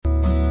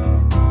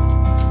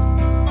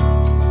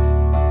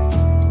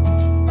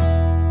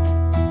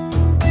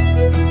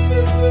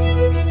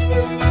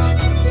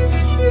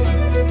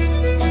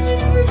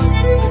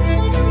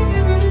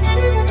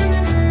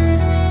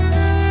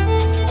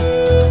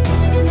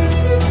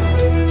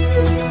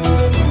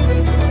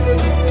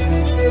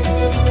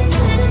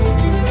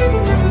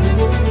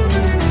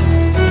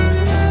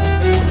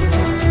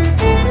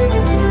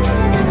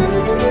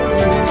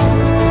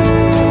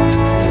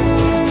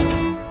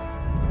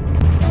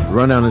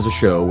Rundown is a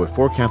show where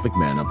four Catholic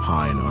men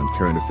opine on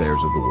current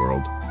affairs of the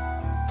world,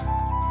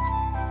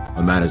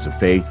 on matters of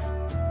faith,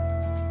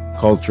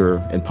 culture,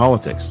 and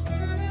politics.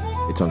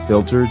 It's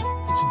unfiltered,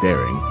 it's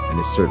daring, and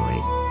it's certainly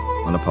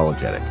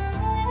unapologetic.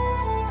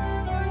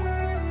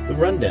 The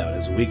Rundown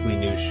is a weekly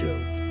news show.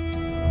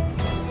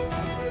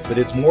 But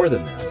it's more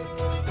than that.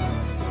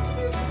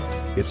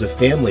 It's a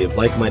family of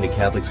like-minded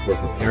Catholics who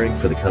are preparing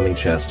for the coming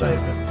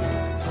chastisement.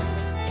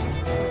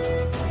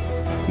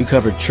 We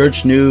cover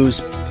church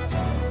news,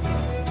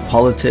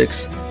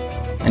 politics,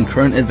 and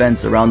current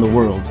events around the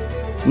world,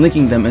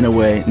 linking them in a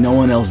way no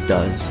one else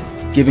does,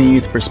 giving you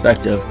the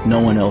perspective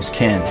no one else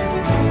can.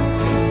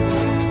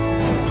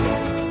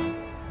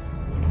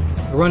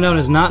 The Rundown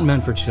is not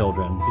meant for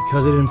children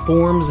because it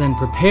informs and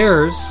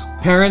prepares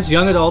parents,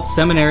 young adults,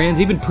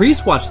 seminarians, even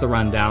priests watch The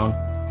Rundown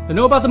to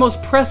know about the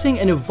most pressing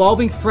and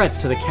evolving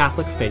threats to the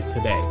Catholic faith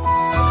today.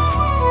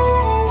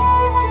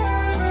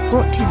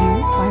 Brought to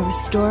you by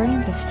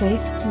Restoring the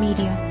Faith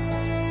Media.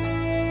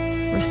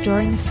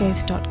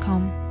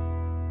 RestoringTheFaith.com.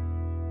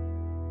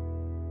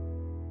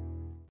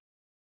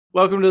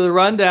 Welcome to The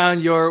Rundown,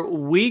 your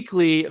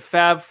weekly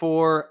Fab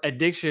Four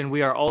addiction.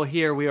 We are all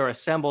here. We are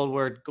assembled.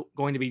 We're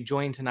going to be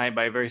joined tonight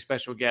by a very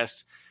special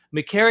guest.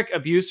 McCarrick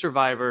abuse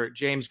survivor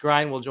James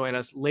Grein will join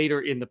us later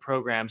in the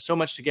program. So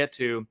much to get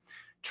to.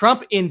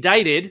 Trump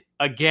indicted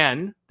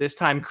again, this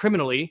time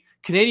criminally.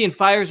 Canadian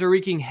fires are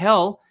wreaking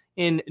hell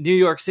in New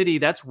York City.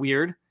 That's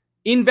weird.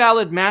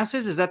 Invalid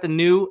masses. Is that the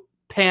new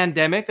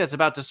pandemic that's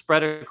about to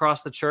spread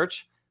across the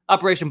church?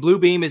 Operation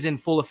Bluebeam is in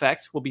full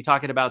effect. We'll be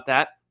talking about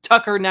that.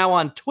 Tucker now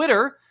on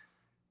Twitter.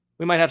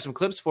 We might have some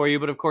clips for you,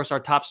 but of course our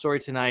top story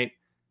tonight,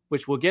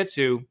 which we'll get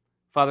to,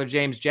 Father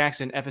James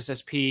Jackson,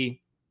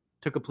 FSSP,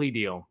 took a plea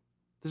deal.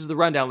 This is The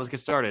Rundown. Let's get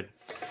started.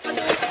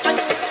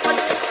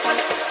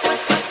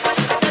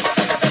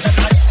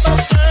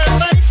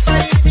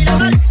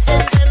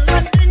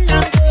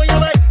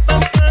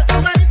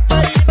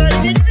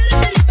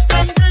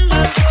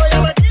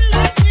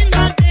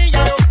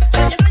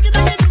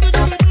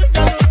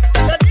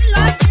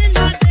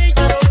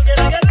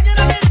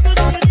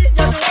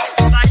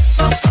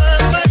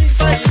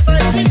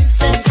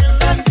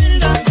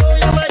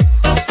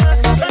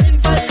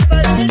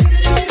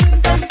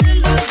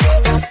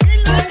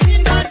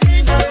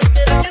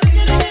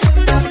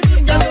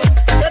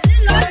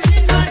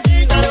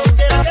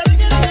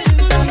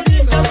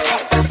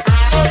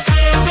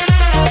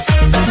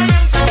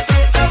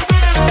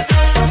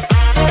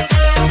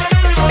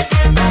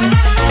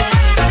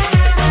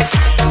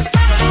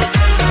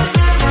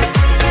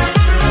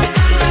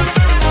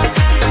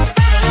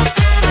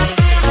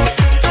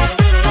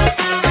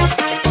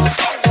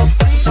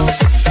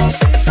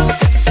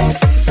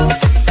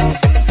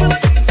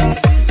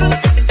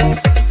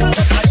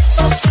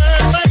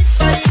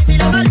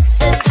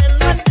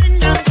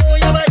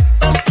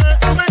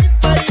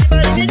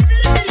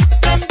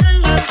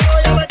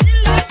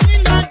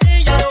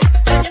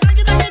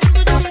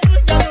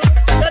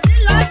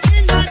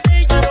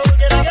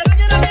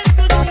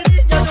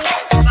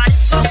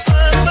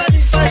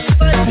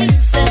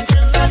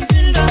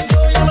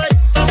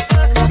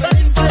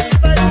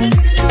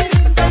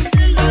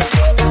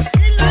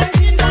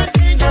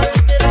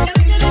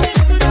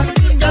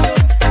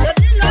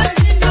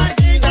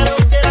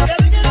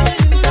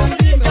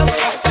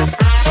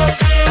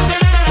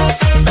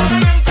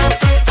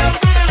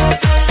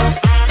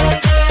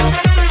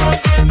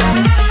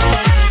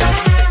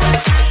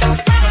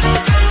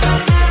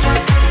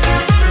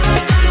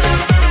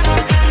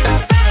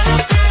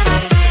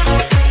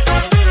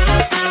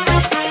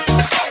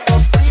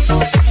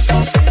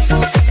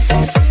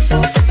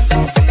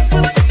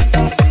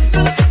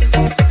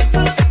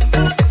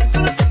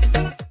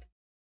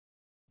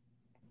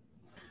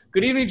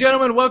 Good evening,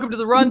 gentlemen. Welcome to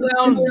The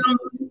Rundown.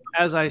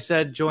 As I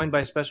said, joined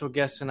by special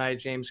guest tonight,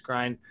 James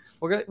Grein.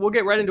 We'll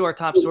get right into our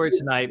top story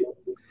tonight.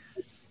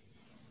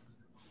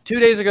 2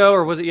 days ago,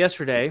 or was it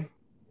yesterday?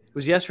 It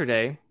was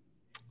yesterday.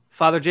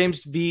 Father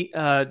James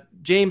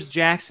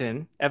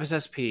Jackson,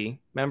 FSSP,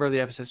 member of the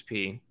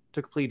FSSP,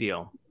 took a plea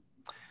deal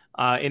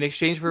in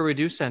exchange for a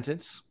reduced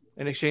sentence,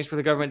 in exchange for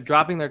the government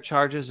dropping their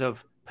charges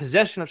of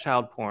possession of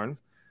child porn.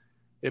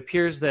 It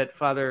appears that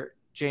Father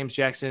James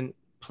Jackson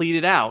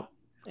pleaded out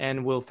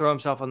and will throw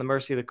himself on the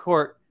mercy of the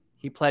court.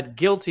 He pled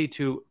guilty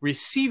to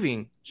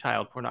receiving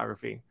child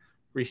pornography,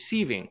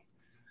 receiving,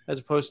 as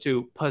opposed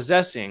to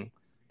possessing.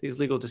 These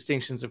legal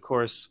distinctions, of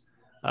course,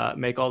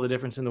 make all the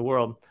difference in the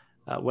world.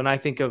 When I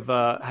think of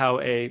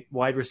how a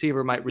wide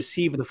receiver might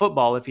receive the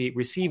football, if he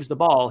receives the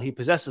ball, he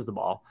possesses the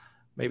ball.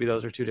 Maybe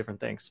those are two different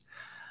things.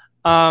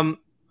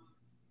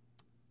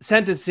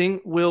 Sentencing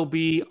will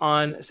be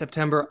on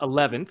September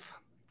 11th.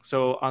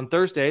 So on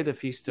Thursday, the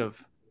feast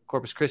of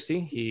Corpus Christi,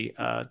 he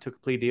took a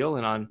plea deal,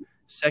 and on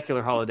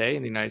secular holiday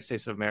in the United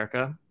States of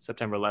America,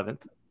 September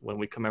 11th, when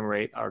we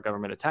commemorate our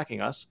government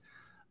attacking us,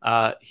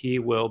 he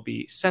will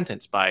be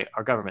sentenced by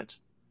our government.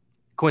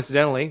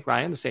 Coincidentally,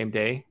 Ryan, the same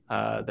day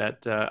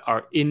that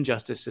our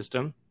injustice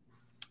system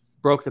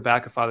broke the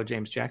back of Father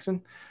James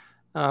Jackson,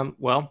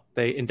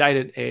 they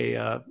indicted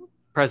a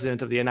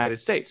president of the United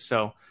States.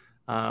 So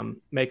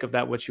make of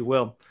that what you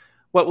will.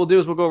 What we'll do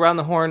is we'll go around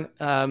the horn.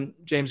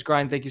 James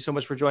Grein, thank you so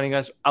much for joining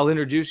us. I'll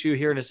introduce you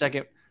here in a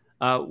second.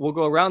 We'll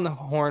go around the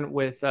horn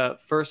with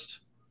first,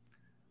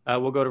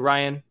 we'll go to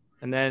Ryan,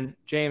 and then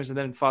James, and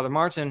then Father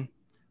Martin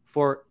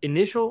for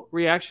initial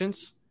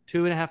reactions,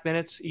 2.5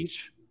 minutes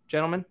each,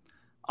 gentlemen,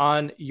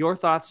 on your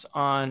thoughts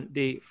on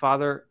the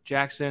Father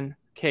Jackson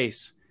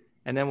case.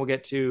 And then we'll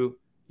get to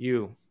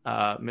you,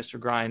 Mr.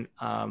 Grein,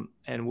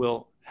 and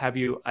we'll have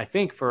you, I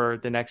think, for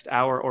the next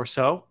hour or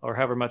so, or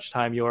however much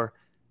time your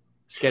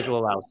schedule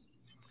allows.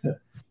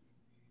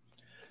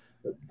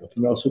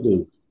 Nothing else to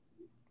do.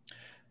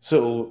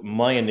 So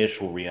my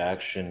initial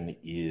reaction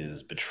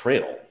is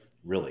betrayal,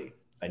 really.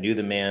 I knew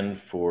the man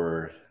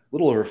for a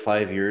little over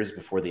 5 years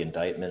before the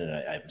indictment, and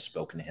I haven't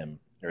spoken to him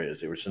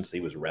or since he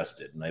was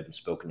arrested, and I haven't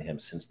spoken to him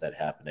since that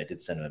happened. I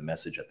did send him a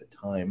message at the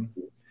time.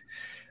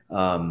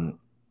 And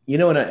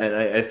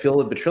I feel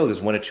that betrayal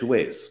is one of two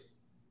ways.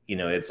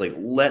 It's like,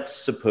 let's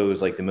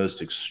suppose like the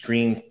most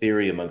extreme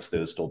theory amongst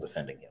those still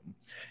defending him,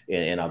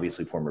 and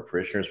obviously former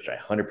parishioners, which I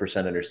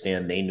 100%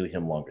 understand. They knew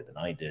him longer than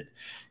I did.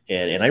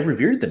 And I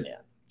revered the man.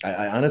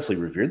 I honestly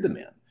revered the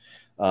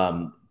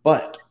man.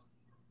 But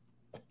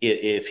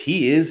if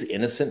he is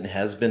innocent and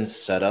has been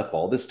set up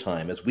all this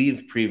time, as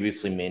we've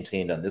previously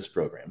maintained on this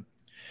program,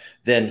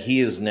 then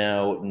he is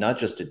now not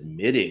just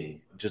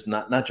admitting, just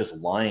not just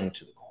lying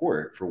to the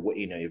court for what,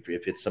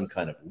 if it's some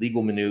kind of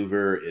legal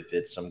maneuver, if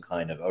it's some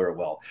kind of,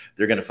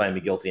 they're going to find me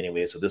guilty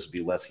anyway, so this will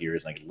be less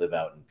years and I can live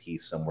out in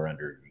peace somewhere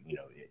under,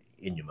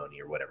 ignominy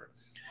or whatever.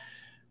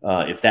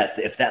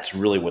 If that's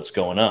really what's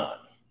going on,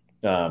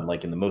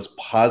 like in the most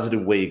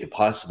positive way you could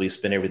possibly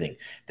spin everything,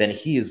 then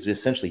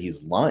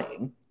he's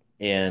lying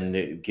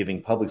and giving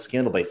public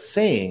scandal by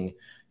saying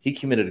he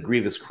committed a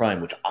grievous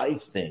crime, which I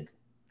think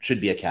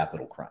should be a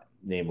capital crime,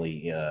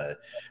 namely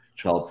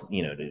child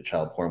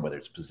porn, whether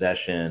it's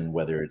possession,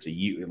 whether it's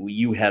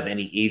you have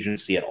any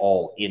agency at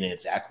all in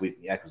its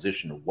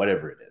acquisition or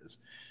whatever it is,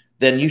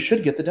 then you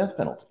should get the death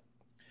penalty.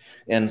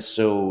 And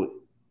so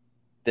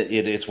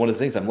it's one of the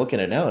things I'm looking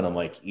at now, and I'm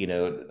like,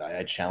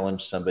 I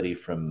challenged somebody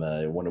from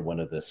one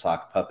of the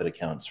sock puppet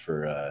accounts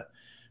for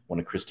one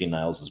of Christine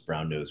Niles's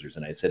brown nosers,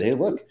 and I said, hey,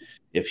 look,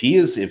 if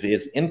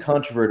it's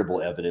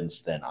incontrovertible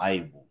evidence, then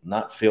I will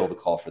not fail to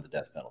call for the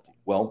death penalty.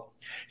 Well,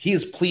 he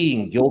is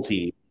pleading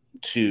guilty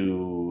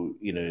to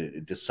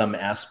some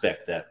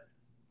aspect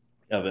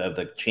of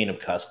the chain of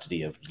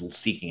custody, of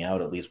seeking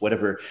out at least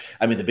whatever.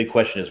 I mean, the big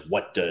question is,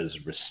 what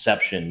does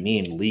reception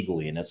mean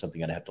legally? And that's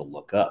something I'd have to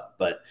look up.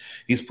 But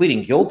he's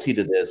pleading guilty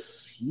to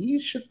this. He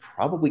should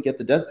probably get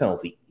the death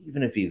penalty,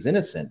 even if he's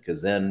innocent,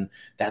 because then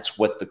that's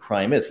what the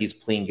crime is. He's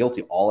pleading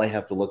guilty. All I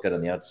have to look at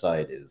on the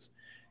outside is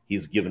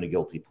he's given a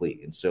guilty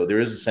plea. And so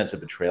there is a sense of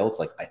betrayal. It's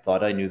like, I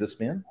thought I knew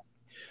this man.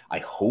 I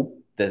hope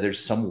that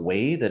there's some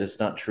way that it's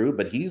not true,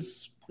 but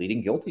he's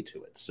pleading guilty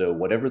to it. So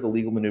whatever the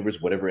legal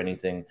maneuvers, whatever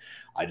anything,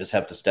 I just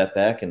have to step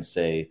back and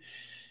say,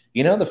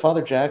 the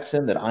Father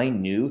Jackson that I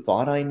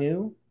thought I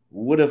knew,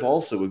 would have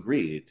also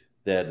agreed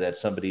that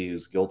somebody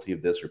who's guilty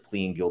of this or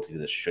pleading guilty to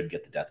this should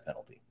get the death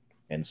penalty.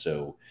 And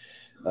so,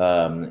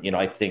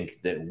 I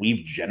think that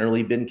we've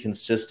generally been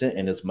consistent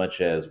in as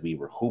much as we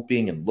were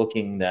hoping and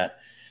looking that,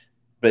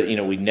 but,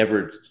 we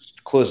never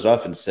closed it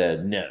off and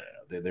said, no,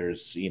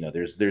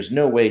 there's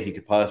no way he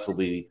could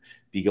possibly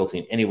be guilty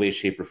in any way,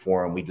 shape, or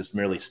form. We just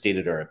merely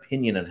stated our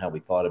opinion on how we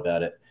thought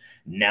about it.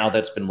 Now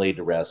that's been laid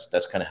to rest.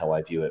 That's kind of how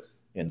I view it.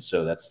 And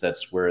so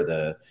that's where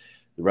the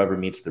rubber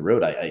meets the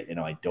road.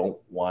 I don't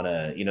want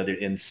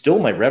to, and still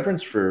my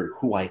reverence for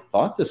who I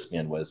thought this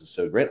man was is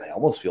so great. I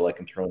almost feel like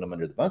I'm throwing him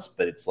under the bus,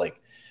 but it's like,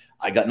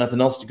 I got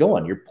nothing else to go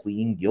on. You're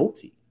pleading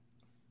guilty.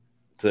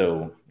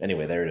 So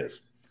anyway, there it is.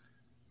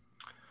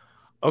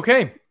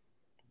 Okay.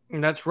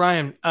 And that's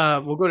Ryan.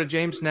 We'll go to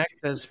James next,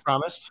 as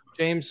promised.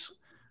 James,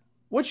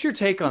 what's your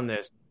take on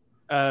this?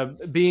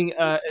 Being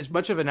as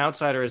much of an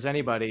outsider as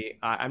anybody,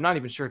 I'm not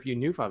even sure if you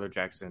knew Father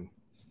Jackson.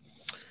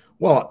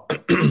 Well,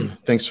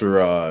 thanks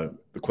for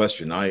the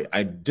question.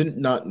 I did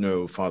not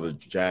know Father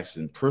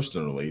Jackson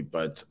personally,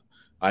 but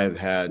I have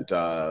had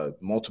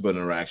multiple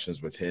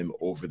interactions with him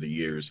over the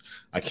years.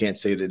 I can't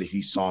say that if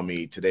he saw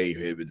me today,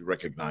 he would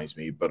recognize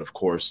me. But of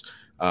course,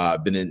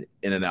 been in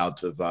and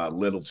out of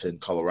Littleton,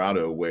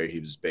 Colorado, where he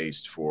was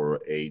based for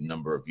a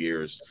number of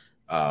years,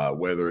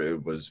 whether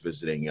it was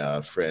visiting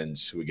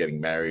friends who were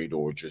getting married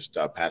or just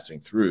passing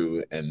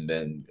through and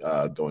then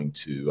going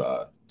to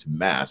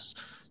Mass.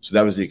 So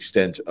that was the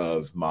extent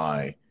of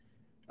my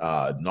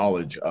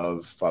knowledge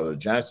of Father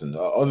Jackson,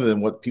 other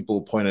than what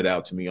people pointed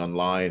out to me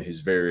online, his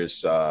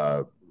various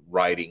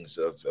writings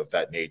of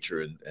that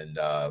nature and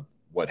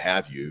what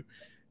have you.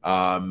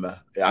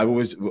 I've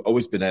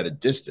always been at a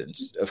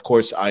distance. Of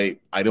course, I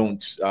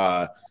don't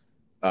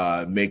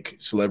make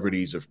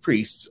celebrities of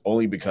priests,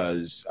 only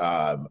because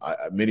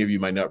many of you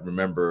might not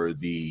remember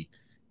the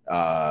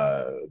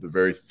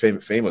very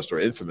famous or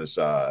infamous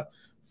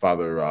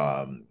Father,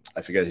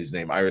 I forget his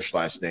name, Irish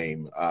last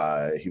name.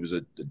 He was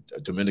a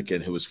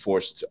Dominican who was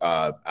forced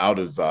out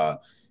of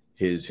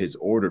his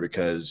order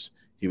because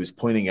he was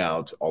pointing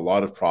out a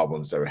lot of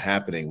problems that were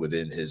happening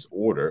within his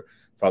order.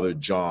 Father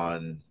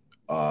John,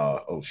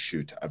 I'm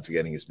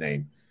forgetting his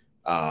name.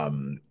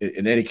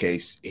 In any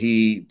case,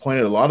 he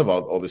pointed a lot of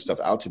all this stuff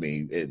out to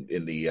me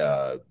in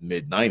the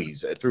mid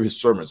 90s through his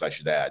sermons, I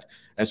should add.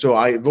 And so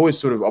I've always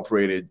sort of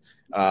operated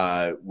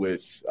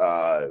with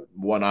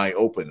one eye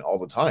open all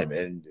the time,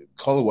 and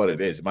call it what it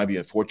is. It might be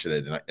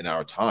unfortunate in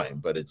our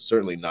time, but it's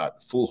certainly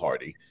not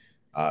foolhardy,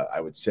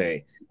 I would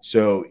say.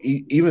 So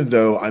even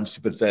though I'm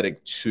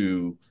sympathetic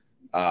to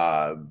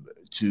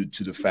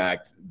the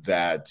fact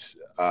that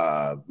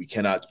we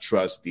cannot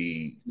trust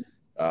the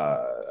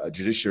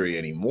judiciary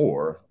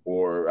anymore,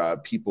 or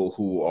people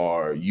who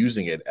are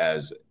using it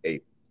as a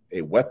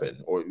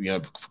weapon, or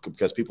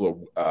because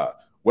people are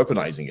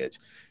weaponizing it,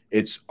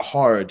 it's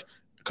hard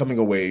coming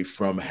away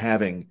from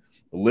having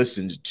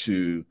listened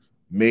to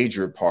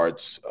major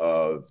parts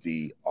of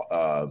the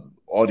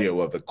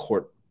audio of the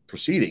court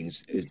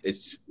proceedings.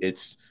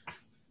 It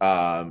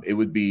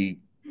would be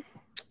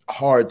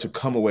hard to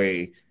come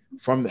away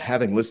from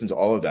having listened to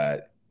all of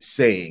that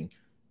saying,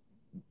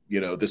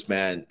 this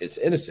man is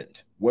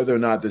innocent. Whether or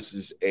not this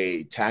is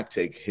a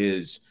tactic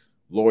his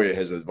lawyer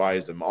has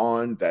advised him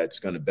on that's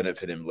going to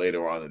benefit him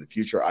later on in the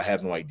future, I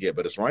have no idea.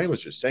 But as Ryan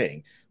was just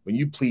saying, when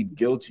you plead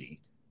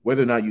guilty,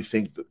 whether or not you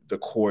think the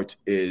court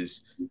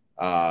is,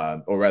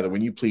 or rather,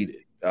 when you plead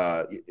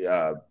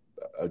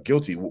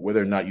guilty,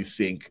 whether or not you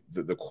think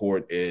that the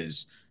court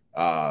is,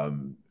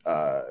 going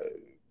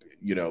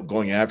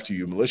after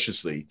you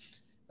maliciously,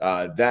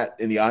 that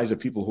in the eyes of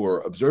people who are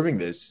observing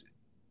this,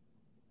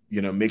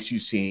 makes you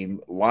seem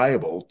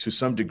liable to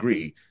some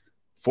degree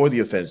for the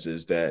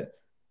offenses that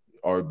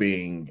are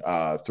being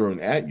thrown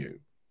at you.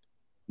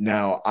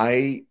 Now,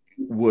 I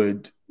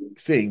would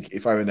think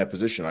if I were in that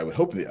position, I would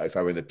hope that if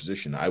I were in that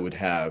position, I would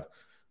have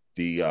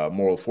the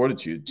moral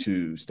fortitude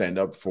to stand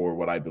up for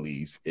what I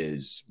believe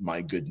is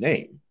my good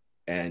name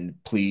and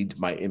plead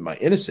my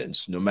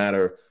innocence, no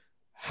matter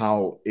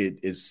how it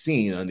is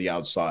seen on the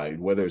outside,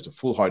 whether it's a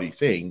foolhardy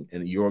thing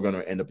and you're going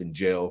to end up in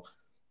jail.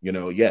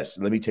 Yes,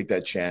 let me take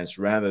that chance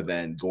rather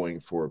than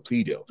going for a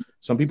plea deal.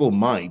 Some people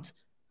might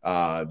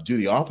do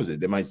the opposite.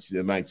 They might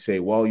say,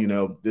 well,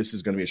 this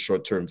is going to be a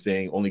short-term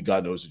thing. Only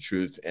God knows the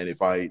truth. And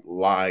if I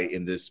lie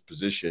in this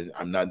position,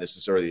 I'm not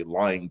necessarily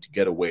lying to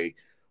get away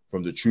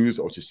from the truth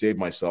or to save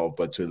myself,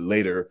 but to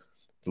later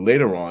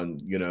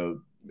on,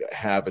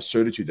 have a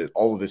certitude that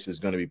all of this is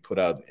going to be put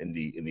out in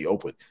the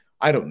open.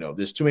 I don't know.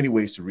 There's too many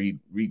ways to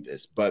read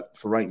this. But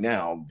for right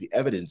now, the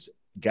evidence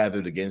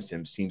gathered against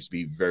him seems to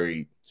be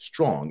very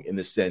strong in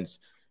the sense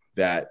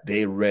that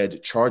they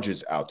read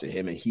charges out to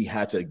him and he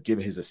had to give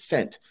his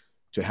assent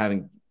to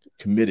having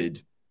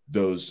committed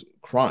those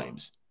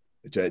crimes,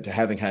 to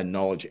having had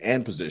knowledge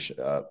and possession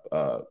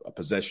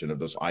of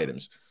those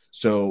items.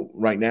 So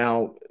right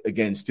now,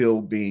 again,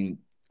 still being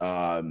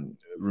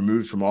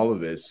removed from all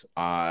of this,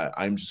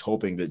 I'm just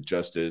hoping that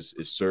justice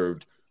is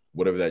served,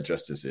 whatever that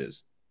justice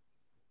is.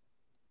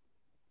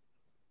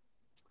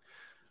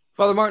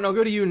 Father Martin, I'll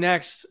go to you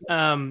next.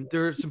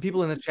 There are some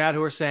people in the chat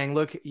who are saying,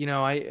 look,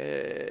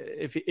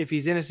 if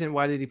he's innocent,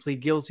 why did he plead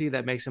guilty?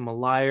 That makes him a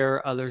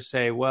liar. Others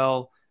say,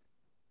 well,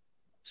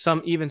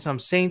 some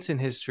saints in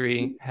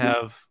history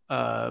have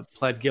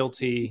pled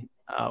guilty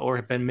or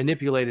have been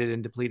manipulated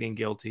into pleading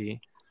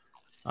guilty.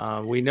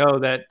 We know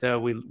that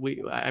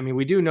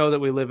we do know that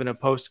we live in a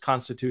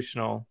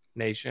post-constitutional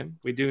nation.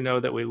 We do know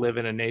that we live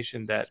in a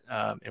nation that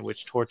in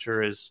which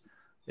torture is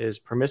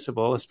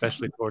permissible,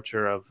 especially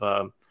torture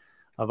of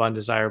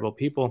undesirable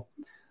people.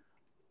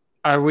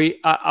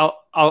 I'll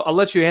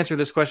let you answer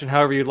this question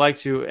however you'd like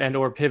to, and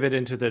or pivot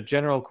into the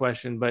general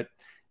question. But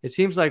it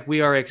seems like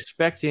we are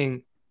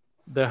expecting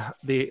the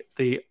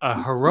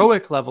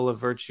heroic level of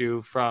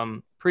virtue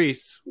from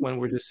priests when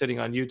we're just sitting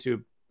on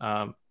YouTube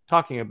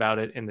talking about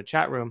it in the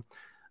chat room.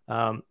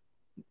 I'm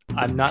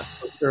not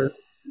so sure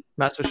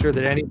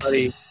that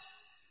anybody.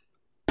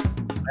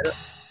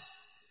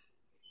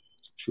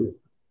 True.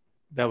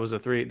 That was a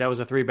three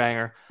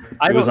banger.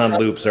 It was on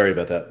loop. Sorry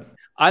about that.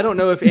 I don't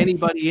know if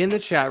anybody in the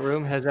chat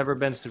room has ever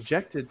been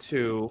subjected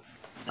to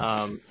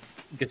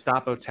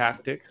Gestapo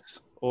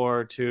tactics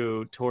or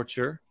to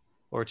torture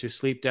or to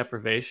sleep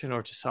deprivation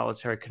or to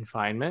solitary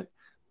confinement.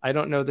 I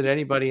don't know that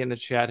anybody in the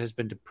chat has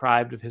been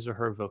deprived of his or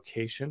her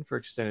vocation for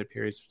extended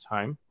periods of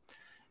time.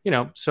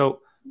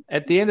 So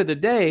at the end of the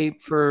day,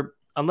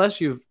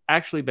 unless you've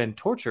actually been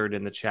tortured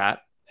in the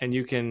chat and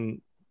you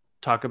can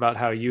talk about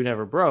how you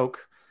never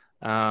broke,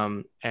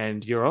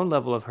 and your own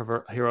level of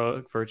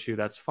heroic virtue,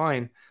 that's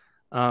fine.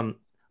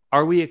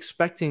 Are we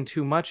expecting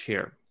too much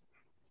here?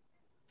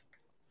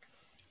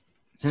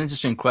 It's an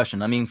interesting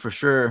question. I mean, for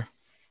sure,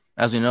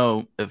 as we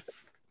know, if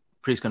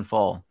priests can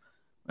fall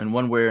in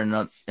one way or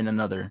in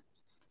another,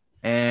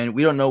 and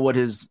we don't know what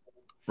his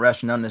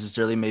rationale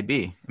necessarily may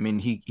be. I mean,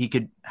 he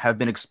could have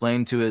been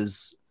explained to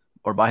his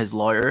or by his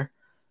lawyer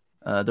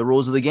the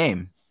rules of the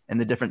game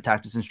and the different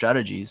tactics and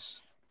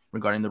strategies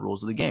regarding the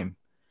rules of the game.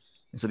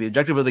 And so the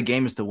objective of the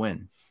game is to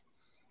win.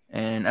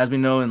 And as we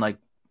know in like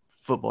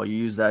football, you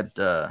used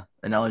that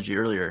analogy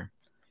earlier.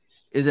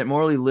 is it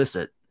morally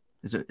licit?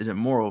 Is it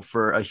moral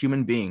for a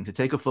human being to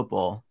take a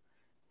football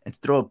and to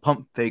throw a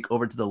pump fake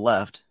over to the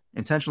left,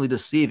 intentionally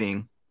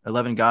deceiving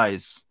 11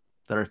 guys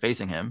that are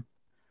facing him,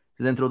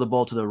 to then throw the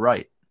ball to the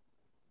right?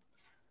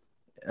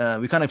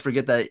 We kind of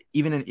forget that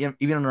even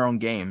in our own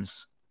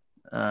games,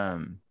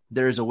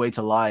 there is a way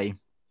to lie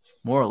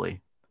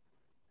morally,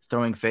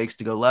 throwing fakes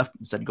to go left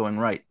instead of going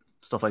right,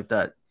 stuff like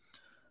that.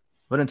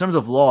 But in terms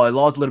of law is a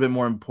little bit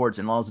more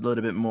important. Law is a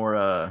little bit more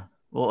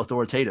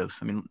authoritative.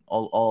 I mean,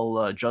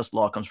 all just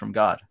law comes from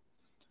God,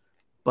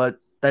 but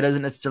that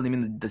doesn't necessarily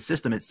mean the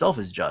system itself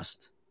is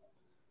just.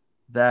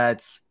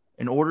 That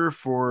in order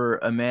for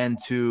a man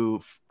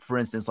to, for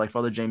instance, like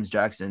Father James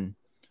Jackson,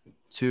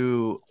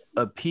 to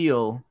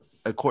appeal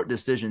a court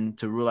decision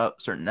to rule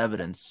out certain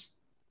evidence,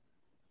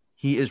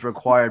 he is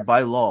required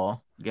by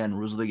law, again,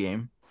 rules of the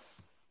game,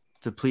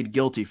 to plead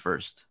guilty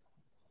first,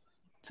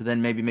 to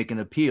then maybe make an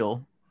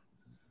appeal,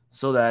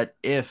 so that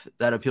if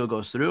that appeal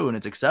goes through and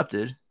it's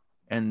accepted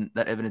and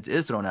that evidence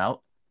is thrown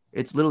out,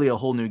 it's literally a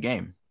whole new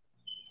game.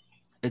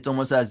 It's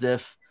almost as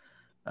if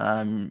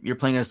you're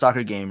playing a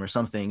soccer game or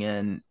something,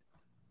 and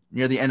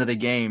near the end of the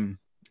game,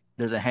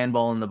 there's a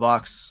handball in the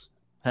box,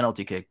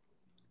 penalty kick.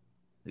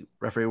 The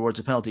referee awards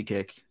a penalty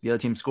kick. The other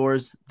team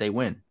scores, they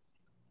win.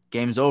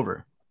 Game's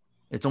over.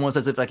 It's almost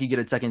as if like you get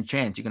a second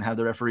chance. You can have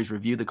the referees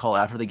review the call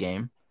after the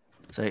game,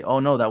 say, oh,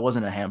 no, that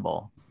wasn't a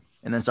handball,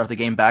 and then start the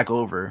game back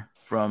over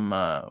from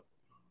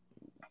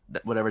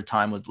whatever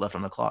time was left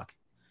on the clock.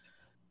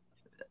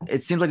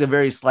 It seems like a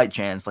very slight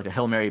chance, like a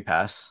Hail Mary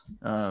pass.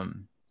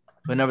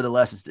 But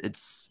nevertheless,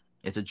 it's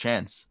a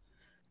chance.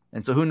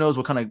 And so who knows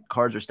what kind of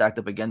cards are stacked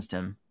up against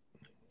him.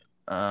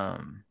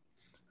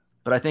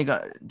 But I think,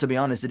 to be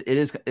honest, it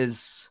is.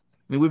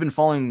 I mean, we've been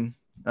following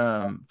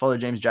Father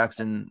James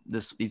Jackson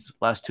these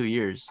last 2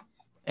 years.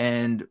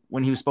 And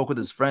when he spoke with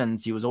his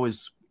friends, he was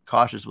always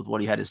cautious with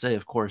what he had to say,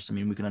 of course. I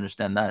mean, we can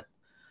understand that.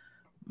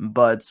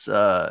 But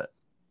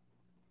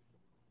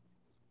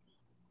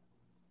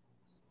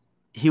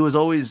he was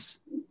always,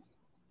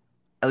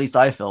 at least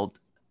I felt,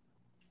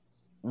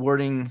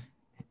 wording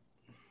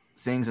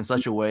things in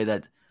such a way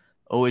that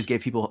always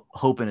gave people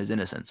hope in his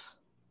innocence.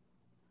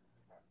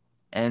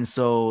 And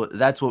so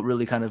that's what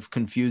really kind of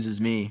confuses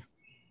me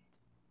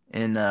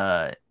in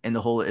the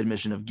whole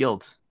admission of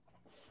guilt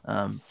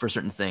for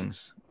certain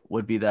things,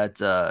 would be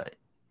that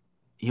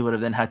he would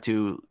have then had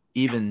to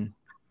even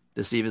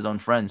deceive his own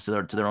friends to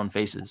their own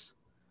faces.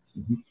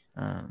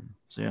 Mm-hmm.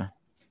 So yeah.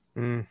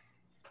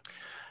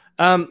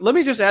 Let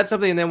me just add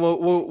something, and then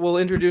we'll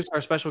introduce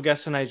our special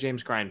guest tonight,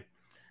 James Grein.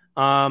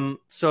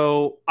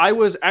 So I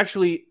was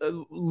actually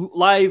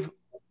live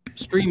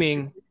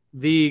streaming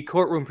the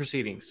courtroom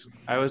proceedings.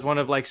 I was one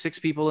of like 6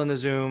 people in the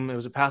Zoom. It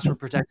was a password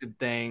protected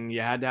thing.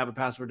 You had to have a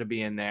password to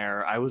be in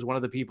there. I was one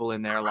of the people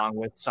in there, along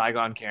with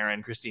Saigon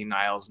Karen, Christine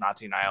Niles,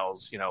 Nazi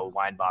Niles,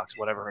 Winebox,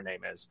 whatever her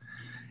name is.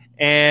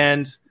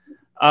 And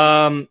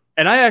I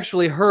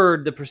actually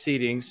heard the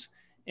proceedings.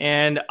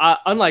 And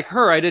unlike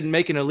her, I didn't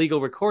make an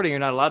illegal recording. You're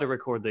not allowed to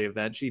record the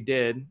event. She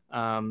did.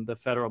 The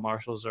federal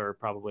marshals are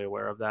probably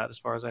aware of that, as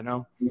far as I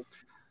know.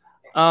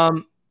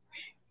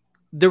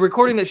 The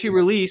recording that she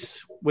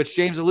released, which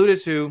James alluded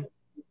to,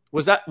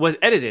 was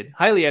edited,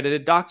 highly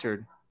edited,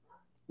 doctored.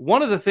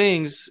 One of the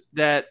things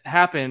that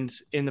happened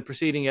in the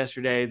proceeding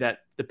yesterday that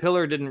the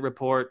Pillar didn't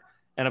report,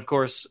 and of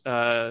course,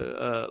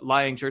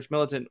 lying church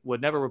militant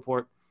would never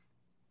report,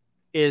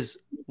 is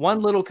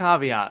one little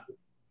caveat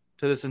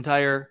to this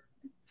entire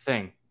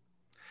thing.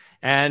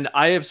 And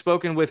I have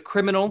spoken with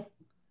criminal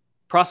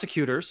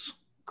prosecutors,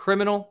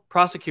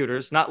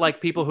 not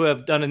like people who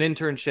have done an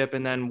internship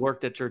and then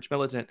worked at Church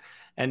Militant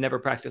and never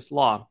practiced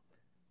law.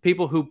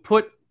 People who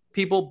put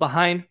people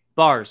behind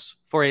bars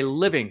for a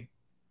living.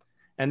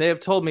 And they have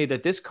told me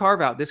that this carve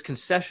out, this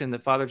concession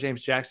that Father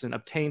James Jackson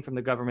obtained from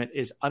the government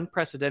is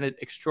unprecedented,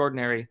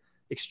 extraordinary,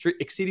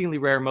 exceedingly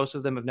rare. Most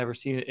of them have never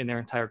seen it in their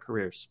entire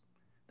careers.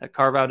 That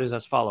carve out is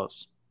as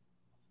follows.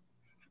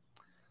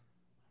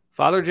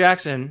 Father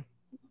Jackson,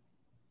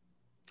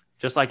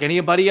 just like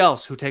anybody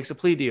else who takes a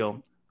plea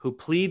deal, who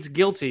pleads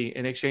guilty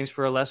in exchange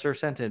for a lesser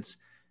sentence,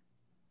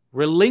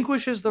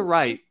 relinquishes the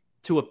right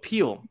to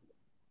appeal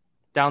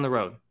down the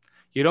road.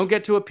 You don't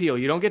get to appeal.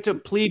 You don't get to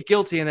plead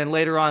guilty and then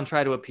later on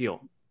try to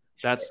appeal.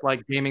 That's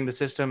like gaming the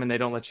system, and they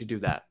don't let you do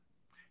that.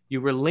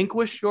 You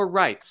relinquish your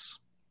rights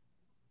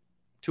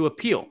to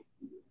appeal.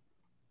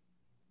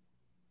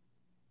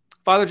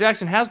 Father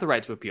Jackson has the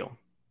right to appeal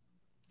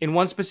in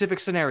one specific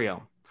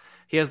scenario.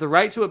 He has the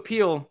right to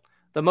appeal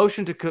the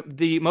motion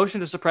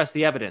to suppress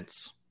the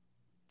evidence.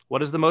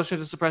 What is the motion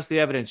to suppress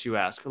the evidence, you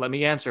ask? Let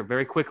me answer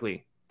very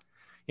quickly.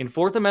 In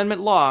Fourth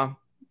Amendment law,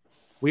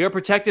 we are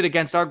protected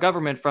against our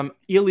government from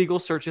illegal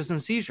searches and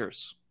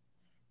seizures.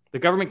 The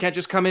government can't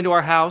just come into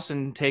our house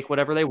and take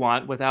whatever they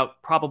want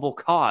without probable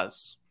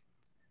cause.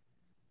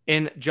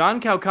 In John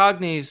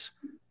Calcagni's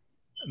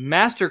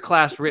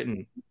masterclass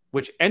written,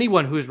 which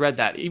anyone who's read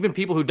that, even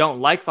people who don't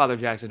like Father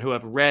Jackson, who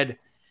have read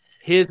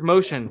his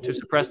motion to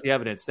suppress the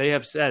evidence, they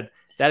have said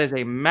that is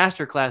a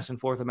masterclass in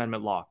Fourth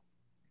Amendment law.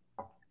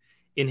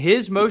 In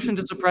his motion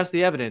to suppress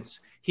the evidence,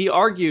 he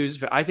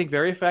argues, I think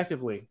very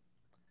effectively,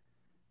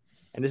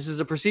 and this is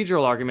a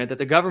procedural argument, that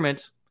the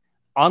government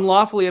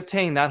unlawfully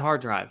obtained that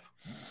hard drive.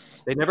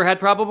 They never had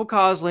probable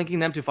cause linking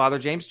them to Father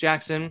James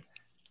Jackson.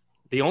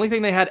 The only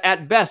thing they had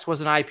at best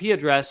was an IP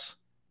address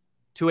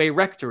to a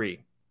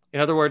rectory. In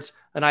other words,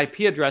 an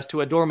IP address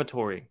to a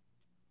dormitory.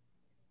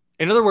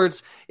 In other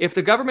words, if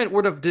the government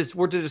were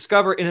to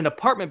discover in an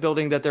apartment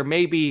building that there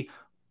may be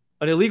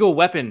an illegal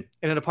weapon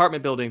in an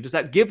apartment building, does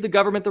that give the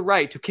government the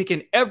right to kick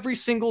in every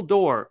single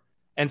door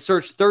and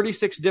search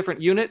 36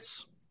 different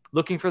units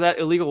looking for that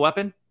illegal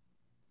weapon?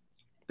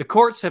 The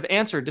courts have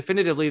answered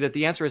definitively that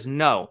the answer is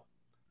no.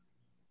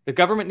 The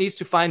government needs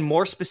to find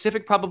more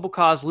specific probable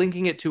cause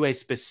linking it to a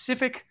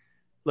specific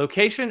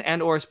location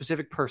and or a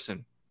specific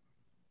person.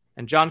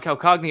 And John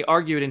Calcagni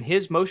argued in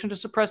his motion to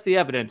suppress the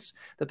evidence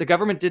that the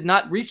government did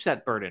not reach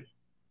that burden.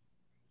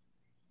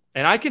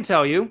 And I can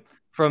tell you,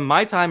 from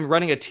my time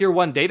running a Tier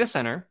 1 data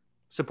center,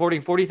 supporting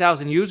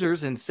 40,000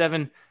 users in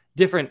 7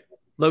 different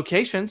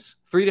locations,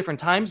 3 different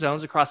time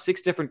zones across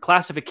 6 different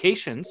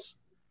classifications,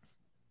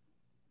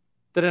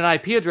 that an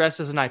IP address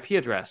is an IP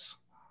address.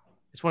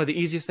 It's one of the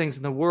easiest things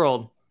in the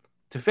world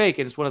to fake,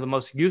 and it's one of the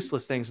most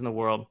useless things in the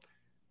world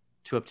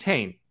to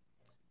obtain.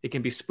 It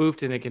can be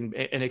spoofed, and it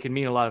can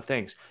mean a lot of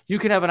things. You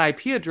can have an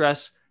IP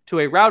address to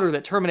a router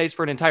that terminates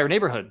for an entire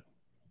neighborhood.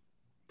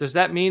 Does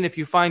that mean if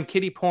you find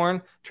kiddie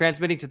porn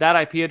transmitting to that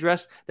IP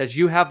address that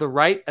you have the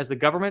right as the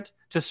government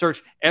to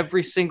search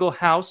every single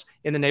house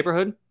in the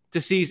neighborhood,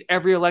 to seize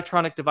every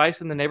electronic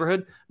device in the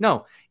neighborhood?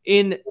 No.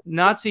 In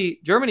Nazi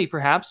Germany,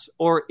 perhaps,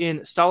 or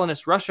in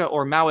Stalinist Russia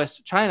or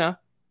Maoist China,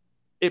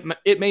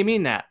 it may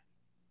mean that.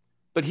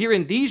 But here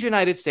in these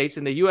United States,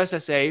 in the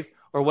USSA,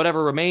 or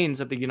whatever remains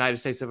of the United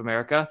States of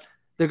America,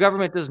 the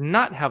government does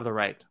not have the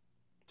right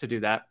to do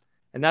that.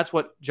 And that's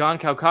what John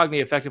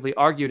Calcagni effectively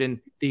argued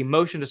in the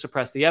motion to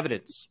suppress the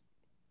evidence.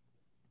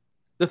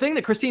 The thing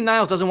that Christine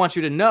Niles doesn't want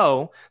you to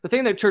know, the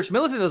thing that Church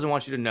Militant doesn't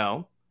want you to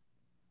know,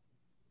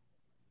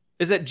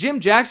 is that Jim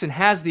Jackson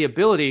has the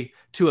ability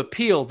to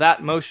appeal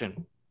that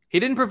motion. He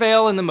didn't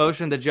prevail in the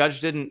motion. The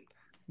judge didn't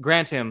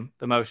grant him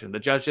the motion. The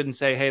judge didn't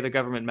say, hey, the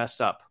government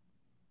messed up.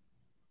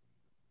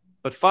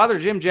 But Father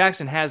Jim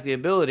Jackson has the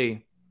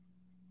ability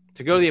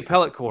to go to the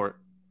appellate court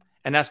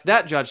and ask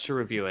that judge to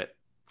review it,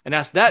 and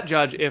ask that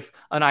judge if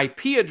an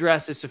IP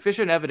address is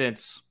sufficient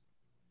evidence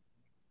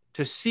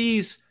to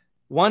seize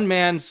one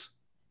man's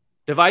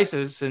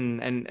devices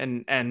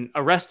and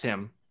arrest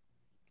him,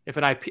 if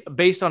an IP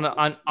based on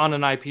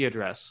an IP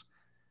address.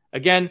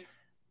 Again,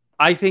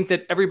 I think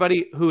that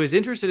everybody who is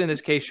interested in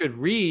this case should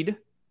read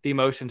the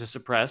motion to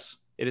suppress.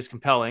 It is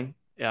compelling.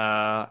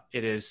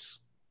 It is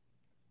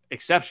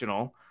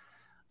exceptional.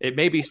 It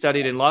may be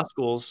studied in law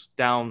schools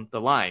down the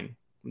line.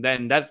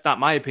 Then that's not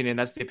my opinion.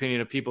 That's the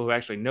opinion of people who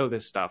actually know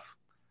this stuff.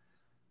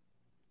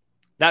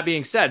 That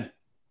being said,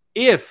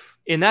 if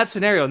in that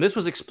scenario, and this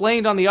was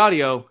explained on the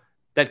audio,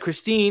 that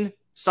Christine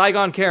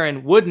Saigon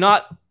Karen would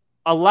not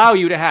allow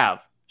you to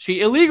have,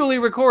 she illegally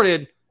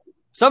recorded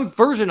some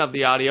version of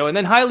the audio and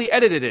then highly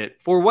edited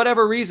it for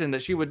whatever reason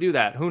that she would do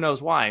that. Who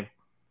knows why?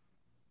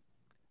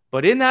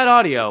 But in that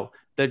audio,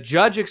 the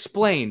judge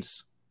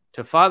explains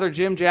to Father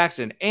Jim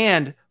Jackson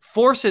and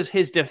forces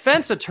his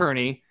defense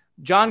attorney,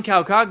 John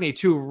Calcagni,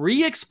 to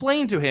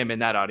re-explain to him in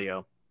that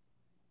audio,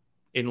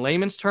 in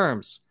layman's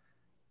terms,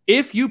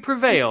 if you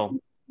prevail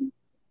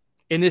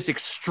in this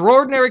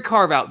extraordinary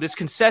carve-out, this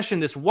concession,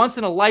 this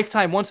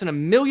once-in-a-lifetime,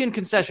 once-in-a-million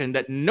concession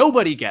that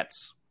nobody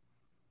gets,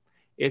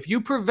 if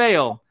you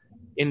prevail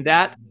in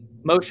that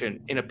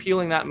motion, in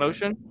appealing that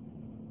motion,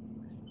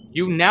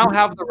 you now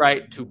have the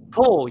right to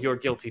pull your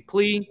guilty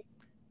plea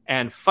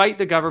and fight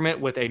the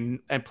government with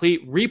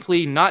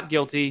replea not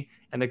guilty,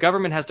 and the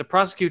government has to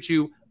prosecute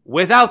you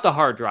without the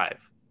hard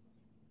drive,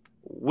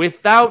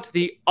 without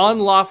the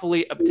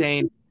unlawfully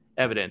obtained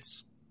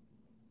evidence.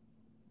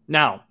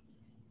 Now,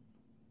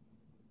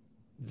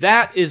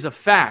 that is a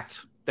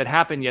fact that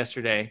happened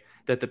yesterday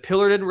that the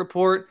Pillar didn't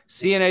report,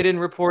 CNA didn't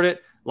report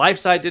it,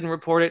 LifeSite didn't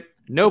report it,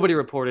 nobody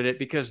reported it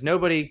because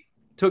nobody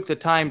took the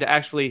time to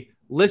actually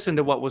listen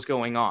to what was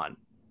going on.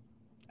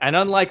 And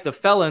unlike the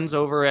felons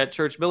over at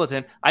Church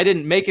Militant, I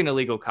didn't make an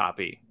illegal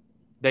copy.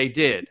 They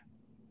did.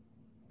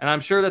 And I'm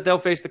sure that they'll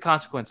face the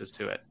consequences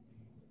to it.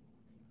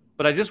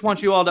 But I just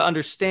want you all to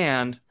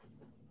understand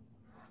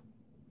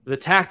the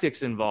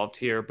tactics involved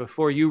here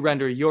before you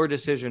render your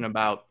decision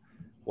about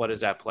what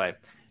is at play.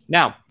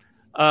 Now,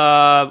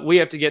 we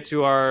have to get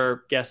to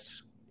our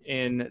guest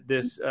in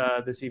this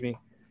evening.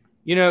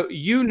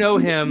 You know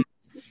him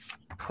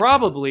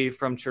probably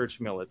from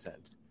Church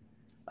Militant.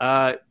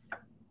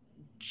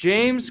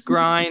 James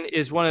Grein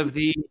is one of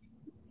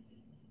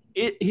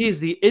he's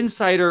the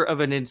insider of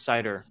an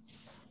insider.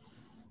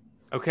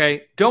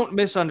 Okay? Don't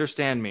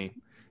misunderstand me.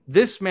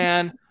 This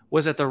man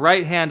was at the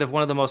right hand of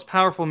one of the most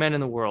powerful men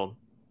in the world.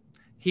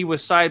 He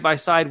was side by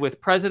side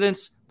with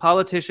presidents,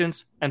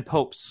 politicians, and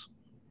popes,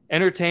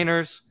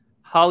 entertainers,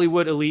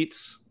 Hollywood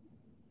elites.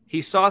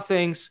 He saw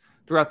things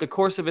throughout the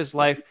course of his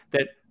life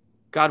that,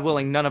 God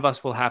willing, none of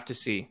us will have to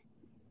see.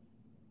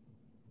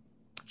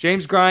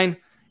 James Grein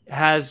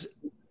has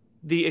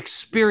the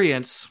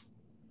experience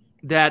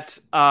that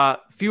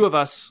few of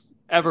us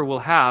ever will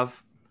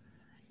have,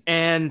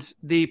 and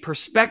the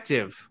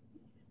perspective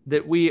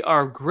that we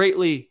are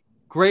greatly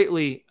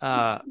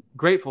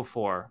grateful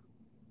for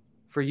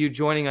you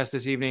joining us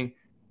this evening.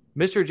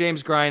 Mr.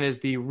 James Grein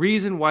is the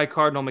reason why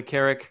Cardinal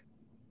McCarrick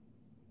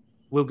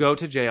will go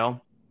to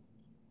jail.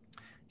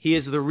 He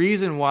is the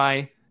reason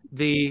why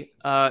the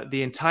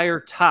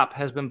entire top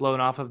has been blown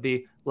off of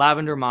the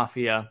Lavender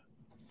Mafia.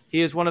 He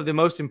is one of the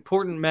most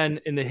important men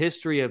in the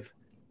history of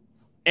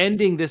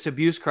ending this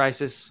abuse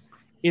crisis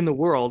in the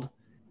world,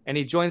 and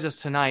he joins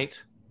us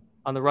tonight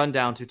on the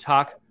Rundown to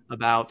talk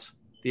about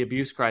the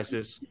abuse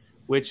crisis,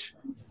 which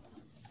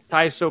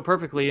ties so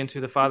perfectly into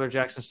the Father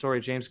Jackson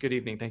story. James, good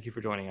evening. Thank you for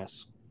joining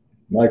us.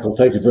 Michael,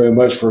 thank you very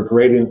much for a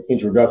great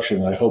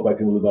introduction. I hope I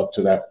can live up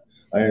to that.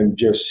 I am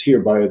just here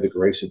by the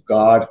grace of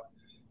God,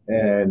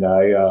 and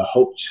I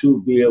hope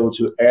to be able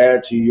to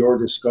add to your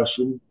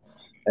discussion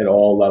at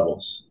all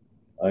levels.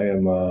 I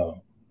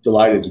am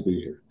delighted to be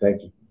here.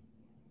 Thank you.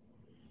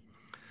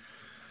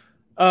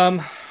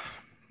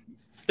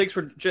 Thanks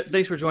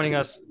for joining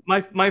us.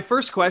 My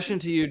first question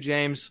to you,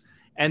 James,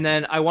 and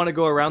then I want to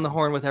go around the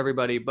horn with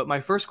everybody. But my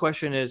first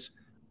question is,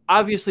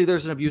 obviously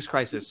there's an abuse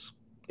crisis.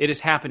 It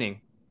is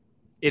happening.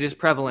 It is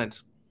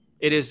prevalent.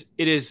 It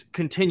is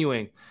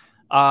continuing.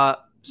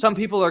 Some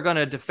people are going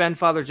to defend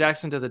Father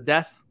Jackson to the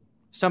death.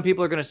 Some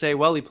people are going to say,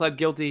 well, he pled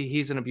guilty.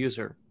 He's an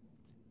abuser.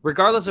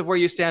 Regardless of where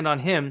you stand on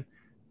him,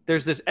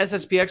 there's this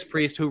SSPX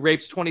priest who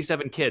rapes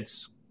 27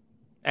 kids,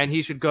 and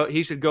he should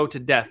go to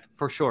death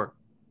for sure.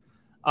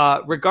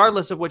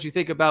 Regardless of what you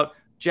think about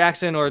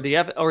Jackson or the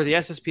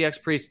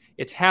SSPX priest,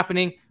 it's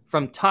happening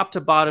from top to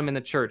bottom in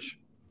the church.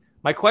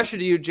 My question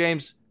to you,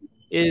 James,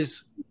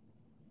 is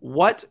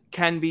what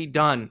can be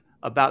done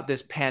about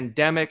this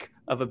pandemic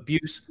of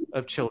abuse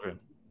of children?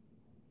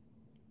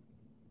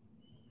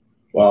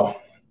 Well,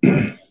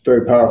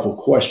 very powerful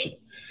question.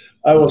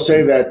 I will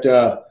say that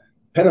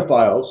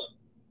pedophiles,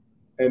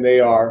 and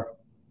they are,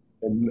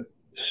 and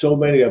so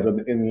many of them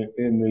in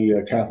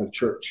the Catholic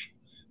Church.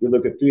 You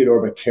look at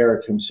Theodore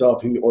McCarrick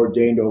himself. He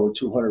ordained over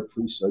 200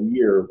 priests a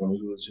year when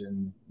he was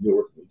in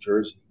Newark, New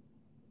Jersey.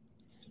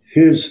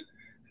 His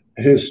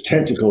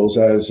tentacles,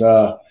 as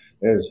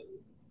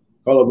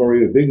Carlo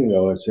Maria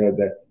Vigno has said,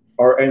 that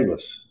are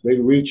endless. They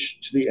reach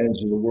to the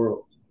ends of the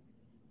world.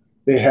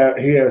 He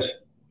has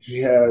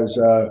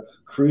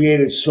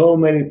created so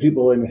many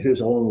people in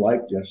his own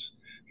likeness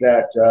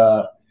that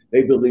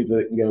they believe that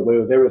they can get away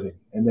with everything,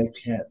 and they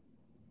can't.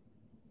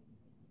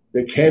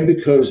 They can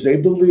because they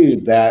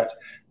believe that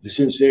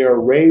since they are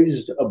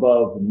raised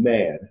above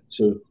man,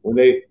 so when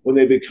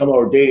they become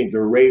ordained,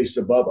 they're raised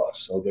above us,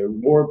 so they're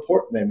more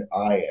important than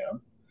I am,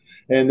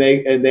 and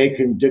they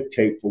can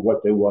dictate for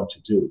what they want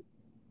to do.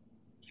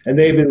 And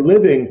they've been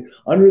living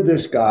under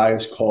this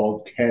guise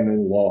called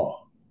canon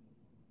law.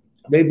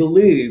 They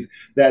believe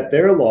that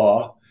their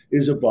law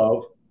is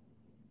above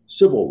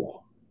civil law,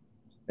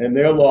 and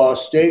their law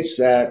states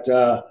that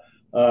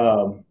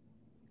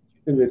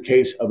in the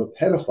case of a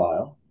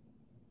pedophile,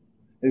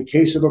 in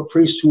case of a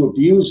priest who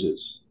abuses,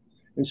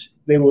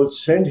 they will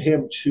send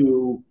him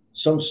to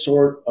some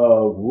sort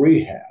of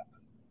rehab.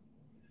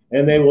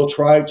 And they will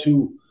try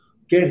to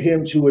get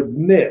him to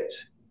admit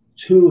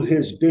to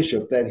his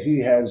bishop that he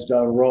has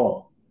done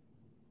wrong.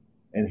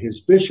 And his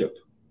bishop,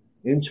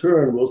 in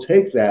turn, will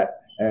take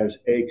that as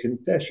a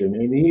confession.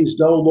 And he's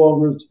no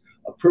longer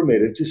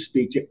permitted to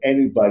speak to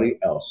anybody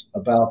else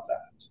about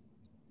that.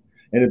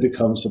 And it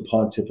becomes a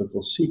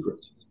pontifical secret.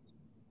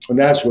 And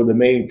that's where the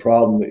main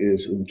problem is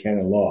in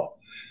canon law.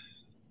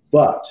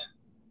 But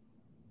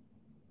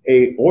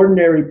an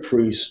ordinary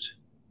priest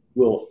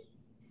will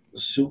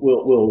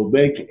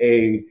make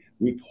a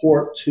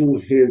report to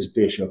his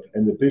bishop,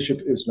 and the bishop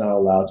is not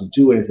allowed to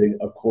do anything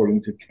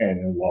according to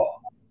canon law.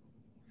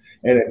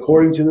 And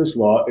according to this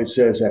law, it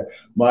says that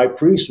my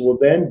priest will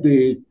then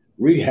be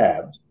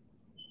rehabbed,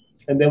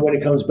 and then when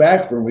he comes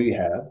back from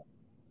rehab,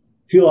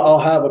 I'll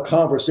have a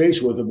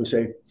conversation with him and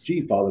say,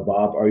 gee, Father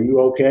Bob, are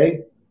you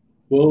okay?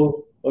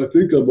 Well, I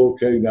think I'm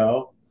okay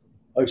now.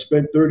 I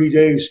spent 30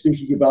 days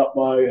thinking about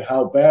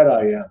how bad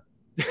I am.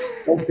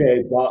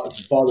 Okay,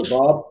 Father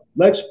Bob,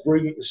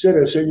 instead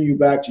of sending you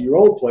back to your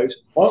old place,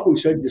 why don't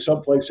we send you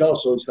someplace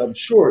else? So I'm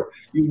sure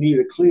you need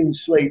a clean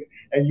slate,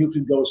 and you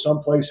can go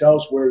someplace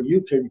else where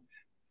you can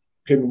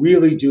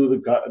really do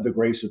the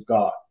grace of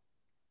God.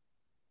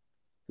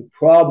 The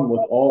problem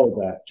with all of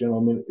that,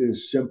 gentlemen, is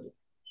simple.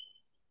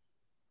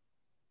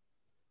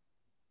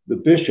 The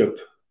bishop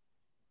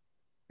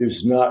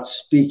is not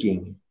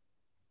speaking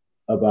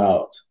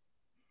about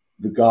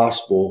the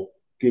gospel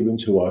given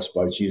to us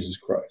by Jesus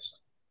Christ.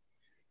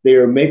 They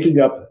are making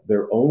up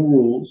their own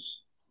rules,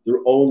 their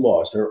own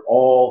laws. They're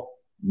all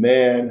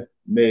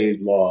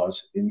man-made laws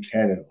in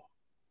canon law.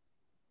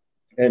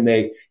 And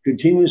they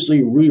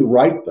continuously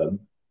rewrite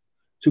them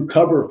to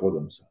cover for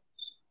themselves.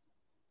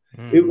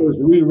 It was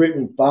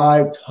rewritten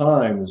 5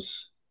 times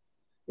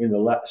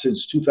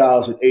since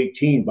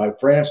 2018 by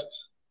Francis.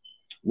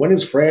 When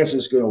is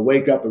Francis going to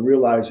wake up and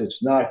realize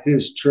it's not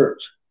his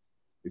church?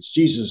 It's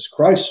Jesus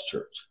Christ's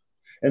church.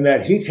 And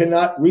that he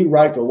cannot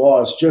rewrite the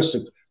laws just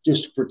to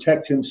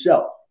protect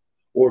himself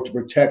or to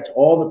protect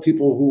all the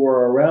people who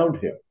are around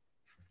him.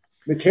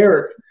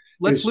 McCarrick.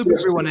 Let's loop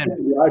everyone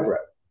in.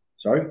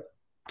 Sorry?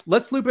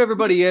 Let's loop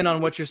everybody in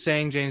on what you're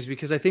saying, James,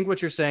 because I think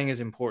what you're saying is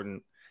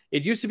important.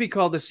 It used to be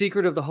called the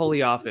Secret of the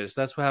Holy Office.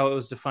 That's how it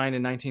was defined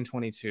in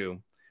 1922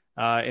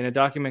 in a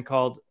document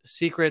called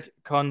Secret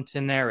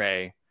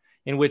Contenere,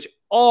 in which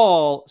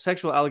all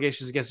sexual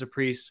allegations against a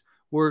priest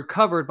were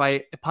covered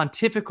by a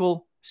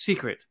pontifical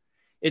secret.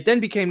 It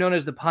then became known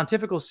as the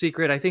Pontifical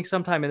Secret, I think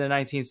sometime in the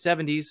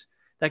 1970s.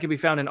 That can be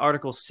found in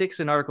Article 6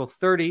 and Article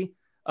 30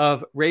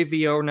 of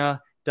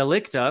Reviona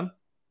Delicta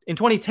in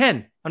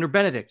 2010 under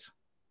Benedict.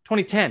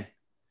 2010.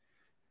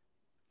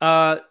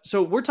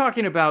 So we're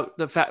talking about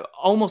the fact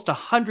almost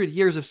 100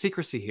 years of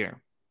secrecy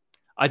here.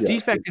 A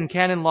defect in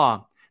canon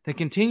law that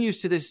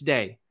continues to this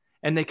day,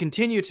 and they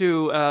continue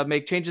to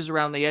make changes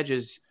around the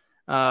edges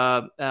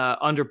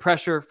under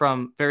pressure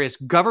from various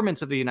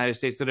governments of the United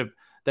States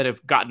that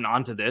have gotten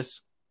onto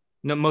this.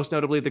 Most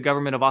notably, the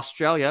government of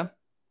Australia.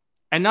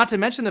 And not to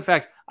mention the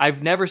fact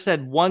I've never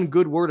said one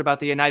good word about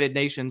the United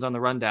Nations on the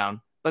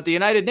rundown, but the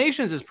United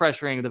Nations is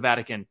pressuring the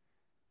Vatican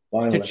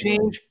to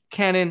change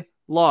canon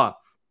law.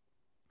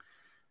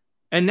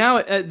 And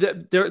now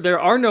there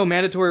are no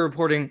mandatory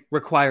reporting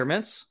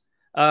requirements.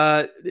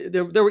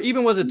 There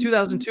even was a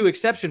 2002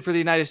 exception for the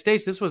United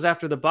States. This was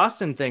after the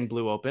Boston thing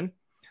blew open.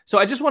 So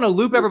I just want to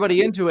loop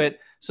everybody into it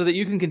so that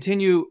you can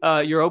continue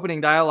your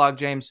opening dialogue,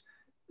 James.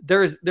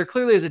 There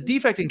clearly is a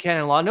defect in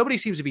canon law. Nobody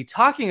seems to be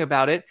talking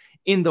about it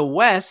in the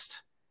West,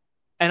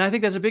 and I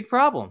think that's a big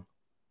problem.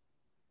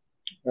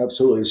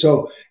 Absolutely.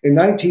 So in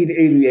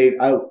 1988,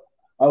 I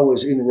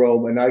was in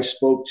Rome, and I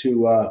spoke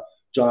to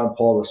John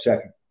Paul II.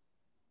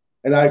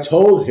 And I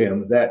told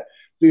him that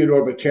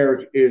Theodore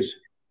McCarrick is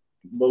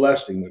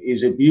molesting me.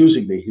 He's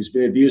abusing me. He's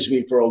been abusing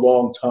me for a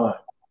long time.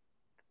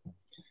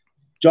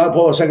 John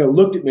Paul II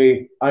looked at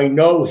me. I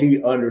know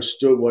he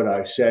understood what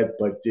I said,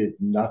 but did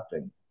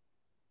nothing.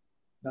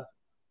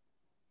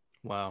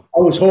 Wow. I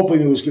was hoping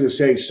he was going to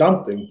say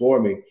something for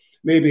me,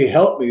 maybe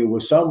help me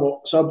with some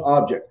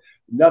object.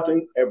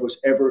 Nothing was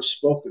ever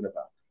spoken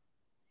about.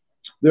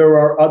 There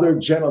are other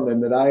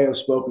gentlemen that I have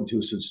spoken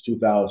to since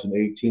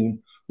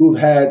 2018 who've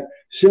had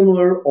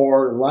similar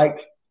or like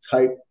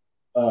type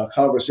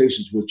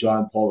conversations with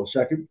John Paul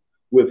II,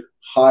 with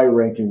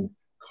high-ranking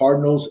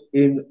cardinals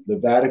in the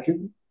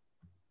Vatican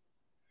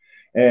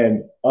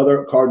and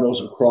other cardinals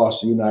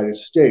across the United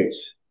States.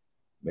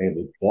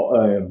 Mainly,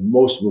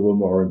 most of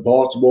them are in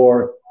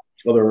Baltimore.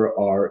 Other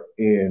are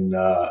in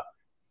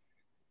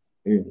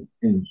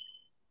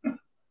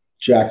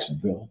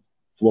Jacksonville,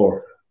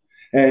 Florida.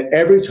 And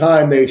every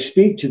time they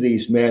speak to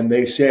these men,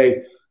 they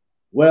say,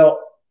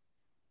 "Well,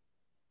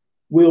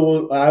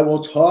 I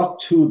will talk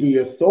to the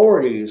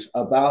authorities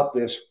about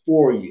this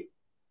for you."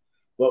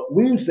 But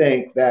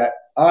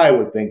I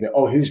would think that,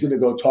 oh, he's going to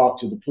go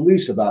talk to the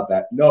police about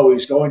that. No,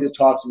 he's going to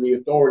talk to the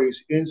authorities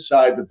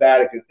inside the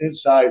Vatican,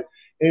 inside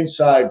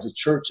the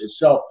church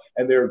itself,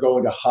 and they're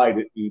going to hide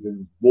it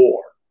even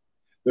more.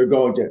 They're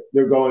going to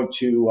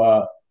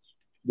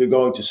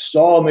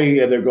stall me,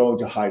 and they're going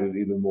to hide it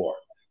even more.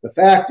 The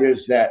fact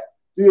is that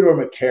Theodore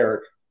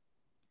McCarrick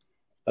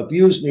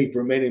abused me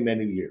for many,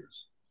 many years.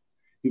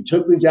 He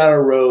took me down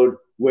a road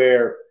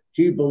where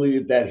he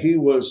believed that he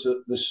was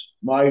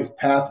my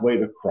pathway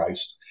to Christ,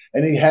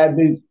 and he had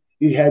me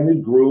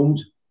groomed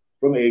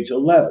from age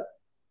 11.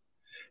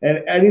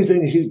 And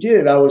anything he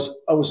did, I was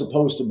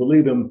supposed to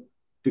believe him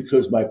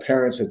because my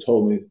parents had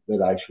told me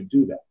that I should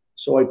do that.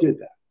 So I did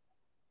that.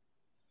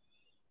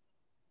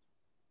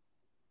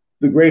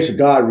 The grace of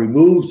God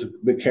removed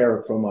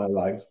McCarrick from my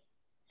life.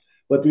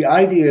 But the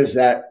idea is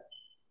that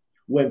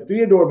when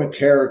Theodore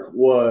McCarrick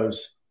was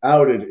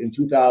outed in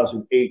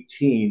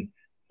 2018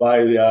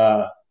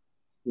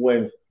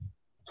 when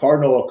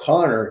Cardinal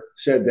O'Connor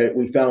said that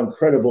we found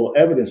credible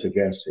evidence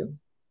against him,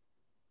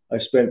 I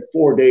spent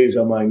 4 days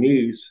on my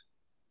knees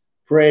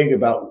praying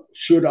about,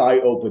 should I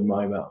open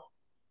my mouth?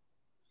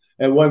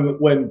 And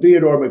when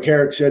Theodore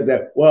McCarrick said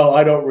that, well,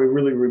 I don't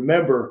really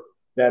remember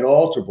that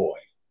altar boy,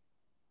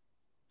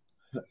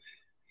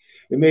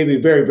 it made me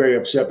very, very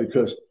upset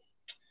because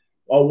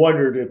I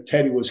wondered if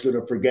Teddy was going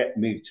to forget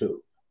me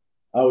too.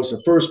 I was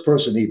the first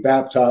person he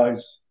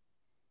baptized.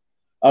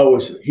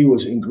 He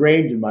was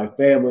ingrained in my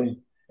family.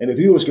 And if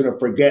he was going to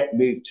forget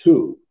me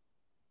too,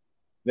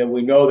 then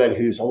we know that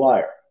he's a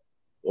liar.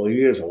 Well,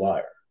 he is a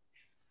liar.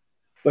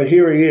 But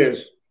here he is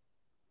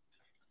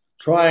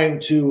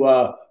trying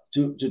to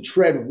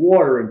tread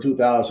water in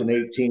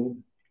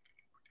 2018,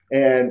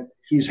 and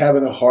he's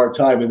having a hard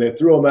time. And they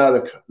threw him out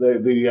of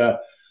the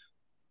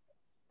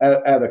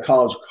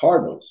College of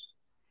Cardinals,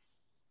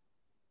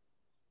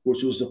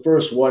 which was the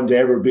first one to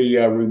ever be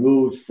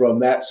removed from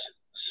that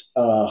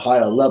high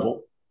a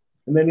level.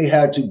 And then he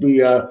had to be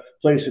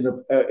placed in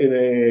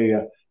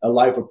a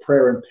life of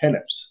prayer and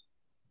penance.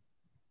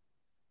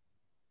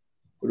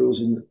 But it was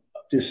in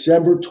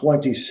December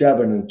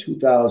 27 in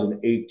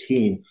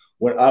 2018,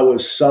 when I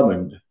was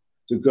summoned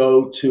to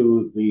go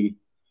to the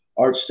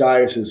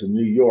Archdiocese of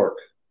New York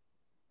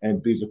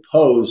and be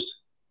deposed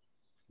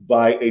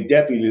by a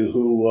deputy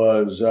who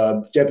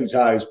was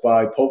deputized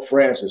by Pope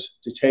Francis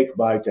to take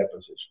my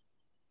deposition.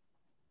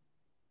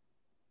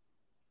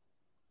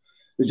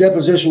 The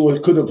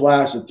deposition could have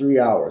lasted 3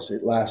 hours.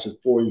 It lasted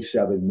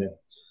 47 minutes.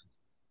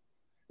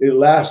 It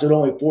lasted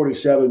only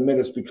 47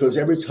 minutes because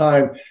every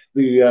time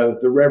the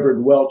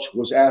Reverend Welch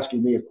was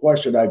asking me a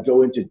question, I'd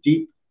go into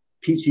deep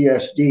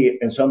PTSD,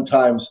 and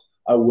sometimes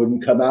I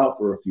wouldn't come out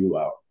for a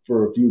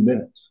few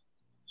minutes.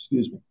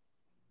 Excuse me.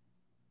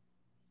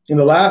 And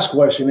the last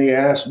question he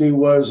asked me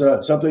was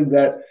something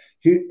that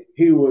he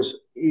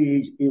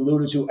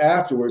alluded to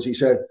afterwards. He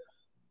said,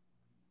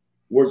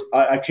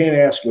 I can't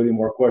ask you any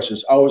more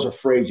questions. I was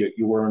afraid that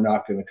you were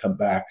not going to come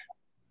back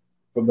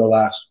from the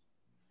last,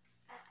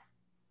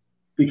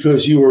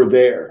 because you were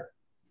there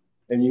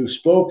and you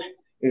spoke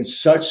in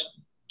such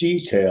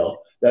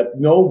detail that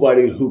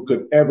nobody who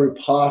could ever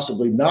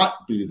possibly not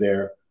be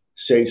there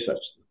say such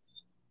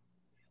things.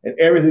 And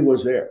everything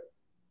was there.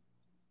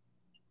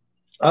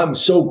 I'm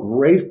so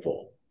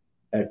grateful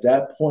at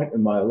that point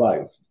in my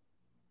life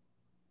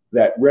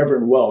that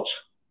Reverend Welch,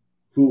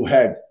 who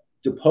had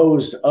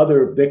deposed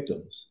other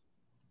victims,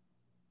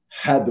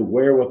 had the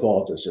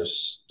wherewithal to just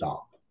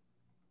stop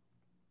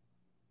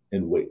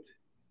and wait,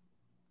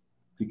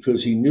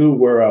 because he knew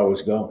where I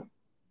was going.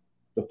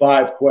 The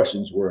 5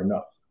 questions were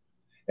enough.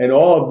 And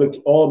all of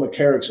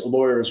McCarrick's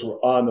lawyers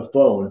were on the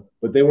phone,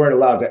 but they weren't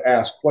allowed to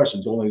ask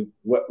questions, only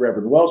what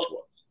Reverend Welch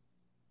was.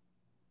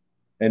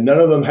 And none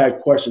of them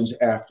had questions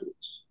afterwards.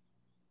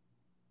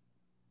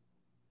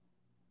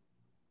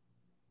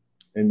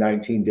 And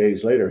 19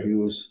 days later, he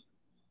was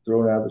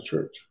thrown out of the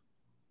church.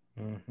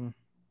 Mm-hmm.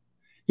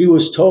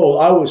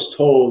 I was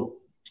told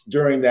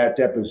during that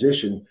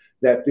deposition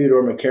that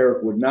Theodore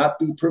McCarrick would not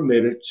be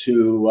permitted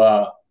to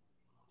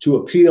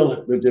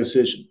appeal the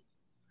decision,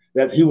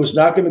 that he was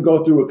not going to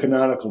go through a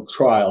canonical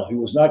trial. He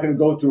was not going to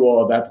go through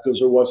all of that because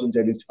there wasn't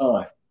any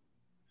time.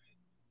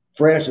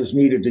 Francis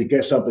needed to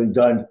get something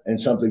done, and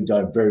something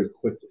done very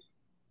quickly.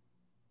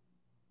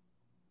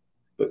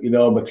 But,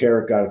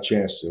 McCarrick got a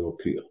chance to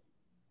appeal,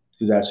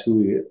 because that's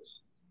who he is.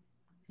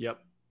 Yep.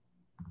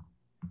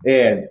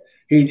 And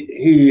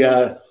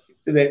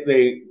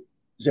they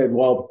said,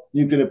 well,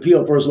 you can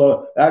appeal first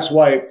law. That's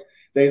why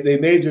they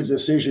made the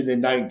decision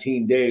in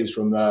 19 days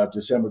from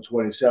December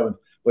 27th,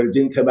 but it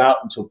didn't come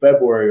out until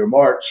February or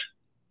March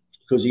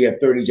because he had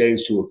 30 days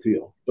to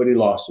appeal, but he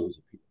lost his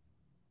appeal.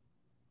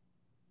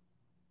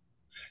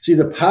 See,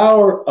 the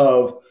power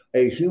of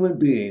a human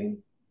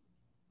being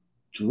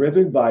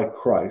driven by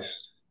Christ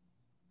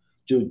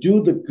to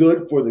do the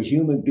good for the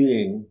human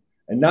being,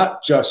 and not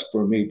just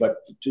for me, but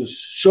to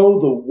show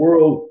the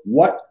world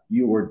what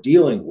you were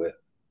dealing with.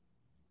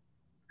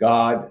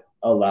 God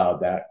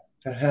allowed that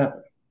to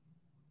happen.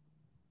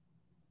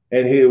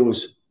 And he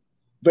was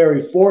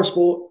very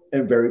forceful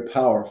and very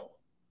powerful.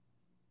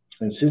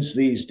 And since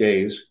these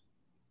days,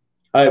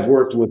 I have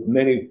worked with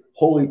many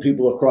holy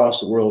people across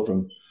the world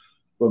from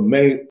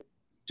many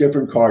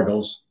different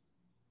cardinals,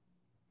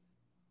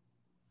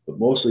 but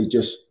mostly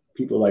just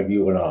people like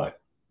you and I,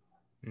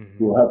 mm-hmm.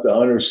 who have to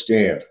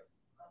understand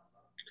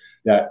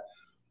that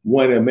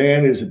when a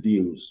man is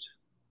abused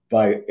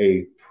by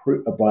a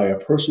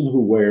person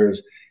who wears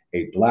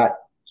a black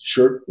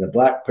shirt, and a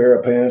black pair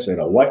of pants, and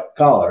a white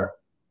collar,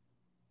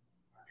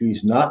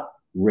 he's not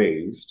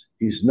raised.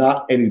 He's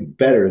not any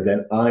better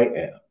than I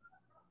am.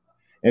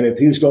 And if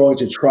he's going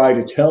to try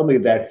to tell me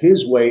that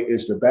his way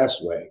is the best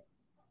way,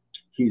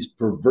 he's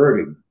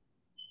perverting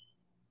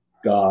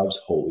God's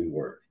holy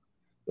word.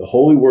 The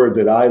holy word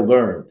that I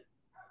learned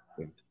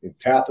in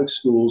Catholic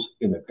schools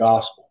in the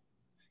gospel.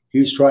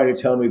 He's trying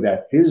to tell me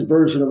that his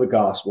version of the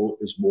gospel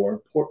is more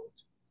important.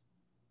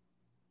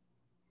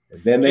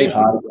 And then they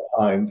hide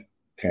behind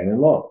canon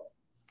law.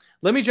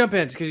 Let me jump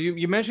in, because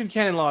you mentioned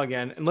canon law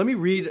again, and let me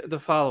read the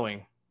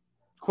following.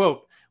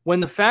 Quote, when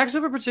the facts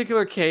of a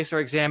particular case are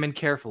examined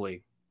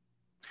carefully,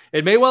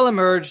 it may well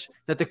emerge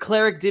that the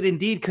cleric did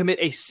indeed commit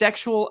a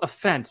sexual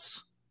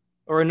offense,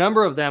 or a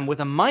number of them, with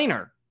a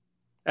minor.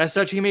 As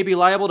such, he may be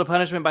liable to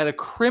punishment by the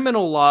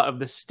criminal law of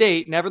the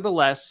state.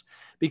 Nevertheless,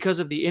 because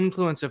of the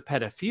influence of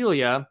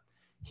pedophilia,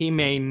 he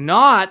may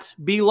not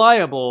be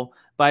liable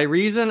by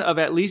reason of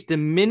at least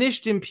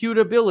diminished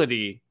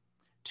imputability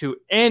to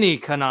any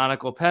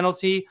canonical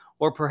penalty,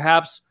 or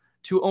perhaps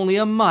to only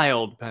a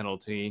mild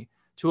penalty,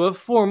 to a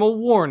formal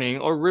warning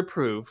or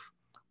reproof,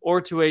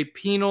 or to a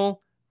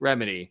penal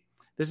remedy.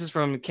 This is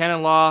from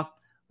Canon Law,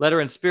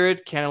 Letter and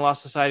Spirit, Canon Law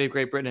Society of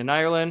Great Britain and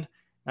Ireland,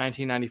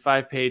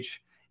 1995,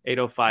 page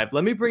 805.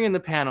 Let me bring in the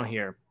panel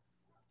here.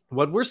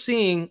 What we're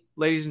seeing,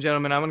 ladies and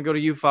gentlemen, I'm going to go to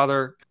you,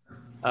 Father,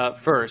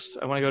 first.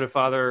 I want to go to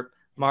Father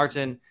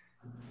Martin.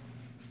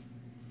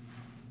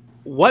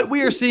 What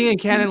we are seeing in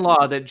canon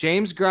law that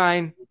James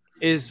Grein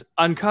is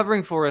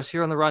uncovering for us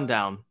here on the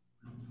rundown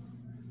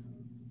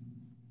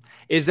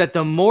is that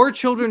the more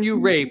children you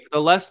rape,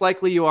 the less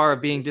likely you are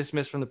of being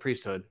dismissed from the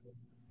priesthood.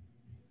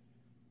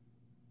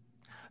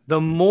 the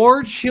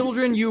more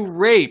children you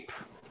rape,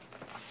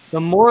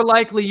 the more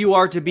likely you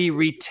are to be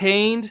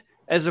retained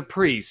as a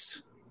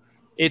priest.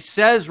 It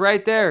says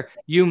right there,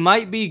 you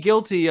might be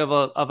guilty of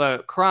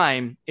a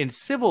crime in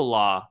civil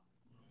law,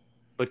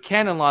 but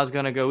canon law is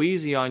going to go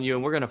easy on you,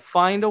 and we're going to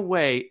find a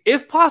way,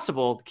 if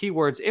possible,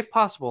 keywords, if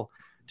possible,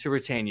 to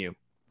retain you.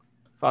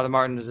 Father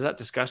Martin, does that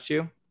disgust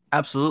you?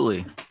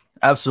 Absolutely.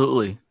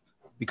 Absolutely.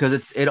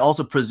 Because it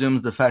also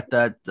presumes the fact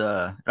that,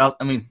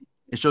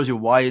 it shows you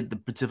why the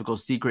pontifical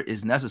secret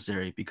is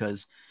necessary,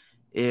 because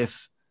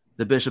if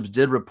the bishops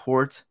did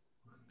report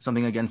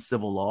something against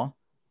civil law,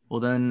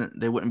 well, then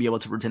they wouldn't be able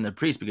to retain the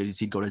priest because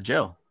he'd go to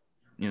jail.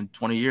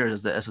 20 years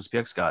as the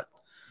SSPX got.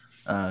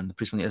 The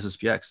priest from the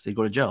SSPX, they'd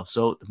go to jail.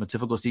 So the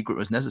pontifical secret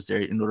was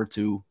necessary in order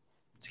to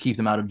keep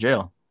them out of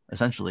jail,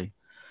 essentially.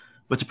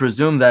 But to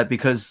presume that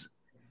because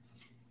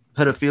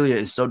pedophilia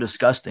is so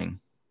disgusting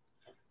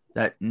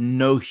that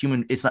no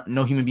human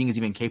being is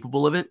even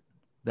capable of it,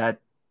 that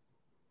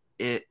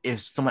if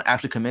someone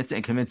actually commits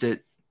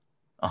it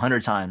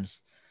 100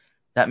 times,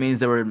 that means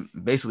they were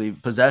basically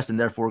possessed and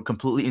therefore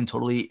completely and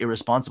totally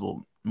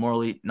irresponsible,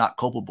 morally not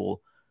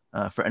culpable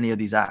for any of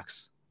these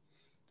acts,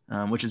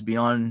 which is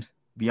beyond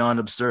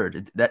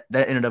absurd. That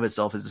in and of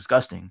itself is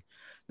disgusting.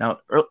 Now,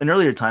 in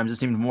earlier times, it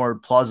seemed more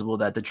plausible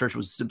that the church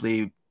was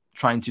simply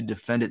trying to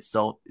defend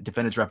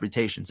its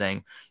reputation,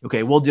 saying,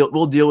 "Okay, we'll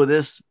deal with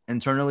this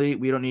internally.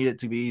 We don't need it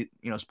to be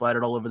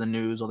splattered all over the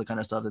news, all the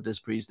kind of stuff that this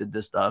priest did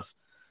this stuff.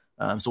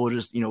 So we'll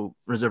just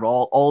reserve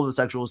all of the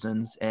sexual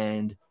sins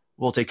and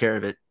we'll take care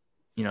of it,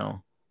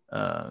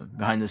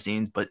 behind the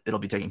scenes, but it'll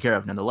be taken care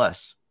of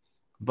nonetheless."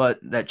 But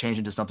that changed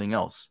into something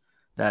else,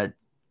 that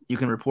you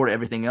can report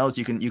everything else.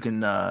 You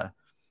can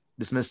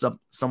dismiss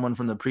someone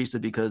from the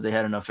priesthood because they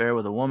had an affair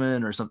with a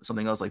woman or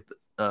something else like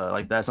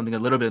that, something a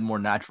little bit more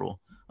natural,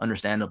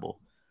 understandable.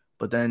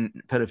 But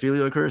then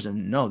pedophilia occurs,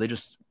 and no, they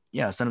just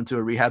send them to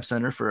a rehab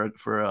center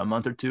for a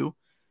month or two,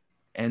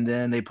 and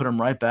then they put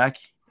them right back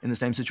in the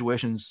same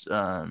situations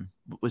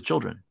with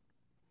children.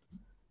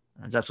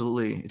 It's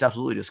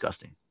absolutely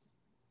disgusting.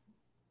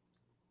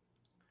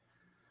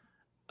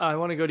 I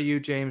want to go to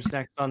you, James,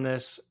 next on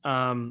this.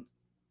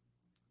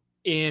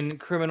 In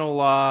criminal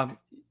law,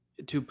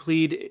 to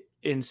plead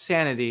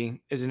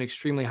insanity is an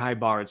extremely high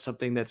bar. It's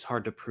something that's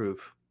hard to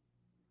prove.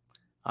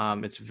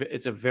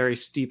 It's a very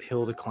steep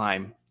hill to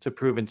climb to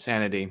prove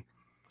insanity.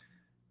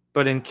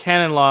 But in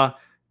canon law,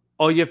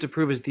 all you have to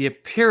prove is the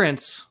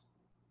appearance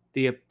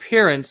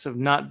of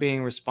not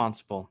being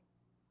responsible.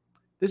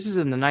 This is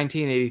in the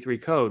 1983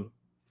 code.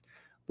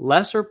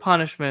 Lesser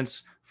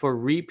punishments for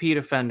repeat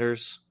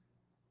offenders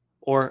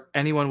or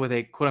anyone with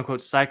a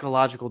quote-unquote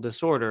psychological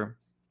disorder,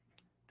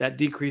 that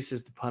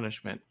decreases the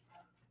punishment.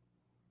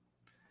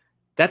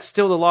 That's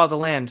still the law of the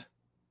land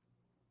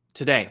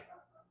today.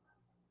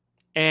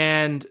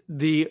 And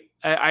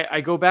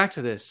I go back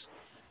to this.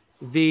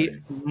 The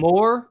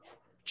more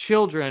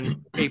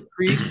children a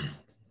priest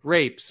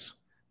rapes,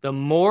 the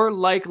more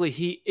likely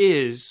he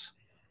is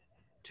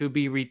to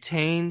be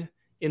retained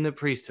in the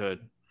priesthood,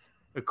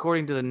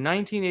 according to the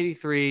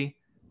 1983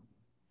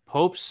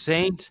 Pope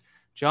Saint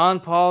John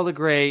Paul the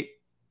Great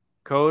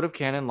Code of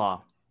Canon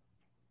Law.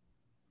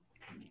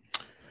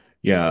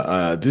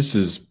 Yeah, this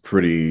is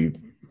pretty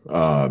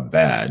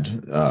bad,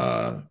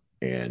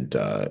 and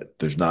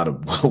there's not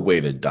a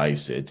way to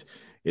dice it.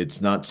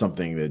 It's not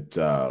something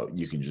that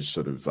you can just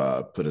sort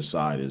of put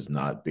aside as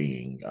not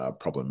being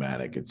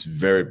problematic. It's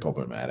very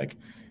problematic,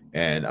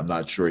 and I'm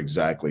not sure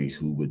exactly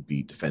who would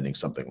be defending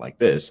something like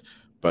this.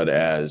 But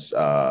as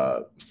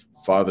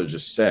Father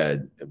just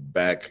said,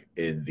 back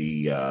in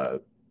the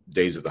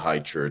days of the High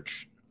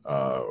Church,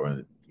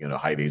 or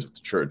high days of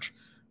the Church,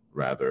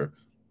 rather,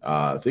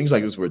 things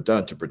like this were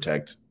done to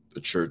protect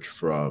the Church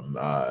from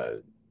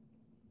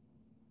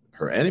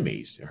her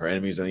enemies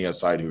on the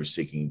outside who were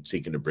seeking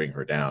to bring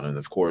her down. And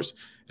of course,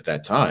 at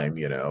that time,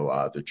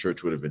 the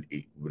Church would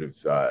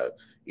have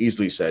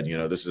easily said,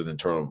 this is an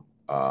internal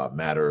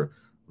matter.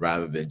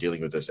 Rather than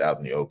dealing with this out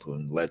in the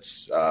open,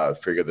 let's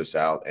figure this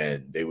out,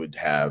 and they would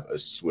have a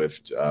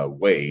swift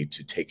way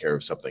to take care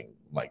of something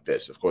like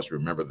this. Of course,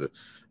 remember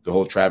the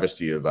whole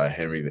travesty of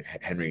Henry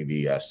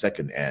II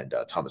and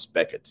Thomas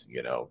Becket.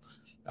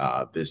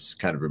 This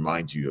kind of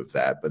reminds you of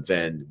that. But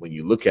then when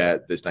you look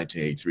at this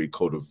 1983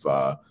 Code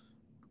of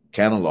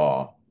Canon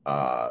Law,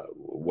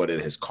 what it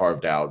has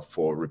carved out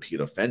for repeat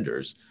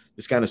offenders,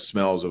 this kind of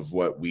smells of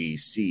what we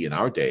see in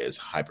our day as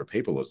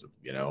hyperpapalism.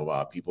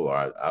 People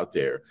are out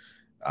there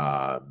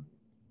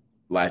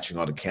latching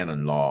on to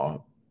canon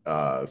law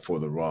for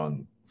the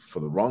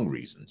wrong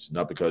reasons,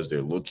 not because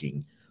they're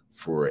looking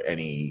for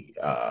any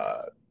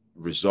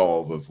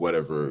resolve of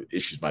whatever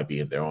issues might be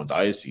in their own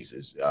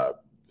dioceses.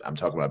 I'm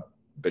talking about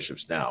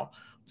bishops now.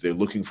 They're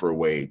looking for a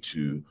way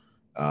to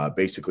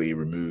basically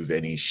remove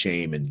any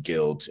shame and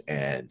guilt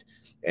and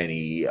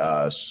any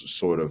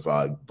sort of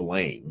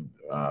blame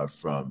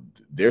from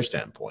their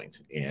standpoint.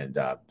 And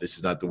this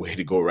is not the way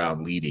to go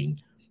around leading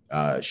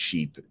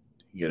sheep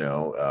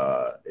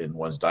in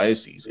one's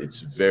diocese. It's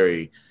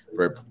very,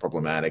 very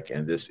problematic,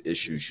 and this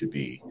issue should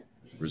be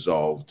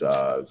resolved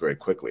very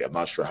quickly. I'm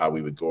not sure how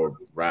we would go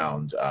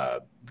around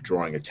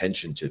drawing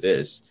attention to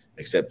this,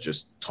 except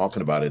just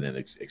talking about it and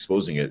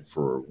exposing it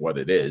for what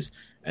it is.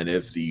 And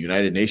if the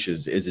United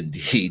Nations is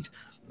indeed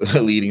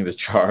leading the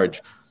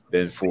charge,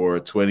 then for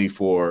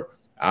 24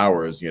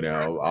 hours,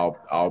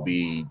 I'll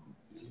be,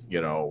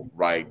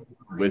 right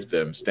with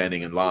them,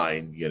 standing in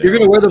line. You're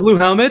going to wear the blue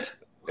helmet?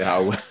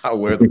 I'll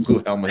wear the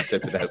blue helmet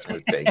if that's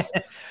what it takes.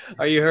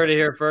 You heard it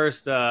here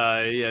first.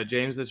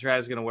 James the Trad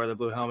is going to wear the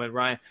blue helmet.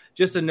 Ryan,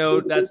 just a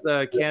note, that's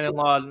the Canon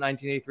Law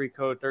 1983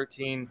 Code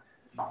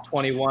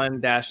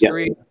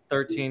 1321-3,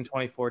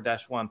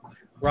 1324-1.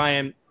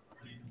 Ryan,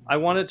 I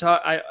want to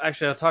talk.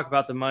 I'll talk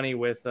about the money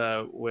with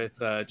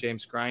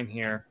James Grein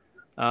here,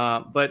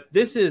 but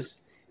this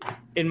is,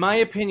 in my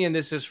opinion,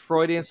 this is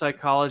Freudian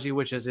psychology,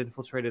 which has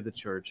infiltrated the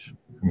church.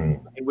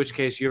 In which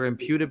case, your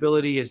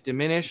imputability is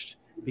diminished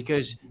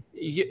because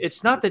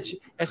it's not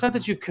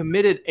that you've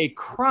committed a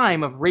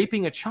crime of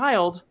raping a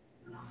child.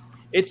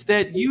 It's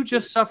that you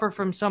just suffer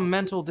from some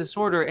mental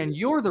disorder and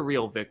you're the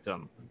real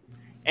victim.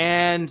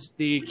 And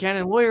the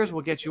Canon lawyers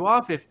will get you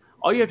off if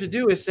all you have to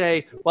do is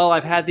say, well,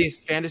 I've had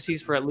these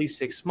fantasies for at least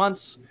 6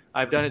 months.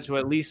 I've done it to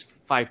at least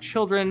 5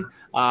 children.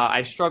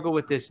 I struggle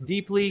with this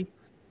deeply.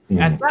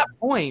 At that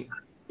point,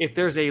 if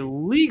there's a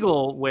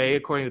legal way,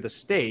 according to the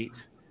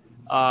state,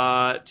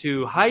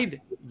 to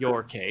hide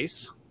your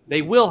case,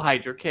 they will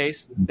hide your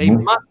case.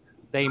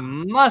 They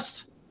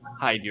must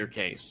hide your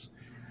case.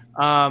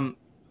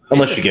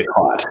 Unless you get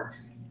caught.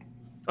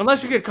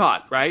 Unless you get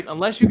caught, right?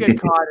 Unless you get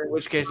caught, in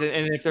which case,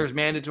 and if there's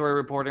mandatory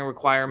reporting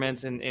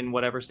requirements in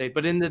whatever state.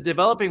 But in the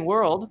developing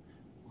world,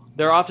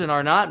 there often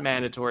are not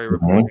mandatory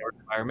reporting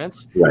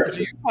requirements. Right. So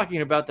you're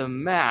talking about the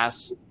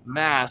mass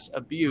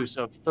abuse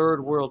of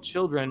third world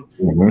children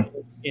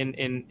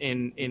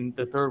in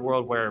the third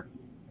world where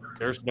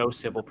there's no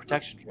civil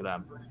protection for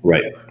them.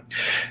 Right.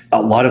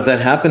 A lot of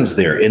that happens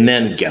there. And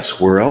then guess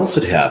where else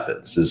it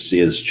happens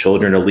is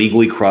children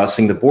illegally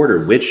crossing the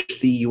border, which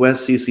the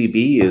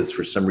USCCB is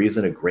for some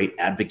reason a great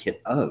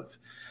advocate of,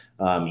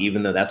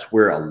 even though that's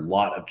where a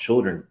lot of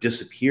children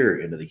disappear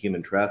into the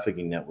human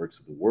trafficking networks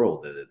of the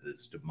world,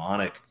 this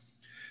demonic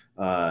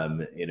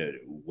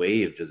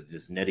way of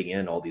just netting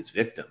in all these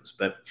victims.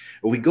 But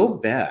when we go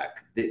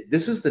back,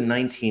 this is the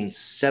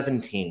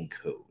 1917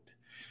 code.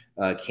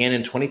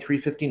 Canon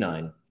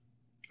 2359,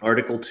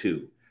 Article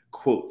 2,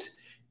 quote,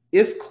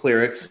 if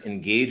clerics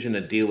engage in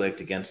a delict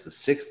against the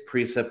 6th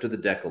precept of the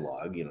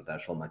Decalogue, thou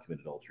shalt not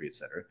commit adultery,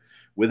 etc.,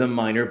 with a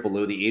minor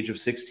below the age of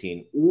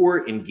 16,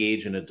 or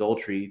engage in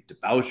adultery,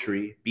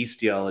 debauchery,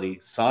 bestiality,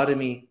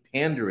 sodomy,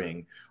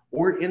 pandering,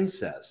 or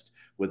incest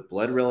with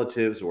blood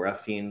relatives or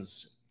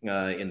affines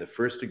in the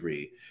first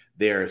degree,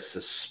 they are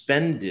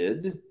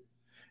suspended,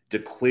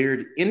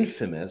 declared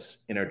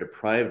infamous, and are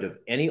deprived of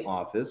any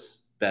office,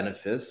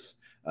 benefice,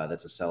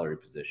 that's a salary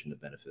position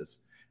of benefice,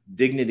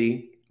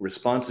 dignity,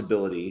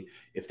 responsibility,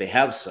 if they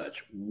have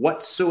such,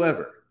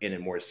 whatsoever, and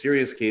in more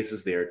serious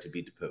cases, they are to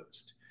be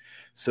deposed.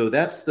 So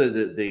that's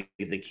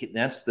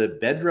that's the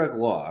bedrock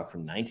law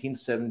from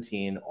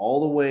 1917 all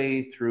the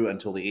way through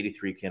until the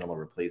 83 Canon Law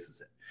replaces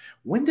it.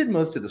 When did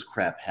most of this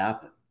crap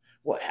happen?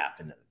 Well, it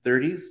happened in the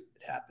 30s,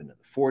 it happened in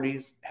the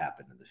 40s, it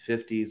happened in the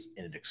 50s,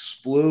 and it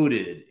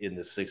exploded in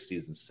the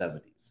 60s and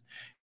 70s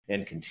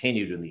and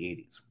continued in the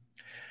 80s.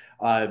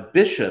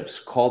 Bishops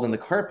called on the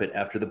carpet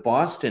after the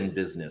Boston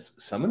business.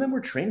 Some of them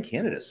were trained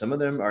candidates. Some of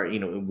them are,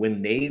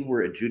 when they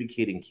were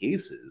adjudicating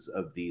cases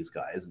of these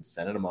guys and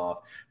sending them off,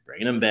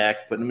 bringing them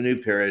back, putting them in a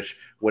new parish,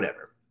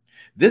 whatever.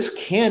 This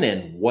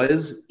canon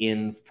was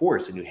in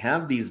force, and you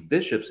have these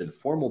bishops in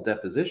formal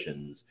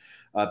depositions.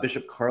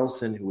 Bishop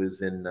Carlson, who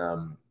was in,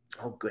 oh,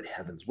 good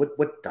heavens,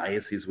 what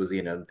diocese was he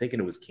in? I'm thinking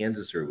it was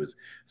Kansas or it was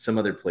some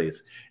other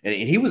place. And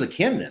he was a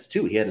canonist,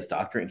 too. He had his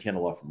doctorate in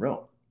canon law from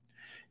Rome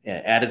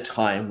at a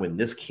time when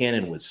this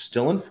canon was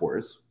still in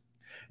force.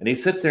 And he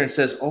sits there and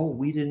says, oh,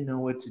 we didn't know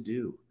what to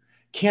do.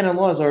 Canon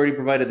law has already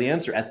provided the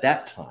answer at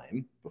that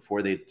time,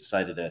 before they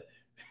decided to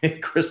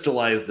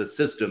crystallize the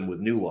system with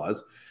new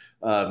laws.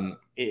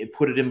 It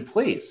put it in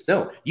place.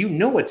 No, you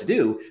know what to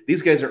do.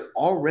 These guys are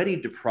already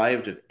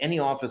deprived of any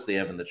office they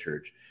have in the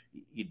church.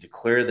 You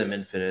declare them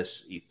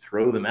infamous, you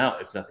throw them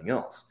out, if nothing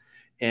else.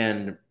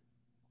 And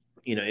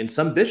and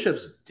some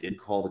bishops did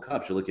call the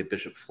cops. You look at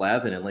Bishop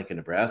Flavin in Lincoln,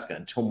 Nebraska.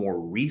 Until more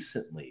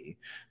recently,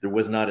 there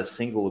was not a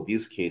single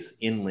abuse case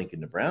in Lincoln,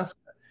 Nebraska,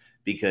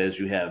 because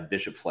you have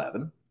Bishop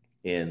Flavin,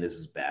 and this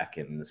is back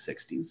in the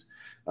 60s.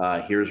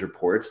 Here's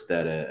reports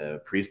that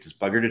a priest has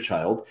buggered a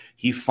child.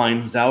 He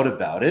finds out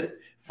about it,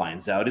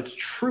 finds out it's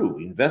true,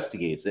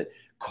 investigates it,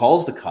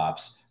 calls the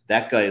cops.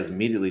 That guy is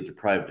immediately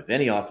deprived of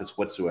any office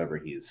whatsoever.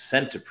 He is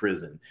sent to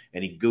prison,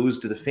 and he goes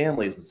to the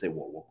families and say,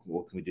 well,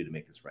 what can we do to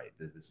make this right?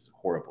 This is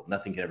horrible.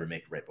 Nothing can ever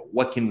make it right, but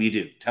what can we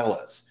do? Tell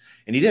us.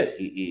 And he did.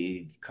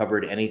 He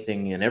covered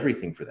anything and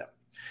everything for them.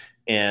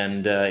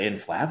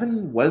 And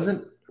Flavin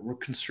wasn't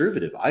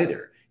conservative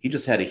either. He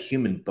just had a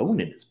human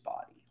bone in his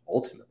body,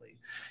 ultimately.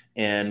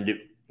 And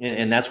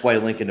that's why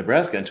Lincoln,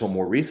 Nebraska, until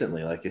more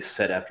recently, like I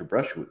said, after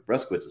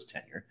Bruskwitz's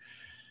tenure,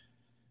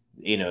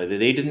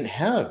 they didn't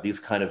have these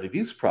kind of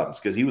abuse problems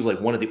because he was like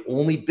one of the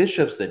only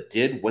bishops that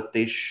did what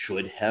they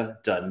should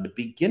have done to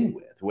begin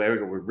with.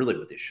 Really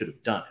what they should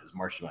have done is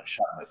marched them out,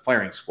 shot them by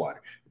firing squad,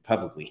 or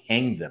probably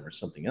hanged them or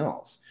something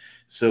else.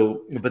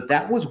 So, but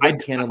that was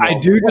what canon law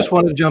was. Just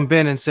want to jump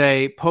in and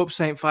say Pope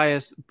St.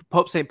 Pius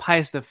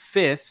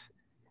V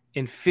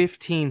in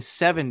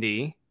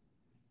 1570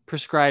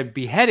 prescribed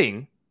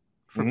beheading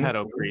for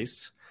pedo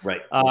priests.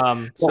 Right.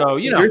 So,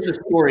 here's a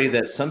story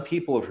that some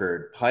people have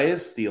heard.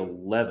 Pius XI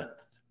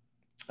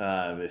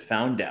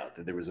found out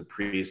that there was a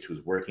priest who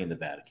was working in the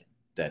Vatican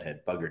that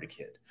had buggered a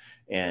kid.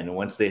 And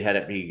once they had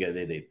it,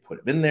 they put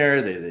him in there.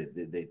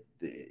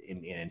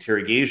 In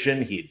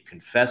interrogation, he had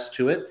confessed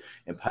to it.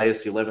 And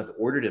Pius XI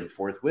ordered him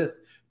forthwith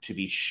to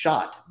be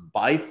shot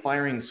by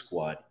firing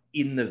squad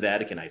in the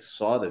Vatican. I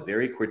saw the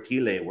very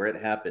cortile where it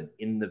happened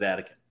in the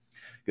Vatican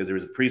because there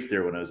was a priest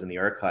there when I was in the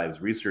archives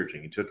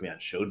researching. He took me out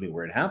and showed me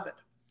where it happened.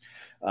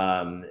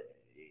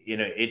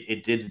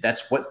 It did.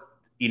 That's what,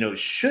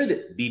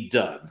 should be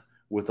done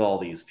with all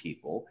these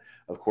people.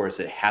 Of course,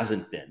 it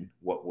hasn't been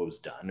what was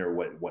done or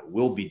what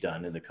will be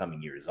done in the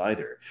coming years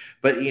either.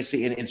 But you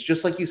see, and it's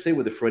just like you say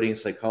with the Freudian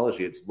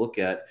psychology, it's look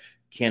at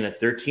Canon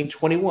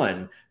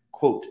 1321,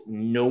 quote,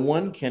 no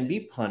one can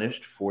be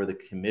punished for the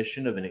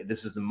commission of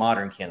this is the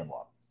modern canon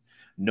law.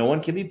 No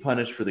one can be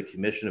punished for the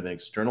commission of an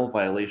external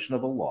violation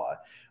of a law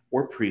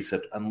or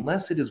precept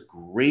unless it is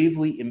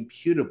gravely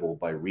imputable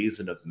by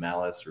reason of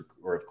malice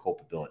or of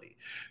culpability.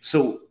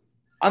 So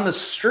on the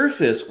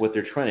surface, what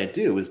they're trying to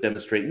do is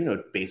demonstrate,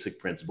 basic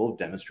principle of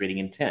demonstrating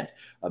intent,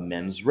 a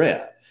mens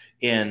rea.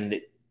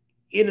 And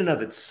in and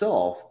of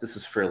itself, this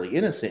is fairly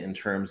innocent in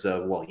terms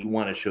of, well, you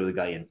want to show the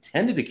guy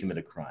intended to commit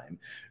a crime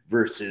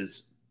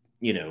versus,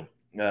 just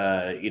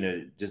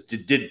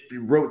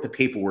wrote the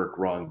paperwork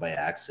wrong by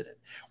accident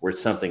or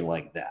something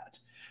like that.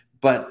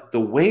 But the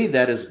way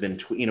that has been,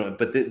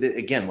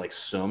 again, like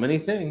so many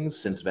things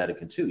since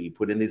Vatican II, you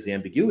put in these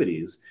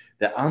ambiguities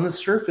that on the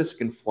surface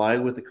can fly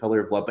with the color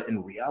of law, but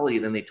in reality,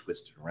 then they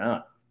twist it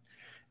around.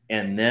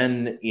 And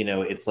then,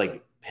 it's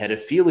like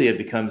pedophilia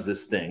becomes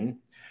this thing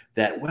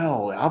that,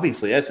 well,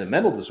 obviously that's a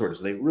mental disorder.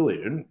 So they really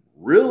didn't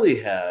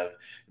have,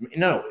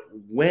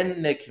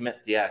 when they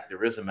commit the act,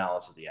 there is a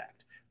malice of the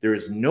act. There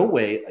is no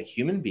way a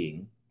human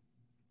being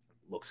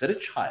looks at a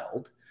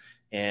child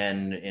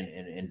and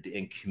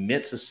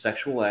commits a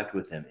sexual act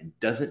with him and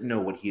doesn't know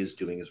what he is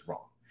doing is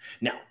wrong.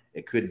 Now,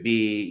 it could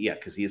be,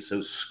 because he is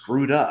so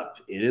screwed up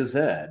in his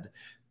head,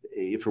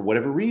 for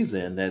whatever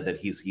reason, that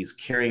he's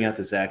carrying out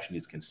this action,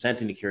 he's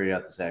consenting to carry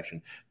out this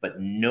action, but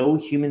no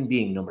human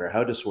being, no matter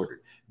how disordered,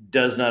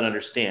 does not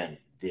understand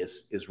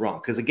this is wrong.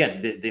 Because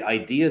again, the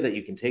idea that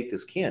you can take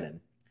this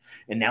canon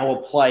and now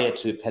apply it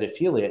to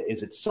pedophilia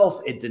is itself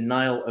a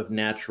denial of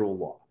natural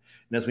law.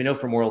 And as we know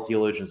from moral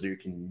theologians, there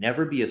can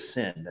never be a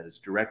sin that is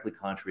directly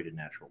contrary to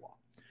natural law.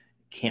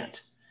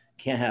 Can't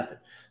happen.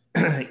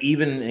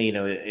 Even,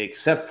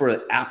 except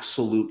for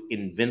absolute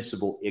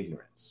invincible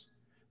ignorance.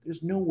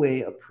 There's no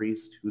way a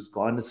priest who's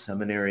gone to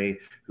seminary,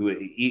 who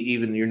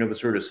even your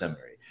Novus Ordo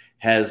seminary,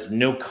 has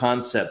no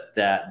concept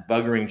that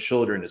buggering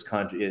children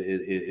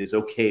is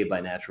okay by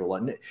natural law.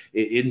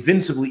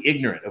 Invincibly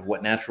ignorant of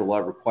what natural law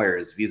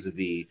requires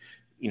vis-a-vis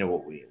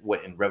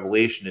what in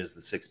Revelation is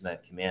the 6th and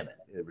 9th commandment,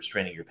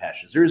 restraining your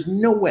passions. There is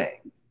no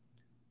way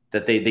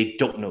that they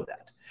don't know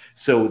that.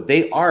 So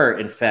they are,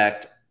 in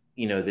fact,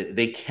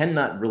 they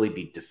cannot really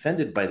be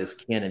defended by this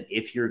canon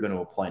if you're going to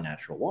apply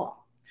natural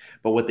law.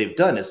 But what they've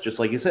done is, just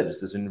like you said, is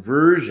this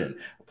inversion.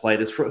 Apply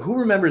this for, who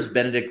remembers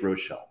Benedict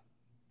Rochelle?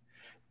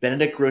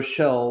 Benedict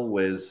Rochelle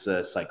was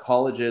a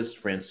psychologist,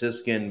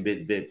 Franciscan,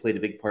 played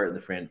a big part in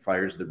the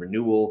Friars of the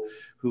Renewal,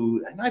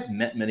 and I've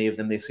met many of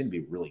them. They seem to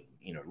be really,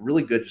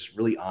 really good, just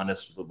really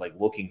honest, like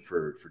looking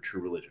for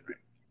true religion,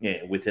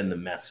 right? Within the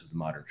mess of the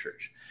modern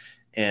church.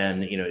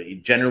 And,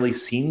 generally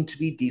seem to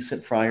be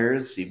decent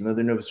friars, even though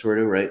they're Novus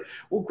Ordo, right?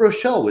 Well,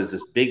 Rochelle was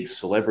this big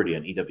celebrity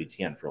on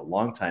EWTN for a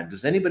long time.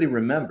 Does anybody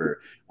remember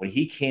when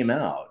he came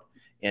out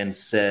and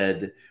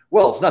said,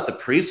 well, it's not the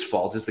priest's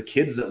fault, it's the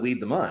kids that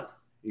lead them on?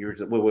 You're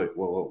wait,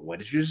 what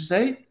did you just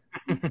say?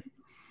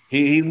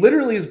 he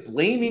literally is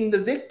blaming the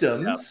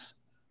victims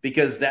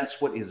because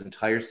that's what his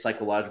entire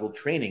psychological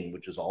training,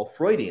 which is all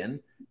Freudian,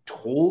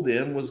 told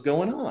him was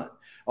going on.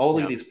 All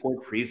of these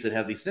poor priests that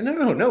have these.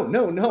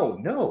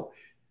 No.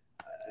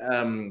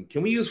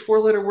 Can we use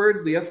 4-letter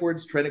words? The F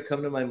word's trying to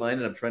come to my mind,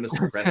 and I'm trying to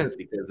suppress it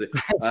because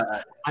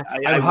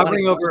I'm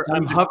hovering over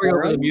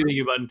the muting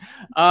you button.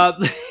 I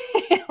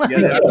want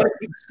to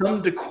keep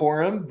some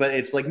decorum, but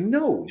it's like,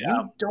 no,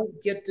 you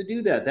don't get to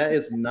do that. That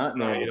is not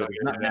normal. That is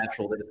not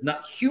natural. That is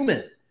not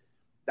human.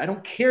 I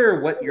don't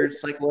care what your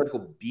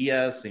psychological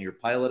BS and your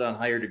pilot on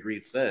higher degree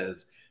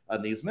says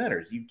on these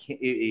matters. You can't.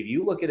 If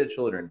you look at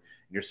children and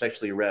you're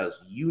sexually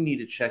aroused, you need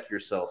to check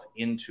yourself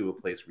into a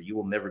place where you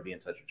will never be in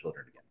touch with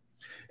children again,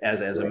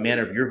 as a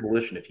matter of your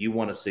volition, if you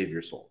want to save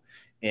your soul.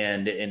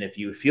 And if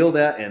you feel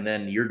that, and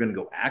then you're going to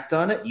go act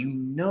on it,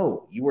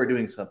 you are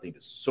doing something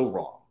that's so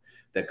wrong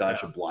that God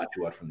should blot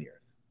you out from the earth.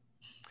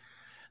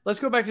 Let's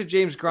go back to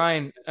James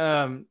Grein,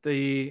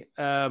 the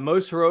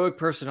most heroic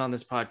person on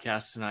this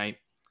podcast tonight,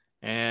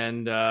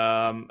 and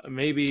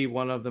maybe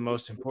one of the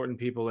most important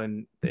people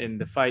in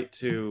the fight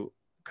to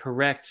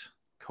correct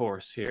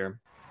course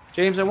here.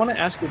 James, I want to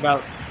ask you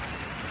about.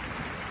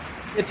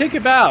 Yeah, take a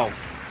bow.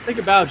 Take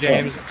a bow,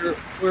 James.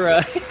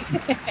 We're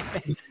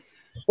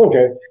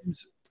Okay.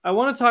 I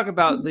want to talk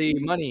about the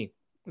money.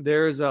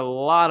 There's a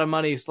lot of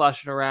money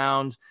slushing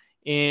around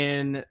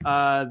in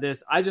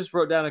this. I just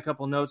wrote down a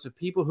couple notes of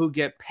people who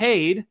get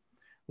paid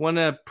when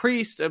a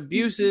priest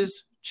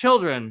abuses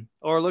children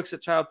or looks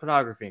at child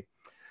pornography.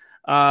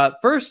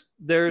 First,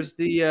 there's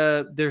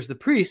the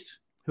priest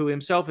who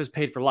himself is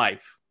paid for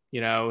life. You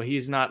know,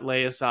 he's not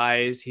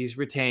laicized, he's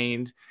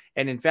retained.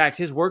 And in fact,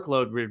 his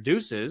workload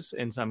reduces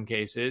in some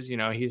cases. You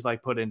know, he's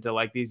like put into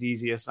like these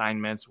easy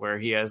assignments where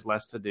he has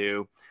less to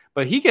do,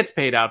 but he gets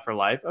paid out for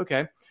life.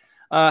 Okay.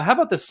 How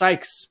about the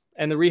psychs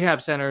and the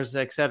rehab centers,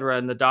 et cetera,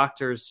 and the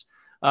doctors?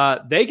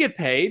 They get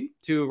paid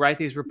to write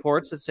these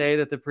reports that say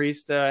that the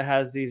priest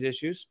has these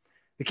issues.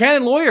 The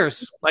canon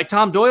lawyers, like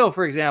Tom Doyle,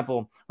 for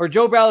example, or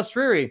Joe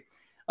Balistrieri.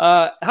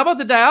 How about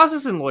the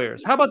diocesan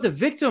lawyers? How about the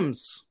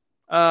victims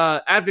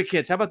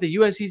advocates? How about the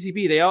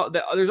USCCB?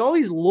 There's all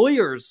these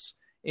lawyers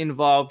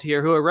involved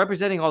here who are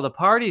representing all the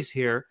parties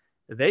here.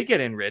 They get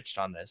enriched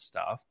on this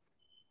stuff.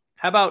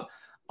 How about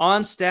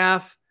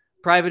on-staff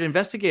private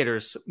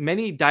investigators?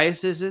 Many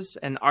dioceses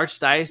and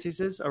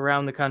archdioceses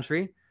around the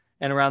country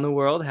and around the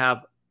world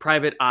have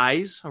private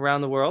eyes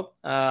around the world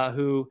how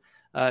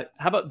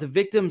about the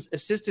victims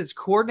assistance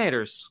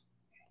coordinators?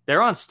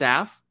 They're on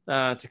staff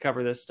to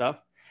cover this stuff.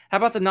 How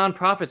about the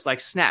nonprofits like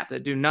SNAP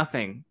that do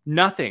nothing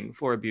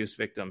for abuse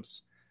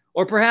victims?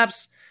 Or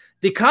perhaps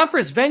the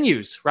conference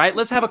venues, right?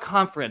 Let's have a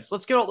conference.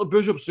 Let's get all the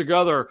bishops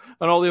together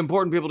and all the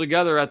important people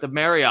together at the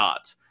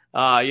Marriott, in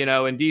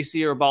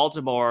DC or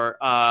Baltimore.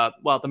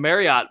 The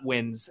Marriott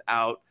wins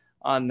out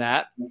on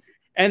that.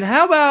 And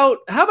how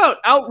about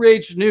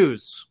outraged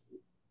news,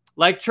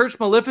 like Church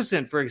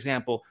Maleficent, for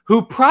example,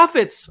 who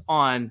profits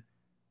on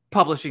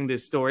publishing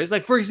these stories?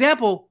 Like, for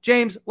example,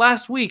 James,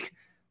 last week,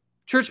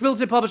 Church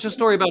Militant published a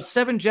story about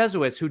 7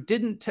 Jesuits who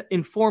didn't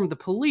inform the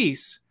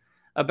police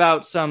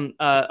about some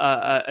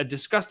a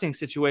disgusting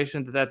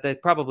situation that they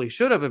probably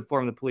should have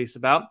informed the police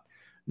about.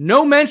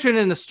 No mention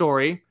in the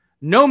story.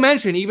 No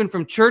mention even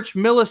from Church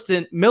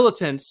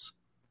militants,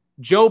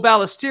 Joe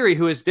Balistrieri,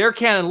 who is their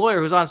canon lawyer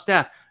who's on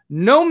staff.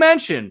 No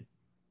mention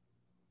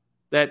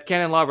that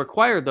canon law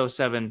required those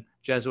 7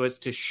 Jesuits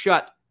to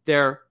shut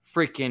their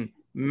freaking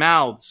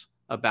mouths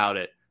about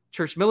it.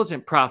 Church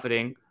militant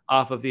profiting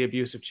off of the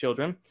abuse of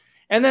children.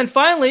 And then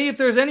finally, if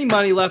there's any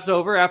money left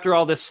over after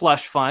all this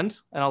slush fund,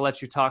 and I'll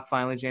let you talk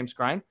finally, James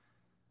Grein,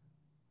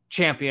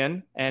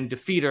 champion and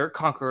defeater,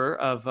 conqueror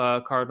of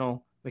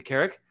Cardinal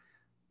McCarrick.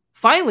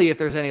 Finally, if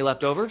there's any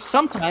left over,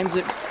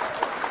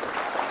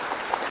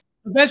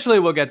 eventually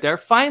we'll get there.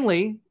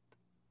 Finally,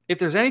 if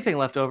there's anything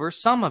left over,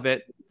 some of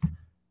it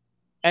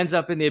ends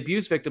up in the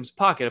abuse victim's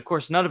pocket. Of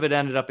course, none of it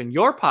ended up in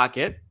your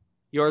pocket.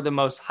 You're the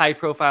most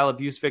high-profile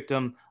abuse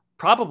victim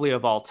probably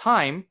of all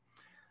time.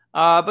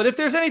 But if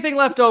there's anything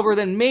left over,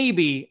 then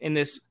maybe in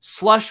this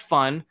slush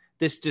fund,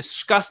 this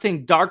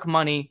disgusting dark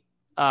money,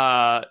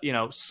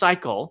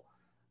 cycle,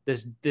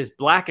 this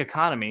black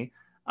economy,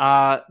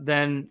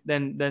 then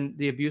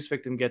the abuse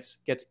victim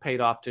gets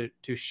paid off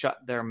to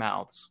shut their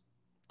mouths.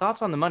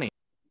 Thoughts on the money?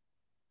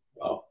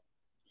 Wow.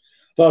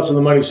 Thoughts on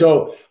the money.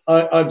 So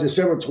on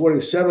December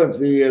 27th,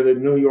 the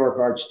New York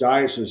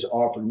Archdiocese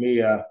offered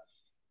me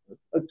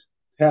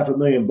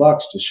 $500,000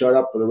 to shut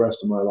up for the rest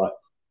of my life.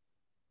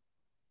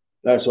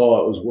 That's all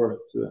it was worth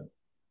to them.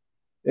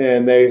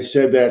 And they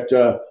said that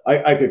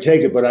I could take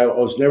it, but I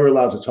was never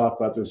allowed to talk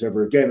about this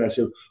ever again. I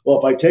said, well,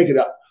 if I take it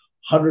up,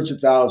 hundreds of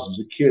thousands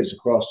of kids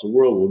across the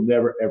world will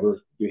never,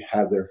 ever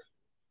have their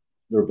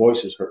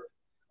voices heard.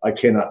 I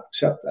cannot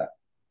accept that.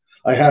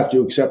 I have to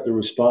accept the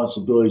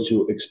responsibility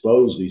to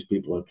expose these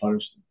people and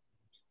punish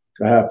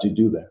them. I have to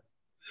do that.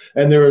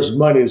 And there is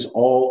monies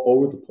all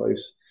over the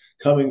place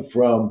coming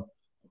from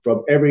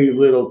every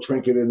little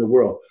trinket in the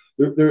world.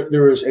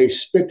 There is a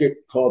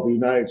spigot called the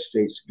United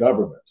States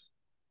government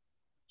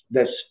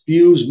that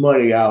spews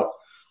money out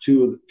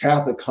to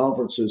Catholic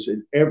conferences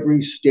in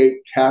every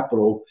state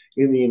capital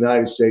in the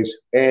United States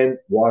and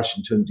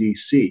Washington,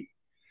 D.C.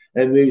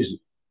 And these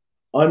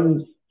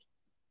unmonitored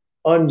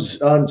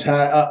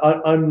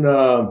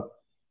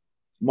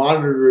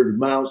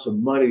amounts of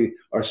money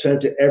are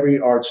sent to every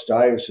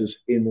archdiocese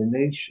in the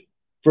nation.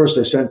 First,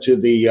 they're sent to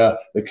the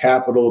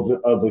capital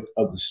of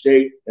the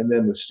state, and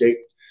then the state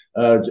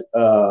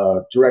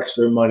directs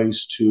their monies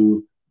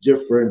to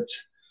different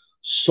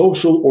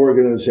social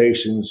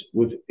organizations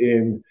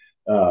within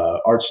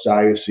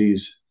archdioceses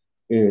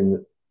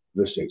in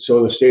the state.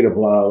 So the state of,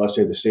 let's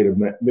say the state of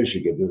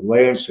Michigan, the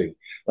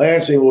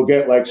Lansing will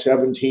get like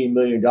 $17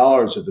 million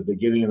at the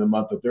beginning of the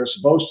month, but they're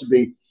supposed to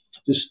be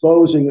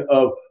disposing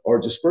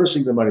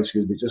the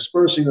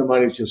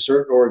money to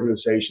certain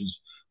organizations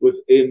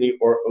within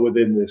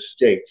the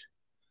state.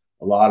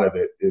 A lot of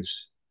it is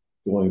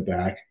going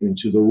back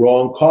into the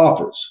wrong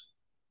coffers.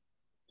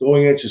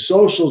 going into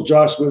social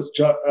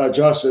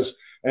justice,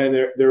 and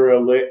they're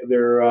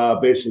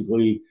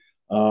basically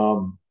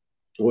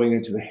going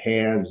into the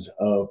hands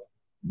of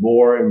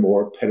more and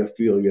more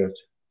pedophilia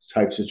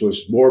type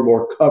situations, more and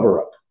more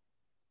cover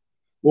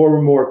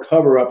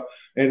up,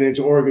 and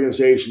into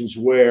organizations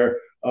where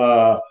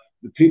the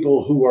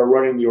people who are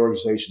running the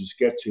organizations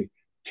get to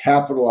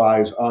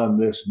capitalize on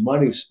this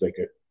money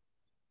spigot,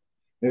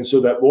 and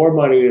so that more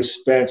money is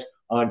spent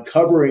on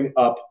covering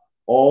up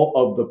all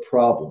of the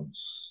problems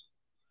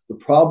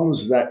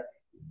that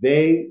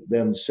they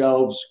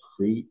themselves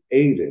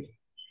created,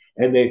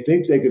 and they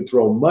think they can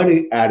throw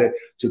money at it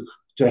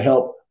to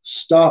help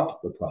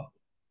stop the problem.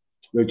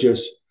 They're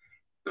just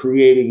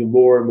creating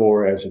more and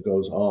more as it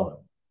goes on.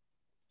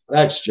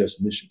 That's just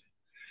Michigan.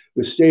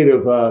 The state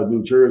of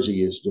New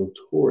Jersey is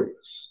notorious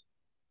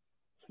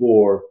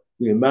for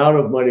the amount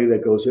of money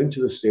that goes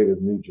into the state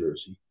of New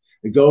Jersey.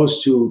 It goes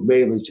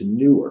mainly to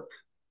Newark.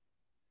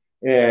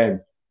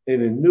 And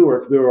in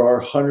Newark, there are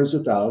hundreds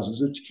of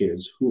thousands of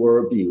kids who are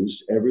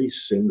abused every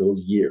single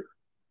year.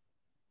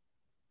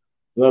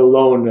 Let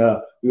alone,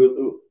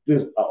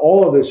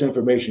 all of this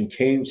information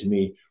came to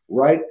me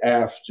right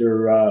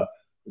after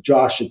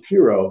Josh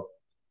Shapiro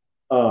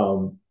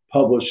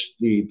published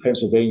the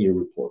Pennsylvania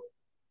report.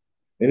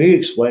 And he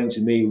explained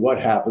to me what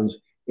happens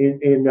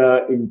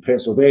in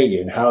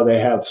Pennsylvania and how they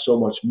have so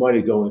much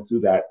money going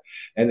through that.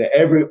 And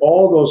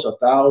all those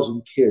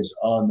 1,000 kids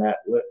on that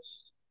list,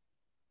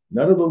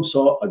 none of them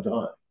saw a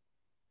dime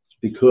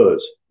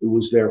because it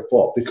was their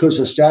fault, because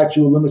the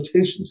statute of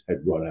limitations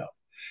had run out,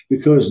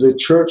 because the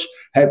church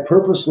had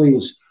purposely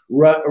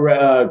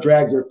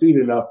dragged their feet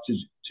enough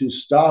to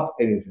stop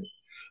anything.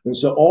 And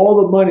so all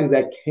the money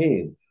that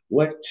came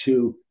went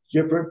to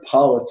different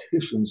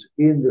politicians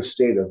in the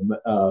state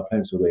of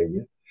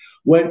Pennsylvania,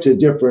 went to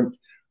different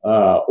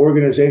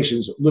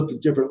organizations, looked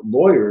at different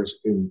lawyers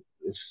in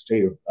the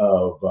state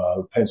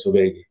of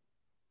Pennsylvania.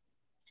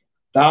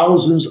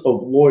 Thousands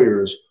of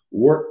lawyers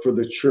work for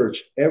the church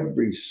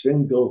every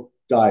single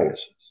diocese.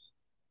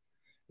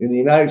 In the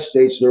United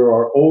States, there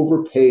are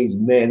overpaid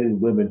men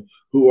and women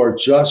who are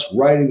just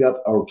writing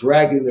up or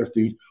dragging their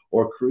feet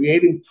or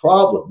creating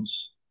problems,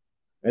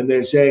 and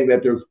they're saying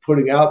that they're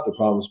putting out the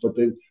problems. But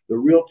the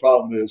real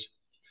problem is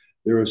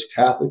there is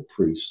Catholic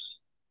priests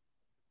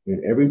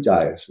in every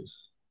diocese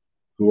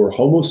who are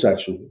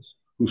homosexuals,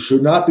 who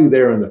should not be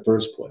there in the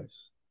first place,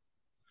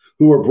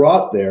 who were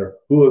brought there,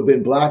 who have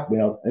been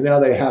blackmailed, and now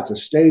they have to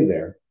stay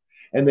there,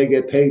 and they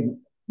get paid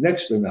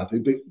next to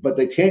nothing, but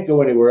they can't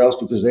go anywhere else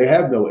because they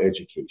have no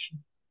education.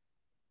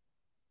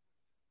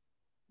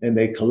 And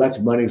they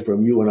collect money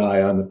from you and I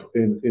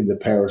in the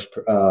parish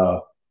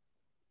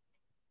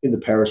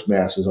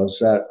masses on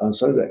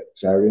Saturday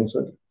and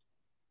Sunday.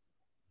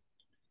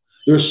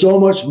 There's so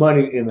much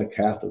money in the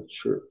Catholic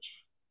Church.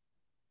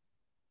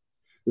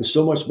 There's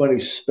so much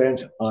money spent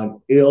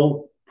on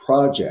ill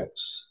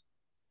projects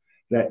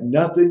that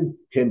nothing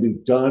can be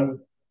done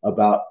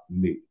about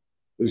me.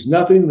 There's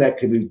nothing that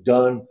can be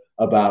done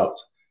about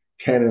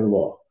canon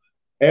law.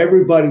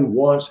 Everybody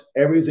wants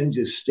everything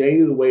to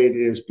stay the way it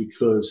is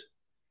because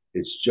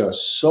it's just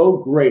so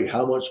great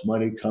how much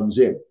money comes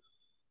in.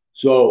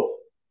 So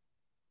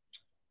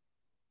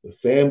the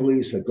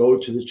families that go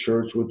to the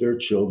church with their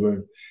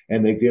children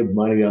and they give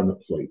money on the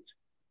plate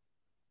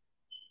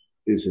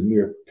is a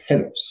mere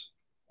penance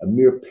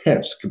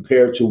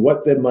compared to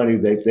what the money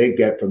they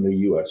get from the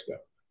U.S.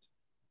 government.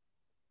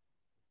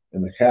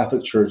 And the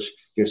Catholic Church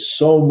gets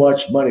so much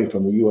money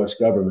from the U.S.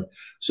 government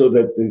so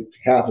that the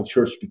Catholic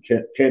Church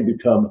can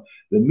become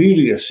the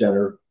media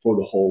center for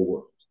the whole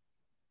world.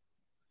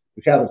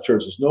 The Catholic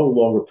Church is no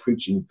longer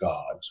preaching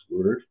God's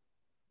word.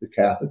 The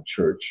Catholic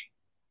Church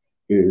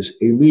is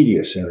a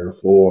media center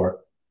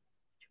for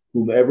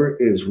whomever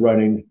is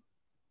running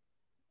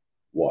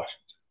Washington.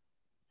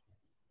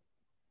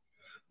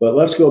 But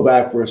let's go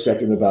back for a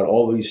second about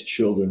all these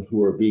children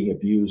who are being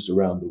abused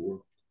around the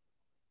world.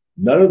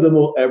 None of them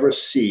will ever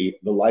see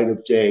the light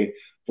of day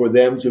for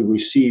them to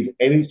receive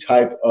any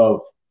type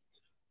of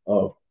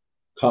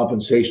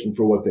compensation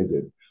for what they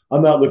did.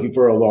 I'm not looking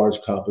for a large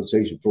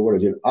compensation for what I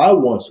did. I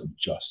want some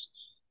justice.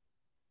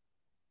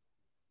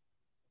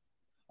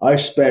 I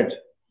spent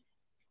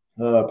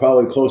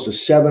probably close to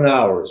 7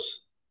 hours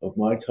of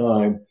my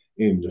time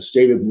in the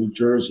state of New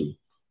Jersey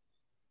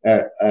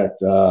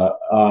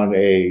on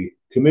a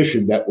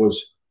commission that was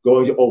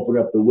going to open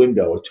up the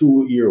window, a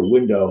 2-year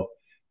window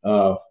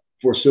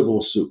for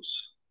civil suits.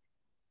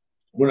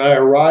 When I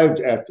arrived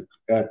at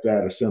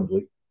that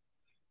assembly,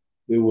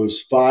 there was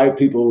 5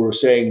 people who were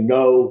saying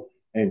no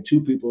and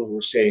 2 people who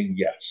were saying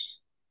yes.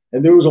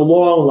 And there was a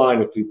long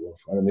line of people in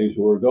front of me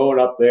who were going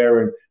up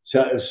there and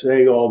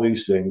saying all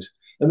these things.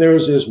 And there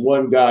was this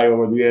one guy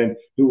over the end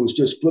who was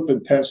just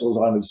flipping pencils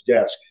on his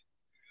desk.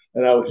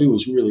 And he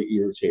was really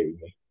irritating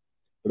me.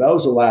 But I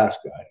was the last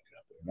guy to get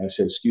up there. And I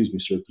said, "Excuse me,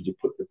 sir, could you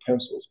put your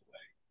pencils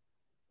away?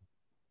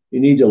 You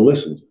need to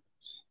listen to this.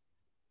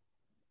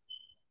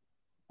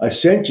 I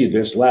sent you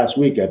this last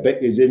week. I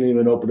bet you didn't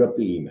even open up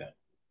the email."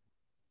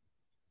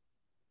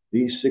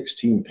 these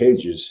 16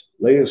 pages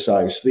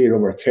laicized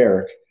Theodore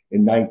McCarrick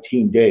in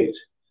 19 days.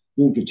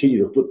 You can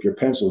continue to flip your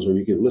pencils or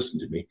you can listen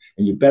to me,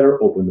 and you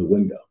better open the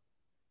window.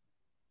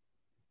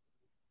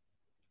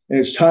 And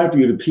it's time for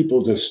you to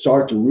people to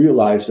start to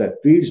realize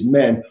that these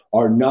men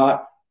are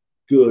not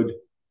good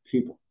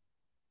people.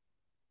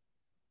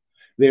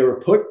 They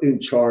were put in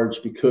charge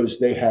because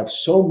they have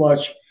so much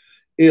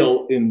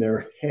ill in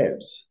their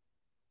heads.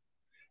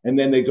 And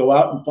then they go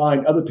out and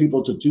find other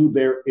people to do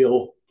their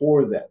ill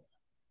for them.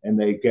 And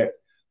they get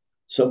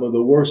some of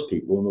the worst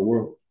people in the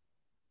world.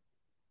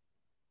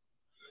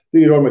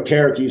 Theodore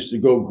McCarrick used to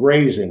go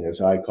grazing,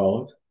 as I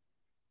call it,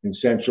 in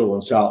Central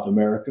and South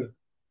America,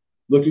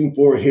 looking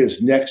for his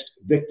next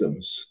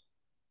victims,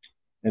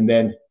 and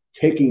then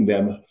taking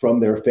them from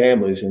their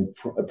families and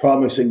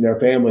promising their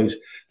families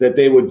that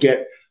they would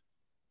get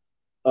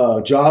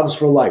jobs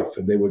for life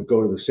and they would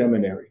go to the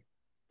seminary.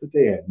 But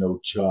they had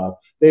no job.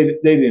 They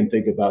didn't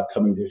think about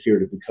coming here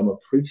to become a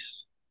priest.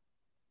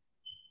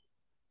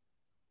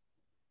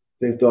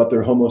 They thought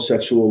their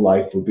homosexual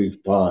life would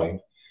be fine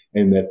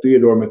and that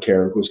Theodore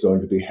McCarrick was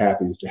going to be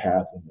happy to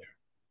have them there.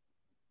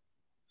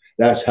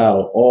 That's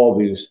how all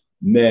these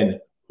men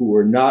who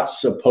were not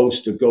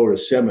supposed to go to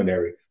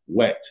seminary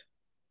went.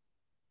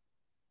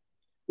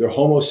 They're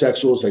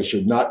homosexuals. They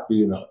should not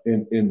be in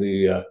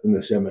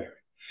the seminary.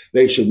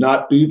 They should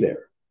not be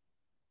there.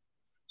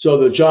 So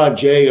the John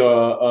Jay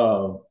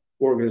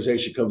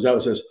organization comes out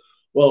and says,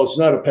 well, it's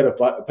not a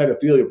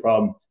pedophilia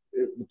problem.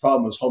 The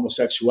problem is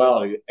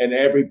homosexuality. And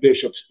every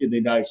bishop in the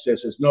United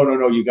States says,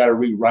 no, you got to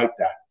rewrite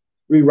that.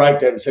 Rewrite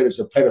that and say it's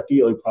a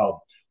pedophilia problem.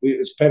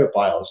 It's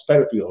pedophiles,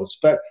 pedophiles,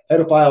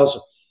 pedophiles,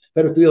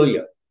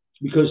 pedophilia.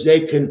 Because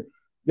they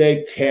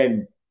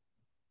can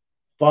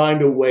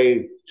find a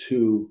way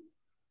to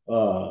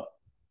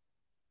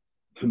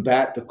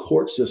combat the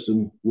court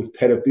system with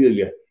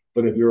pedophilia.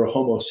 But if you're a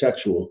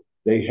homosexual,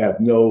 they have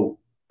no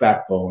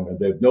backbone and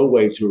they have no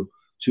way to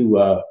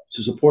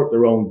support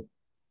their own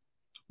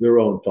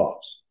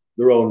thoughts,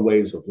 their own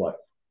ways of life.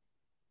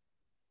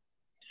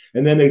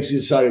 And then they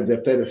decided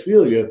that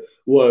pedophilia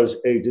was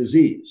a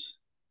disease.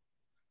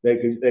 They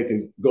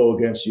could go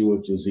against you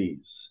with disease.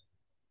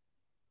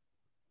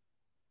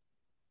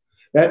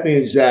 That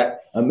means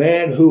that a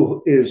man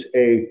who is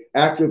an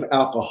active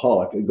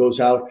alcoholic and goes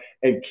out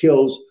and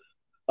kills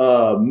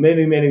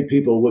many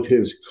people with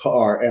his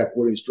car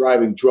when he's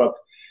driving drunk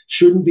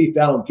shouldn't be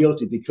found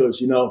guilty because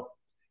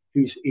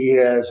he's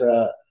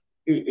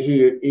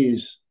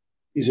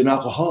an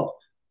alcoholic.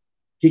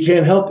 He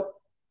can't help it.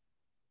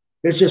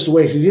 It's just the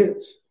way he is.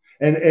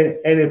 And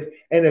if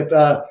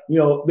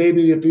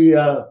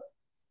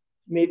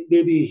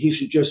maybe he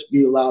should just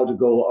be allowed to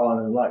go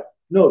on in life.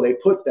 No, they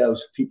put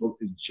those people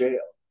in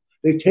jail.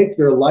 They take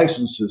their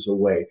licenses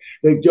away.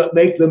 They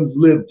make them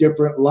live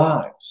different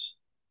lives.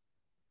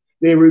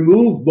 They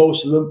remove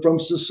most of them from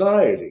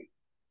society.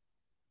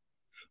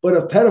 But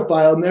a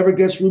pedophile never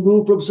gets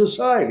removed from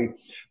society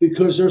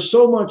because there's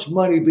so much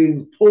money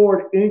being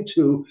poured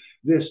into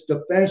this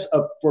defense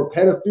for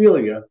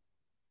pedophilia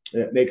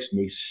that it makes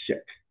me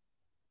sick.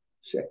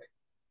 Sick.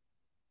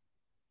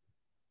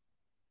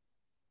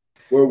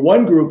 Where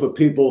one group of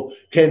people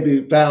can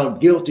be found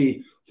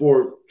guilty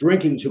for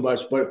drinking too much,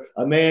 but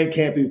a man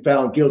can't be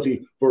found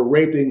guilty for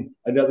raping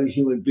another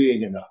human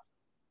being enough.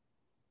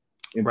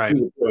 Right.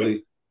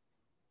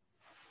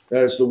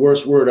 That is the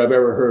worst word I've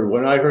ever heard.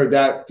 When I heard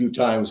that a few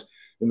times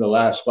in the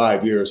last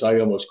 5 years, I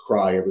almost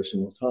cry every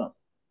single time.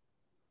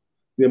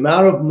 The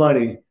amount of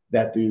money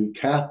that the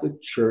Catholic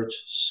Church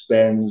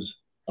spends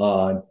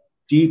on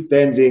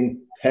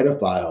defending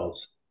pedophiles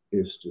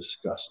is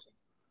disgusting.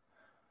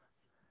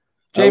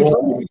 James,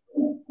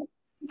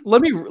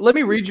 let me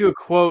read you a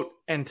quote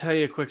and tell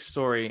you a quick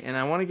story, and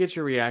I want to get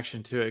your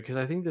reaction to it because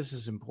I think this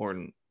is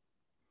important.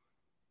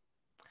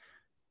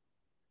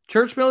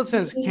 Church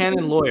Militant's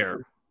canon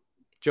lawyer,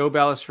 Joe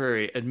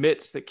Balistreri,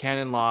 admits that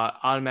canon law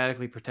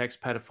automatically protects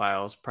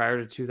pedophiles prior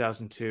to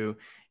 2002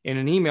 in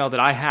an email that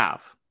I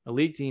have, a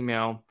leaked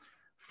email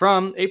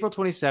from April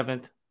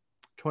 27th,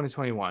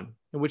 2021,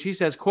 in which he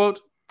says,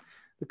 quote,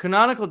 "The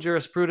canonical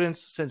jurisprudence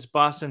since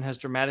Boston has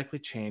dramatically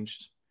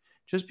changed.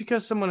 Just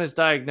because someone is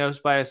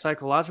diagnosed by a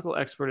psychological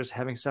expert as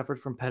having suffered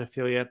from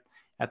pedophilia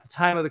at the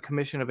time of the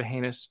commission of a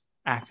heinous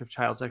act of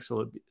child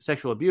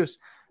sexual abuse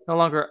no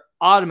longer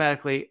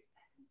automatically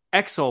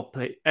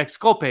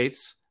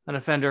exculpates an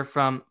offender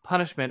from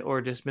punishment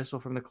or dismissal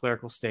from the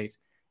clerical state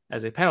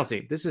as a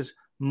penalty." This is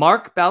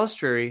Mark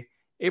Balistreri,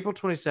 April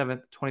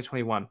 27th,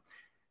 2021,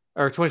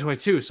 or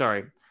 2022,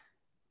 sorry.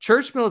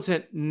 Church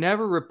Militant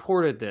never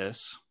reported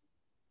this.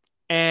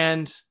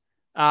 And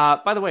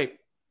by the way,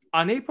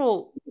 on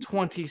April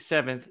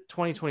 27th,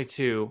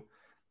 2022,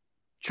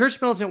 Church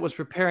Militant was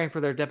preparing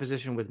for their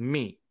deposition with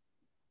me.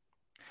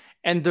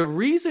 And the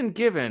reason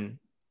given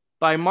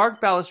by Mark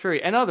Balistreri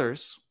and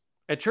others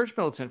at Church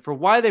Militant for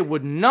why they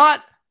would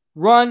not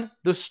run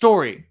the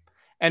story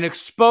and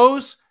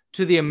expose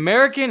to the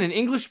American and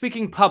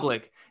English-speaking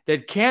public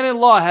that canon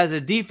law has a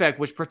defect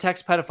which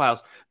protects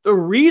pedophiles, the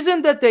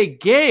reason that they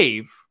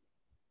gave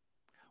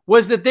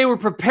was that they were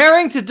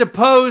preparing to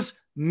depose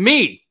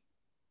me.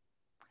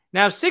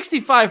 Now,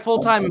 65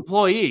 full-time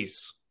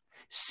employees.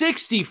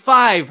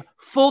 65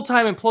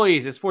 full-time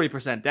employees. It's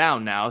 40%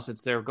 down now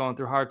since they're going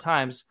through hard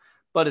times,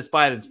 but it's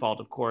Biden's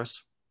fault, of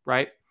course,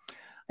 right?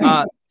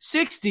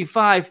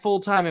 65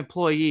 full-time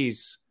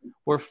employees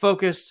were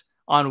focused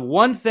on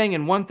one thing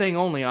and one thing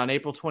only on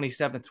April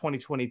 27th,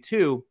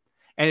 2022,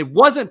 and it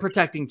wasn't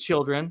protecting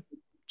children,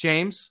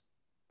 James.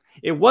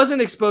 It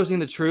wasn't exposing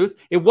the truth.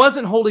 It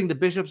wasn't holding the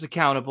bishops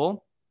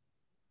accountable.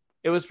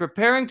 It was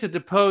preparing to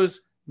depose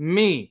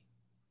me.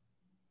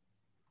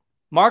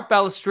 Mark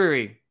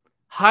Balistreri,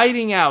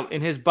 hiding out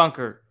in his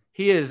bunker.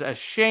 He is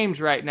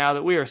ashamed right now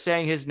that we are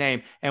saying his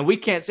name, and we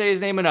can't say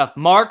his name enough.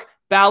 Mark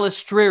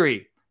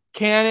Balistreri,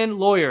 Canon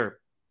lawyer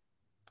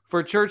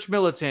for Church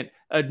Militant,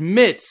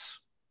 admits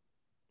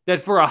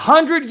that for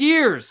 100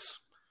 years,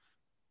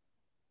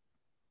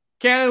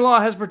 canon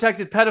law has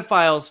protected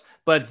pedophiles,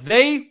 but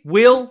they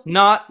will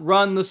not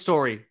run the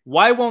story.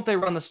 Why won't they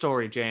run the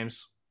story,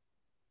 James?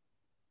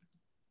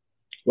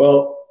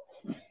 Well,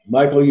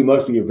 Michael, you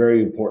must be a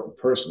very important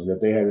person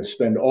that they had to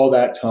spend all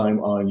that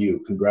time on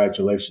you.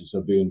 Congratulations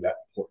on being that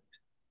important.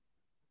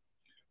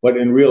 But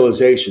in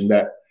realization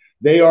that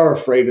they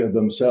are afraid of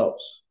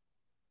themselves.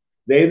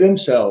 They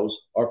themselves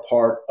are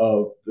part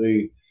of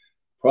the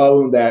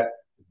problem that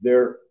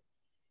they're,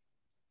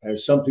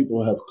 as some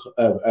people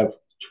have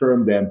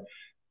termed them,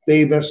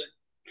 famous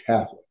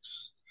Catholics.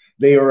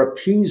 They are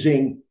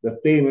appeasing the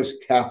famous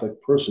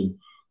Catholic person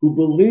who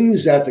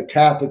believes that the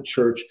Catholic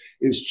Church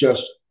is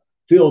just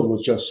filled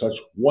with just such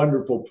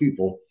wonderful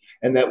people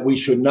and that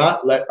we should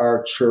not let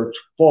our church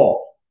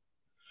fall.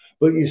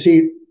 But you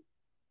see,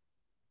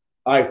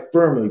 I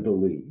firmly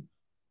believe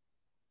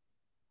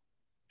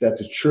that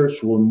the church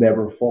will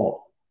never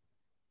fall.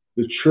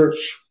 The church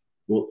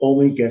will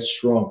only get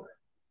stronger.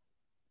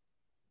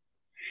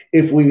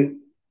 If we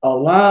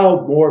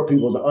allow more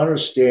people to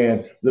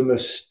understand the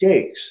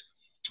mistakes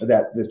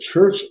that the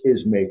church is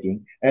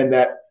making and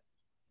that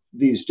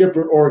these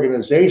different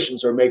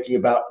organizations are making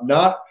about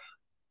not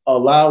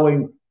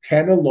allowing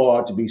canon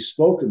law to be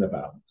spoken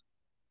about,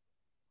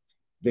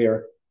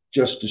 they're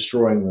just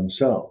destroying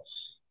themselves.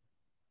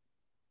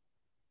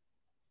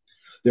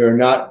 They're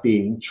not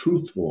being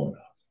truthful enough.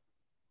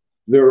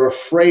 They're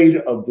afraid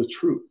of the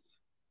truth.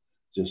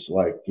 Just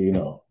like, you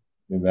know,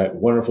 in that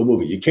wonderful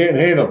movie, you can't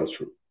handle the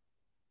truth.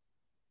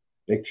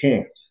 They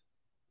can't.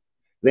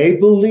 They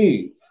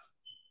believe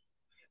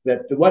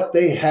that what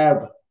they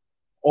have,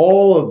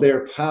 all of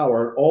their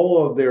power,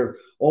 all of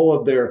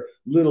their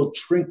little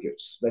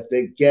trinkets that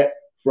they get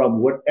from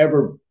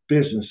whatever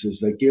businesses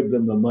that give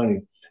them the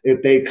money,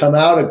 if they come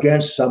out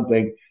against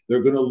something,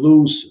 they're going to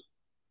lose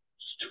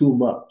too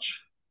much.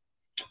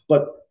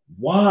 But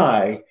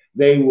why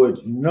they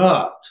would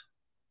not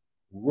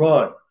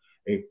run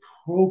a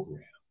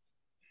program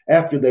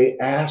after they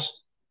asked,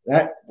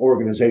 that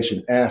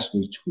organization asked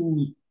me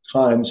 2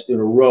 times in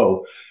a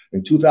row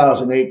in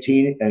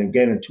 2018 and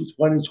again in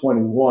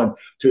 2021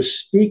 to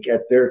speak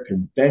at their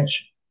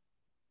convention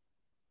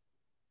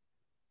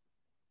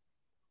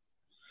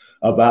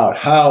about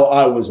how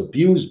I was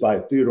abused by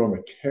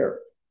Theodore McCarrick.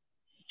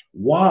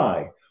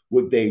 Why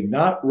would they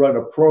not run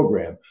a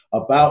program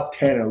about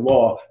canon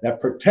law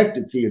that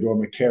protected Theodore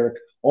McCarrick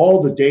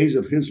all the days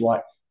of his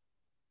life?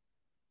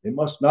 They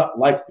must not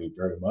like me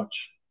very much.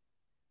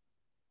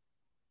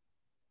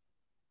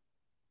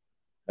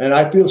 And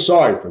I feel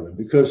sorry for them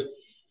because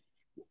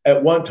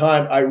at one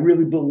time I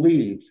really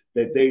believed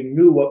that they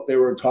knew what they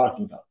were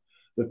talking about.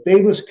 The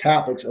famous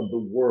Catholics of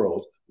the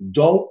world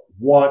don't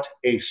want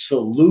a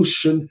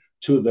solution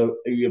to the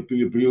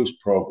abuse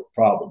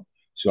problem.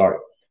 Sorry.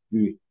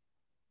 The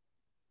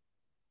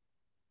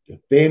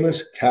famous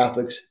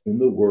Catholics in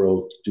the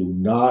world do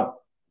not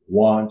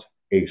want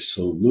a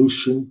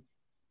solution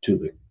to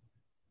the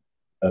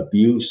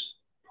abuse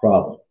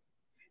problem.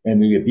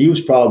 And the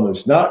abuse problem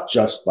is not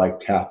just by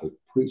Catholic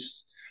priests,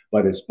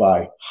 but it's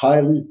by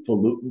highly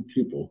pollutant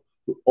people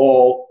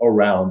all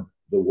around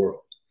the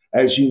world.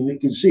 As you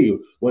can see,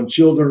 when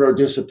children are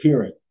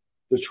disappearing,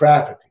 the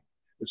trafficking,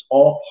 it's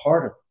all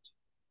part of it.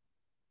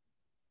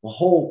 The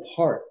whole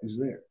part is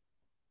there.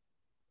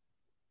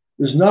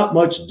 There's not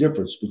much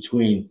difference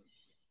between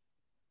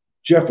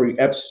Jeffrey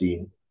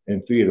Epstein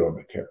and Theodore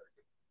McCarrick.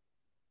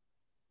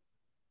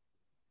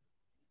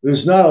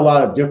 There's not a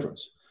lot of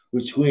difference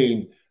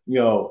between, you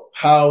know,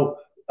 how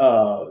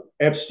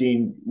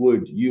Epstein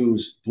would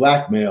use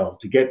blackmail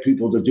to get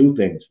people to do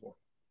things for him.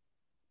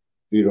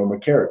 Theodore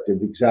McCarrick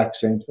did the exact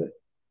same thing,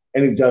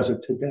 and he does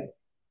it today.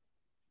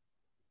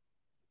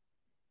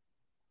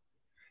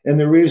 And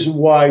the reason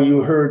why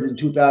you heard in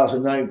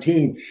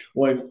 2019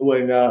 when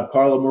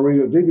Carla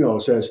Maria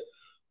Vigano says,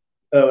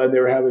 and they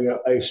were having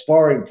a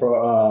sparring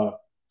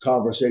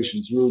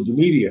conversation through the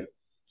media,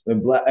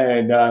 and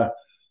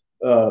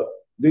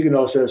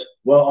Vigano says,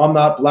 well, I'm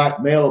not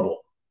blackmailable.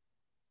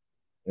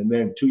 And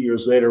then 2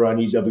 years later on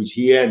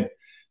EWTN,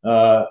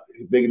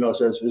 Vigano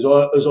says, there's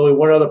only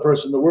one other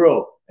person in the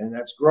world, and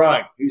that's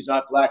Grein. He's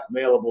not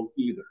blackmailable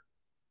either.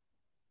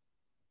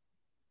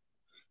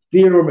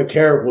 Theodore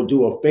McCarrick will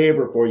do a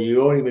favor for you. You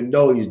don't even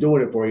know he's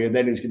doing it for you, and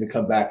then he's going to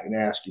come back and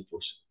ask you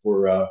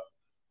for a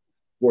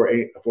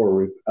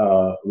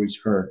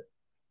return.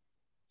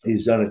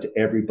 He's done it to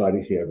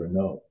everybody he ever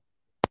known.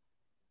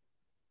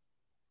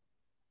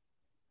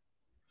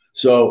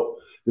 So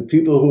the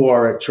people who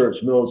are at Church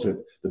Militant,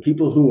 the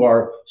people who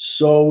are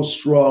so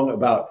strong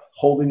about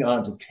holding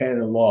on to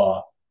canon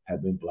law,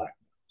 have been blackmailed.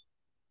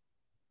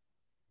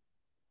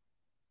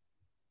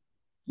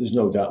 There's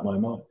no doubt in my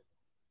mind.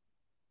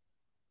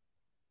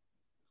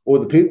 Or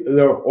the people,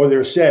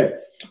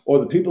 or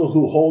the people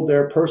who hold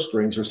their purse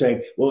strings are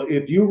saying, well,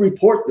 if you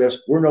report this,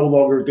 we're no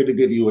longer going to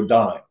give you a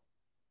dime.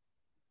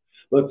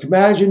 But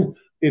imagine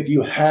if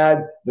you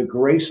had the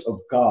grace of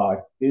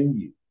God in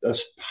you, the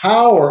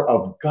power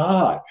of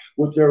God,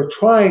 what they're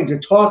trying to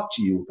talk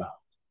to you about,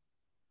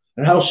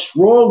 and how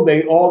strong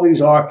they all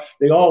these are.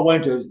 They all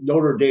went to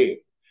Notre Dame.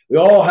 They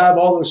all have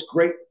all this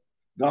great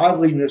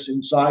godliness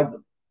inside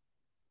them.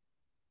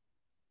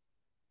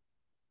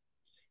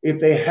 If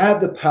they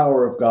had the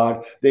power of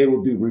God, they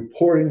would be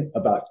reporting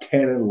about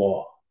canon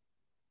law.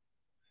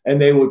 And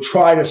they would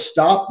try to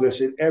stop this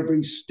at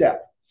every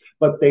step.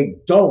 But they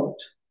don't,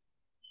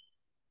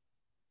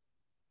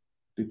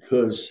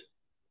 because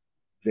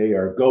they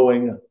are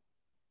going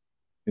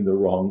in the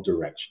wrong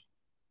direction.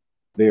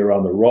 They are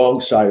on the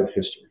wrong side of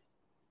history.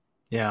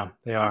 Yeah,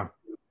 they are.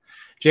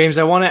 James,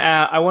 I want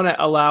to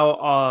allow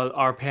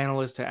our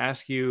panelists to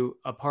ask you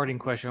a parting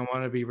question. I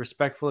want to be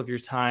respectful of your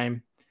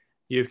time.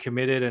 You've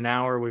committed an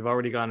hour. We've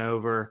already gone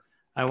over.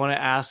 I want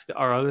to ask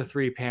our other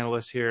three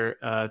panelists here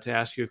to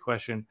ask you a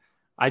question.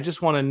 I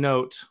just want to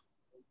note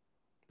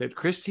that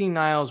Christine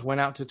Niles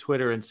went out to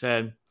Twitter and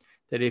said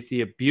that if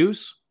the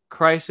abuse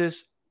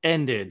crisis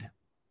ended,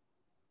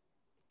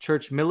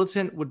 Church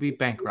Militant would be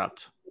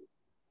bankrupt.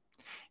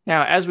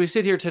 Now, as we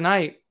sit here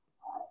tonight,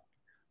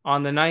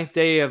 on the 9th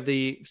day of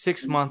the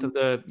 6th month of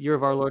the year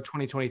of our Lord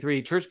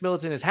 2023, Church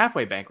Militant is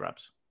halfway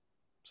bankrupt.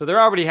 So they're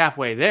already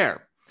halfway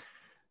there.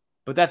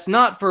 But that's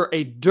not for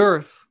a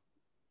dearth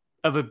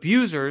of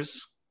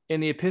abusers in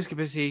the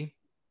episcopacy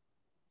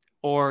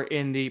or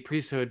in the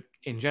priesthood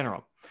in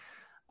general.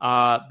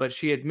 But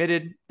she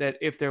admitted that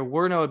if there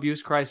were no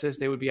abuse crisis,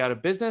 they would be out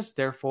of business.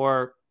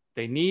 Therefore,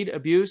 they need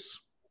abuse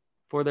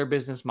for their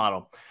business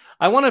model.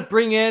 I want to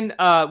bring in,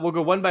 we'll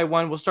go one by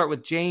one. We'll start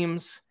with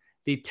James,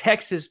 the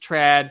Texas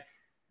trad,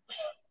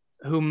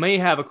 who may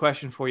have a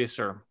question for you,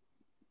 sir.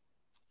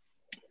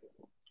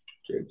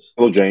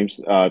 Hello, James.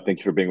 Thank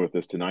you for being with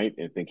us tonight,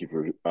 and thank you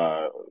for,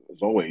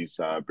 as always,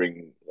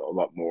 bringing a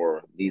lot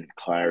more needed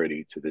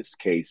clarity to this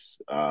case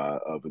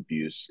of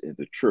abuse in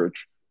the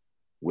church,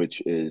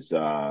 which is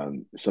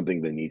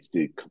something that needs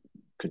to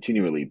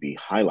continually be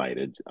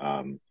highlighted,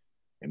 and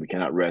we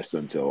cannot rest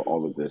until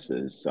all of this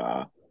is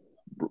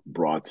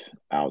brought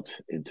out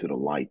into the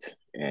light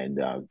and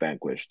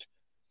vanquished.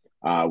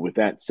 With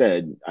that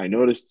said, I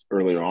noticed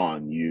earlier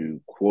on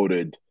you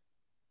quoted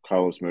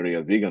Carlos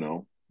Maria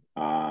Vigano.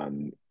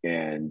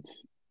 And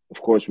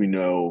of course, we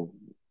know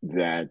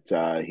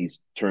that he's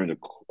turned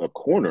a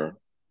corner,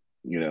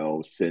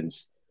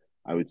 since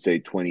I would say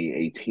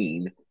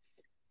 2018,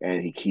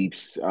 and he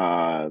keeps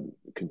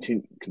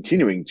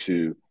continuing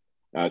to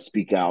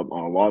speak out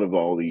on a lot of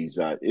all these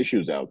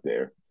issues out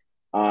there.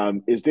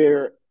 Is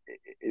there,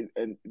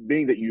 and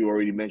being that you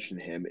already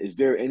mentioned him, is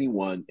there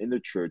anyone in the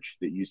church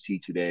that you see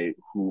today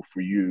who, for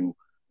you,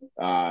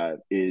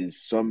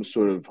 is some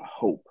sort of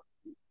hope?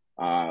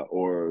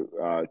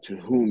 Or to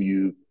whom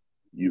you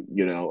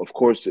of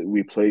course,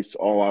 we place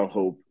all our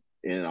hope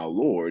in our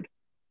Lord,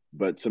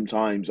 but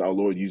sometimes our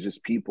Lord uses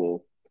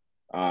people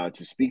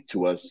to speak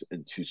to us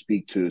and to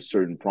speak to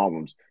certain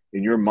problems.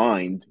 In your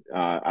mind,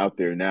 out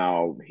there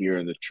now, here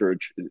in the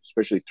church,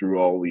 especially through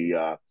all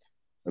the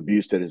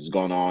abuse that has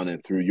gone on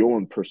and through your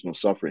own personal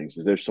sufferings,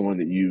 is there someone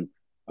that you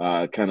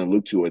kind of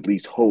look to, or at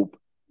least hope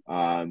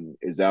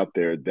is out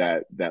there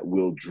that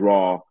will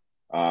draw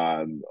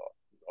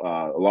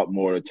a lot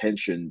more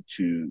attention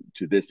to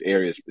this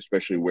area,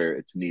 especially where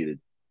it's needed?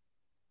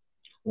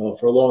 Well,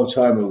 for a long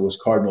time, it was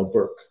Cardinal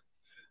Burke.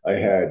 I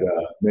had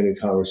many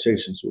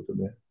conversations with the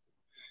man.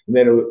 And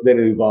then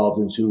it evolved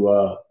into,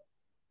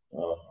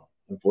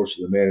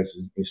 unfortunately, the man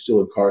is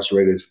still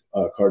incarcerated,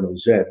 Cardinal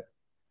Zed.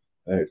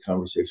 I had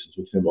conversations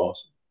with him also.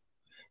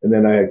 And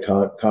then I had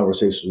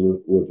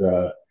conversations with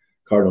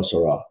Cardinal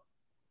Sarah.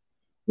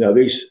 Now,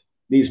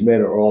 these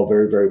men are all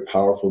very, very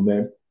powerful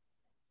men,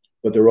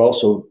 but they're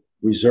also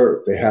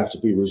reserved. They have to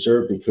be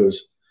reserved because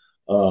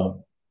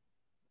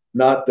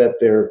not that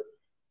they're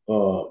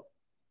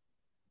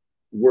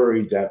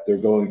worried that they're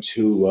going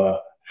to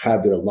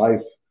have their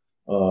life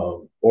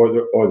or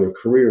their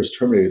careers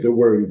terminated. They're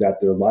worried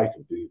that their life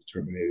will be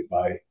terminated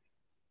by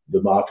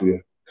the mafia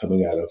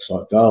coming out of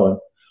St. Gallen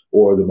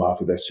or the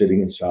mafia that's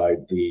sitting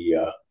inside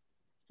the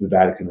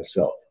Vatican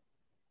itself.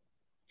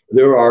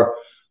 There are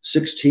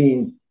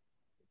 16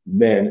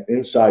 men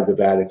inside the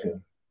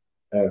Vatican,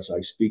 as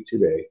I speak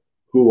today,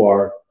 who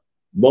are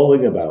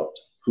mulling about,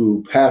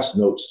 who pass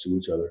notes to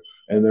each other,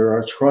 and they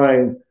are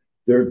trying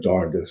their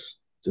darndest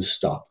to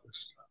stop this,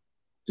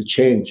 to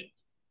change it.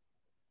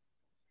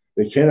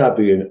 They cannot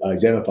be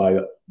identified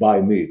by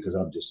me because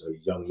I'm just a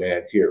young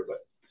man here,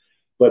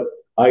 but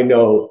I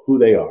know who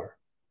they are.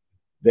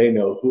 They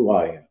know who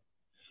I am.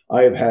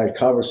 I have had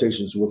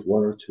conversations with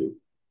one or two,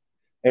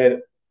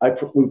 and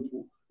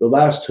the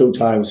last two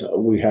times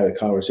we had a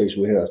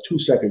conversation, we had a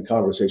 2-second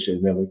conversation,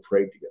 and then we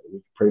prayed together.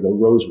 We prayed a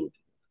rosary,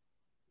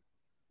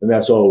 and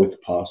that's all we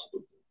could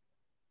possibly do.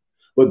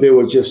 But they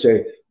would just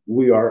say,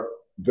 we are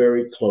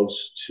very close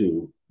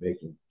to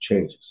making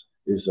changes.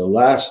 Is the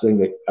last thing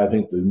that I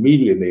think the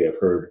media may have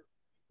heard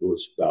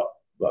was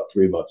about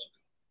 3 months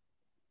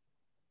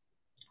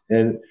ago.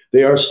 And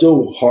they are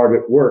still hard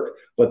at work,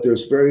 but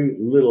there's very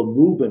little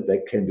movement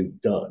that can be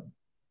done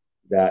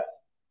that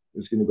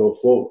is going to go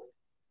forward.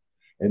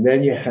 And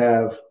then you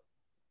have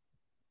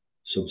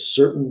some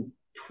certain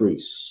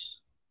priests,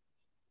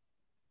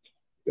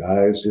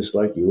 guys just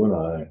like you and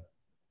I,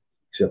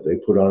 except they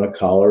put on a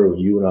collar and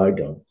you and I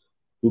don't,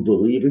 who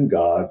believe in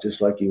God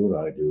just like you and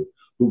I do,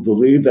 who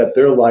believe that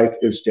their life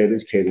is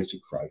dedicated to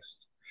Christ.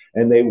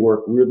 And they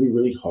work really,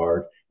 really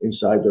hard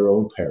inside their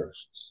own parishes.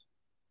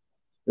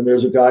 And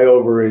there's a guy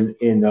over in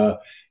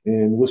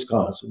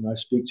Wisconsin I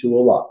speak to a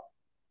lot.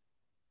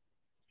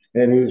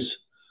 And he's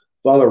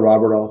Father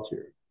Robert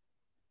Altieri.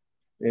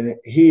 And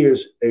he is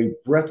a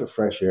breath of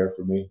fresh air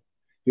for me.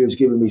 He has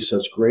given me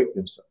such great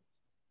insight.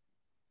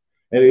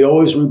 And he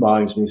always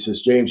reminds me, he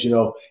says, James,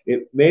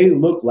 it may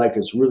look like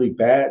it's really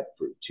bad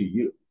to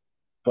you,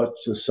 but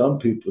to some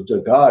people,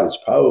 to God, it's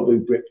probably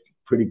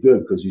pretty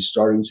good because he's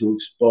starting to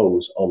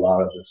expose a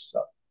lot of this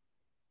stuff.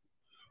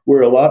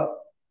 Where a lot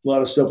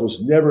of stuff was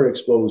never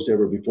exposed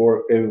ever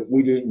before, and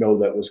we didn't know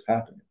that was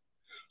happening.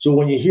 So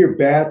when you hear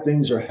bad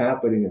things are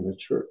happening in the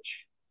church,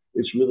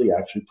 it's really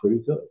actually pretty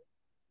good.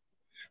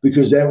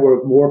 Because then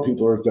more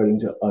people are getting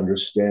to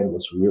understand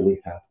what's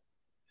really happening.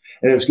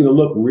 And it's going to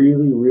look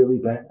really, really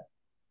bad.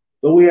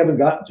 But we haven't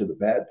gotten to the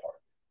bad part.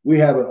 We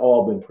haven't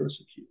all been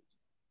persecuted.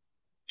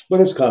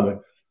 But it's coming.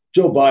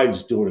 Joe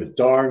Biden's doing a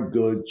darn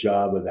good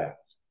job of that.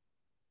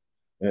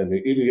 And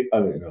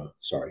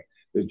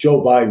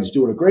Joe Biden's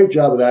doing a great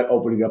job of that,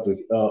 opening up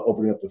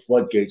the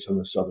floodgates on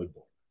the southern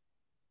border.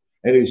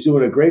 And he's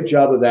doing a great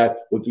job of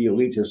that with the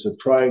elitists of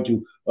trying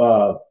to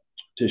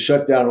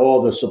shut down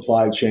all the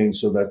supply chains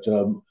so that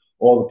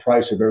all the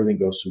price of everything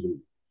goes through the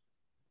roof.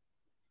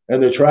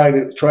 And they're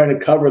trying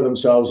to cover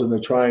themselves, and they're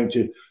trying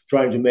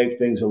to make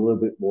things a little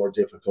bit more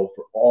difficult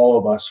for all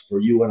of us, for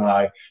you and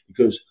I,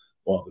 because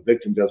the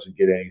victim doesn't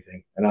get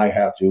anything, and I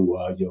have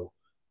to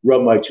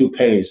rub my 2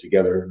 pennies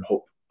together and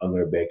hope I'm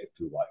going to make it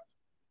through life.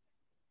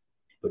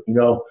 But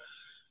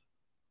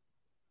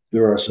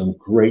there are some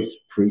great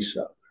priests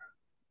out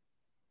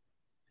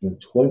there. In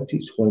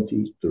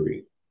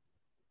 2023,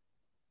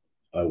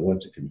 I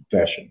went to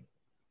confession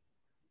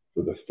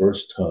for the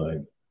first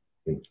time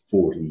in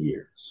 40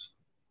 years.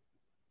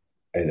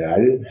 And I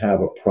didn't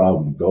have a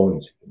problem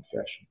going to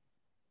confession.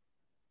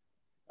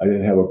 I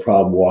didn't have a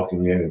problem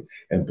walking in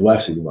and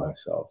blessing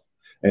myself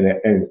and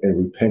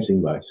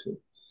repenting my sins.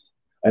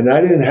 And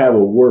I didn't have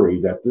a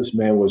worry that this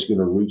man was going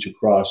to reach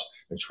across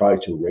and try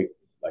to rape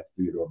me like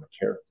Theodore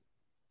McCarrick.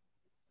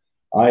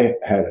 I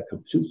had a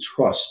complete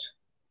trust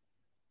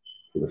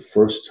for the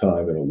first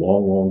time in a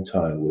long, long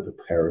time with a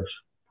parish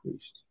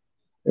priest.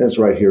 And it's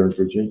right here in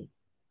Virginia.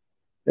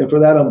 And for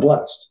that, I'm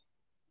blessed.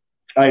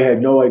 I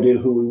had no idea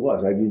who he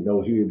was. I didn't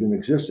know he even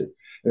existed.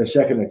 And a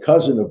second, a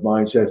cousin of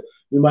mine said,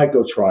 you might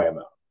go try him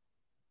out.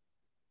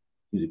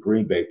 He's a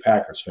Green Bay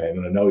Packers fan,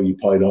 and I know you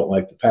probably don't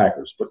like the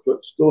Packers, but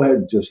let's go ahead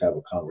and just have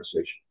a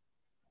conversation.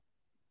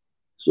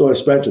 So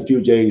I spent a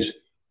few days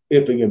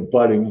ipping and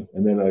butting,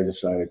 and then I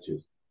decided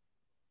to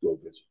go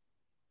visit.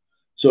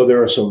 So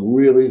there are some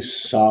really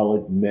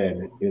solid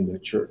men in the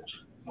church.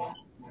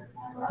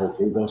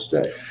 Hopefully they'll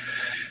stay.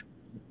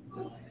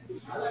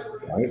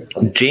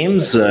 Right.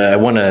 James, I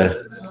want to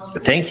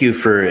thank you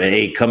for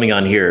coming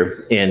on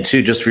here, and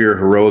two, just for your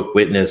heroic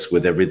witness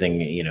with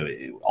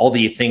everything, all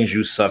the things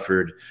you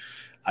suffered.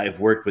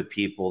 I've worked with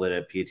people that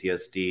have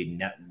PTSD,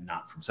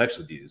 not from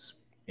sexual abuse.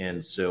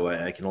 And so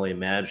I can only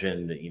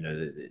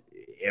imagine,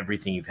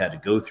 everything you've had to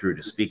go through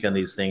to speak on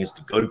these things,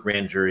 to go to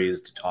grand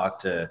juries, to talk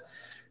to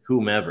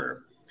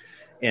whomever.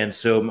 And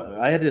so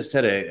I just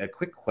had a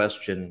quick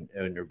question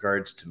in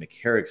regards to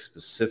McCarrick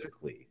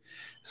specifically.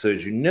 So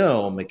as you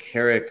know,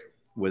 McCarrick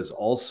was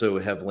also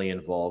heavily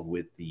involved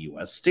with the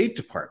U.S. State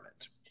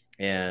Department,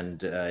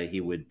 and he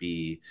would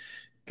be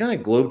kind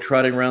of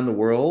globetrotting around the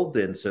world.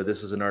 And so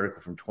this is an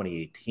article from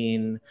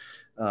 2018,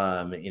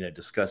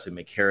 discussing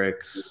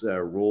McCarrick's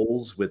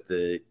roles with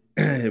the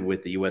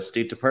U.S.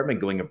 State Department,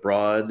 going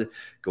abroad,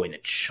 going to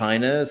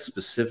China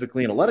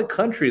specifically, and a lot of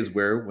countries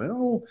where,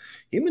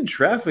 human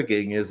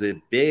trafficking is a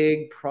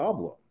big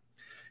problem.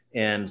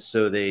 And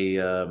so they,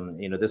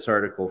 this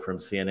article from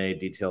CNA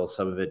details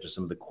some of it, just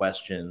some of the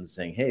questions,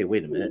 saying, hey,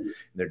 wait a minute. And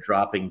they're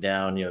dropping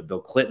down. Bill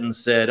Clinton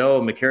said,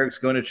 McCarrick's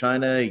going to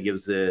China. He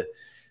gives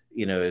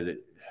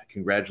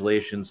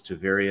congratulations to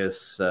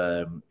various,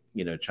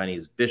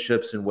 Chinese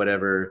bishops and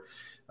whatever,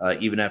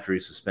 even after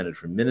he's suspended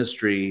from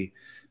ministry.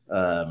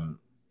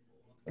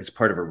 is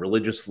part of a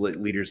religious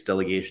leaders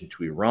delegation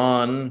to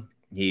Iran.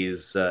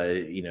 He's,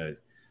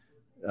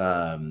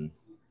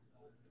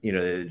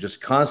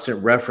 just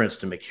constant reference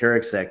to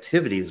McCarrick's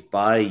activities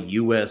by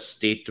U.S.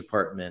 State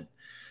Department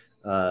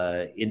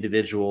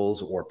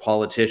individuals or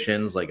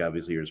politicians, like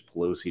obviously there's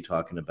Pelosi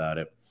talking about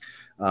it.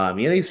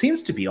 He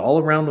seems to be all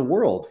around the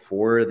world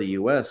for the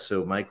U.S.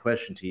 So my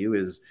question to you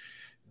is,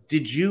 do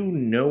you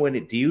know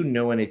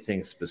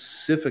anything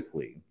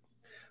specifically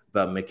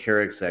about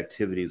McCarrick's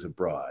activities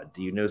abroad?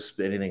 Do you know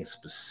anything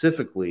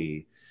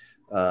specifically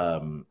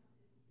about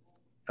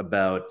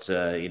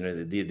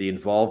the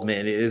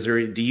involvement? Is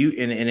there, do you,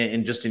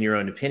 and just in your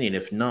own opinion,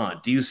 if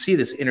not, do you see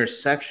this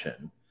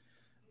intersection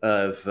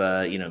of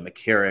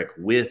McCarrick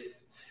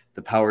with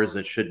the powers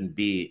that shouldn't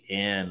be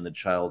and the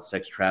child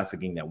sex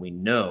trafficking that we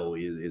know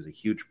is a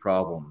huge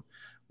problem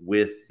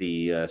with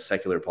the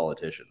secular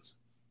politicians?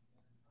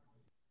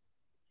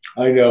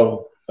 I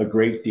know a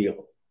great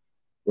deal,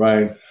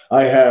 Ryan.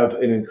 I have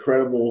an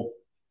incredible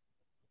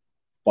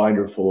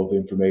binder full of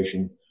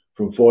information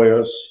from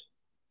FOIAs,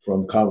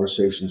 from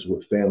conversations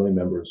with family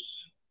members,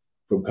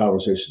 from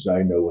conversations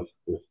I know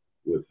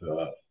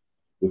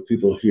with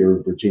people here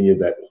in Virginia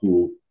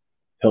who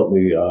helped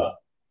me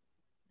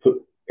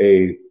put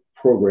a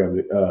program,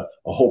 a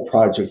whole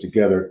project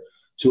together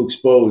to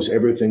expose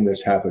everything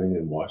that's happening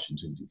in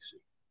Washington, D.C.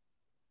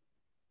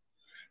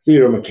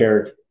 Theodore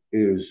McCarrick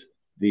is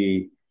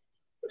the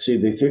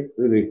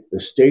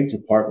State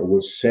Department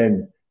would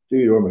send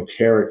Theodore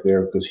McCarrick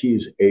there because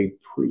he's a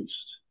priest.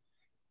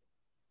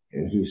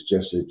 And he's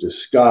just a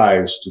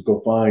disguise to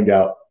go find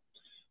out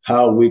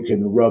how we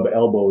can rub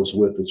elbows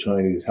with the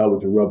Chinese, how we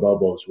can rub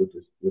elbows with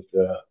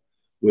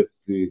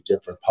the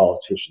different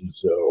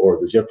politicians or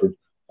the different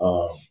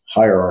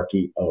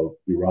hierarchy of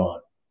Iran.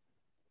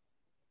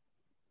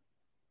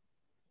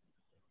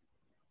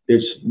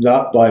 It's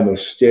not by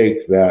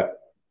mistake that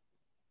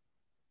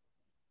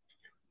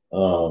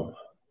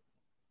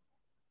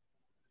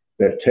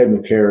that Ted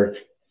McCarrick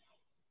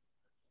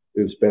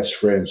is best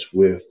friends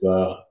with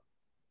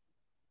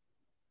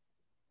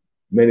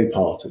many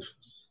politicians.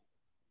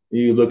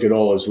 You look at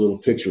all his little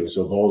pictures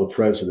of all the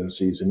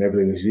presidencies and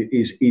everything.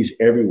 He's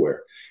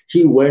everywhere.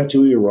 He went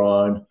to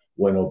Iran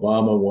when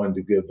Obama wanted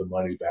to give the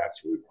money back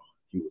to Iran.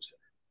 He was there.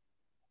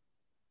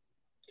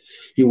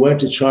 He went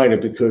to China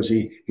because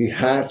he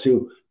had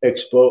to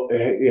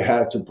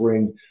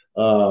bring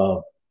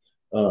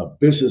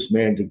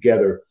businessmen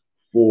together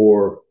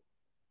for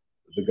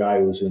the guy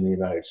who was in the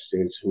United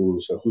States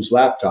whose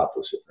laptop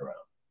was sitting around.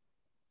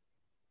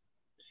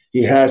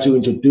 He had to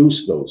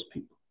introduce those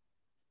people.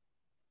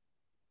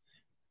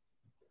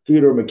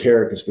 Theodore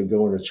McCarrick has been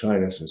going to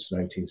China since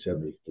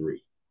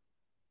 1973.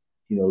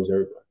 He knows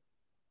everybody.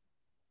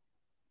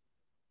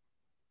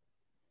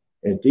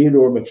 And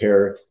Theodore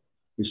McCarrick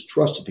is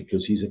trusted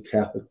because he's a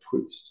Catholic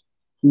priest.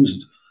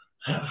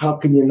 How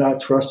can you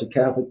not trust a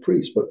Catholic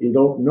priest? But you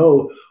don't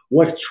know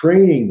what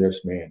training this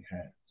man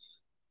has.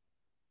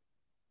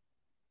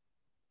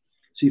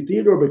 See,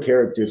 Theodore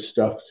McCarrick did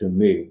stuff to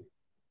me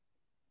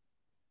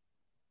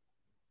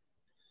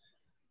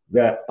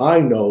that I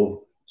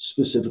know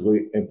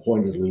specifically and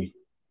pointedly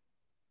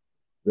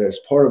that is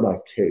part of my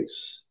case,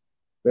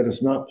 that is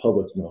not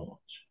public knowledge.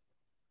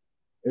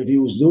 If he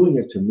was doing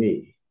it to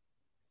me,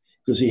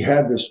 because he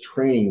had this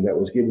training that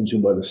was given to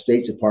him by the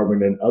State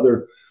Department and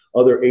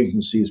other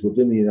agencies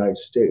within the United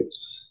States,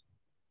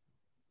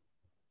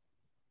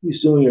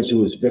 he's doing it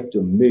to his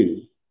victim,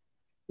 me,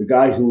 the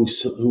guy who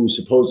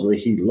supposedly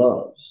he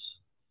loves.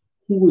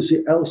 Who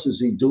else is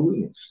he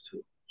doing this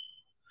to?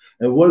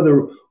 And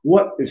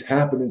what is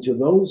happening to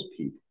those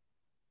people?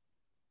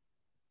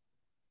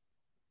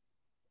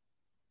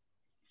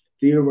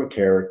 Theodore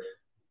McCarrick,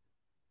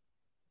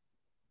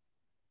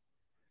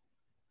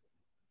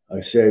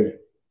 I said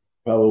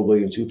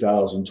probably in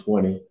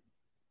 2020,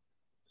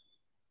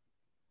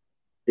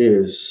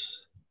 is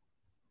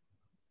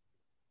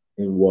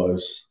and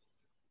was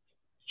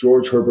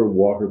George Herbert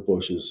Walker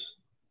Bush's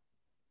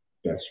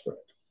best friend.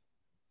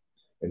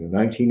 And in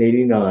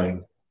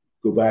 1989,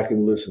 go back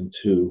and listen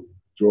to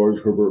George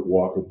Herbert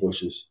Walker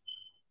Bush's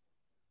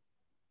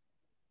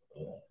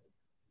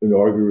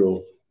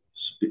inaugural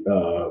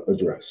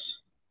address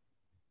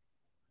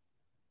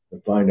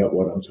and find out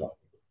what I'm talking about.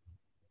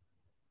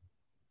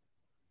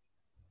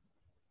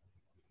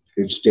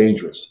 It's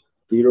dangerous.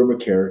 Theodore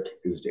McCarrick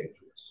is dangerous.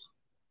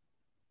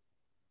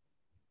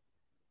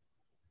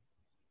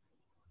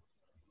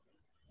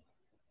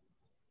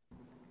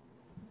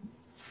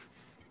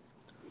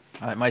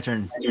 All right, my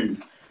turn.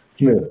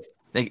 Yeah.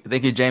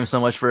 Thank you, James, so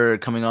much for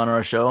coming on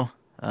our show.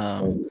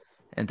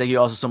 And thank you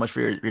also so much for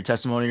your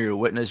testimony, your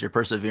witness, your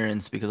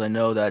perseverance, because I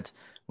know that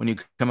when you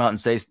come out and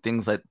say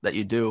things that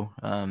you do,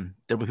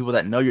 there'll be people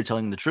that know you're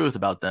telling the truth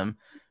about them,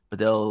 but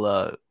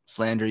they'll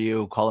slander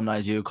you,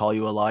 columnize you, call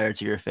you a liar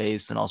to your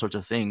face and all sorts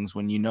of things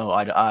when you know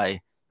eye to eye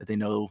that they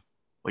know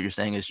what you're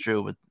saying is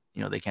true, but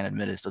they can't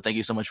admit it. So thank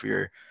you so much for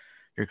your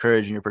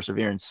courage and your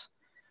perseverance.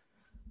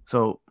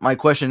 So my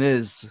question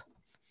is,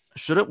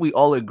 shouldn't we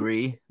all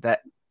agree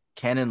that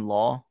canon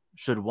law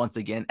should once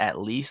again at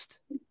least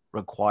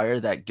require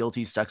that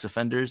guilty sex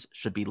offenders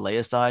should be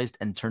laicized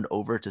and turned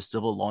over to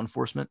civil law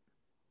enforcement?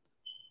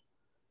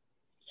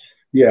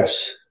 Yes,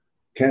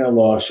 canon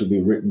law should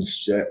be written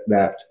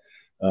that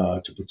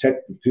to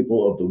protect the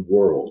people of the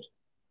world,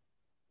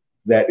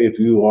 that if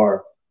you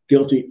are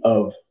guilty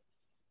of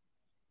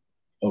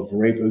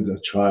raping a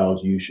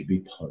child, you should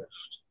be punished.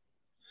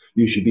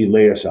 You should be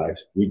laicized,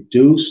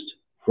 reduced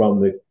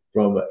from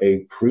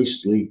a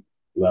priestly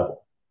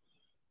level.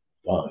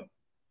 Fine.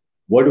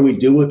 What do we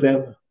do with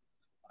them?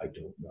 I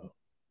don't know.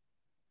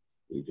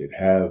 We could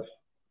have,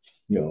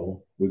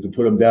 we could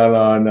put them down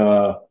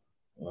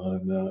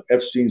on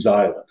Epstein's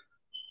Island.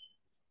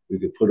 We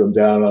could put them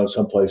down on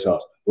someplace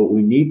else. But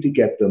we need to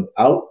get them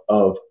out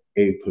of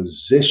a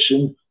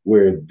position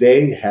where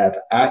they have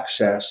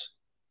access,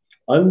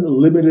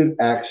 unlimited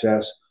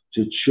access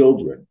to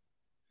children,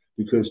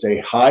 because they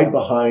hide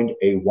behind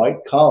a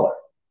white collar.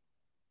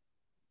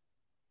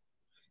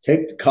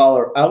 Take the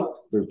collar out.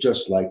 They're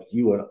just like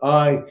you and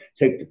I.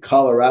 Take the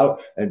collar out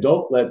and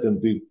don't let them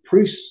be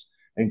priests,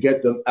 and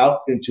get them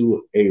out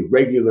into a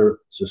regular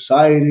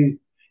society.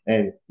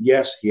 And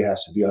yes, he has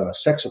to be on a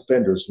sex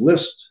offenders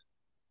list.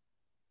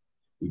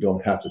 We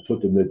don't have to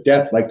put them to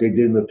death like they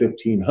did in the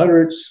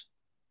 1500s,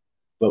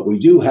 but we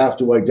do have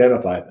to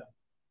identify them.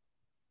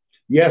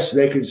 Yes,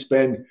 they can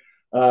spend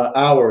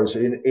hours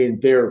in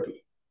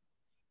therapy,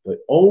 but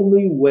the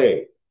only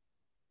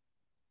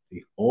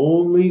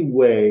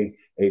way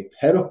a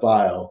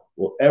pedophile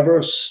will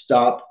ever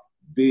stop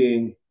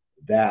being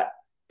that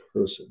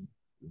person,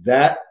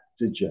 that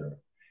degenerate,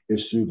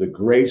 is through the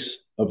grace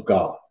of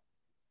God.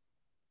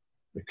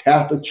 The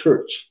Catholic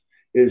Church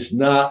is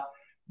not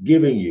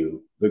giving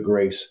you the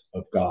grace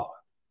of God.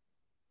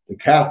 The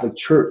Catholic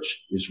Church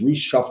is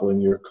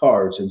reshuffling your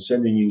cards and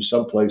sending you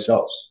someplace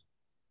else.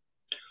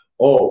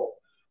 Oh,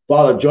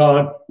 Father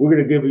John, we're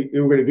going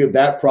to give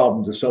that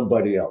problem to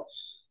somebody else.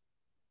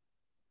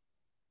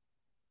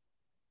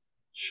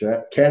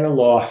 Canon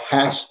law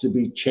has to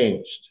be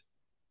changed.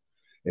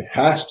 It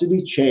has to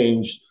be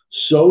changed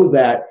so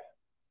that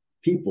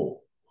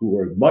people who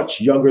are much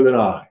younger than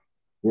I,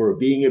 who are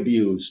being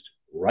abused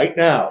right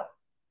now,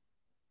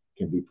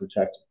 can be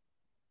protected.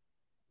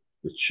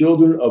 The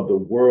children of the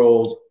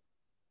world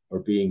are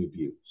being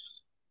abused.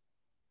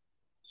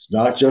 It's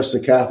not just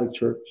the Catholic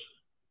Church.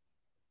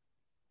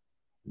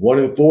 1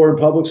 in 4 in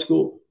public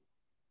school.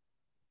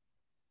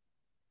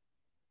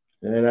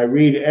 And I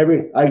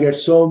get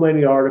so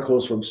many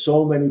articles from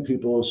so many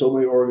people, so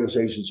many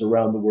organizations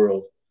around the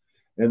world.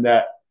 And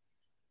that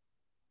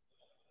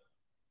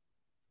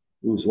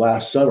it was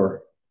last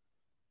summer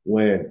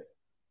when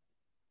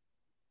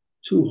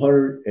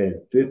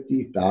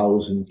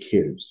 250,000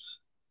 kids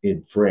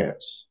in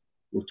France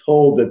were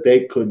told that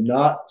they could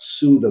not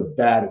sue the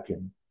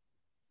Vatican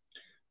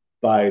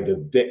by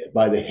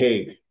the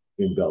Hague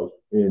in Belgium,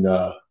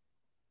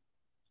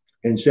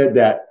 and said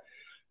that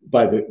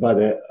by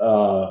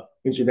the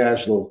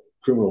International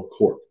Criminal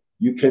Court,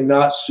 you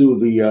cannot sue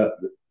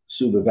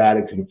the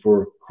Vatican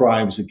for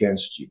crimes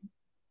against you.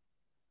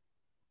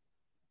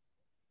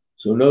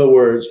 So in other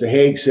words, the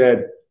Hague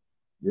said,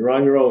 you're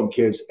on your own,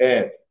 kids,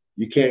 and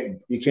you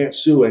can't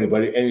sue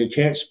anybody, and you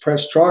can't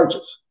press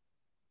charges.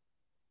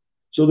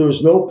 So there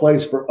was no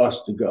place for us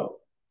to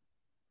go.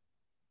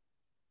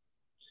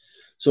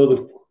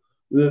 So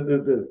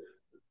the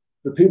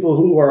people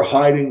who are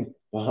hiding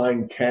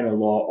behind canon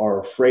law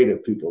are afraid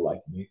of people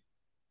like me,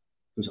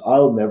 because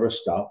I'll never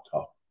stop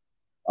talking.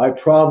 I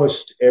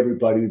promised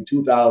everybody in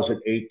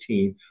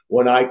 2018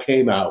 when I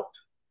came out,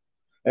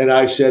 and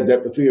I said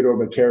that the Theodore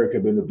McCarrick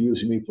had been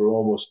abusing me for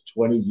almost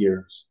 20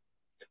 years,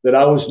 that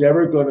I was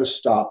never going to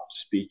stop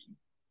speaking,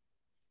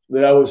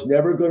 that I was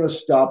never going to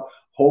stop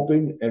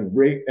hoping and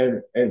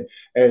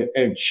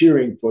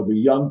cheering for the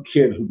young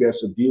kid who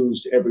gets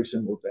abused every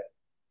single day.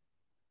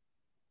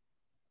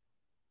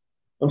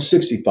 I'm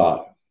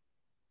 65.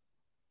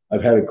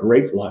 I've had a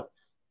great life.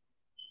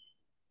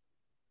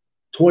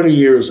 20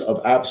 years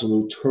of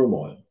absolute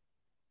turmoil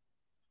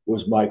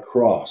was my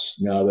cross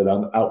now that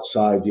I'm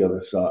outside the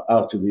other side,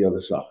 out to the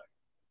other side.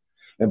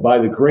 And by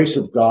the grace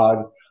of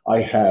God,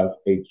 I have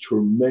a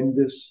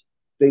tremendous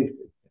faith in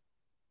him.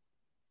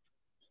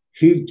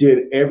 He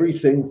did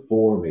everything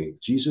for me.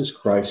 Jesus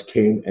Christ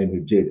came and he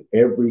did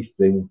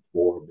everything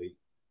for me,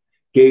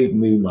 gave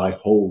me my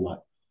whole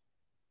life.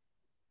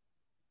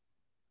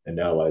 And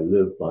now I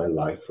live my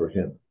life for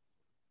him.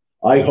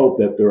 I hope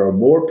that there are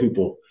more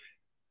people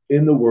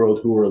in the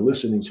world who are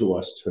listening to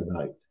us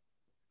tonight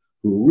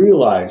who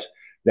realize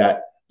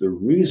that the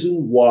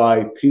reason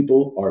why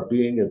people are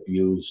being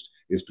abused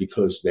is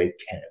because they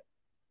can.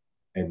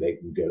 And they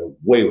can get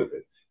away with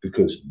it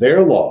because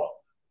their law,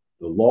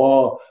 the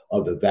law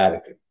of the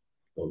Vatican,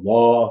 the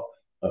law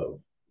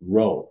of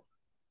Rome,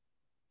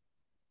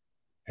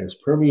 has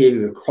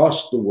permeated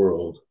across the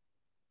world,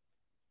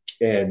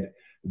 and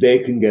they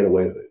can get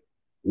away with it.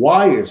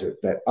 Why is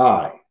it that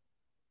I,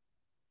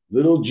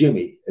 little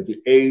Jimmy, at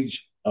the age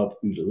of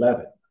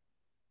 11,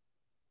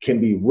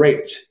 can be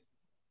raped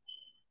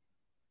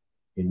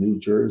in New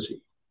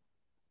Jersey?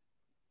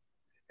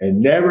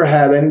 and never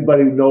have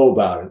anybody know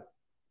about it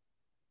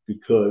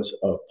because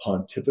of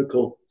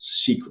pontifical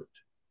secret.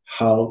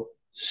 How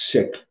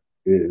sick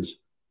is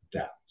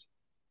that?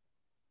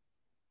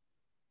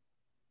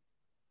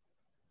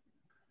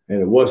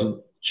 And it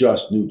wasn't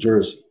just New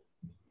Jersey.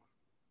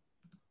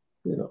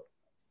 You know,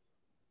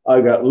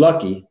 I got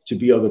lucky to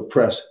be able to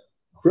press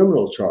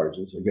criminal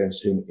charges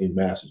against him in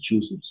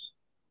Massachusetts,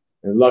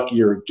 and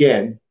luckier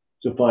again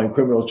to find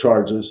criminal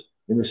charges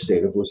in the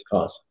state of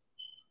Wisconsin.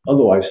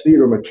 Otherwise,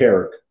 Theodore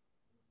McCarrick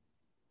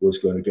was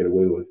going to get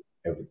away with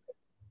everything,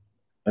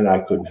 and I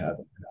couldn't have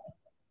it.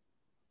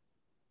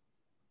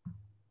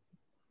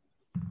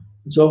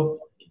 So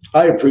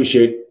I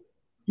appreciate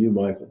you,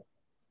 Michael.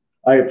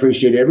 I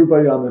appreciate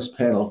everybody on this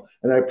panel,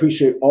 and I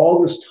appreciate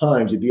all this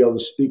time to be able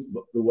to speak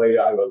the way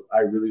I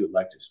really would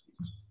like to speak.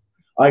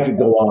 I could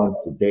go on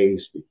for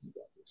days speaking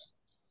about this.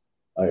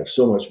 I have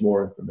so much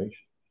more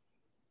information.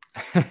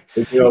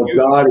 But, you know,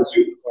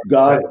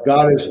 God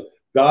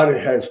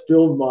has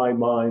filled my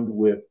mind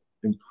with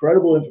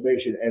incredible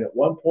information, and at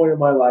one point in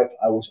my life,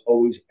 I was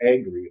always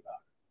angry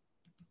about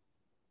it.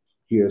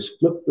 He has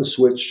flipped the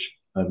switch.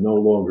 I'm no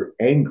longer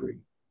angry.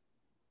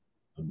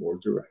 I'm more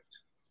direct.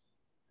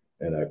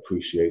 And I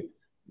appreciate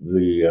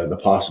the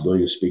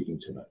possibility of speaking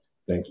tonight.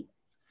 Thank you.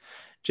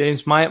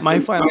 James, my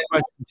final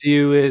question to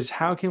you is,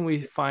 how can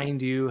we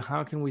find you?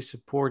 How can we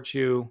support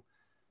you?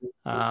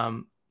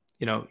 You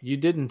know, you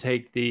didn't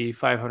take the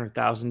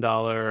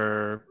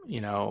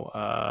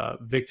 $500,000,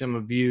 victim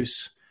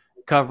abuse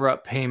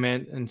cover-up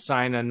payment and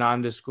sign a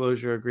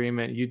non-disclosure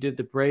agreement. You did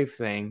the brave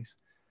things.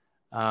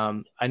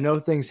 I know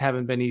things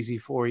haven't been easy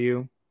for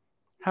you.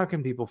 How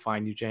can people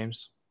find you,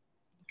 James?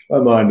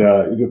 I'm on.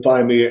 You can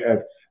find me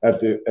at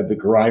the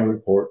Grein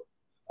report.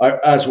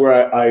 That's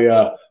where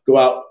I go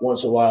out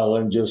once in a while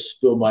and just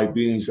spill my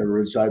beans that are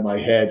inside my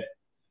head,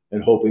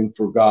 and hoping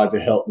for God to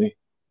help me.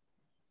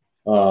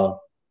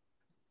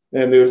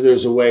 And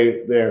there's a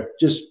way there.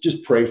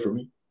 Just pray for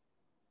me.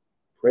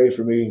 Pray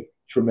for me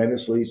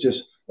tremendously. Just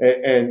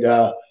and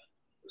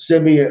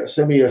send me a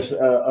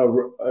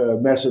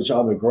message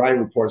on the Grein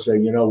report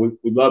saying, you know,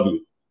 we love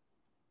you,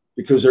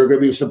 because there are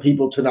going to be some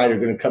people tonight who are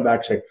going to come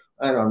back and say,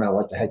 I don't know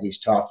what the heck he's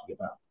talking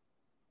about.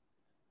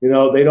 You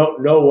know, they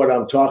don't know what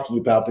I'm talking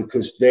about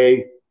because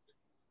they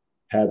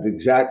have the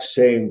exact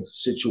same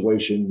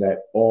situation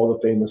that all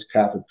the famous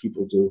Catholic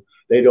people do.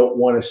 They don't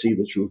want to see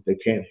the truth. They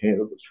can't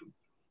handle the truth.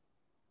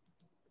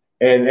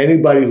 And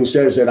anybody who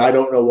says that I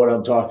don't know what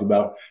I'm talking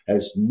about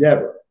has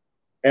never,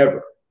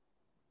 ever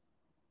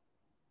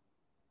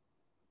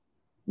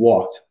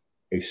walked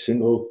a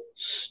single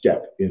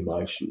step in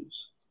my shoes.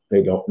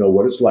 They don't know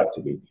what it's like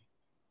to be me.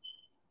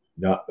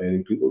 Not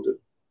many people do.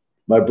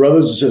 My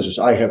brothers and sisters,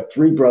 I have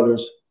 3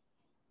 brothers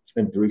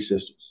and 3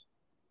 sisters.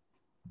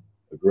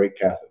 A great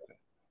Catholic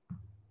family.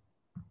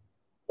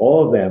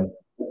 All of them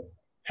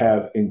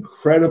have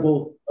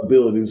incredible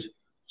abilities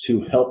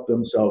to help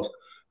themselves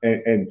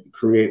and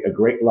create a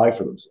great life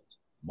for themselves.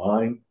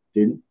 Mine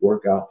didn't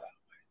work out that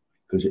way,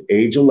 because at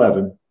age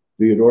 11,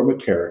 Theodore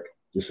McCarrick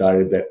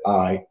decided that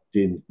I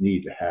didn't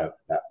need to have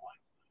that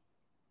life.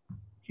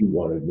 He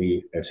wanted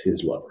me as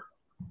his lover.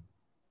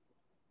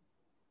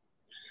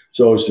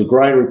 So it's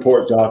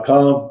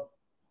thegrindreport.com,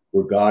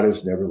 where God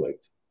is never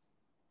late.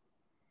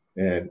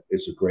 And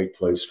it's a great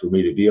place for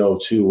me to be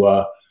able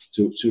to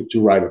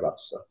write about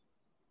stuff.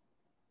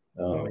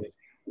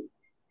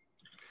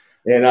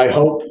 And I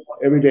hope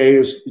every day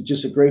is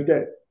just a great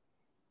day.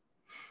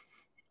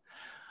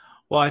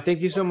 Well, I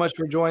thank you so much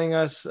for joining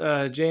us,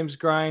 James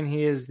Grein.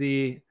 He is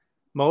the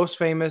most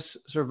famous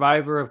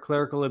survivor of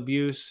clerical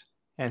abuse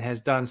and has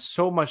done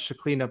so much to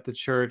clean up the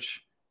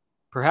church.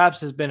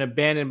 Perhaps has been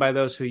abandoned by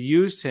those who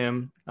used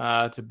him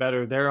to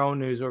better their own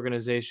news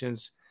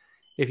organizations.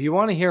 If you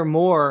want to hear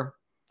more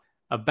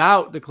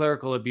about the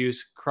clerical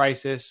abuse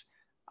crisis,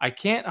 I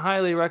can't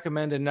highly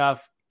recommend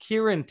enough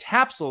Kieran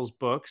Tapsel's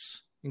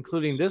books,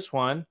 including this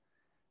one,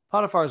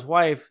 Potiphar's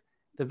Wife,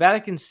 The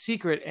Vatican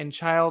Secret and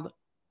Child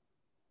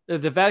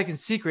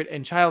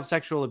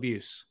Sexual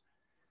Abuse.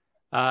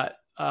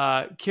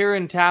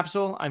 Kieran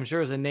Tapsel, I'm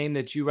sure, is a name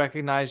that you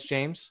recognize,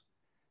 James.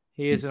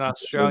 He is an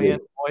Australian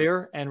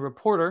lawyer and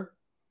reporter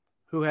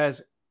who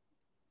has,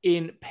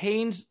 in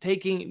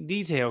painstaking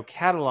detail,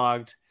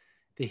 cataloged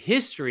the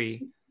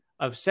history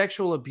of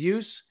sexual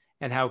abuse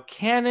and how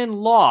canon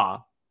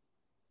law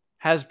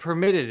has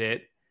permitted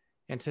it.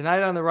 And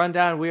tonight on the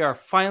Rundown, we are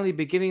finally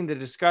beginning the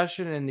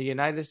discussion in the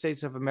United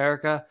States of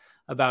America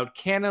about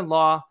canon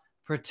law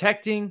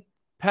protecting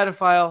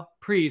pedophile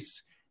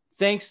priests,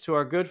 thanks to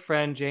our good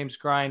friend, James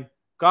Grein.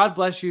 God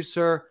bless you,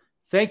 sir.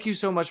 Thank you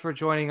so much for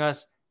joining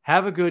us.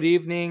 Have a good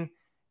evening,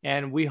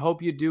 and we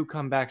hope you do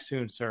come back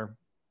soon, sir.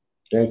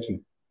 Thank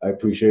you. I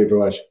appreciate it very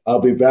much. I'll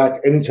be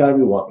back anytime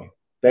you want me.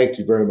 Thank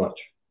you very much.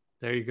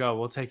 There you go.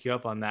 We'll take you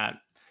up on that.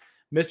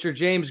 Mr.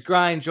 James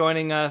Grein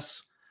joining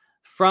us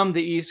from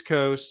the East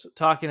Coast,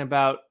 talking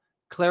about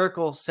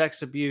clerical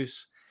sex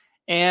abuse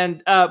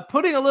and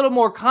putting a little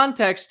more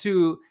context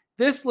to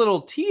this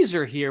little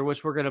teaser here,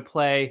 which we're going to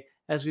play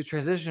as we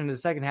transition to the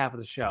second half of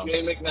the show.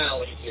 Jay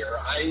McNally here.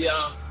 I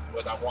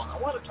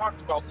want to talk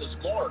about this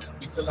more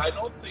because I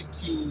don't think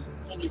you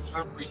fully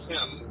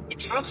comprehend the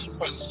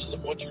consequences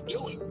of what you're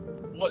doing.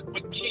 What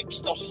keeps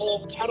the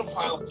whole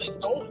pedophile thing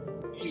going?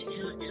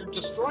 You're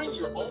destroying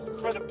your own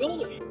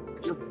credibility.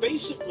 You're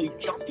basically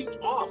jumping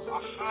off a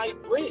high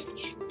bridge.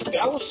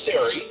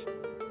 Belisari,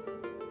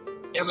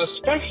 and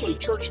especially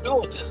church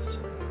militants,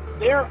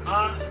 they're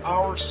on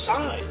our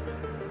side.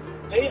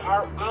 They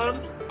are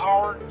on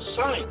our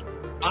side.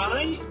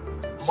 I,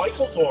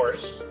 Michael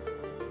Morris,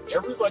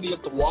 everybody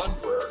at the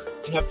Wanderer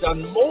have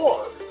done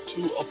more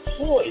to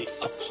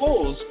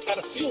oppose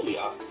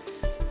pedophilia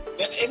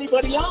than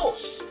anybody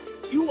else.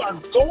 You are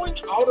going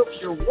out of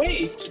your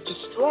way to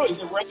destroy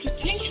the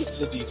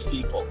reputations of these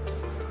people.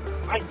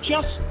 I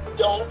just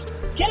don't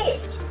get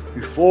it.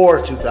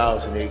 Before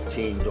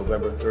 2018,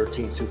 November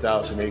 13th,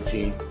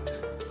 2018,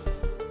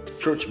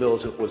 Church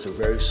Militant was a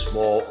very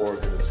small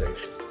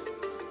organization.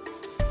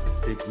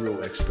 It grew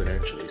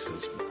exponentially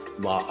since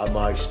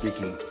my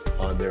speaking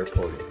on their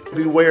podium.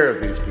 Beware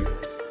of these people.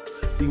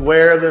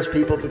 Beware of these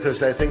people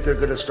because I think they're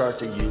going to start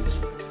to use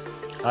you.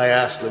 I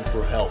asked them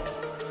for help.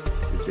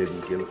 They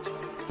didn't give it to me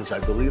because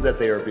I believe that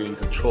they are being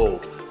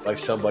controlled by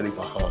somebody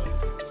behind.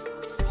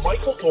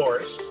 Michael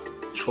Morris,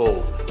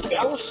 Controlled.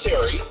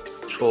 Belisari,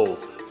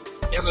 Controlled.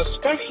 and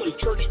especially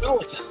church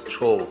militants,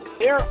 Controlled.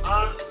 they're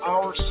on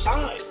our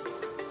side.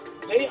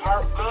 They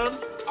are on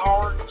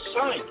our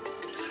side.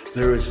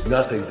 There is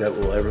nothing that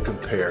will ever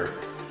compare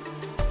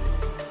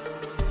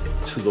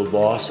to the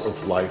loss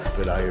of life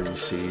that I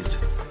received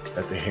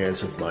at the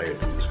hands of my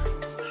abuser.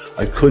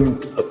 I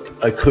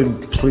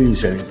couldn't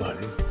please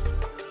anybody.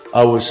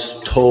 I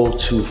was told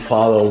to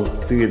follow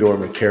Theodore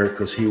McCarrick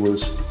because he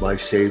was my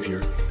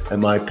savior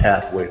and my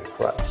pathway to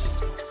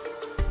Christ.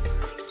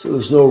 So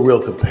there's no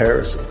real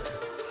comparison.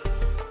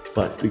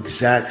 But the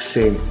exact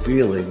same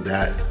feeling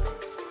that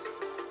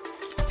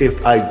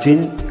if I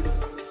didn't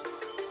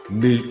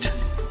meet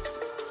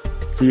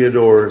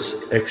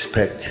Theodore's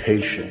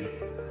expectation,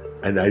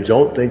 and I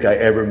don't think I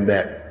ever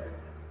met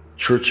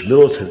Church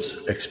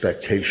Militant's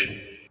expectation.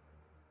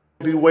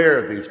 Beware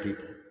of these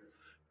people.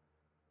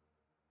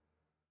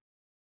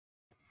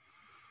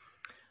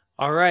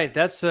 All right,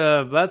 that's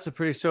a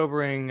pretty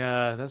sobering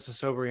that's a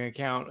sobering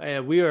account.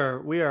 We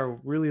are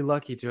really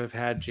lucky to have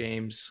had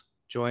James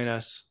join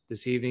us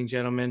this evening,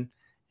 gentlemen,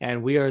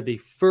 and we are the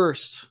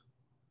first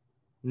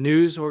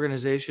news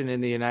organization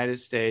in the United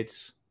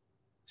States,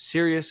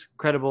 serious,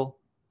 credible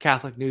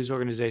Catholic news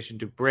organization,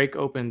 to break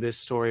open this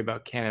story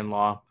about canon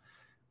law.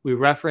 We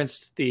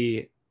referenced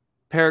the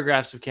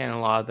paragraphs of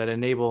canon law that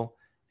enable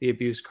the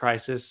abuse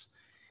crisis,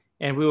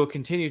 and we will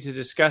continue to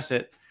discuss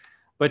it.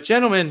 But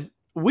gentlemen,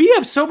 we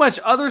have so much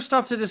other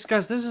stuff to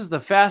discuss. This is the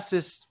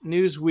fastest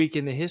news week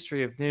in the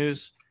history of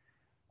news.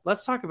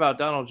 Let's talk about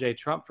Donald J.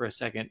 Trump for a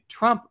second.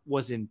 Trump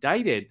was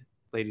indicted,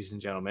 ladies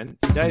and gentlemen,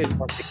 indicted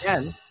once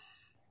again.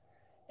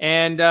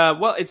 And,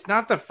 well, it's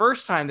not the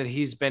first time that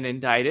he's been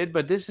indicted,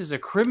 but this is a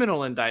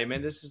criminal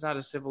indictment. This is not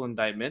a civil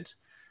indictment.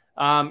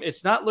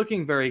 It's not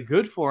looking very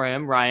good for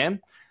him,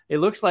 Ryan. It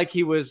looks like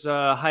he was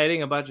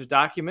hiding a bunch of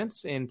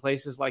documents in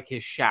places like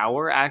his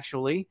shower,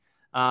 actually.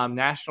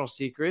 National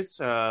secrets,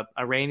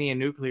 Iranian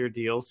nuclear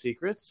deal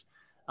secrets.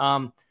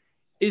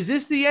 Is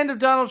this the end of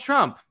Donald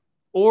Trump?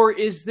 Or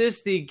is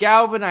this the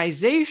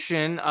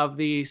galvanization of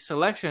the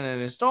selection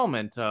and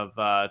installment of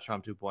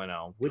Trump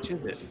 2.0? Which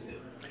is it?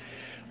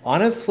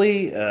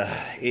 Honestly,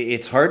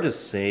 it's hard to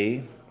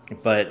say,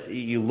 but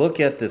you look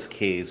at this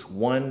case,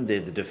 one, the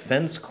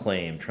defense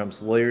claim,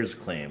 Trump's lawyers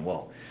claim,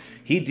 well,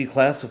 he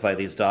declassified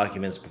these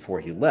documents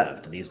before he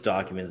left. These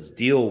documents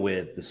deal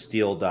with the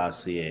Steele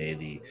dossier,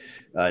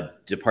 the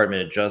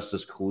Department of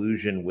Justice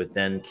collusion with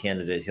then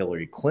candidate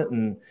Hillary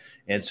Clinton,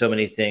 and so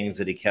many things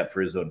that he kept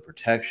for his own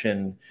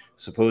protection.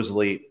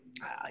 Supposedly,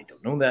 I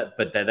don't know that,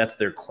 but that's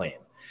their claim.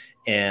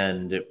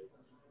 And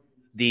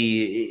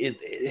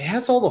it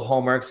has all the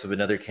hallmarks of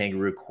another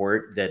kangaroo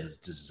court that is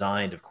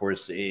designed, of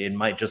course,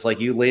 just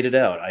like you laid it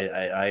out.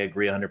 I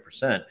agree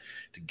 100%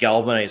 to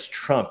galvanize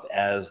Trump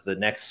as the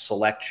next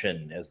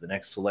selection, as the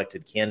next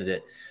selected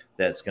candidate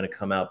that's going to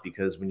come out.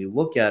 Because when you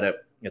look at it,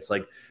 it's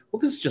like, well,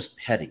 this is just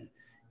petty.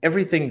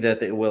 Everything that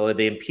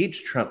they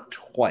impeached Trump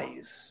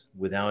twice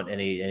without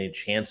any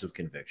chance of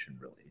conviction,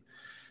 really,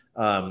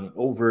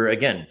 over,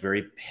 again,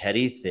 very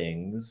petty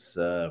things.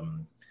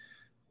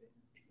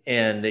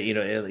 And,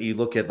 you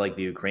look at like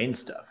the Ukraine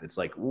stuff. It's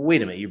like,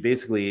 wait a minute, you're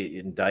basically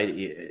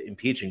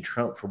impeaching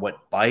Trump for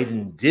what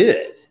Biden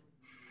did.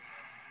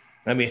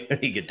 I mean,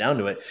 you get down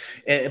to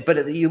it.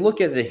 But you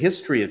look at the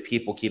history of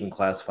people keeping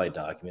classified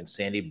documents.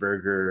 Sandy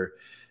Berger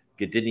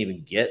didn't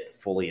even get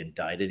fully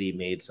indicted. He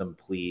made some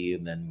plea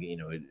and then,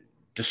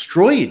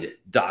 destroyed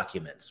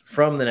documents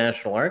from the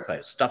National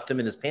Archives, stuffed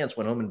them in his pants,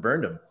 went home and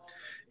burned them.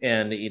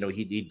 And,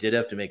 he did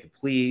have to make a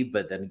plea,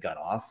 but then got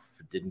off.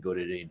 Didn't go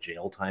to any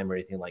jail time or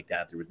anything like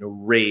that. There was no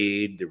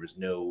raid. There was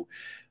no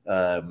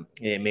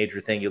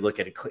major thing. You look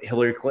at it,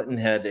 Hillary Clinton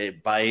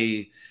had,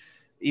 by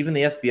even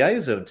the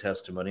FBI's own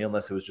testimony,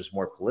 unless it was just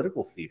more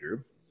political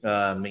theater,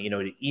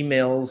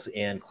 emails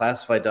and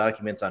classified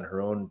documents on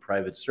her own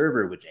private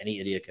server, which any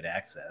idiot could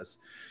access.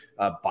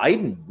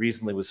 Biden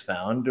recently was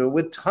found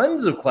with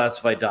tons of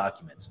classified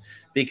documents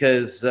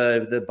because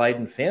the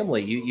Biden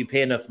family, you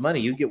pay enough money,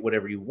 you get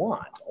whatever you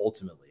want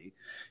ultimately.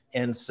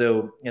 And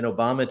so in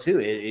Obama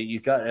too, you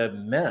got a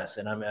mess.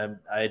 And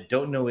I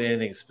don't know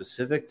anything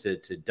specific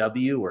to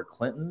W or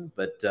Clinton,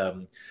 but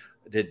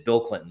did Bill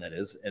Clinton, that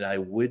is. And I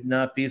would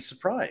not be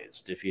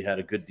surprised if you had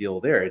a good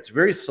deal there. It's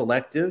very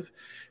selective,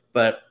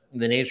 but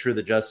the nature of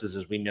the justice,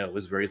 as we know,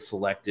 is very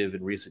selective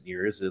in recent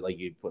years. Like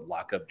you put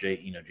lockup,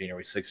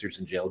 January 6ers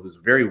in jail, whose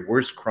very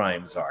worst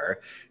crimes are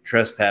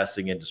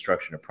trespassing and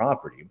destruction of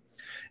property.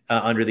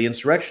 Under the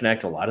Insurrection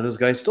Act, a lot of those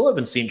guys still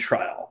haven't seen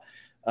trial.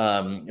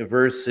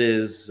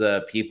 Versus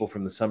people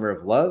from the Summer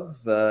of Love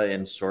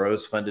and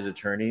Soros-funded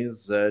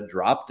attorneys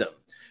dropped them.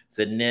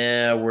 Said,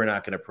 nah, we're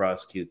not going to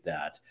prosecute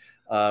that.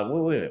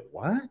 Wait,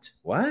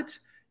 what?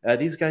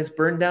 These guys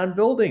burned down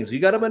buildings. You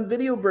got them on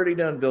video burning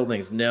down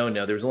buildings. No,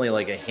 there's only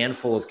like a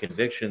handful of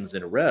convictions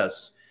and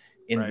arrests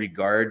in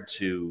regard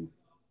to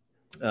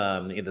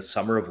in the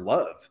Summer of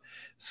Love.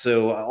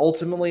 So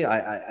ultimately,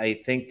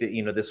 I think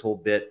that, this whole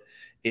bit,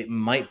 it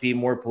might be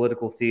more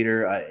political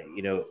theater,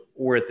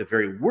 or at the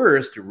very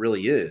worst, it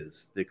really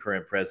is the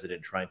current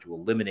president trying to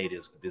eliminate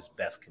his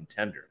best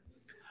contender.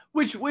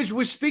 Which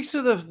speaks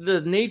to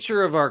the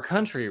nature of our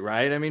country,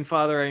 right? I mean,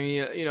 Father,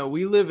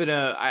 we live in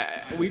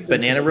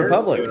banana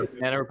republic.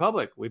 Banana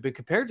republic. We've been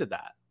compared to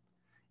that.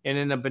 And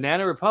in a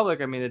banana republic,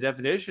 the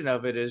definition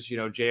of it is,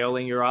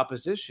 jailing your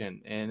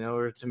opposition in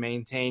order to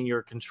maintain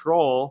your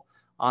control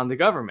on the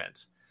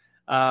government.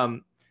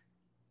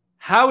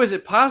 How is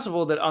it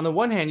possible that on the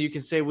one hand, you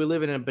can say we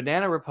live in a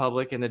banana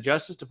republic and the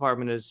Justice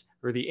Department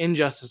the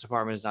Injustice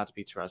Department is not to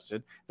be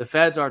trusted. The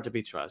feds aren't to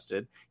be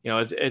trusted.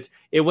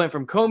 It went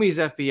from Comey's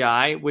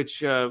FBI,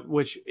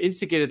 which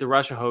instigated the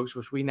Russia hoax,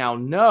 which we now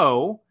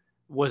know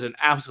was an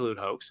absolute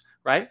hoax,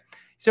 right?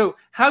 So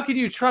how can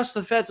you trust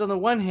the feds on the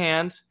one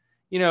hand,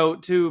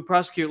 to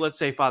prosecute, let's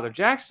say, Father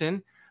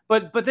Jackson,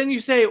 but then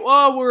you say,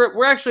 well,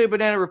 we're actually a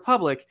banana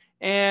republic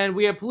and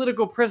we have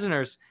political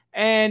prisoners.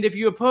 And if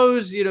you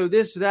oppose,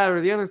 this, that, or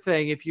the other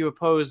thing, if you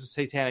oppose the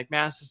satanic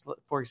masses,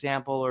 for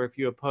example, or if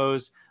you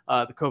oppose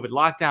the COVID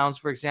lockdowns,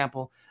 for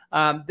example,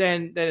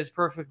 then that is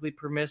perfectly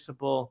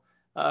permissible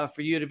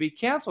for you to be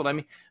canceled.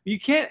 You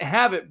can't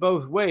have it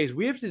both ways.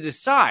 We have to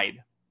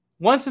decide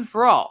once and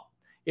for all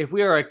if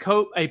we are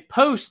a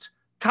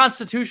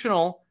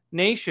post-constitutional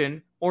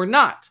nation or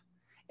not.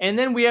 And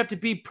then we have to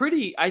be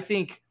pretty, I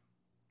think,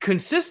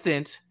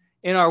 consistent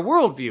in our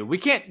worldview. We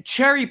can't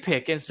cherry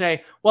pick and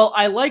say, well,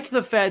 I like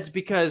the feds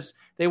because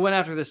they went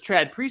after this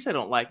trad priest I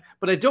don't like,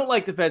 but I don't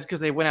like the feds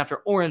because they went after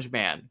Orange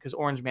Man because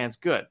Orange Man's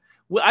good.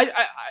 Well,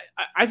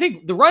 I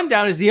think the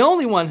Rundown is the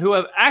only one who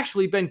have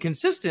actually been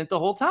consistent the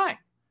whole time.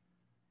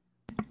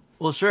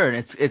 Well, sure. And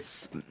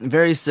it's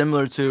very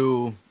similar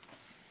to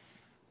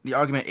the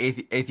argument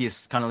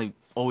atheists kind of like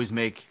always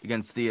make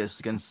against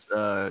theists, against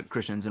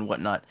Christians and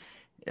whatnot.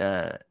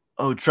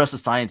 Trust the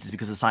scientists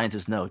because the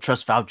scientists know.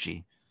 Trust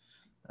Fauci.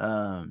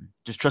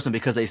 Just trust them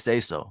because they say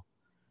so.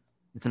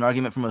 It's an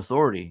argument from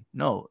authority.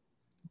 No,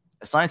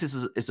 a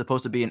scientist is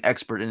supposed to be an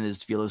expert in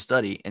his field of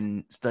study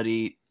and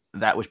study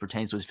that which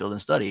pertains to his field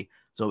of study.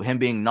 So him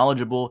being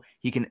knowledgeable,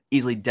 he can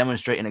easily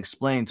demonstrate and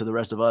explain to the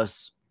rest of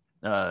us,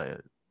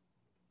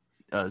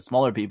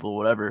 smaller people,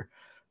 whatever,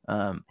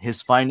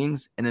 his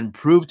findings, and then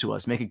prove to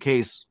us, make a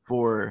case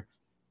for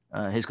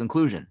his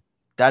conclusion.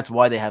 That's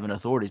why they have an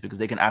authority, because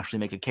they can actually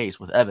make a case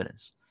with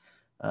evidence.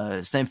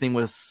 Same thing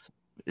with,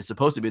 it's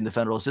supposed to be in the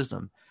federal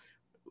system.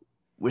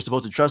 We're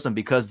supposed to trust them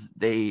because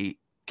they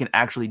can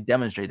actually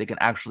demonstrate, they can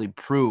actually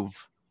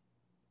prove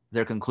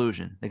their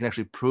conclusion. They can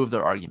actually prove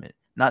their argument,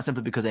 not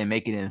simply because they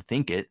make it and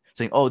think it,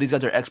 saying, oh, these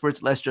guys are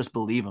experts, let's just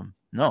believe them.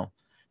 No,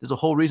 there's a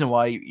whole reason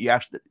why you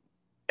actually,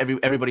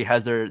 everybody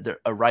has a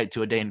right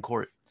to a day in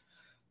court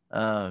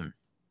to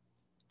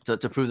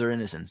prove their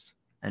innocence.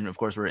 And of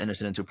course, we're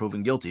innocent until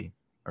proven guilty,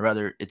 or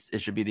rather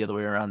it should be the other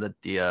way around, that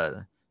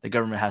the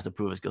government has to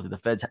prove us guilty. The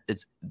feds,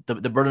 it's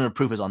the burden of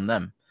proof is on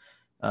them.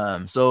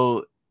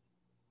 So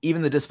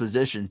even the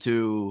disposition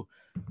to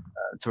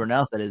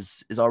renounce that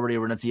is already a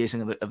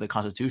renunciation of the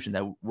Constitution,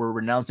 that we're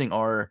renouncing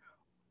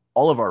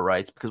all of our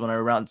rights, because when I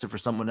renounce it for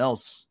someone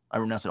else, I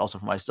renounce it also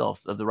for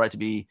myself, of the right to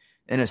be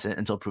innocent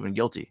until proven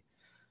guilty.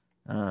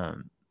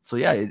 So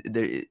yeah,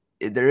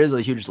 there is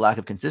a huge lack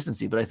of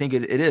consistency, but I think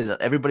it is.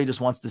 Everybody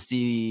just wants to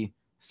see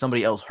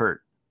somebody else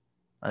hurt.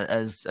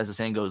 As the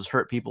saying goes,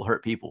 hurt people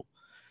hurt people.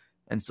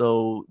 And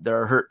so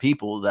there are hurt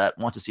people that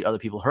want to see other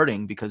people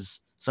hurting,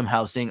 because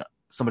somehow seeing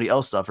somebody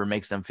else suffer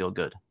makes them feel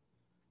good.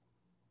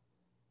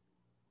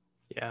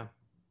 Yeah.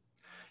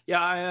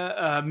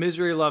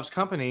 Misery loves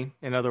company,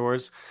 in other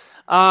words.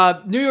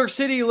 New York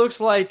City looks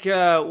like,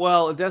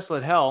 a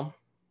desolate hell.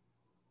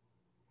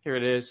 Here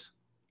it is.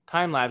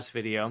 Time-lapse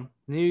video.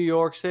 New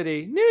York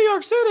City.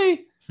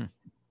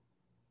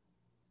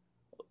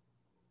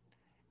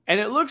 And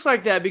it looks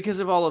like that because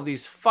of all of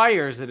these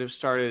fires that have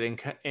started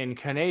in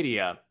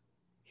Canada.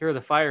 Here are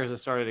the fires that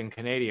started in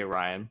Canada,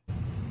 Ryan.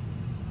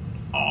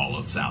 All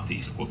of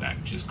southeast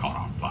Quebec just caught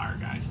on fire,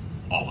 guys.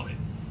 All of it.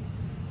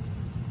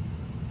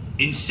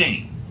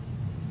 Insane.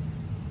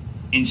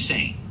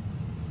 Insane.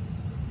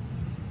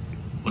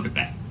 Look at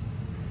that.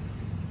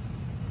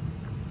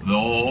 The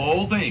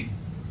whole thing.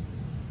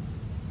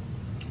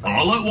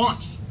 All at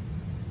once.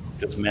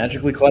 Just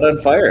magically caught on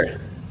fire.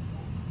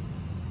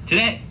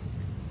 Today.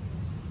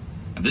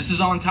 And this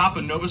is on top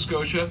of Nova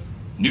Scotia,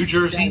 New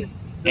Jersey,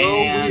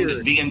 and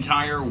weird. The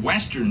entire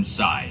western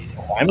side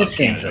Climate of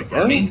change, Canada I guess.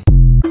 burning.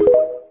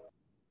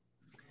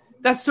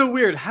 That's so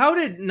weird. How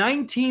did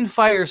 19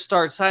 fires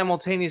start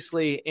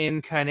simultaneously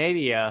in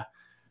Canada?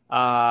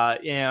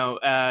 Bringing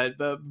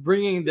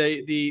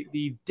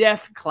the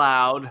death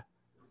cloud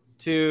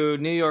to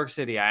New York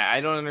City.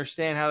 I don't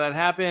understand how that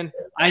happened.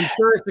 I'm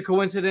sure it's a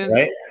coincidence.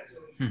 Right?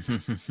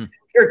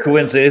 Pure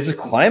coincidence. It's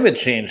climate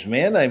change,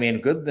 man. I mean,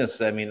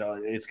 goodness. I mean,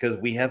 it's because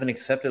we haven't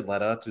accepted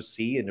Laudato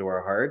Si into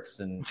our hearts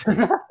and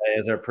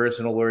as our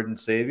personal Lord and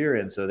Savior.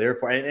 And so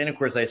therefore, and of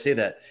course, I say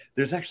that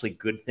there's actually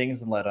good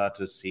things in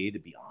Laudato Si, to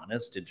be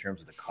honest, in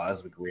terms of the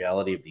cosmic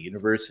reality of the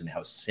universe and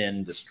how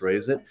sin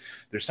destroys it.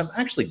 There's some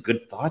actually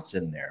good thoughts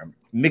in there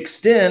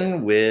mixed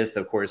in with,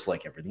 of course,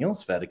 like everything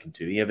else, Vatican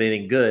II. You have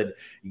anything good,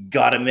 you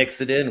got to mix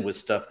it in with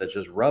stuff that's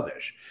just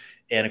rubbish.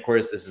 And of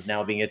course, this is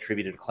now being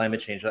attributed to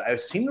climate change. I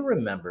seem to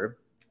remember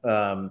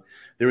there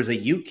was a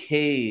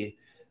UK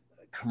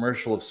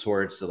commercial of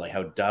sorts, like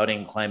how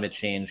doubting climate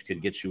change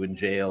could get you in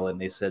jail.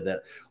 And they said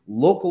that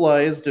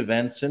localized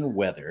events in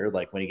weather,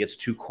 like when it gets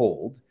too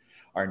cold,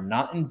 are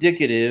not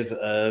indicative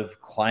of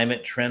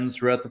climate trends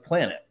throughout the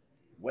planet.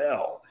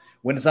 Well,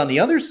 when it's on the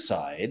other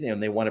side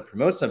and they want to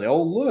promote something,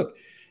 oh, look,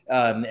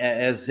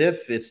 as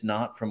if it's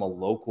not from a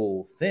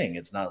local thing.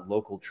 It's not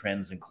local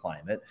trends in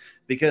climate,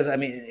 because I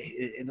mean,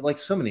 like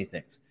so many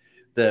things,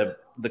 the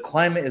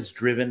climate is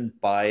driven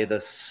by the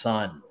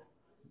sun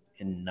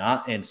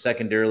and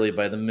secondarily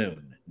by the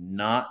moon,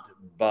 not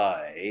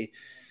by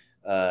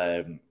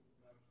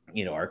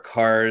our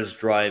cars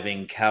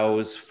driving,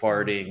 cows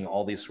farting,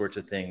 all these sorts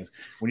of things.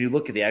 When you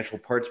look at the actual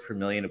parts per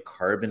million of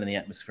carbon in the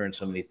atmosphere and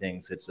so many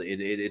things, it's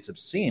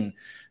obscene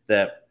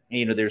that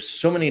there's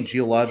so many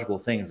geological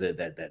things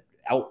that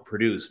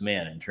outproduce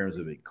man in terms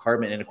of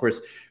carbon. And of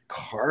course,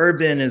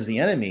 carbon is the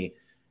enemy.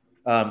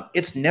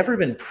 It's never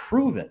been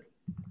proven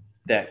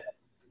that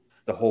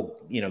the whole,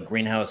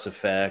 greenhouse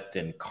effect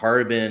and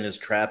carbon is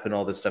trapping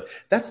all this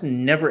stuff. That's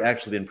never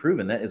actually been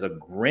proven. That is a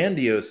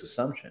grandiose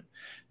assumption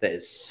that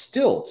is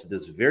still to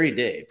this very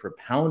day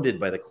propounded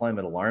by the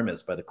climate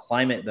alarmists, by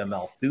the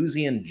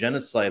Malthusian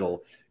genocidal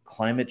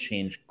climate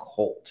change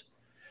cult.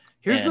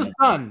 Here's the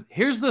sun.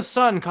 Here's the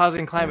sun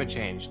causing climate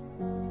change.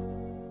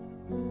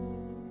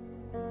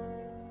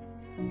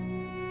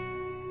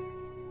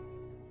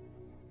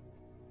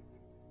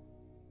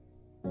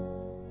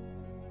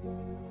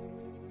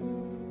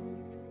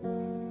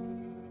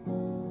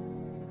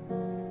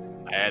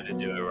 I had to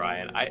do it,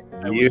 Ryan.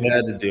 You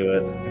had to do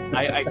it.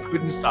 I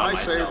couldn't stop I myself.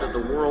 say that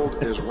the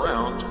world is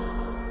round,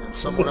 and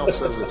someone else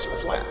says it's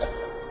flat.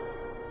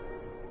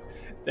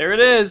 There it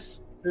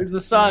is. There's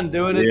the sun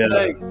doing its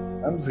thing.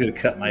 I'm just gonna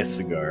cut my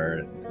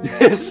cigar.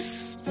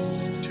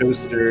 Yes.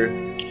 Toaster.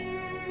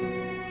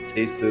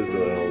 Taste those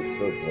oils.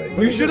 So bright.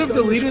 We should have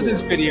deleted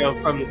this video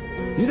from.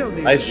 You don't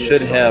need I to be a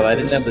should have. I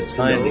didn't scientist have the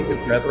time know to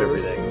that prep the Earth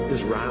everything.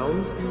 Is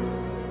round.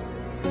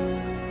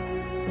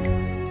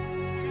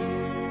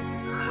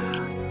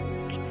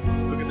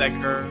 Look at that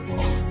curve.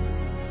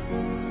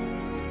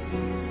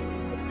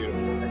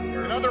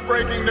 In other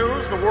breaking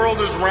news, the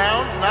world is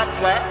round, not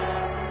flat.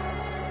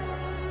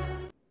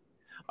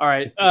 All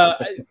right,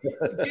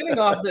 getting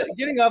off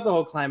the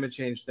whole climate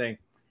change thing,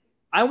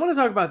 I want to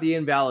talk about the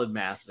invalid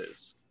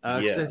masses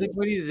because I think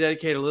we need to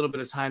dedicate a little bit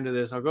of time to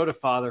this. I'll go to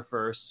Father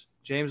first.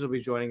 James will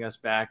be joining us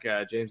back.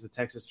 James, the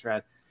Texas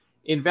trad.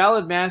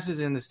 Invalid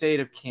masses in the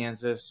state of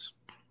Kansas.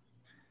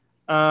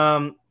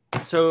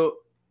 So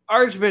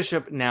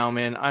Archbishop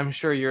Naumann, I'm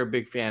sure you're a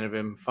big fan of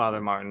him, Father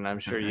Martin. I'm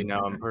sure you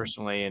know him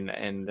personally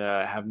and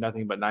have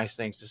nothing but nice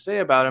things to say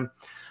about him.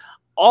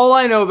 All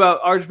I know about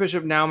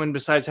Archbishop Naumann,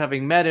 besides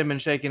having met him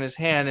and shaken his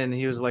hand, and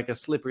he was like a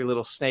slippery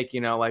little snake,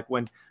 like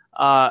when,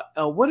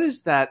 what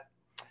is that?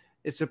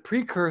 It's a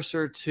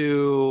precursor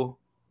to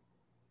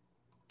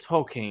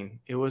Tolkien.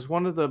 It was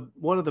one of the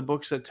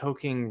books that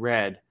Tolkien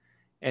read,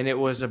 and it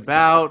was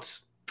about,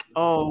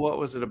 what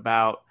was it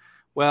about?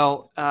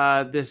 Well,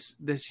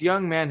 this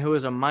young man who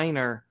was a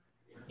minor,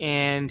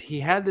 and he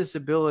had this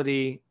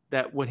ability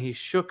that when he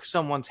shook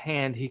someone's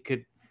hand, he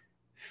could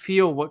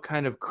feel what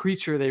kind of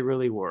creature they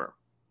really were.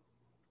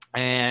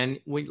 And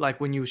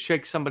when you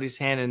shake somebody's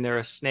hand and they're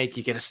a snake,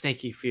 you get a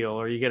snaky feel,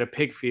 or you get a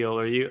pig feel,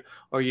 or you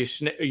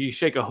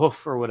shake a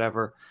hoof or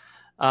whatever.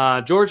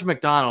 George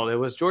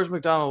MacDonald. George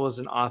MacDonald was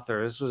an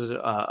author. This was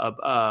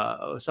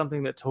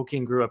something that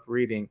Tolkien grew up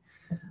reading.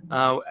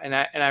 And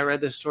I read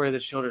this story to the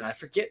children. I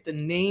forget the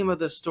name of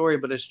the story,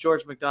 but it's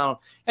George MacDonald.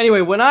 Anyway,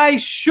 when I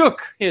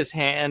shook his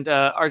hand,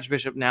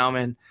 Archbishop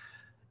Naumann,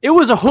 it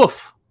was a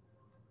hoof.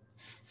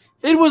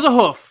 It was a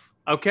hoof.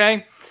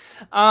 Okay.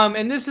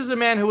 And this is a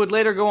man who would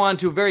later go on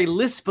to very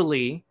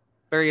lispily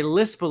very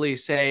lispily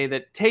say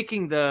that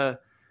taking the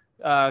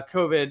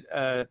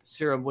COVID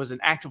serum was an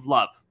act of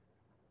love.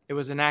 It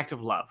was an act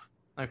of love.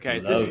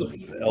 Okay, love,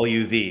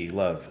 L-U-V,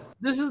 love.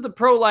 This is the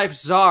pro-life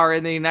czar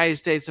in the United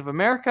States of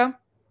America.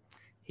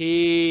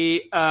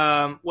 He, he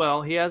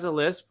has a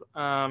lisp,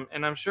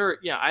 and I'm sure,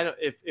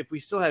 if we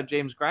still had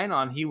James Grein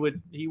on, he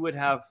would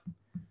have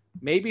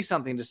maybe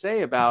something to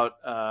say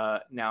about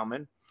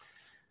Nauman.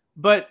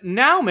 But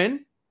Nauman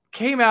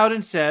came out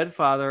and said,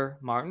 Father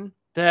Martin,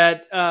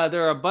 that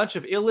there are a bunch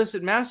of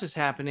illicit masses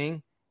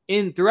happening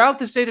throughout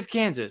the state of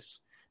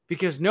Kansas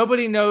because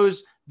nobody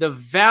knows the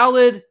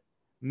valid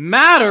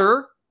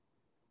matter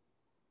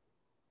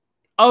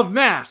of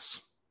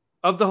Mass,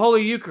 of the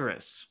Holy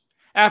Eucharist.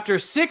 After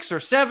 6 or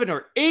 7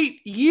 or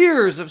 8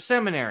 years of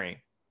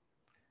seminary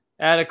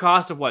at a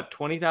cost of what,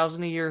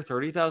 $20,000 a year,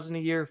 $30,000 a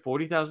year,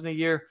 $40,000 a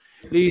year,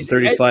 these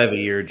 $35 a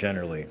year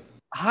generally.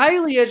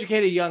 Highly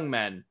educated young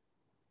men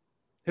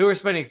who are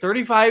spending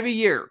 $35 a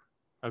year,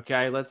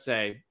 okay, let's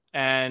say,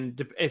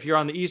 and if you're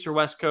on the East or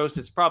West Coast,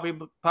 it's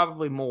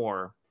probably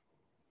more,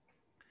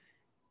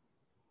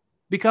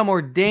 become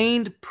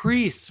ordained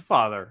priests,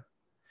 Father,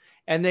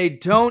 and they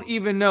don't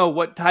even know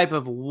what type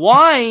of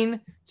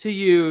wine to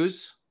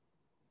use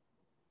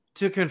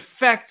to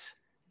confect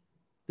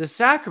the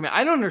sacrament.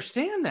 I don't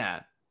understand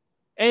that.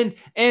 And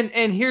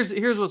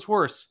here's what's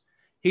worse.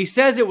 He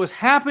says it was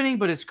happening,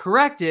 but it's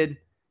corrected.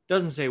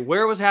 Doesn't say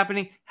where it was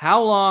happening,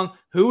 how long,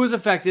 who was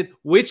affected,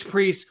 which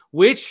priests,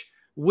 which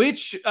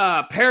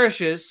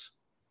parishes.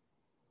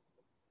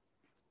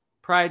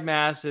 Pride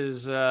Mass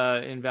is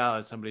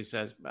invalid, somebody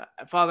says.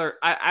 Father,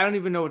 I don't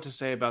even know what to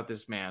say about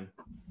this man.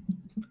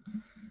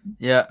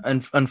 Yeah,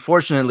 and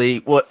unfortunately,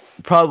 what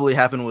probably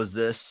happened was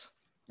this.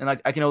 And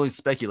I can only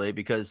speculate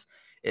because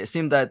it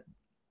seemed that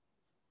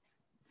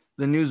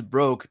the news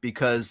broke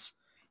because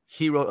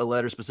he wrote a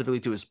letter specifically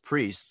to his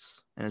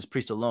priests and his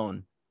priest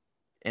alone.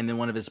 And then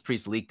one of his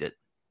priests leaked it.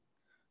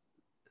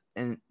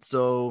 And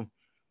so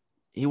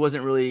he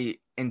wasn't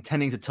really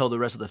intending to tell the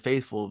rest of the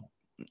faithful,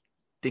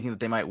 thinking that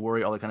they might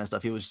worry, all that kind of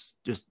stuff. He was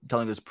just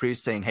telling his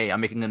priest saying, hey,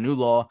 I'm making a new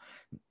law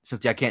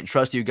since I can't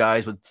trust you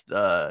guys with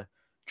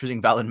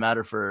choosing valid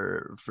matter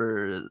for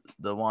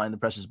the wine, the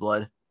precious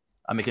blood.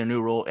 I'm making a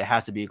new rule. It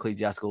has to be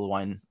ecclesiastical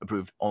wine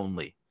approved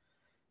only.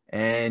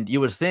 And you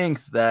would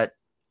think that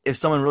if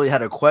someone really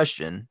had a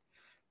question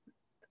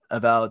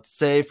about,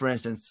 say, for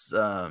instance,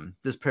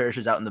 this parish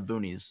is out in the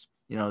boonies,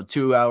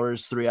 2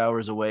 hours, 3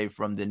 hours away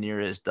from the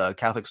nearest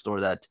Catholic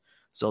store that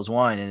sells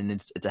wine. And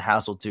it's a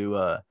hassle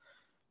to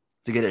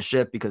get it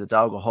shipped because it's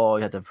alcohol.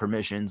 You have to have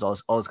permissions, all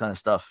this kind of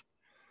stuff.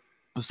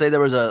 Say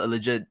there was a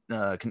legit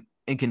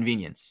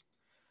inconvenience.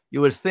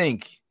 You would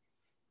think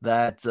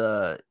that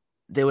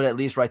they would at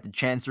least write the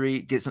chancery,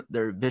 get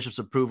their bishop's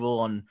approval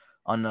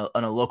on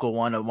a local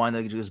wine, a wine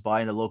they could just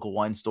buy in a local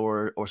wine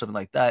store or something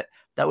like that.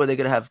 That way they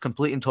could have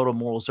complete and total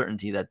moral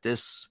certainty that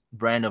this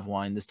brand of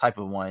wine, this type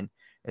of wine,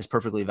 is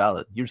perfectly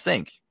valid. You'd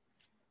think.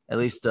 At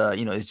least,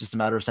 it's just a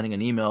matter of sending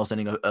an email,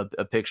 sending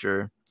a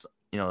picture,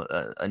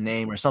 a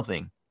name or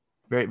something.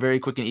 Very, very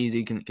quick and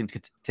easy, can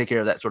take care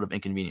of that sort of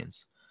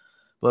inconvenience.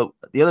 But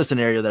the other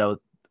scenario that I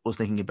was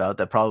thinking about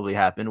that probably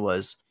happened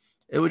was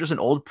it was just an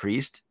old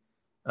priest.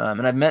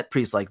 And I've met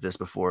priests like this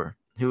before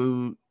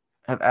who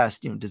have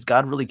asked, does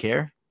God really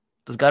care?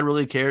 Does God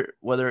really care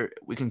whether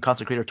we can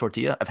consecrate our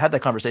tortilla? I've had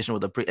that conversation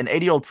with an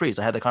 80-year-old priest.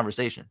 I had that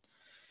conversation.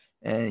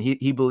 And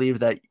he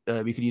believed that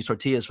we could use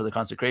tortillas for the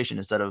consecration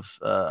instead of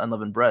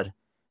unleavened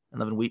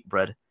wheat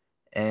bread.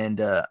 And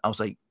I was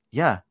like,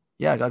 yeah,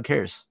 God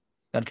cares.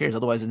 God cares.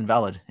 Otherwise, it's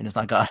invalid and it's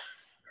not God.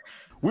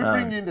 We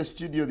bring in the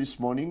studio this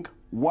morning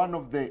one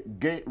of the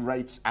gay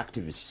rights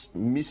activists,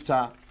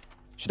 Mr.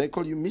 Should I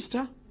call you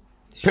Mr.?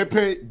 Sure.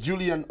 Pepe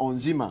Julian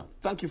Onzima.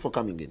 Thank you for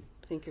coming in.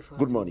 Thank you for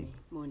Good morning. Me.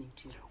 Morning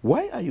to you.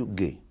 Why are you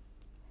gay?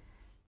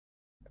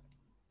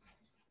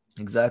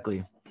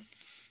 Exactly.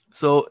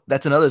 So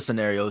that's another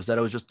scenario, is that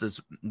it was just this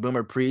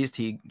boomer priest.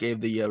 He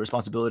gave the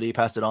responsibility,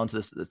 passed it on to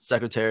the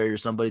secretary or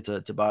somebody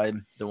to buy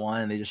the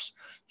wine, and they just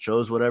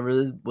chose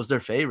whatever was their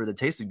favorite that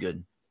tasted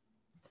good.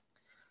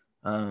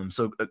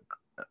 So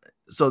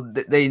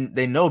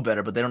they know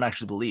better, but they don't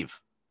actually believe.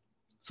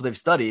 So they've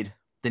studied.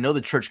 They know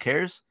the church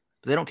cares,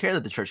 but they don't care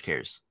that the church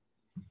cares.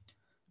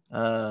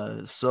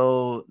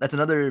 So that's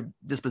another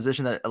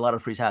disposition that a lot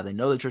of priests have. They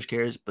know the church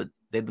cares, but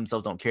they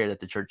themselves don't care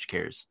that the church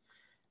cares.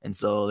 And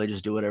so they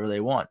just do whatever they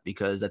want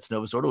because that's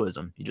Novus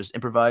Ordoism. You just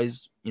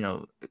improvise,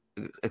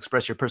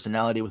 express your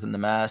personality within the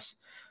Mass.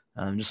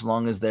 Just as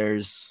long as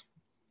there's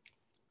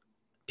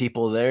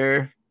people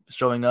there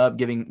showing up,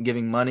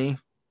 giving money,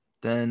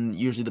 then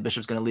usually the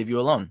bishop's going to leave you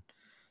alone.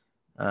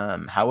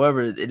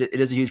 However, it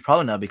is a huge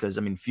problem now because,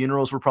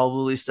 funerals were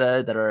probably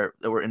said that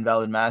were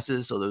invalid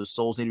Masses. So those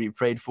souls need to be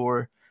prayed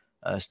for.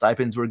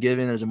 Stipends were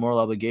given. There's a moral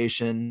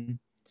obligation.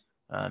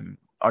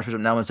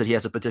 Archbishop Nauman said he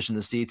has to petition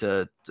the see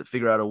to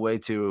figure out a way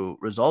to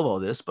resolve all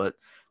this, but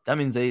that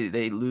means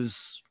they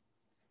lose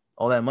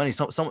all that money.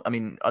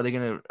 Are they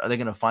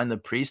gonna find the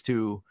priest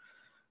who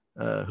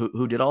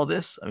did all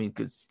this?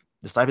 Because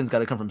the stipends got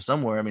to come from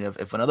somewhere.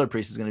 If another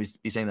priest is going to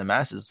be saying the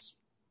Masses,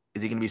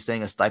 is he going to be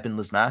saying a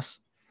stipendless mass?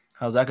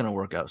 How's that going to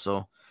work out?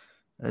 So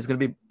it's going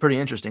to be pretty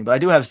interesting. But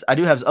I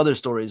do have other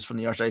stories from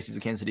the Archdiocese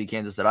of Kansas City,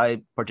 Kansas, that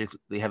I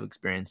particularly have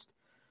experienced.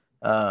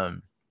 I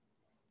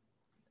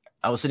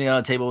was sitting on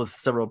a table with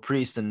several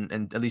priests,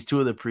 and at least two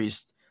of the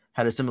priests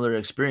had a similar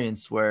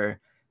experience where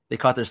they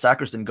caught their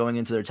sacristan going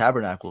into their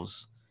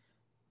tabernacles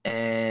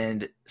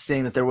and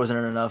saying that there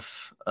wasn't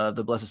enough of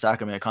the Blessed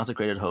Sacrament,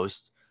 consecrated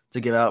hosts, to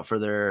give out for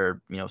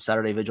their,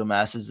 Saturday vigil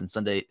masses and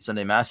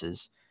Sunday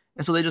masses.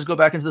 And so they just go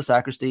back into the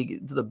sacristy,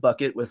 into the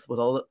bucket with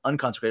all the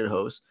unconsecrated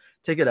hosts,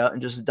 take it out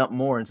and just dump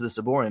more into the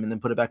ciborium and then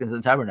put it back into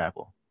the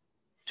tabernacle.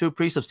 Two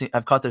priests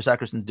have caught their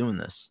sacristans doing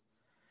this.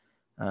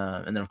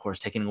 And then, of course,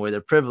 taking away their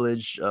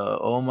privilege.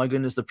 Oh, my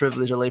goodness, the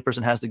privilege a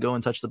layperson has to go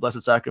and touch the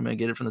Blessed Sacrament,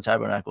 get it from the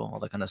tabernacle, all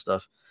that kind of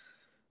stuff.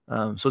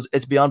 So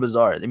it's beyond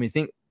bizarre. I mean,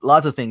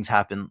 lots of things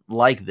happen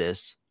like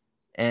this.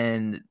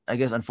 And I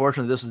guess,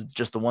 unfortunately, this is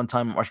just the one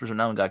time Archbishop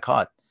Naumann got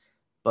caught.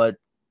 But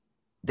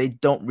they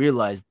don't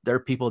realize their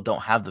people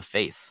don't have the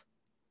faith.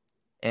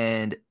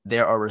 And they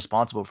are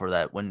responsible for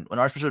that. When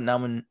Archbishop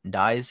Naumann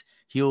dies,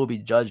 he will be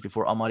judged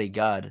before Almighty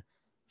God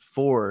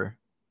for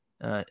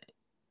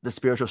the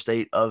spiritual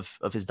state of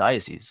his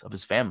diocese, of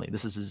his family.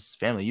 This is his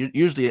family.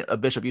 Usually a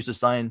bishop used to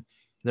sign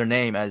their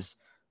name as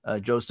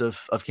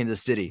Joseph of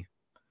Kansas City,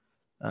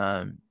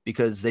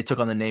 because they took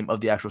on the name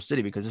of the actual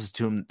city, because this is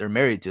to whom they're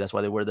married to. That's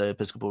why they wear the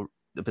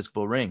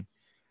episcopal ring.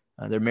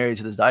 They're married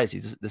to this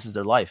diocese. This is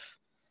their life.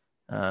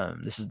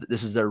 This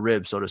is their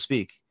rib, so to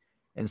speak.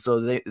 And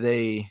so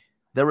they're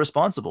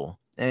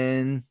responsible.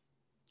 And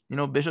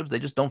bishops, they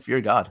just don't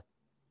fear God.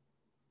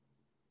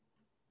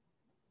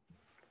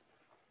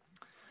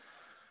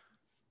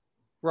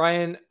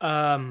 Ryan,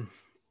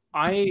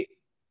 I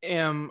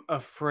am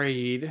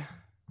afraid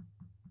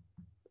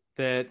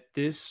that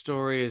this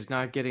story is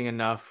not getting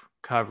enough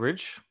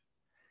coverage,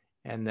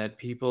 and that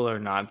people are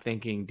not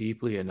thinking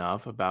deeply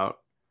enough about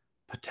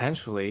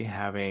potentially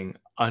having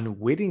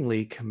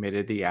unwittingly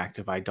committed the act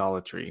of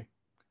idolatry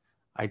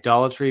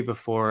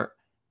before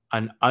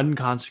an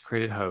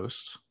unconsecrated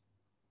host.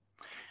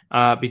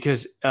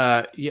 Because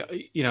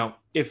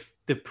if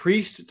the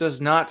priest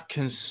does not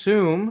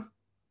consume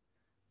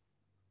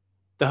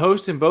the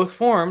host in both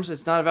forms,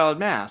 it's not a valid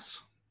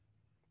mass.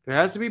 There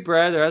has to be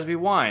bread, there has to be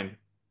wine.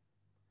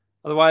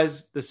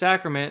 Otherwise, the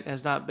sacrament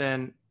has not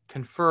been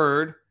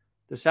conferred,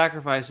 the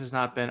sacrifice has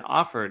not been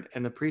offered,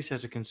 and the priest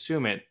has to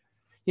consume it.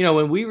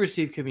 When we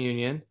receive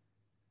communion,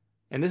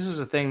 and this is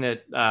a thing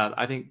that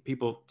I think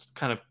people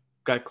kind of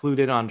got clued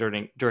in on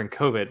during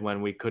COVID,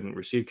 when we couldn't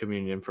receive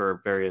communion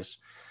for various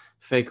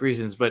fake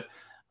reasons. But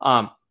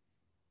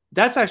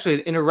that's actually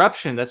an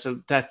interruption. That's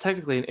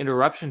technically an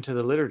interruption to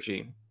the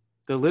liturgy.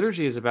 The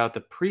liturgy is about the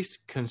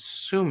priest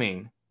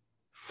consuming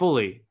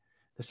fully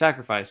the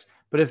sacrifice.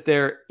 But if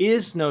there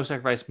is no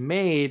sacrifice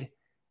made,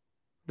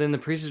 then the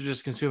priest is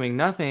just consuming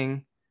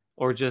nothing,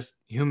 or just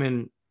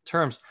human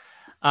terms.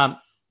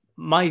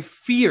 My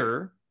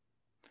fear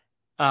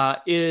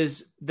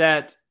is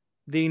that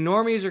the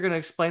normies are going to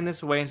explain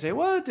this away and say,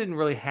 well, it didn't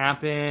really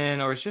happen,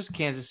 or it's just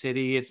Kansas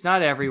City. It's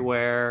not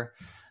everywhere.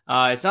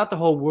 It's not the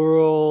whole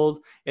world.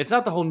 It's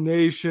not the whole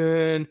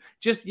nation.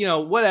 Just,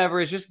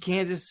 whatever. It's just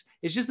Kansas.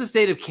 It's just the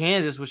state of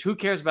Kansas, which who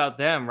cares about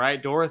them,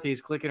 right?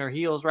 Dorothy's clicking her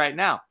heels right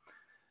now.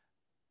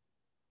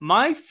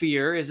 My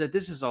fear is that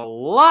this is a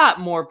lot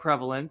more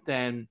prevalent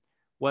than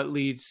what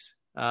leads,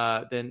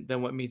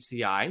 than what meets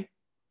the eye.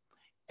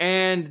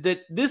 And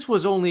that this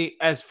was only,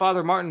 as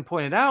Father Martin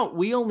pointed out,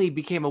 we only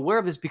became aware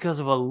of this because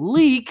of a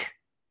leak.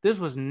 This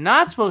was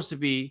not supposed to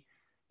be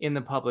in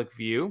the public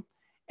view.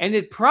 And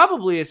it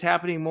probably is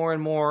happening more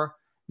and more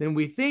than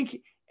we think.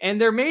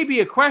 And there may be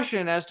a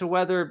question as to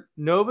whether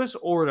Novus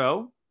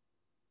Ordo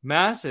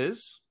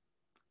masses,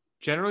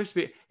 generally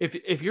speaking,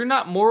 if you're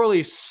not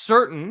morally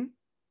certain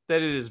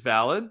that it is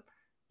valid,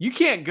 you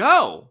can't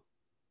go.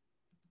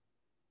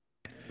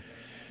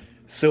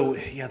 So,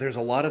 yeah, there's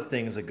a lot of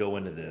things that go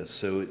into this.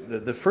 So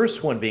the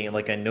first one being,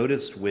 like I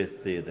noticed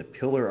with the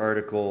Pillar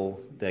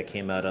article that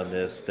came out on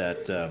this,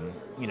 that,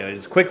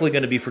 is quickly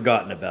going to be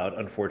forgotten about,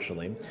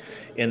 unfortunately.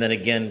 And then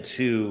again,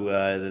 too,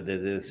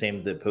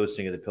 the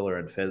posting of the Pillar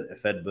and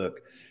Fed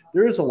book,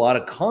 there is a lot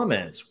of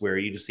comments where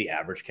you just see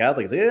average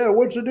Catholics say, yeah,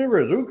 what's the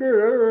difference? Who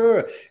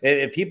cares?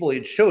 And people,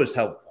 it shows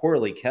how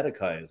poorly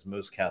catechized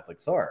most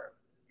Catholics are,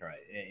 right,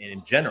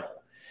 in general.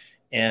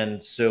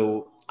 And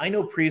so I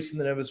know priests in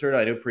the Novus Ordo.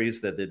 I know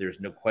priests that there's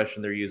no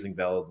question they're using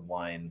valid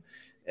wine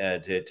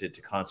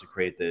to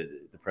consecrate the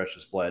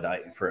precious blood,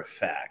 for a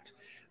fact.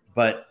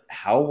 But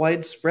how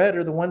widespread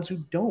are the ones who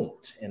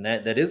don't? And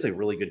that is a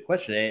really good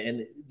question.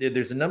 And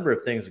there's a number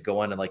of things that go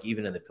on, and like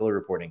even in the Pillar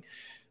reporting,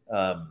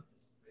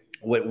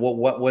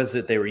 what was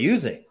it they were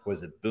using?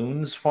 Was it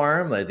Boone's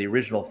Farm? Like the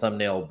original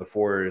thumbnail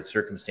before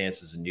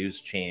circumstances and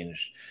news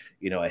changed,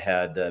 I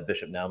had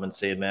Bishop Naumann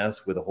say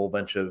Mass with a whole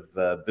bunch of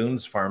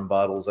Boone's Farm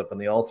bottles up on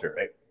the altar,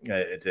 right?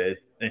 To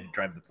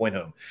drive the point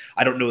home.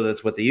 I don't know if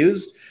that's what they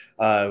used.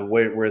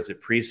 Whereas a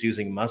priest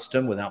using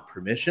mustum without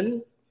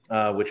permission,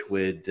 which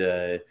would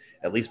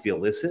at least be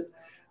illicit.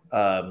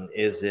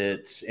 Is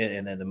it,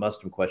 and then the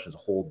Muslim question is a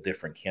whole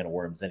different can of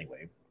worms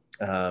anyway.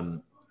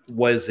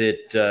 Was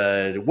it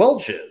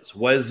Welch's?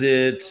 Was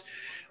it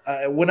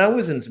when I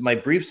was in my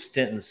brief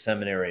stint in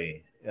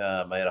seminary?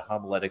 I had a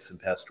homiletics and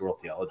pastoral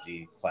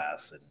theology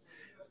class,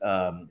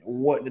 and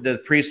what the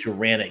priest who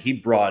ran it, he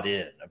brought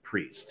in a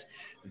priest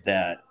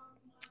that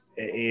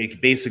it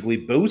basically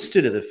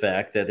boasted of the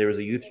fact that there was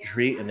a youth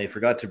retreat and they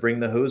forgot to bring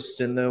the host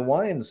and the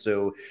wine,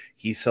 so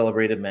he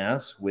celebrated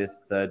mass with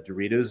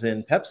Doritos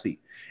and Pepsi,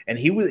 and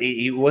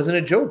it wasn't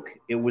a joke.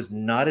 It was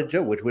not a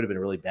joke, which would have been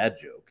a really bad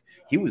joke.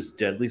 He was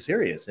deadly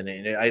serious, and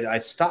I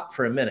stopped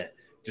for a minute,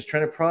 just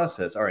trying to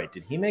process. All right,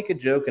 did he make a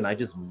joke and I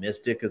just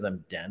missed it because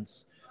I'm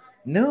dense?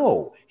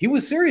 No, he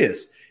was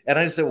serious. And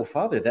I just said, well,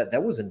 Father,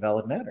 that was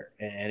invalid matter.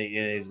 And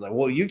he's like,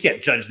 well, you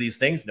can't judge these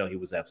things. No, he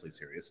was absolutely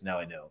serious. Now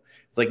I know.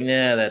 It's like,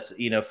 nah, that's,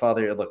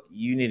 Father, look,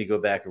 you need to go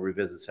back and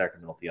revisit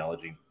sacramental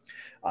theology.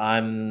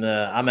 I'm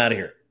out of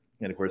here.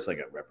 And of course, I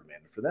got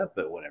reprimanded for that,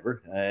 but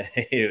whatever.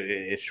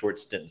 It's short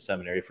stint in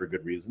seminary for a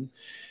good reason.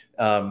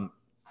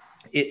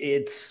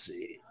 It's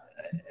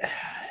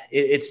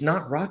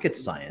not rocket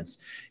science.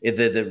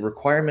 The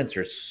requirements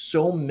are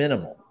so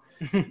minimal.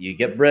 You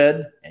get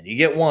bread and you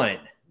get wine.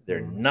 They're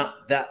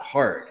not that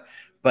hard,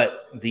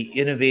 but the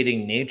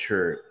innovating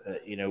nature,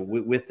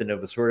 with the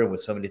Novus Ordo and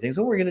with so many things.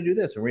 Oh, we're going to do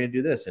this and we're going to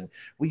do this, and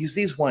we use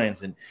these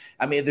wines. And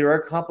I mean, there are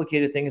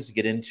complicated things to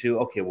get into.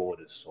 Okay, well, what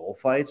does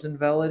sulfides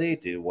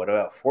invalidate? What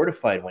about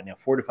fortified wine? Now,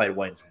 fortified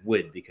wines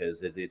would,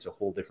 because it's a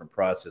whole different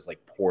process,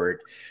 like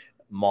port,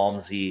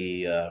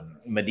 Malmsey,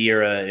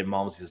 Madeira, and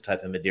Malmsey is a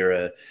type of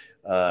Madeira.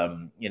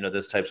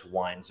 Those types of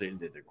wines, they're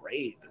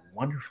great. They're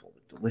wonderful.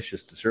 They're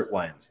delicious dessert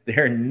wines.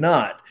 They're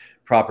not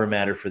proper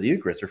matter for the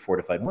Eucharist. They're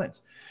fortified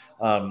wines.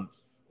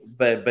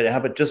 But how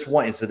about just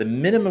wine? So the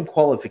minimum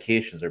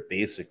qualifications are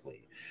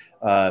basically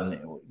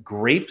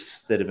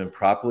grapes that have been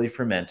properly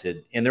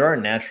fermented, and there are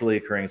naturally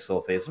occurring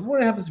sulfates. And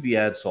what happens if you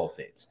add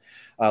sulfates,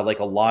 like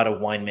a lot of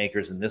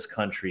winemakers in this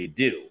country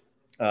do?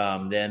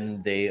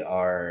 Then they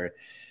are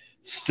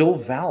still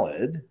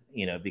valid,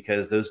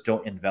 because those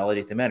don't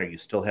invalidate the matter. You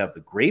still have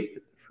the grape,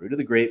 the fruit of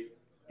the grape,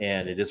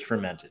 and it is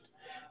fermented.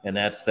 And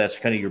that's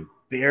kind of your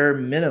bare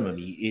minimum.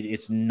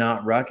 It's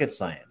not rocket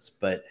science,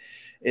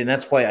 and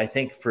that's why I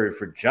think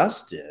for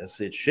justice,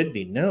 it should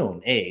be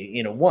known.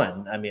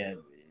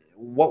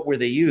 What were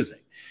they using?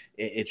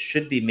 It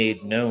should be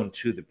made known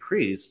to the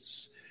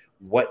priests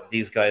what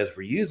these guys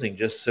were using,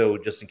 just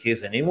in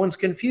case anyone's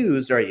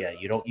confused. All right, yeah,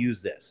 you don't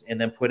use this, and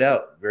then put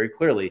out very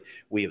clearly,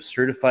 we have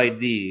certified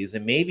these.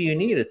 And maybe you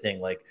need a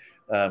thing like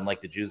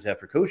the Jews have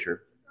for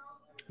kosher.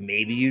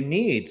 Maybe you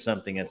need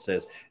something that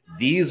says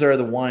these are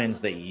the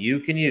wines that you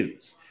can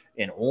use,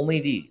 and only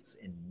these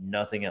and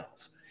nothing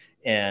else.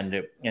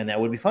 And that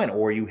would be fine.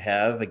 Or you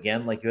have,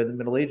 again, like you had in the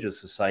Middle Ages,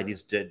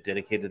 societies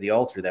dedicated to the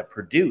altar that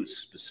produce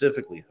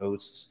specifically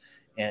hosts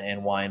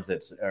and wines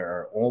that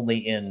are only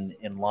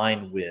in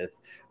line with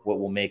what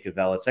will make a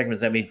valid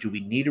sacrament. I mean, do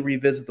we need to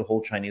revisit the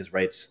whole Chinese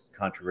rites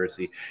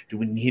controversy? Do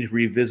we need to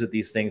revisit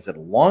these things that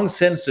long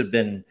since have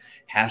been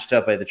hashed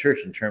out by the church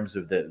in terms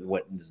of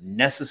what is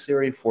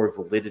necessary for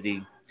validity?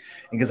 And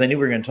because I knew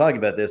we were going to talk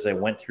about this, I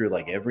went through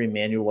like every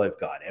manual I've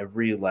got,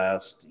 every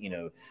last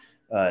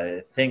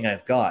thing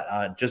I've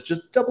got,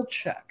 just double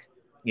check,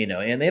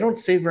 and they don't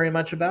say very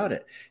much about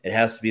it. It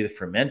has to be the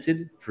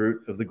fermented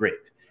fruit of the grape,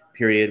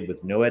 period,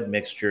 with no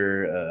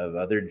admixture of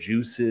other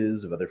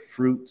juices, of other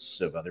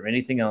fruits, of other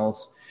anything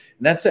else.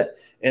 And that's it.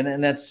 And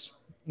then that's,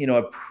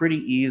 a pretty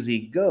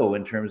easy go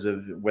in terms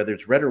of whether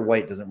it's red or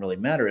white doesn't really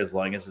matter, as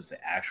long as it's the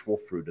actual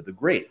fruit of the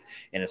grape.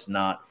 And it's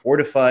not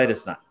fortified,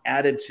 it's not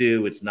added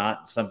to, it's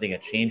not something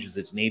that changes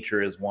its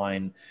nature as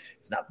wine.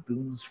 It's not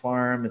Boone's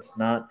Farm, it's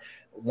not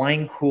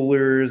wine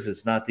coolers,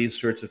 it's not these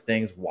sorts of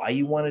things. Why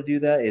you want to do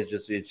that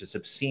is it's just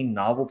obscene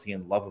novelty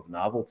and love of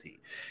novelty.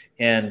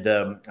 And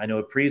I know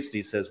a priest,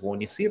 he says, well,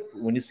 when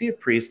you see a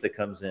priest that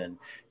comes in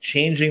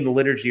changing the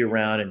liturgy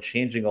around and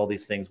changing all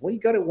these things, well, you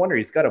got to wonder,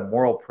 he's got a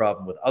moral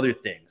problem with other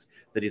things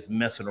that he's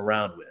messing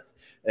around with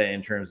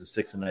in terms of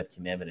 6th and 9th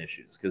commandment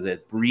issues, because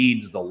it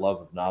breeds the love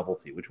of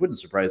novelty, which wouldn't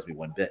surprise me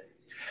one bit.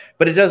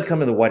 But it does come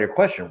to the wider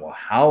question, well,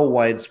 how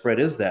widespread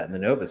is that in the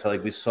Novus?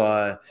 Like we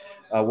saw,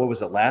 what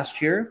was it,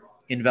 last year?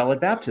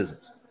 Invalid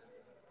baptisms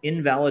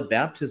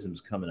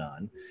coming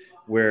on,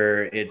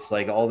 where it's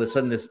like all of a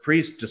sudden this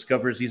priest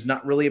discovers he's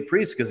not really a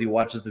priest because he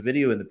watches the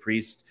video and the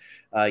priest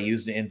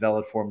used an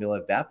invalid formula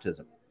of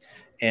baptism.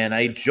 And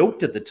I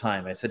joked at the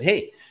time, I said,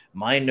 hey,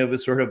 my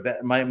Novus Ordo,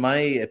 my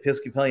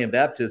Episcopalian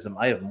baptism,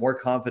 I have more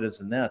confidence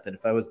in that than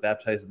if I was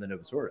baptized in the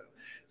Novus Ordo.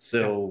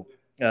 So,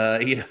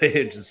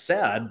 it's just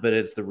sad, but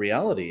it's the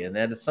reality. And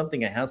that is something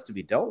that has to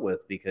be dealt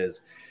with,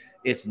 because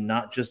it's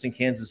not just in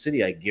Kansas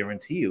City. I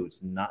guarantee you,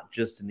 it's not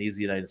just in these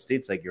United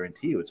States. I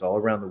guarantee you, it's all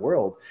around the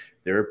world.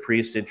 There are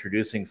priests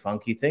introducing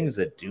funky things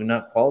that do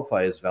not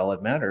qualify as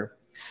valid matter,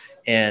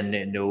 and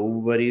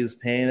nobody's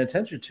paying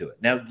attention to it.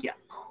 Now, yeah,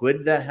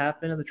 could that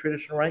happen in the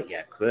traditional rite? Yeah,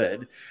 it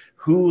could.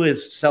 Who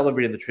is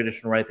celebrating the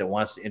traditional rite that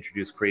wants to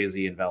introduce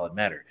crazy invalid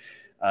matter?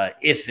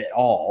 If at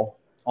all,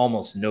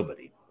 almost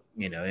nobody.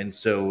 And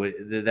so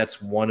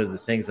that's one of the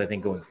things I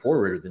think going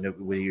forward,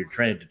 when you're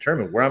trying to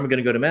determine where I'm going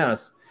to go to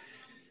Mass,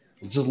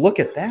 just look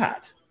at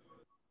that.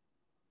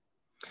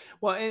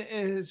 Well,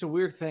 and it's a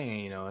weird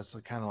thing, it's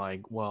kind of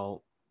like,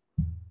 well,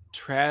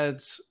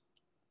 trads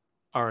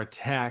are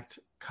attacked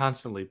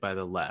constantly by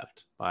the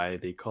left, by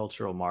the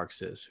cultural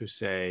Marxists who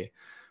say,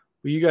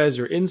 well, you guys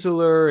are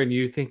insular and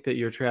you think that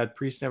your trad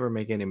priests never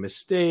make any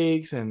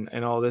mistakes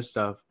and all this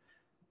stuff.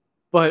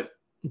 But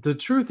the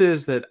truth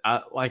is that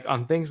like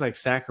on things like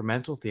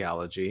sacramental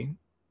theology,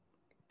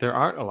 there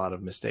aren't a lot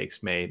of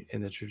mistakes made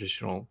in the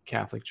traditional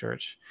Catholic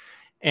Church.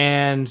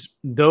 And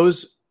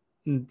those,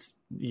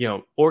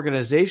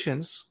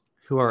 organizations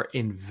who are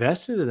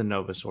invested in the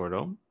Novus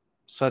Ordo,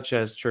 such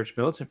as Church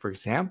Militant, for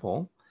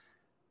example,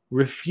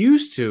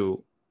 refuse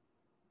to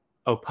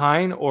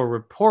opine or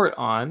report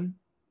on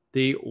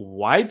the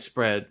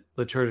widespread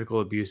liturgical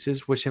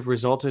abuses which have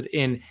resulted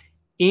in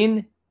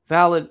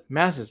invalid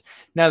masses.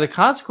 Now, the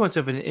consequence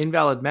of an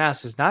invalid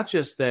mass is not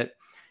just that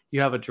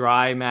you have a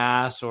dry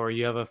mass or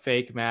you have a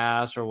fake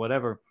mass or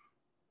whatever.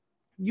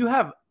 You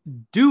have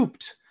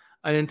duped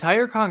an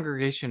entire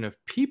congregation of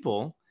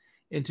people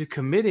into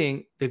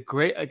committing the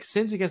great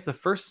sins against the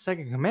first and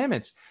second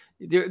commandments.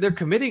 They're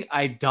committing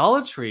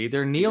idolatry.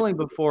 They're kneeling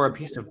before a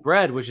piece of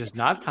bread which is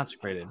not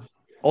consecrated.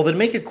 Well, to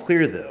make it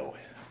clear, though,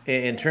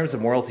 in terms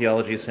of moral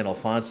theology, St.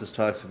 Alphonsus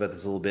talks about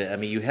this a little bit. I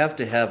mean, you have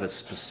to have a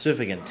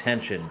specific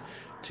intention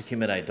to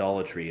commit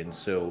idolatry, and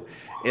so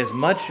as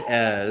much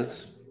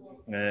as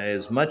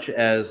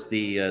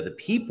the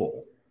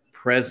people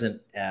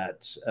present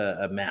at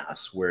a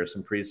mass where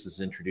some priest has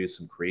introduced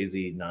some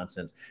crazy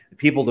nonsense, the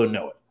people don't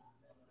know it.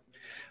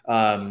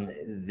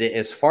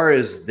 As far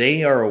as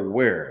they are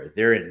aware,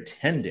 they're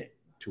intending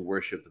to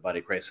worship the body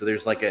of Christ. So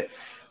there's what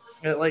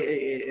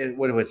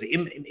do I say?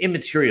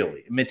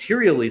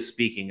 Materially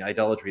speaking,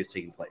 idolatry is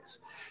taking place.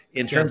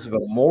 In terms of a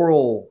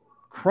moral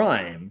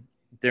crime,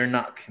 they're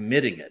not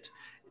committing it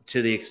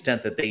to the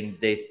extent that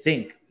they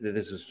think that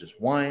this is just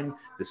wine,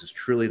 this is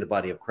truly the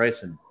body of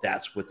Christ, and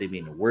that's what they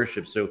mean to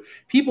worship. So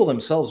people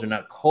themselves are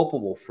not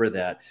culpable for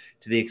that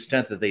to the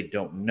extent that they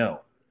don't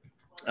know.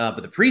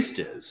 But the priest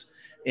is.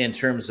 In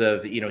terms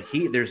of,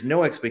 there's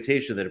no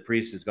expectation that a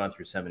priest who's gone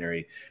through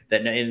seminary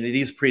and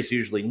these priests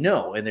usually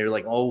know, and they're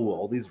like, oh,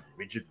 all these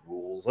rigid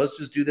rules, let's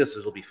just do this,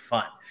 it'll be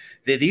fun.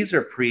 These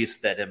are priests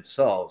that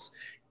themselves,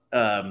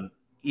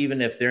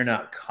 even if they're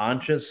not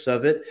conscious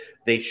of it,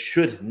 they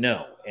should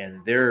know,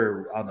 and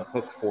they're on the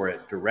hook for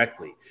it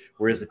directly,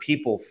 whereas the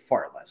people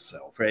far less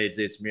so. Right?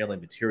 It's merely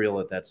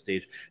material at that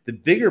stage. The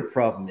bigger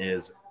problem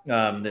is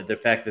the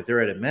fact that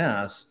they're at a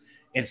mass.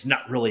 It's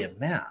not really a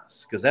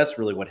mass, because that's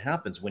really what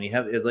happens when you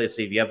have, let's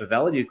say, if you have a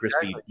valid Eucharist,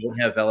 but you don't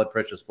have valid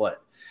precious blood.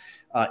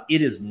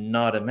 It is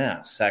not a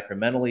mass,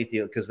 sacramentally,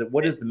 because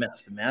what is the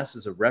mass? The mass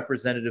is a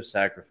representative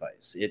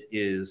sacrifice. It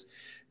is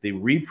the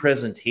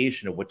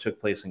representation of what took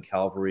place in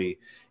Calvary.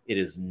 It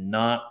is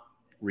not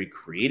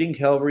recreating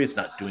Calvary. It's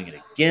not doing it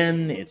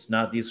again. It's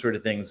not these sort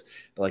of things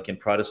like in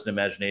Protestant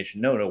imagination.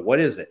 No. What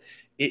is it?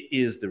 It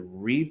is the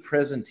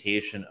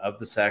representation of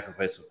the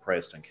sacrifice of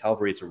Christ on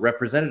Calvary. It's a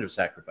representative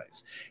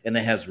sacrifice, and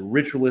that has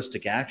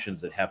ritualistic actions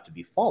that have to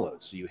be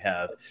followed. So you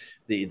have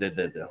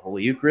the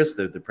Holy Eucharist,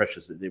 the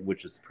precious,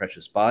 which is the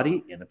precious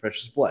body and the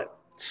precious blood,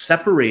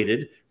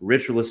 separated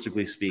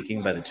ritualistically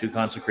speaking by the two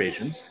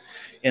consecrations,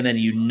 and then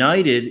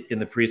united in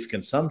the priest's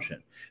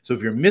consumption. So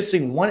if you're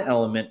missing one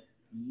element,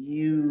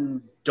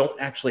 you don't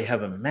actually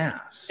have a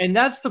mass. And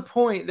that's the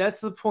point.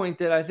 That's the point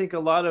that I think a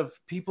lot of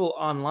people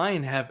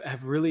online have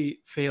really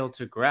failed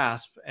to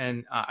grasp.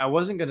 And I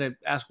wasn't going to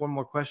ask one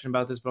more question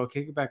about this, but I'll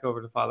kick it back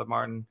over to Father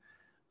Martin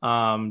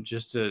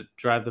just to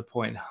drive the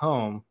point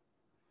home.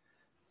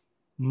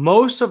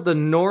 Most of the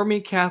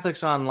normie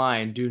Catholics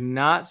online do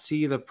not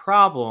see the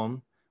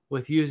problem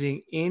with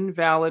using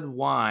invalid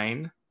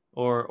wine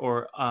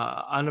or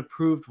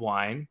unapproved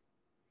wine.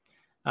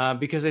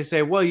 Because they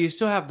say, well, you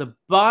still have the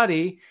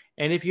body.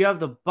 And if you have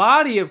the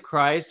body of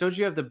Christ, don't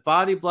you have the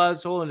body, blood,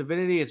 soul, and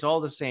divinity? It's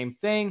all the same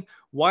thing.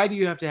 Why do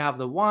you have to have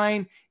the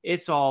wine?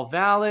 It's all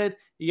valid.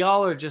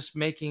 Y'all are just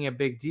making a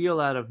big deal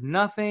out of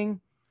nothing,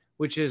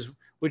 which is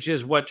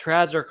what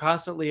trads are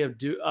constantly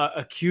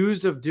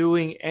accused of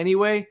doing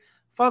anyway.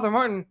 Father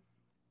Martin,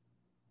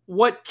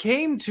 what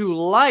came to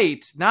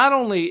light not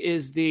only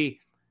is the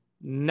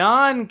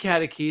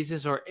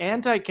non-catechesis or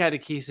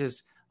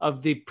anti-catechesis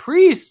of the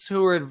priests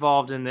who are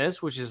involved in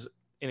this, which is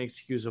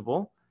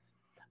inexcusable,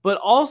 but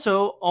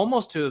also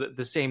almost to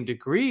the same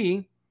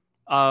degree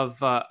of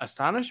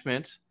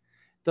astonishment,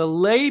 the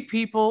lay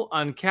people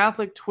on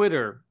Catholic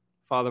Twitter,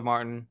 Father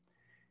Martin,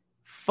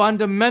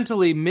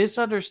 fundamentally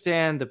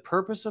misunderstand the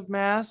purpose of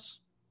Mass,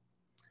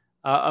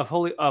 of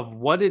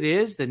what it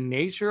is, the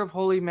nature of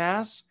Holy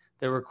Mass,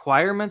 the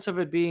requirements of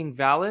it being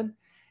valid,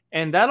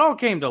 and that all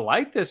came to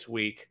light this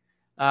week.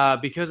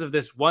 Because of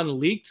this one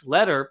leaked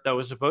letter that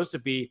was supposed to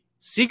be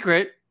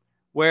secret,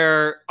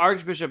 where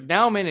Archbishop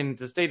Naumann in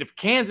the state of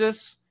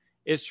Kansas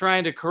is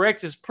trying to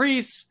correct his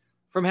priests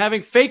from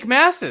having fake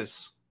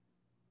masses.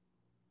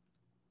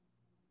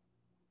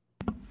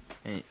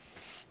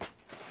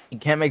 You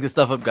can't make this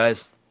stuff up,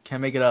 guys.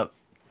 Can't make it up.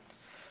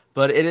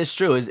 But it is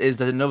true, is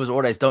that the Novus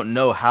Ordites don't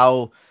know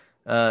how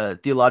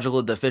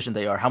theological deficient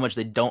they are, how much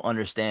they don't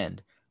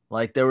understand.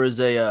 Like there was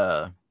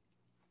a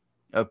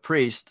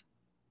priest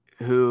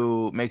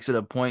who makes it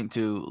a point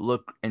to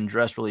look and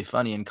dress really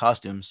funny in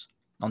costumes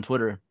on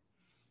Twitter,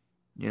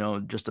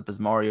 dressed up as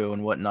Mario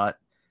and whatnot,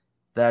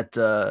 that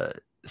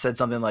said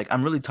something like,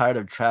 I'm really tired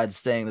of trads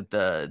saying that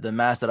the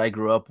mass that I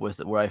grew up with,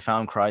 where I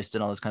found Christ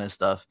and all this kind of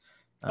stuff.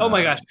 Oh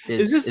my gosh.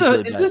 Is this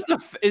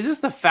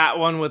the fat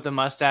one with the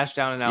mustache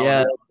down in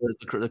Alabama?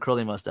 Yeah, the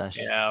curly mustache.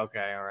 Yeah,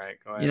 okay, all right.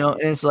 Go ahead.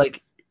 And it's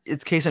like,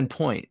 it's case in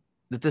point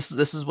that this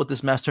is what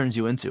this mass turns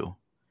you into,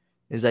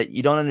 is that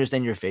you don't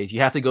understand your faith. You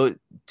have to go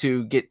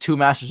to get 2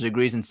 master's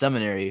degrees in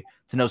seminary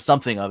to know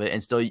something of it,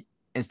 and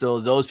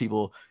still those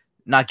people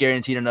not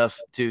guaranteed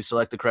enough to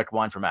select the correct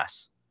wine for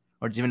mass,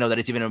 or to even know that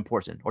it's even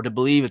important, or to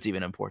believe it's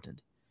even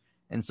important.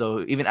 And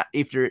so even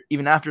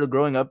after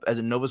growing up as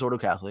a Novus Ordo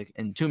Catholic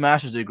and 2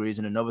 master's degrees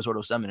in a Novus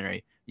Ordo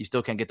seminary, you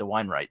still can't get the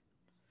wine right.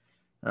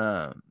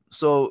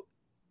 So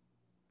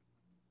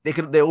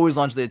they always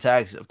launch the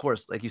attacks. Of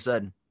course, like you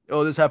said,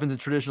 oh, this happens in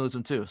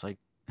traditionalism too. It's like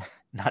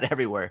not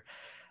everywhere.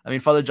 I mean,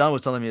 Father John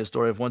was telling me a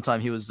story of one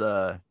time he was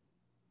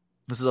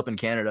this is up in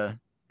Canada,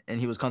 and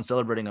he was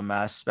concelebrating a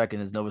mass back in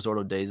his Novus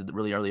Ordo days,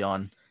 really early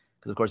on,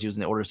 because of course he was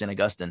in the Order of St.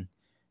 Augustine,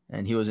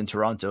 and he was in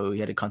Toronto. He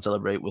had to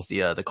concelebrate with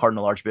the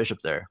Cardinal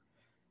Archbishop there.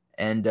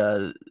 And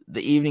the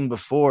evening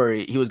before,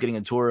 he was getting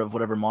a tour of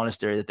whatever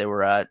monastery that they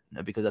were at,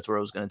 because that's where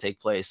it was going to take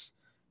place.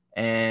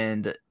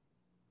 And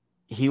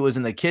he was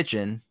in the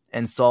kitchen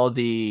and saw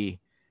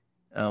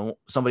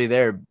somebody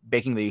there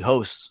baking the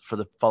hosts for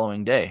the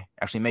following day,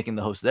 actually making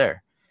the host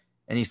there.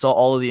 And he saw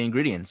all of the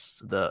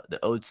ingredients, the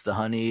oats, the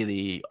honey,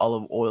 the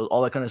olive oil,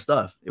 all that kind of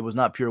stuff. It was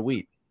not pure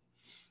wheat.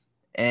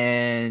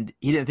 And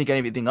he didn't think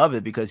anything of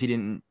it, because he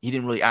didn't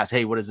really ask,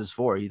 hey, what is this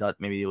for? He thought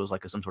maybe it was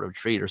like some sort of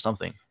treat or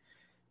something.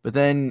 But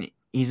then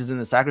he's in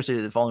the sacristy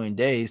the following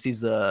day. He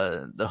sees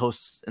the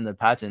hosts in the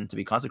paten to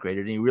be consecrated,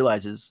 and he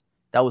realizes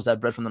that was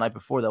that bread from the night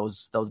before that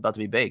was about to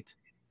be baked.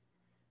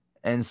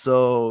 And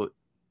so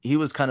he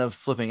was kind of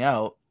flipping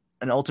out.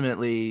 And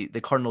ultimately, the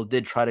cardinal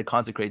did try to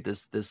consecrate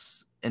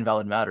this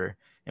invalid matter,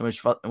 in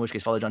which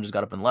case Father John just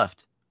got up and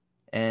left.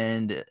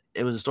 And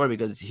it was a story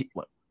because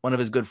one of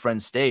his good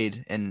friends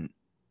stayed, and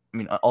I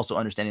mean, also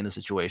understanding the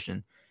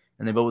situation,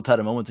 and they both had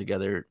a moment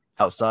together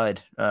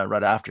outside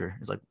right after.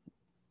 It's like,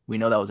 we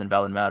know that was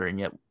invalid matter, and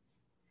yet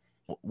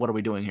what are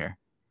we doing here?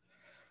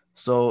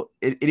 So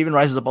it even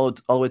rises up all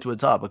the way to the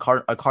top.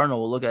 A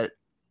cardinal will look at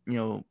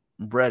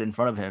bread in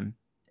front of him,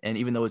 and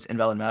even though it's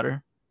invalid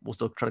matter, we'll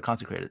still try to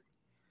consecrate it.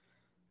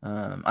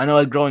 I know,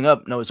 like, growing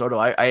up, Novus Ordo,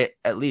 I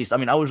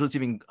was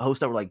receiving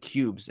hosts that were like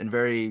cubes and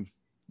very,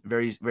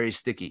 very, very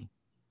sticky.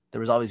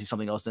 There was obviously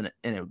something else in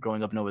it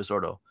growing up Novus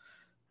Ordo.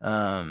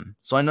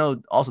 So I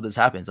know also this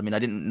happens. I mean, I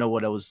didn't know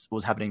what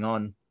was happening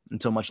on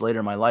until much later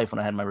in my life, when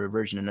I had my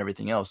reversion and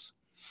everything else.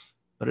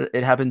 But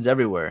it happens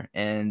everywhere,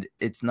 and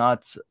it's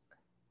not.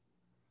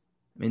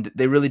 I mean,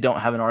 they really don't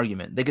have an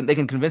argument. They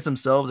can convince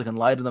themselves, they can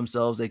lie to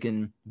themselves, they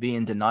can be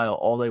in denial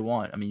all they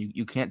want. I mean,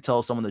 you can't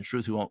tell someone the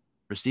truth who won't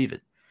receive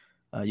it.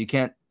 You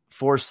can't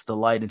force the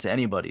light into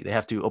anybody. They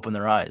have to open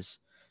their eyes.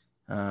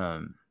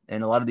 And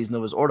a lot of these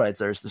Novus Ordites,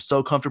 they're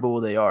so comfortable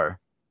where they are,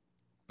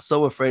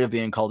 so afraid of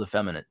being called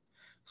effeminate,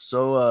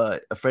 so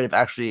afraid of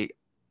actually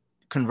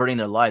converting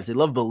their lives. They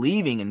love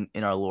believing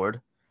in our Lord.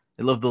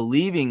 They love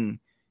believing.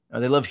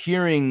 They love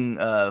hearing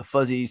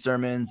fuzzy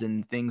sermons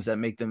and things that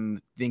make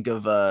them think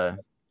of,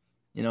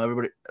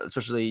 everybody,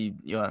 especially,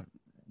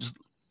 just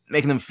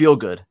making them feel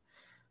good.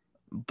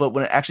 But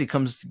when it actually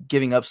comes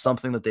giving up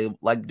something that they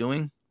like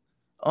doing,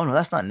 oh no,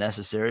 that's not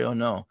necessary. Oh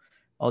no,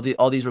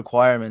 all these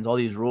requirements, all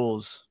these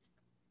rules.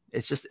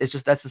 It's just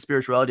that's the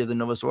spirituality of the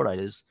Novus Ordite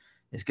is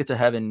get to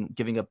heaven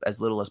giving up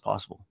as little as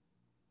possible.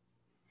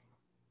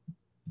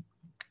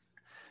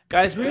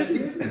 Guys,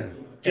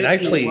 and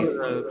actually,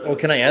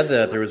 can I add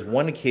that there was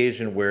one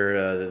occasion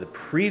where the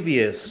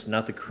previous,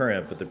 not the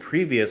current, but the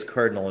previous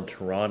cardinal in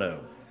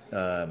Toronto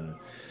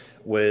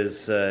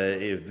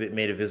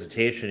made a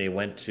visitation. He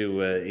went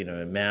to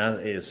a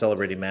mass,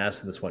 celebrating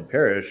mass in this one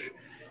parish,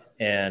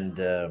 and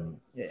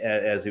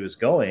as he was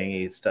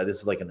going, this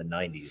is like in the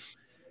 90s,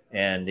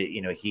 and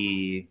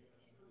he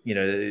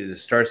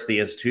starts the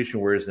institution,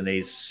 whereas then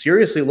he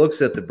seriously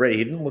looks at the bread.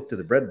 He didn't look to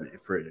the bread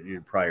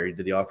prior. He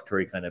did the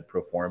offertory kind of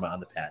pro forma on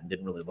the paten,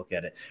 didn't really look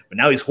at it. But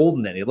now he's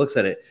holding it. He looks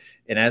at it,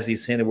 and as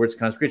he's saying the words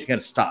consecration, he kind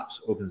of stops,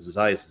 opens his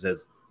eyes, and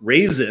says,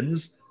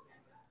 "Raisins."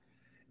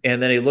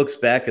 And then he looks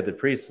back at the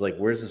priest, like,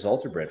 "Where's this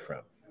altar bread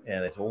from?"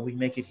 And they said, "Well, we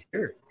make it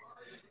here."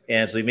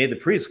 And so he made the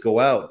priest go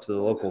out to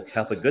the local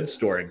Catholic goods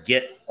store and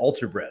get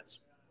altar breads,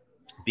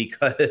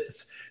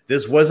 because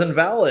this wasn't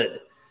valid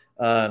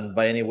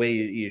by any way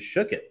you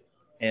shook it.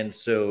 And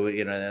so,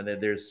 and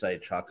there's, I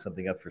chalk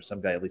something up for some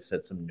guy at least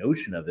had some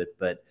notion of it.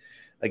 But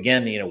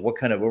again, what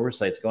kind of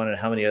oversights going on,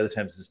 and how many other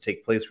times does this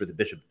take place where the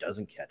bishop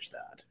doesn't catch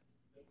that?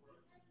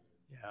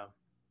 Yeah.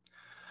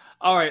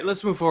 All right,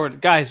 let's move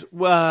forward. Guys,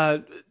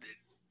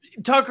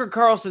 Tucker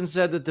Carlson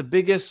said that the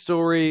biggest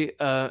story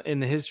in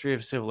the history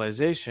of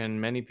civilization,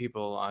 many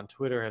people on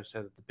Twitter have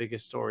said that the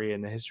biggest story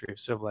in the history of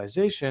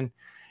civilization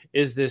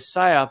is this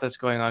psyop that's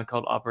going on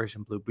called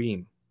Operation Blue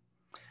Beam.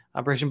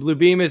 Operation Blue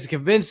Beam is to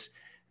convince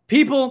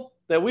people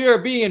that we are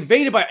being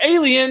invaded by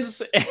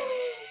aliens.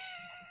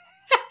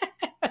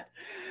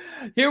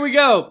 Here we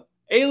go.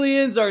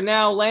 Aliens are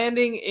now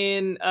landing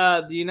in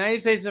the United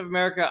States of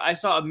America. I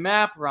saw a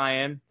map,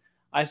 Ryan.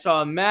 I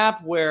saw a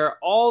map where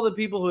all the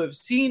people who have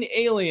seen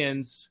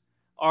aliens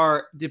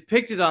are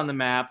depicted on the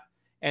map,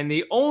 and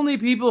the only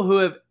people who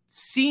have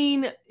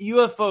seen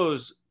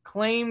UFOs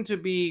claim to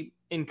be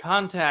in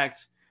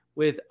contact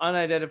with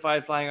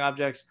unidentified flying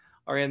objects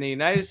are in the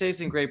United States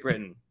and Great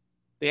Britain,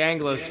 the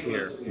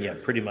Anglosphere. Yeah,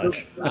 pretty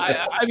much.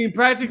 I mean,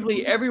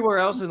 practically everywhere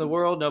else in the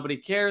world, nobody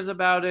cares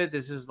about it.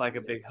 This is like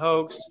a big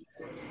hoax.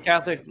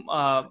 Catholic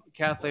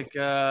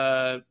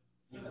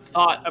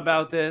thought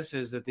about this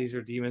is that these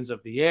are demons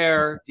of the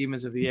air.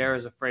 Demons of the air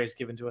is a phrase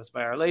given to us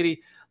by Our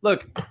Lady.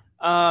 Look,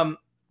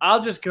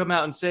 I'll just come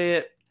out and say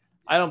it.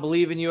 I don't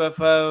believe in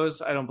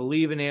UFOs. I don't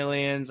believe in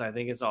aliens. I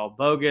think it's all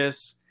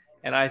bogus.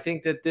 And I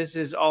think that this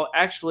is all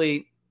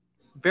actually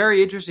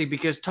very interesting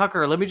because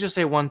Tucker, let me just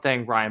say one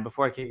thing, Ryan,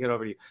 before I kick it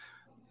over to you.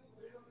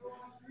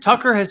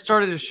 Tucker has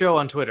started a show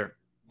on Twitter.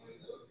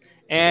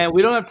 And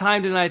we don't have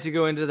time tonight to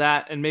go into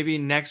that. And maybe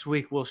next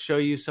week we'll show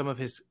you some of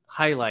his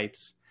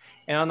highlights.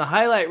 And on the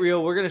highlight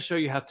reel, we're going to show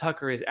you how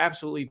Tucker is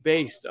absolutely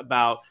based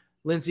about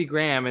Lindsey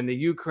Graham and the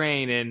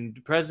Ukraine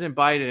and President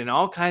Biden and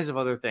all kinds of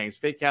other things.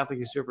 Fake Catholic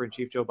usurper in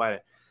chief Joe Biden.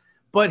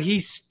 But he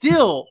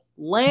still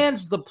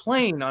lands the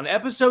plane on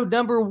episode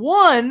number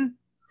 1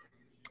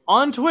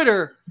 on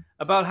Twitter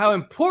about how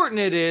important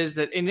it is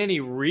that in any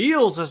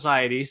real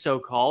society,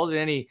 so-called, in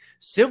any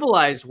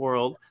civilized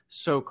world,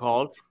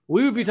 so-called,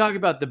 we would be talking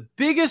about the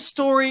biggest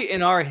story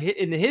in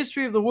the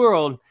history of the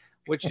world,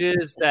 which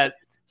is that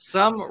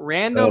some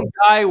random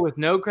guy with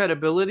no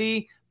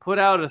credibility put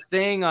out a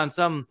thing on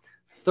some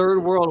third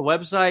world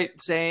website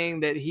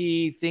saying that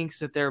he thinks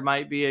that there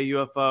might be a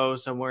UFO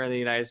somewhere in the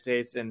United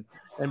States. And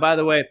by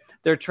the way,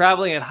 they're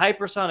traveling at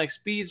hypersonic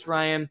speeds,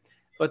 Ryan,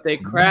 but they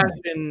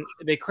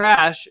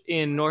crash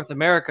in North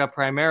America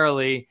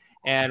primarily,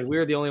 and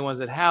we're the only ones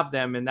that have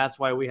them, and that's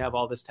why we have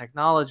all this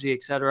technology,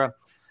 etc.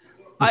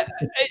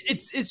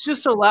 It's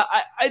just so loud.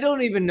 I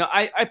don't even know.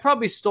 I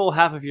probably stole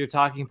half of your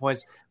talking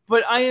points,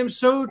 but I am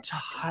so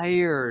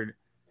tired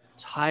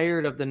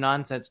of the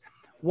nonsense.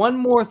 One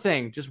more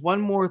thing.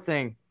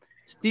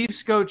 Steve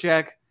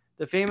Skojec,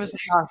 the famous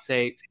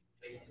apostate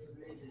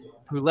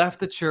who left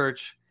the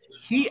church,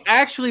 he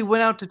actually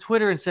went out to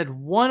Twitter and said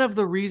one of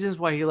the reasons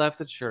why he left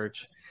the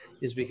church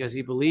is because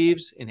he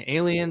believes in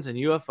aliens and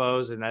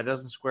UFOs, and that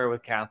doesn't square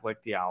with Catholic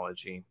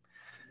theology.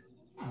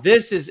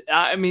 This is,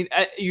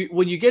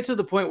 when you get to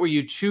the point where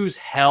you choose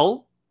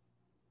hell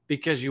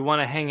because you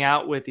want to hang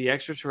out with the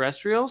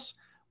extraterrestrials,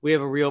 we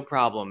have a real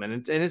problem,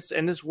 and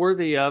it's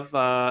worthy of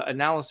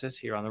analysis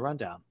here on the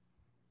rundown.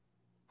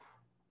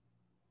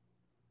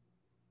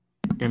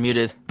 You're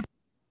muted.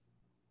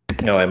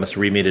 No, I must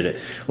have remuted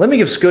it. Let me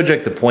give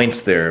Skojec the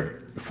points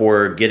there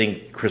for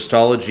getting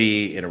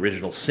Christology and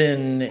original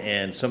sin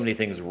and so many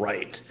things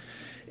right.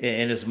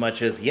 In as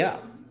much as,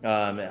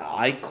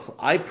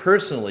 I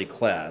personally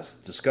class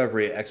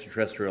discovery of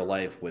extraterrestrial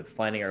life with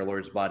finding our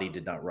Lord's body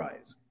did not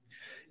rise.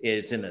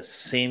 It's in the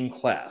same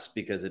class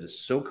because it is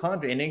so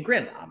contrary. And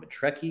granted, I'm a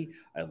Trekkie.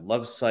 I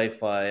love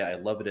sci-fi. I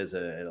love it as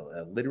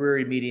a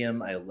literary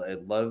medium. I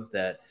love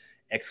that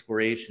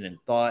exploration and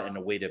thought and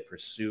a way to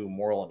pursue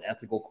moral and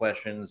ethical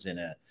questions in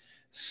a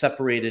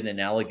separated,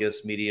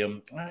 analogous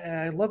medium.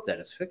 I love that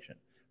as fiction.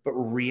 But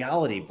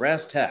reality,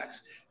 brass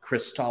tacks,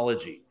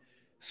 Christology,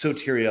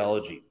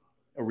 soteriology,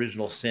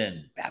 original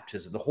sin,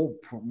 baptism, the whole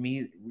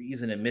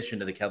reason and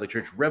mission of the Catholic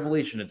Church,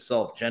 revelation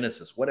itself,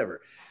 Genesis,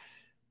 whatever.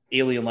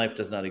 Alien life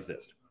does not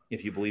exist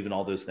if you believe in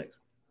all those things.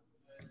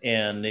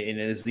 And it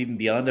is even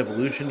beyond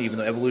evolution, even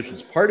though evolution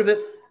is part of it.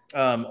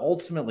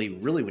 Ultimately,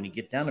 really, when you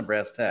get down to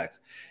brass tacks,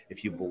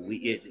 if you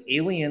believe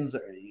aliens,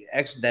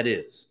 that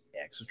is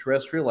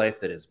extraterrestrial life,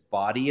 that is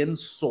body and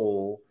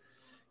soul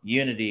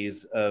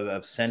unities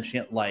of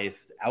sentient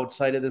life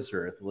outside of this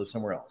earth, live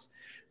somewhere else.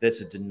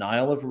 That's a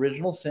denial of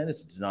original sin.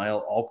 It's a denial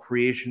all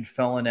creation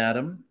fell in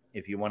Adam.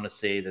 If you want to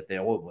say that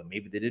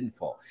maybe they didn't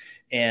fall.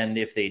 And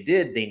if they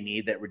did, they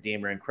need that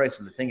Redeemer in Christ.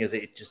 And the thing is,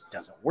 it just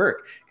doesn't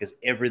work because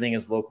everything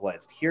is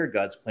localized here.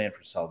 God's plan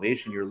for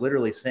salvation. You're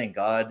literally saying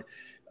God,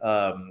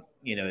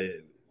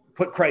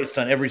 put Christ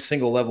on every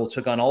single level,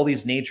 took on all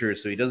these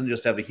natures. So he doesn't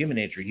just have a human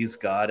nature. He's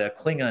got a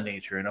Klingon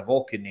nature and a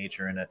Vulcan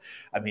nature and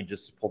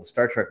just to pull the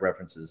Star Trek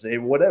references,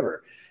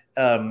 whatever.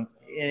 And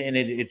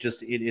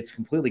it's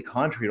completely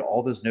contrary to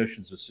all those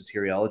notions of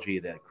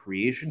soteriology that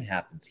creation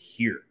happens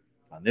here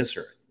on this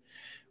earth.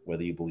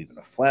 Whether you believe in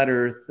a flat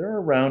earth or a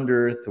round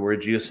earth or a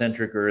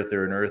geocentric earth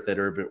or an earth that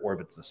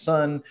orbits the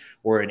sun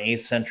or an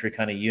acentric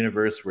kind of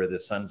universe where the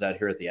sun's out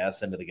here at the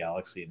ass end of the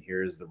galaxy and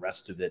here's the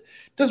rest of it.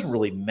 It doesn't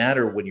really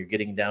matter when you're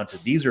getting down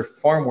to these are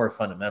far more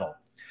fundamental.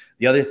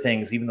 The other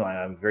things, even though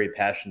I'm very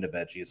passionate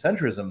about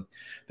geocentrism,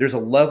 there's a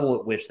level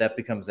at which that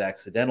becomes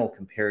accidental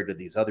compared to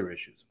these other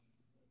issues.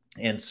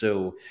 And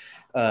so,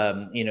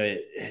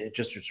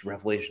 it's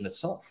revelation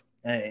itself.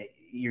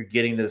 You're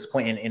getting to this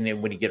point,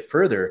 and when you get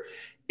further,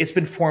 it's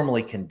been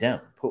formally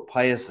condemned. Pope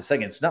Pius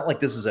II. It's not like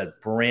this is a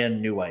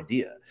brand new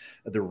idea.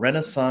 The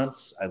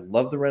Renaissance, I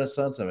love the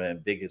Renaissance. I'm a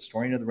big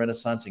historian of the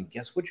Renaissance. And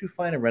guess what you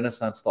find in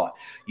Renaissance thought?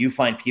 You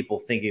find people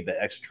thinking about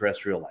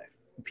extraterrestrial life.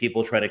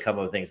 People trying to come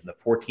up with things. In the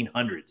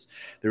 1400s,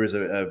 there was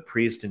a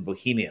priest in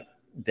Bohemia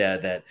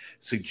that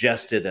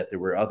suggested that there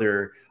were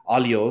other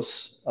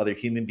alios, other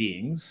human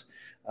beings,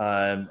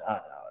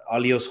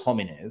 alios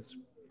homines,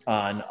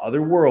 on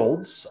other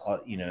worlds,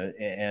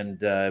 and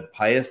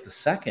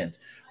Pius II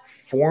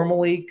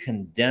formally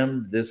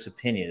condemned this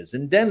opinion. It's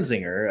in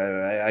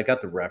Denzinger. I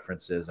got the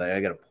references. I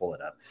got to pull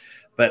it up.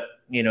 But,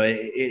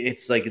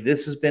 it's like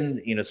this has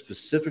been,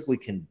 specifically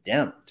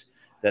condemned,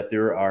 that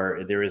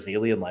there is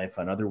alien life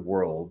on other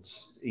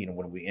worlds.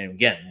 When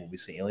we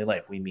say alien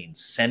life, we mean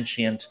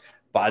sentient,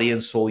 body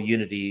and soul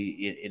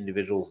unity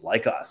individuals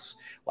like us,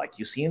 like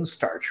you see in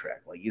Star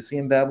Trek, like you see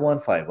in Babylon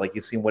 5, like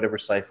you see in whatever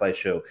sci-fi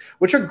show,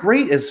 which are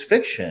great as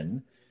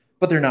fiction,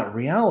 but they're not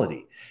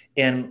reality.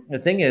 And the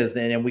thing is,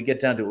 and we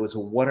get down to it, was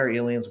what are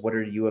aliens? What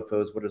are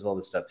UFOs? What is all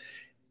this stuff?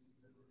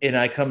 And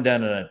I come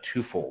down on a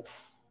twofold,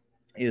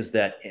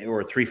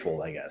 or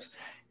threefold, I guess.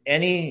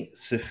 Any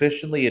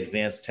sufficiently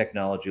advanced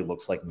technology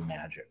looks like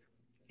magic.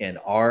 And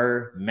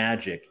our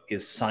magic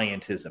is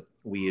scientism.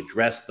 We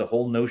address the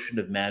whole notion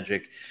of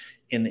magic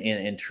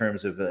in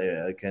terms of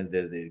kind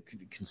of the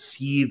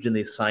conceived in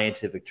these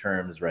scientific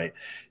terms, right?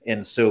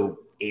 And so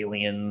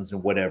aliens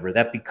and whatever,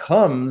 that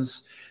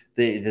becomes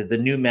the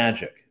new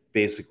magic,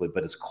 basically,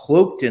 but it's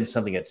cloaked in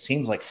something that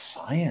seems like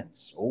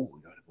science. Oh,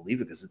 we got to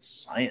believe it because it's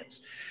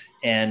science.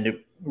 And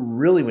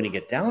really, when you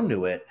get down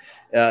to it,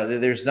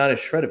 there's not a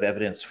shred of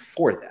evidence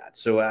for that.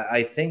 So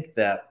I think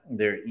that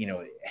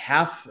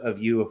half of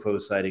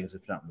UFO sightings,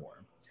 if not more,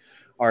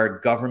 are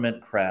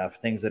government craft,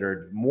 things that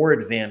are more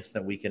advanced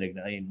than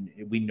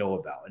we know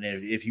about.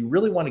 And if you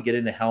really want to get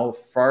into how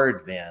far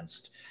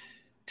advanced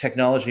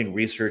technology and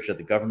research at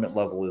the government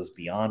level is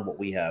beyond what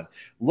we have,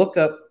 look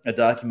up a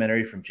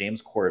documentary from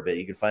James Corbett.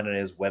 You can find it on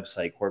his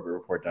website,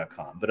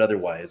 corbettreport.com. But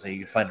otherwise, you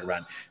can find it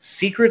around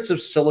Secrets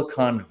of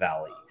Silicon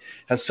Valley.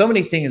 Has so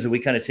many things that we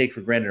kind of take for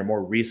granted are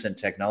more recent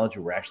technology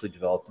were actually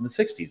developed in the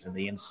 60s, and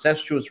the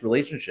incestuous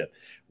relationship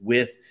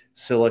with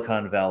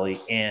Silicon Valley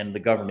and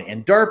the government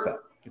and DARPA,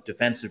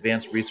 Defense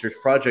Advanced Research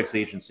Projects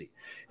Agency,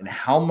 and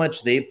how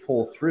much they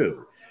pull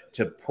through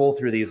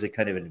these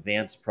kind of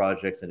advanced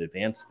projects and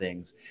advanced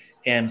things.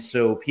 And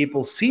so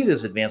people see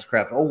this advanced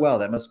craft. Oh, well,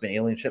 that must have been an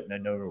alien ship.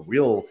 No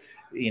real,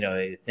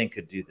 thing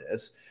could do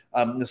this.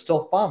 The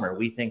stealth bomber,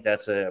 we think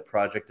that's a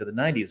project of the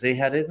 90s. They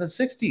had it in the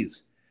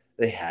 60s.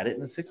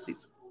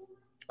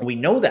 We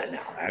know that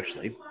now,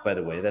 actually, by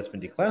the way, that's been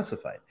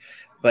declassified.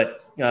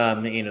 But,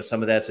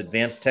 some of that's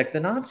advanced tech. The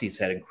Nazis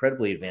had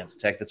incredibly advanced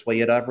tech. That's why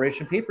you had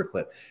Operation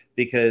Paperclip,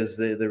 because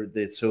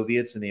the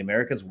Soviets and the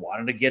Americans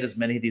wanted to get as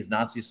many of these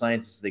Nazi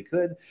scientists as they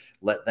could,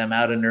 let them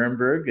out of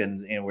Nuremberg,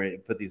 and we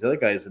put these other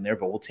guys in there.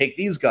 But we'll take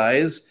these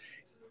guys,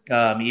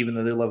 even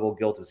though their level of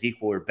guilt is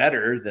equal or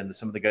better than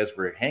some of the guys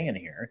we're hanging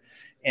here.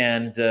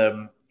 And,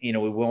 we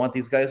want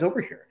these guys over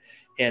here.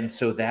 And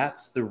so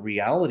that's the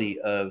reality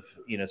of,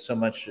 so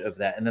much of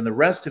that. And then the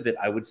rest of it,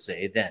 I would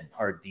say, then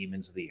are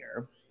demons of the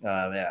air.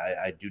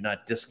 I do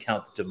not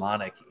discount the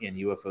demonic in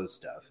UFO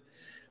stuff.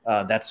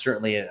 That's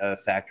certainly a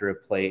factor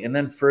of play. And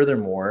then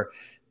furthermore,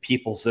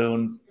 people's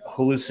own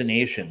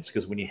hallucinations,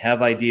 because when you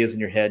have ideas in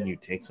your head and you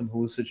take some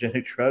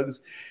hallucinogenic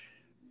drugs,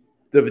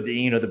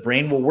 the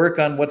brain will work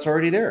on what's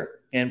already there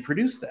and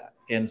produce that.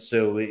 And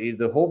so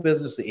the whole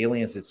business, the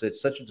aliens,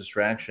 it's such a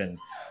distraction.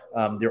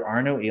 There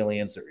are no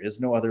aliens. There is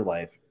no other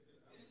life.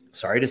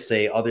 Sorry to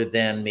say, other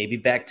than maybe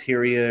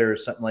bacteria or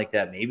something like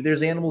that. Maybe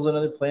there's animals on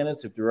other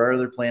planets. If there are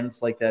other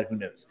planets like that, who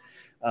knows?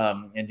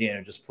 And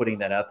just putting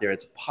that out there,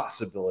 it's a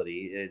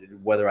possibility.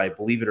 Whether I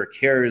believe it or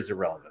care is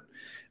irrelevant.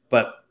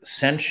 But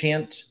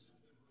sentient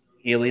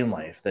alien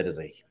life that is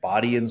a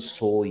body and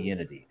soul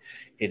unity.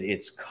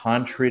 It's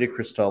contrary to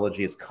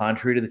Christology. It's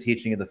contrary to the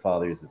teaching of the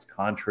fathers. It's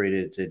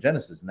contrary to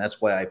Genesis. And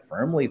that's why I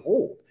firmly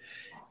hold,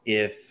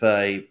 if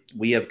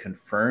we have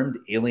confirmed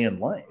alien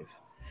life,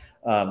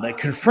 that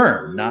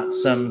confirmed, not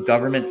some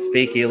government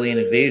fake alien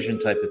invasion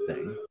type of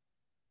thing,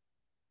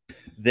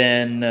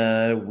 then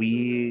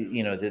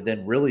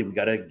then really we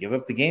got to give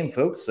up the game,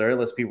 folks. Sorry,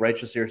 let's be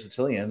righteous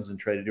Aristotelians and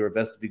try to do our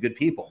best to be good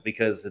people,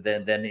 because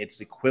then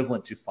it's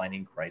equivalent to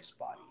finding Christ's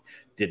body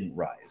didn't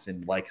rise.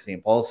 And like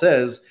St. Paul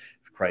says,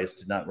 if Christ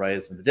did not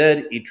rise from the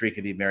dead, eat, drink,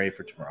 and be merry,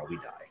 for tomorrow we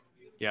die.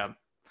 Yeah.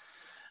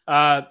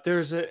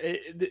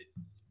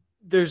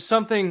 There's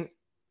something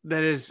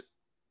that is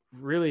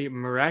really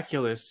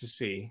miraculous to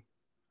see.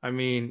 I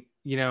mean,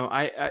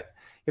 I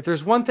if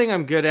there's one thing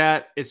I'm good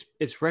at,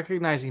 it's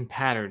recognizing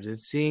patterns.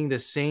 It's seeing the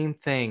same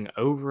thing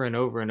over and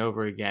over and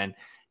over again,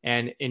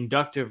 and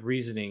inductive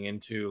reasoning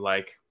into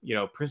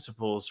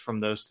principles from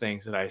those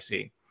things that I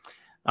see.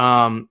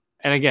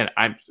 And again,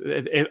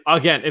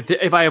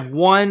 if I have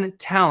one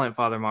talent,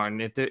 Father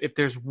Martin, if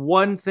there's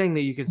one thing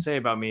that you can say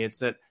about me, it's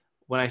that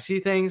when I see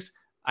things,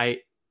 I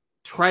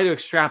try to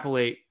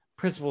extrapolate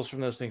principles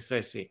from those things that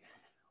I see.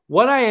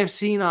 What I have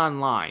seen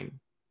online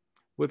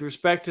with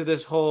respect to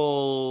this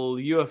whole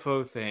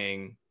UFO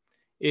thing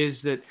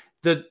is that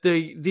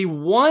the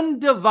one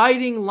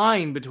dividing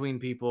line between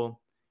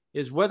people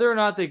is whether or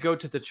not they go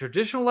to the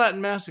traditional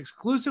Latin Mass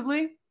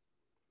exclusively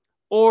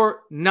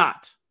or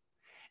not.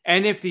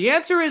 And if the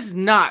answer is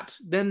not,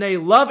 then they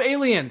love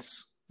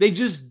aliens. They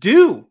just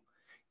do.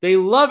 They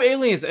love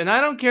aliens. And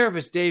I don't care if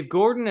it's Dave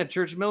Gordon at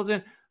Church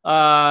Militant,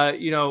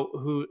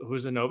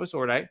 who's a Novus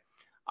Ordite.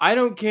 I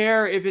don't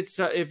care if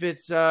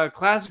it's a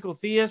classical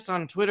theist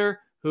on Twitter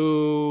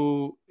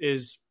who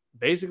is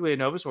basically a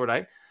Novus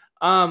Ordite,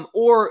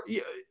 or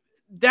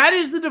that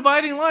is the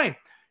dividing line.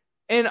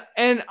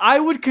 And I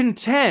would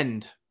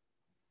contend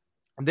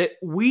that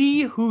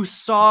we who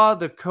saw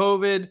the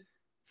COVID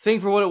thing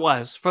for what it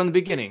was from the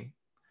beginning,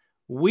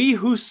 we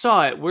who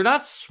saw it, we're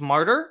not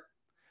smarter,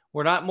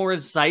 we're not more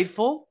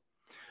insightful.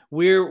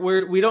 We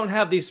don't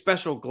have these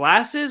special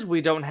glasses.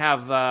 We don't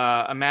have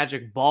a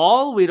magic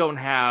ball. We don't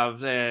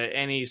have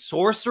any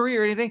sorcery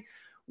or anything.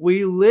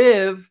 We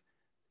live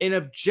in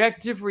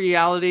objective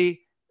reality,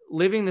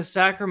 living the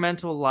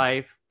sacramental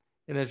life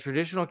in the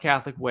traditional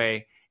Catholic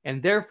way,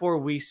 and therefore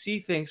we see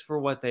things for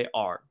what they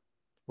are.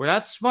 We're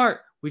not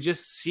smart. We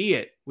just see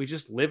it. We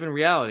just live in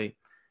reality.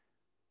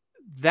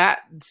 That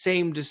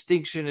same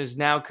distinction is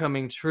now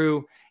coming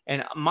true,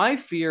 and my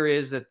fear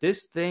is that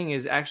this thing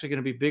is actually going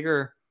to be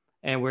bigger.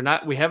 And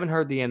we haven't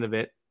heard the end of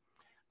it.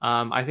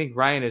 I think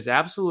Ryan is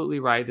absolutely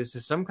right. This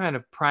is some kind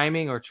of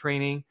priming or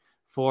training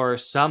for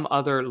some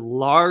other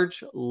large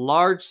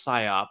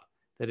psyop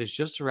that is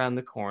just around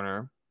the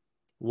corner.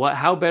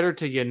 How better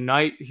to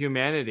unite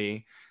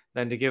humanity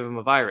than to give them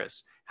a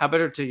virus? How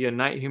better to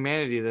unite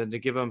humanity than to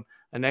give them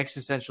an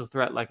existential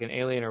threat like an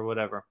alien or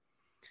whatever?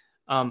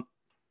 I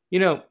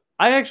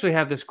actually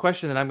have this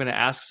question that I'm going to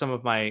ask some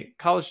of my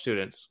college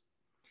students.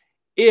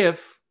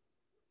 If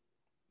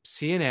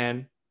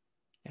CNN,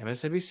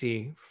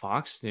 MSNBC,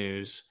 Fox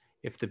News,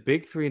 if the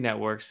big three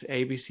networks,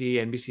 ABC,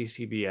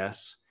 NBC,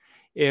 CBS,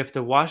 if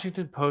the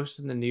Washington Post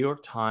and the New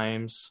York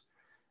Times,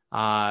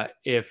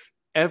 if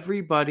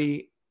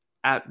everybody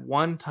at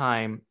one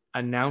time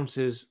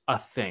announces a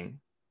thing,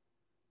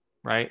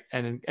 right,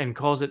 and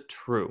calls it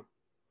true,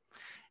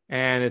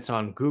 and it's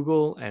on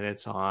Google and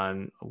it's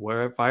on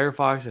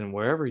Firefox and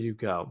wherever you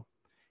go,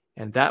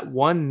 and that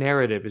one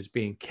narrative is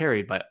being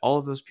carried by all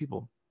of those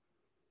people,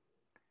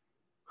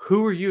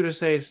 who are you to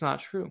say it's not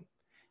true?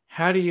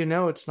 How do you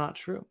know it's not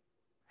true?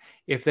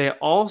 If they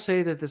all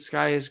say that the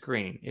sky is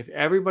green, if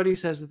everybody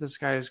says that the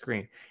sky is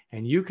green,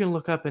 and you can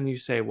look up and you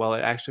say, well,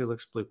 it actually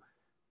looks blue,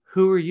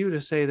 who are you to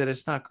say that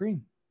it's not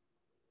green?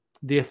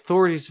 The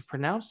authorities have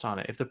pronounced on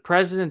it. If the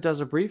president does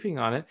a briefing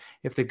on it,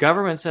 if the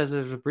government says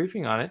there's a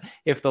briefing on it,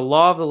 if the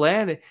law of the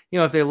land,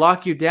 if they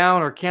lock you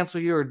down or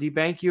cancel you or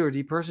debank you or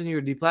deperson you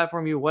or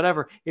deplatform you,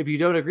 whatever, if you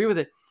don't agree with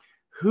it,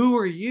 who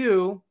are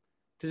you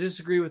to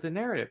disagree with the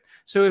narrative?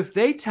 So if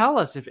they tell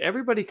us, if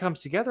everybody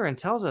comes together and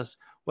tells us,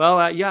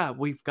 well,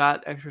 we've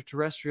got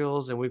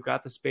extraterrestrials and we've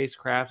got the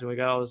spacecraft and we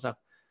got all this stuff,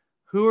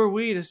 who are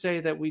we to say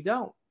that we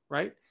don't,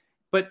 right?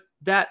 But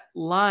that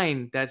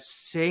line, that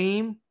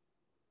same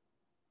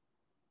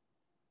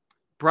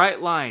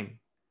bright line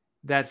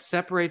that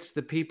separates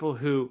the people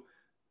who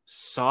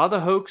saw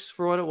the hoax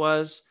for what it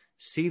was,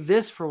 see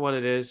this for what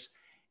it is,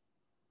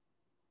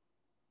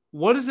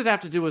 what does it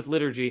have to do with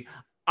liturgy?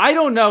 I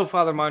don't know,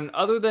 Father Martin,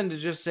 other than to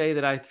just say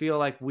that I feel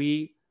like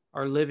we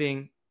are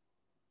living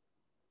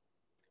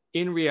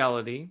in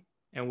reality,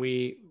 and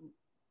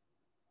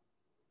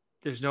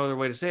there's no other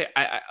way to say it,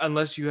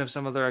 unless you have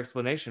some other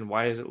explanation.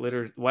 Why is it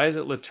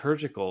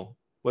liturgical,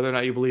 whether or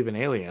not you believe in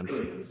aliens?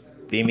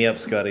 Beam me up,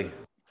 Scotty.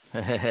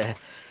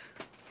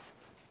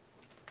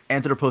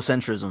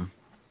 Anthropocentrism.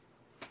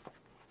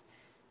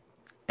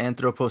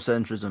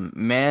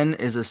 Man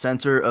is the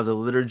center of the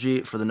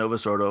liturgy for the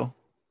Novus Ordo,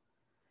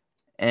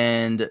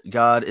 and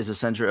God is the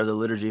center of the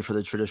liturgy for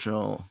the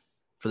traditional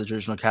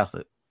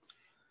Catholic.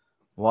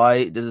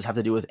 Why does this have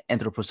to do with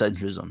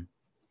anthropocentrism?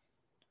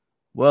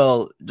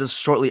 Well, just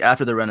shortly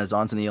after the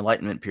Renaissance and the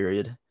Enlightenment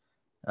period,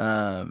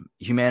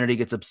 humanity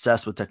gets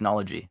obsessed with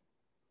technology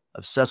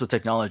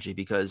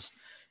because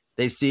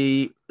they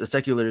see the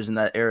seculars in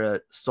that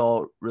era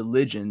saw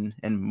religion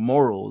and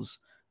morals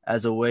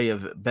as a way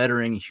of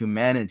bettering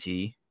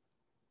humanity,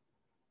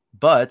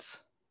 but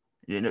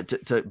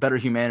to better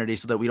humanity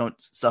so that we don't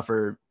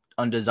suffer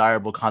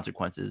undesirable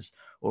consequences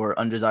or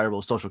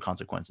undesirable social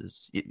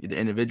consequences, the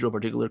individual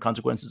particular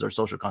consequences or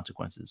social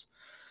consequences.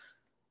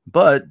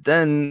 But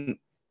then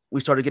we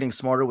started getting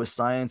smarter with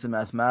science and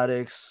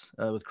mathematics,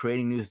 with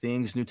creating new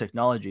things, new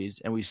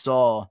technologies, and we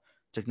saw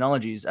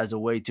technologies as a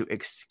way to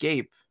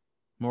escape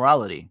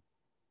morality,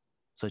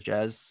 such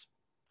as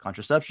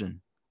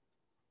contraception.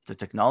 It's a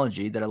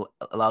technology that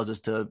allows us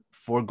to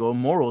forego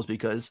morals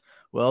because,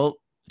 well,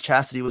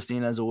 chastity was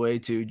seen as a way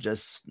to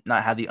just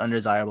not have the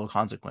undesirable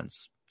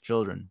consequence.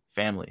 Children,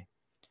 family,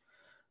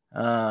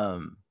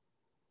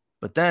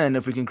 But then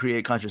if we can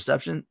create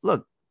contraception,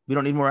 look, we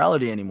don't need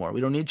morality anymore.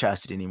 We don't need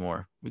chastity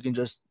anymore. We can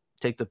just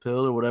take the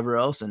pill or whatever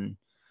else and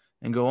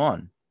go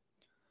on.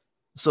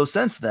 So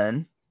since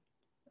then,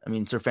 I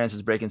mean, Sir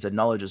Francis Bacon said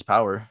knowledge is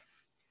power.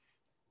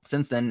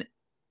 Since then,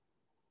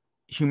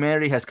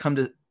 humanity has come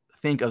to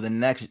think of the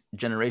next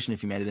generation of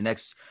humanity,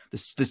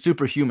 the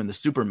superhuman, the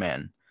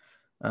Superman.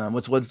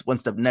 What's one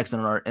step next in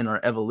our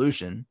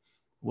evolution?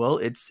 Well,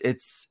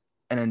 it's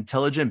an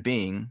intelligent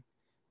being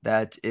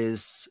that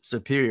is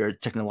superior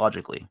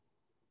technologically.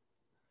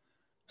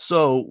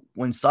 So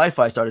when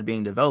sci-fi started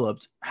being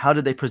developed, how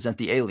did they present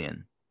the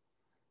alien?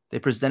 They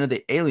presented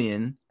the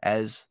alien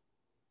as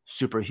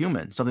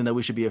superhuman, something that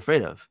we should be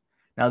afraid of.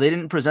 Now, they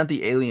didn't present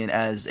the alien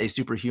as a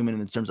superhuman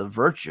in terms of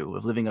virtue,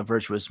 of living a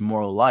virtuous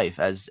moral life,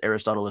 as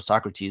Aristotle or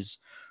Socrates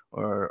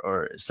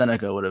or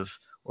Seneca would have,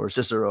 or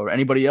Cicero or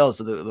anybody else,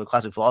 the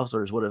classic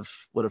philosophers would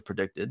have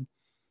predicted.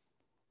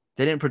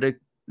 They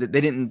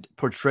didn't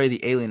portray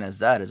the alien as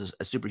that, as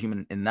a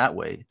superhuman in that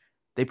way.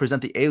 They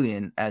present the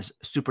alien as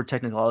super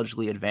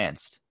technologically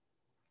advanced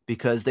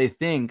because they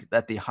think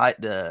that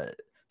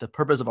the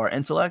purpose of our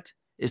intellect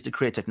is to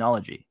create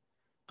technology,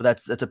 but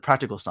that's a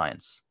practical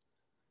science.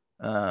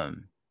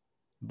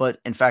 But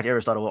in fact,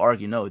 Aristotle will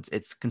argue, no,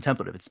 it's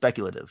contemplative, it's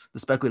speculative. The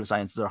speculative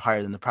sciences are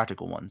higher than the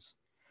practical ones.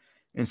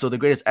 And so the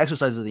greatest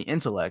exercise of the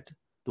intellect,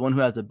 the one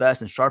who has the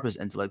best and sharpest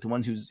intellect, the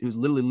ones who's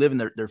literally living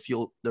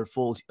their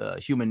full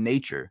human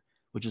nature,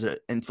 which is an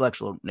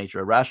intellectual nature,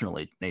 a rational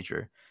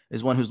nature,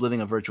 is one who's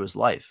living a virtuous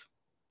life.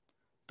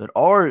 But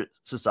our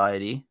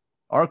society,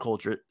 our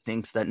culture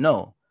thinks that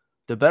no,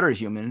 the better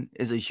human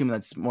is a human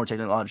that's more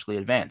technologically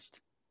advanced.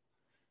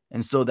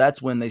 And so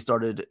that's when they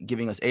started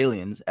giving us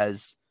aliens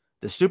as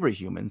the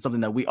superhuman,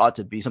 something that we ought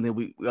to be, something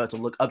we ought to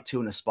look up to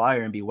and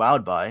aspire and be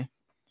wowed by,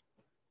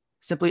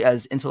 simply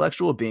as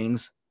intellectual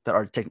beings that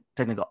are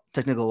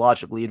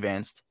technologically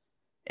advanced,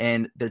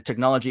 and their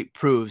technology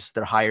proves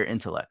their higher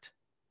intellect,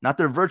 not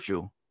their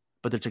virtue,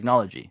 but their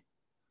technology.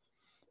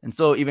 And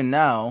so even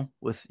now,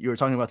 you were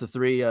talking about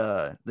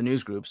the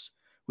news groups,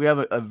 we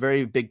have a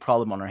very big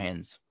problem on our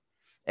hands.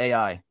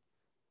 AI,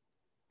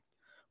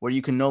 where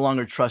you can no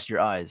longer trust your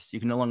eyes. You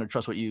can no longer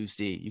trust what you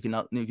see. You can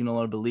no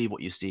longer believe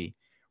what you see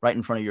right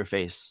in front of your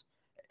face.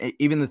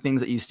 Even the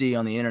things that you see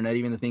on the internet,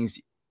 even the things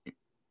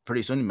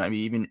pretty soon, maybe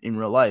even in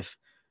real life,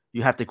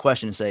 you have to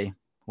question and say,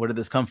 where did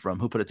this come from?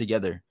 Who put it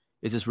together?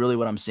 Is this really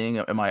what I'm seeing?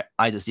 Are my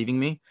eyes deceiving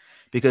me?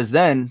 Because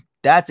then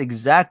that's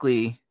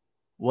exactly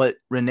what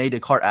René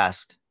Descartes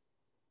asked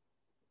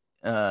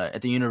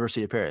at the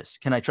University of Paris.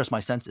 Can I trust my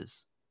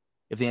senses?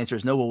 If the answer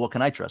is no, well, what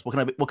can I trust? What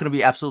can I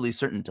be absolutely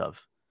certain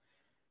of?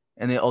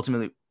 And then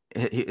ultimately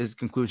his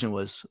conclusion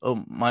was,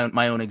 oh,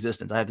 my own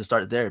existence. I have to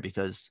start there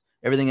because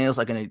everything else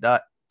I can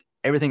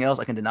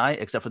deny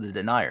except for the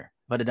denier.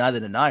 If I deny the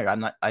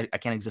denier, I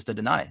can't exist to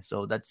deny.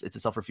 So it's a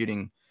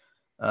self-refuting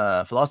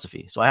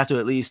philosophy. So I have to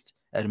at least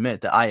admit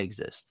that I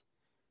exist.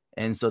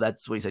 And so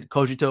that's what he said,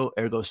 cogito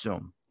ergo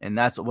sum. And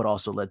that's what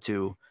also led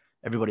to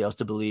everybody else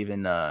to believe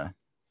in,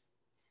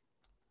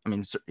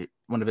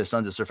 one of his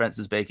sons is Sir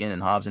Francis Bacon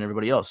and Hobbes and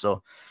everybody else.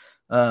 So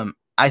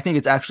I think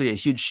it's actually a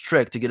huge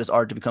trick to get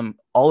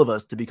all of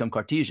us to become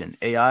Cartesian.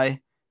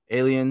 AI,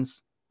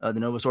 aliens, the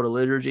Novus Ordo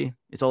liturgy,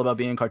 it's all about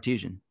being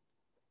Cartesian.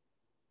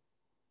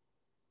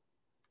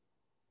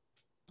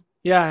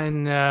 Yeah,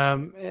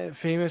 and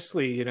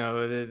famously,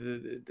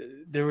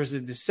 there was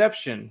a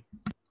deception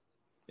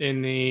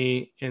in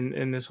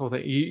this whole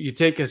thing. You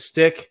take a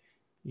stick,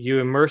 you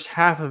immerse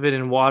half of it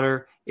in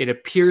water, it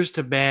appears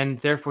to bend,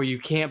 therefore you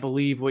can't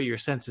believe what your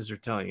senses are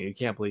telling you. You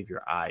can't believe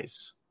your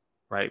eyes,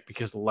 right?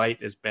 Because light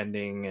is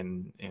bending,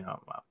 and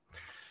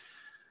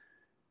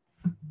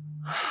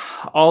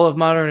all of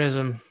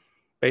modernism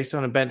based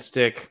on a bent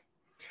stick.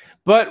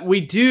 But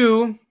we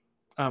do.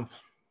 I'm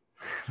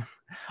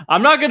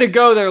not going to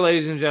go there,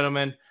 ladies and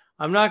gentlemen.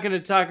 I'm not going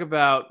to talk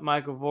about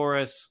Michael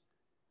Voris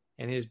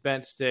and his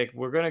bent stick.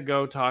 We're going to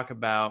go talk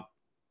about.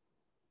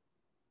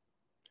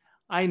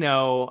 I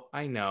know.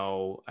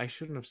 I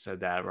shouldn't have said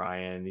that,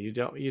 Ryan. You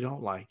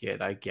don't like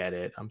it. I get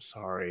it. I'm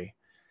sorry.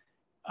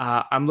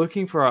 I'm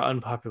looking for our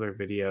unpopular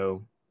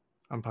opinion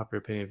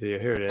video.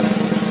 Here it is.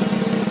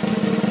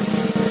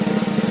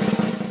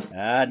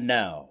 And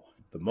now,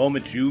 the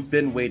moment you've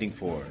been waiting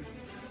for.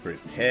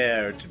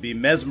 Prepare to be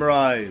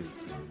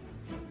mesmerized.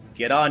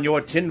 Get on your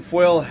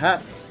tinfoil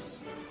hats.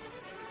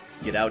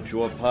 Get out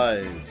your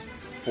pies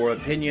for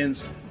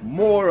opinions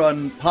more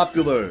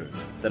unpopular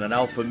than an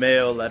alpha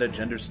male at a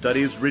gender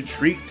studies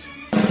retreat.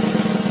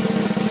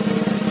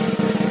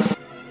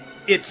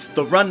 It's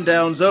the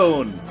Rundown's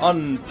own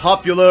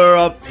Unpopular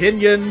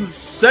Opinions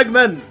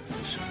segment.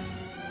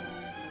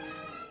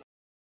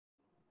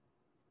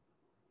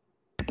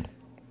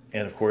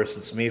 And of course,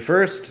 it's me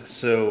first,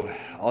 so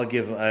I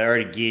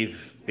already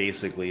gave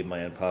basically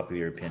my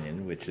unpopular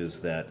opinion, which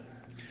is that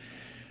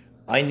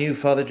I knew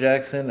Father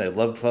Jackson. I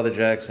loved Father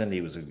Jackson.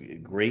 He was a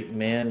great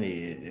man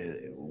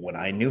when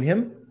I knew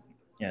him.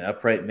 an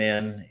upright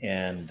man.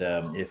 And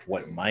if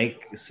what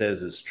Mike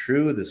says is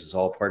true, this is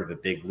all part of a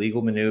big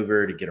legal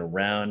maneuver to get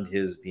around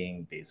his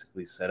being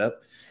basically set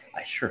up.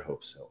 I sure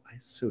hope so. I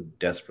so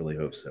desperately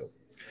hope so.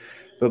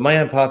 But my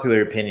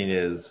unpopular opinion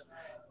is,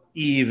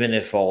 even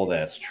if all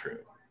that's true,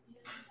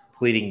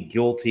 pleading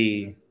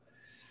guilty,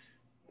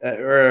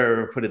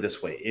 or put it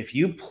this way, if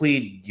you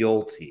plead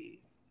guilty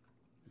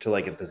to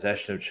like a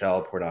possession of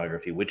child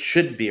pornography, which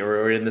should be,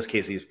 or in this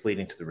case, he's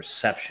pleading to the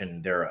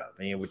reception thereof,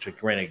 which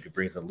granted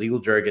brings in legal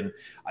jargon.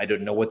 I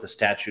don't know what the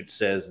statute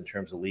says in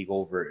terms of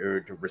legal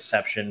or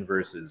reception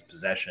versus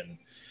possession.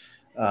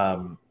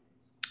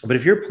 But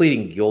if you're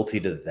pleading guilty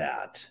to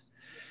that,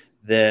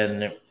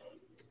 then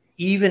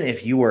even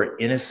if you are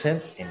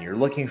innocent and you're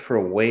looking for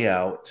a way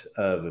out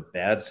of a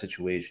bad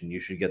situation, you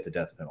should get the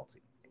death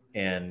penalty.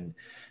 And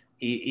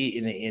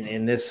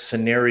in this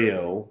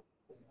scenario,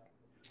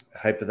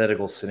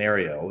 hypothetical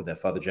scenario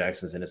that Father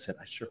Jackson is innocent,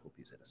 I sure hope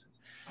he's innocent.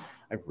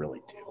 I really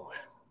do.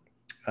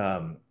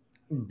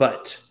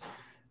 But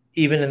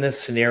even in this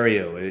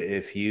scenario,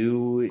 if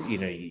you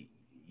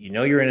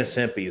know you're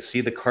innocent, but you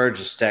see the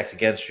cards are stacked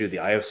against you, the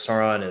Eye of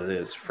Sauron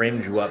has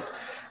framed you up,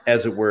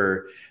 as it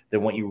were,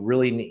 then what you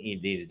really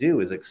need to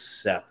do is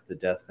accept the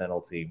death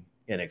penalty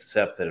and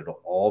accept that it'll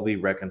all be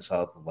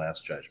reconciled at the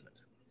last judgment.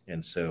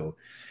 And so,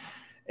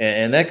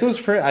 and that goes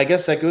for, I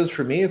guess that goes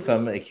for me if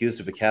I'm accused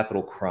of a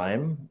capital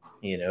crime.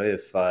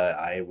 If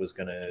I was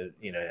going to,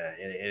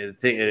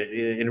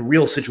 in a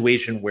real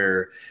situation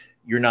where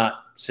you're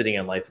not sitting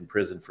in life in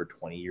prison for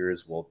 20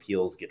 years while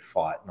appeals get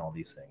fought and all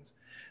these things.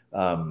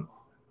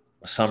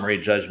 Summary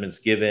judgments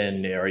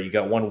given, or you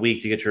got 1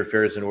 week to get your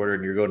affairs in order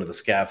and you're going to the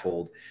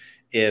scaffold.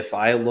 If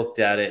I looked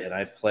at it and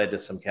I pled to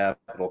some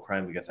capital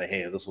crime because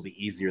hey, this will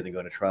be easier than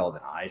going to trial,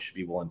 then I should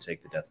be willing to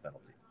take the death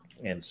penalty.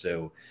 And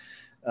so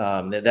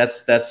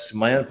that's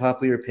my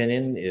unpopular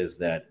opinion, is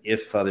that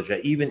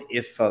even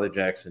if Father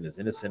Jackson is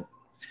innocent,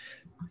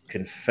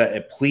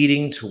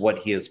 pleading to what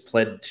he has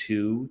pled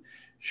to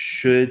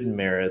should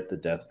merit the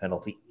death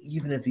penalty,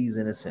 even if he's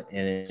innocent.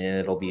 And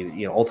it'll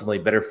be ultimately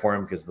better for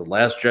him, because the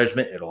last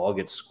judgment, it'll all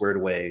get squared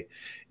away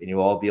and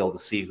you'll all be able to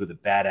see who the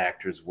bad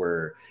actors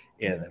were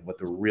and what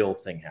the real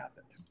thing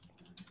happened.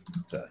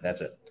 So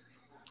that's it.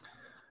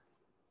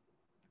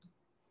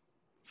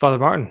 Father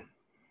Martin.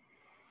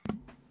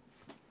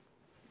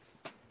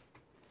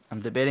 I'm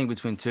debating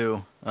between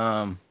two.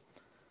 My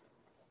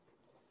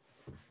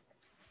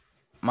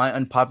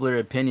unpopular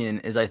opinion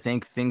is I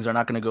think things are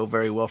not going to go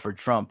very well for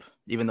Trump,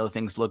 even though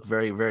things look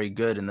very, very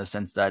good in the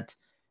sense that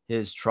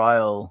his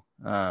trial,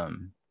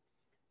 the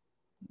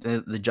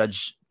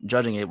judge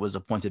judging it was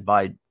appointed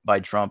by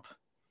Trump.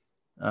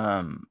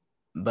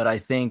 But I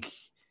think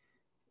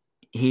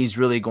he's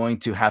really going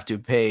to have to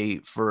pay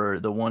for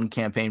the one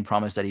campaign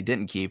promise that he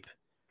didn't keep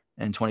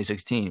in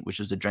 2016, which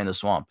was to drain the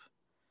swamp.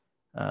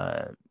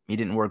 He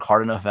didn't work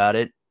hard enough at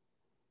it.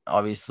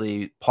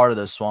 Obviously, part of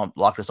the swamp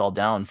locked us all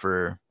down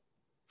for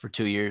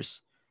 2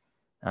 years.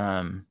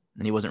 And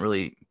he wasn't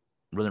really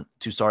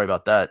too sorry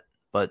about that.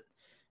 But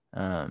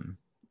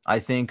I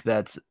think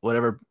that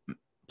whatever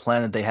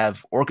plan that they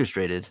have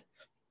orchestrated,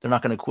 they're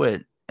not going to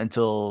quit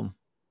until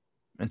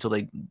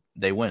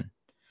they win.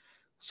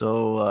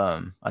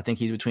 So I think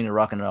he's between a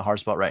rock and a hard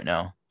spot right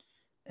now.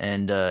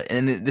 And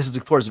this is,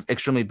 of course,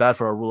 extremely bad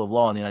for our rule of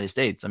law in the United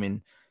States. I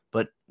mean,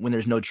 but when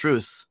there's no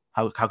truth,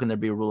 how can there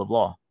be a rule of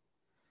law?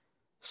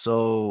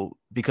 So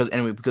because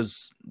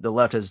the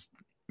left has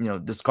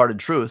discarded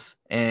truth,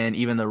 and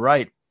even the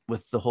right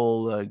with the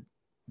whole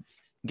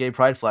gay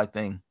pride flag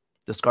thing,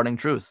 discarding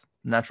truth,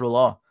 natural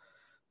law.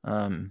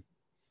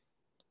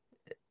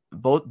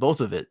 Both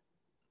of it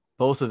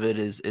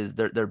is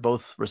they're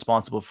both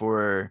responsible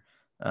for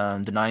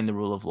denying the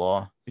rule of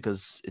law,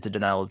 because it's a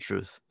denial of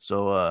truth.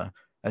 So I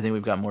think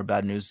we've got more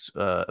bad news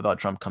about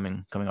Trump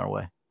coming our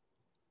way.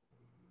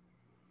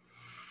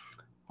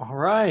 All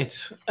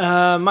right.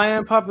 My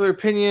unpopular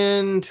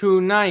opinion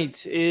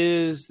tonight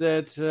is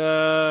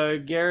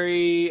that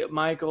Gary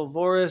Michael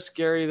Voris,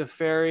 Gary the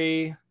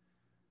Fairy,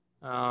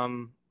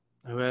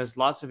 who has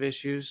lots of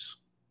issues,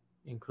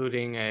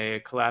 including a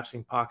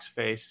collapsing pox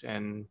face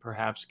and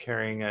perhaps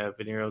carrying a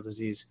venereal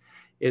disease,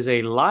 is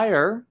a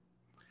liar.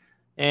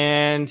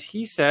 And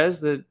he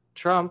says that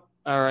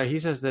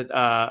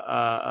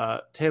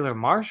Taylor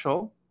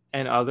Marshall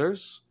and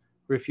others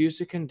refuse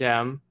to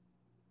condemn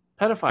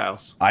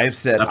pedophiles. I have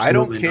said, absolutely, I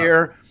don't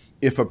care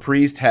if a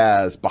priest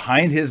has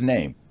behind his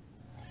name,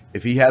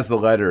 if he has the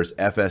letters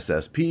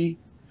FSSP,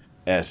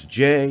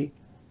 SJ,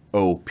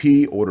 OP,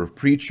 Order of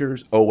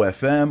Preachers,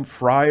 OFM,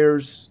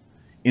 Friars,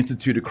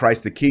 Institute of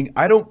Christ the King.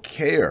 I don't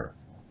care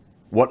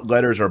what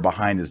letters are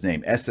behind his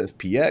name.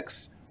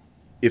 SSPX.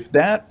 If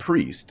that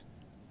priest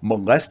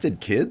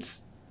molested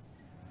kids,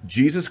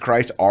 Jesus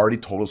Christ already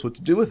told us what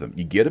to do with him.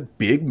 You get a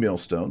big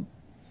millstone,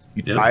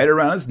 you tie it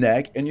around his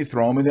neck, and you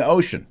throw him in the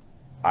ocean.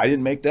 I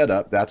didn't make that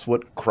up. That's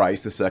what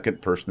Christ, the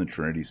second person of the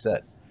Trinity,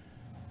 said.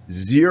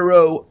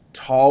 Zero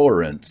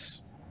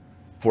tolerance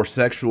for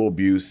sexual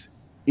abuse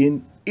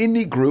in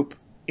any group,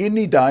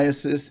 any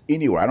diocese,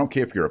 anywhere. I don't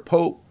care if you're a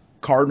pope,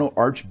 cardinal,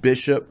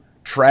 archbishop,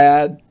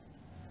 trad,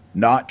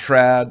 not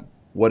trad,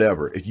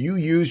 whatever. If you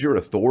use your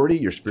authority,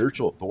 your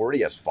spiritual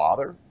authority as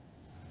father,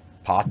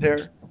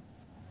 pater,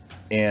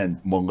 and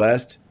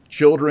molest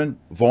children,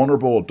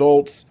 vulnerable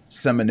adults,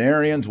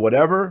 seminarians,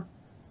 whatever,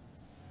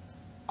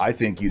 I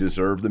think you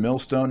deserve the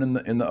millstone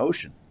in the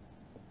ocean.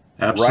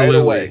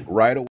 Absolutely.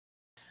 Right away.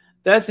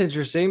 That's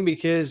interesting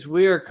because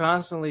we are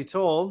constantly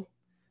told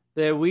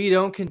that we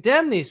don't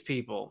condemn these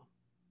people,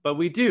 but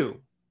we do.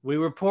 We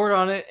report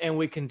on it and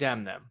we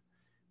condemn them.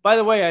 By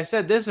the way, I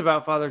said this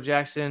about Father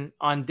Jackson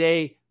on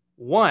day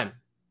one,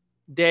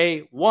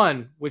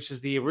 which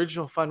is the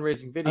original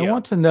fundraising video. I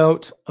want to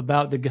note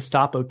about the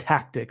Gestapo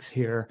tactics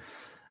here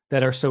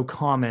that are so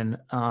common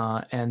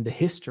and the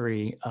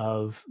history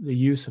of the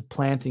use of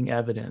planting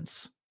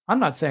evidence. I'm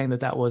not saying that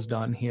that was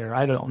done here.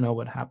 I don't know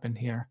what happened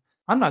here.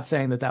 I'm not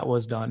saying that that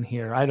was done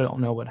here. I don't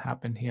know what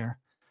happened here.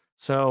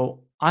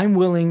 So I'm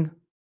willing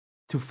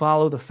to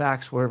follow the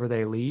facts wherever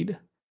they lead. And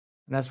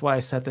that's why I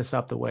set this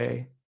up the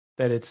way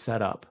that it's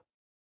set up.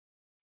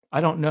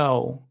 I don't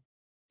know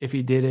if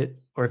he did it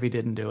or if he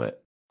didn't do it.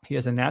 He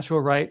has a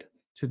natural right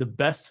to the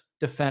best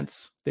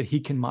defense that he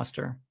can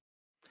muster.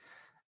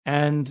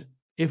 And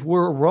if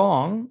we're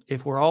wrong,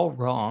 if we're all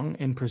wrong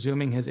in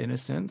presuming his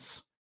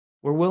innocence,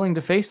 we're willing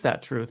to face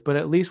that truth, but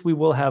at least we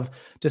will have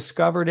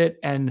discovered it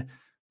and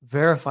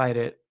verified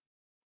it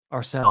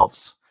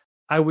ourselves.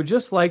 I would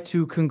just like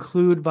to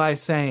conclude by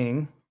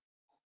saying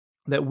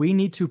that we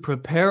need to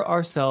prepare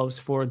ourselves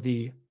for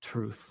the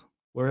truth,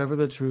 wherever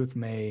the truth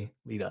may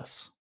lead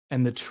us.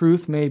 And the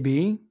truth may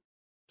be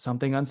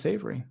something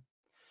unsavory.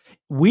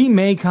 We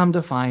may come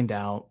to find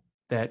out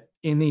that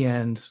in the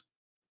end,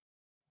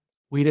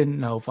 we didn't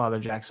know Father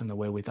Jackson the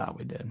way we thought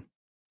we did.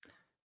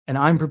 And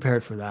I'm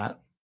prepared for that.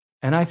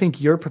 And I think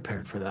you're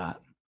prepared for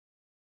that.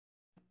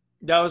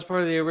 That was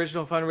part of the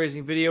original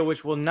fundraising video,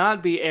 which will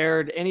not be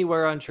aired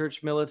anywhere on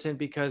Church Militant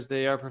because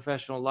they are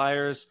professional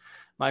liars.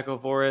 Michael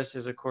Voris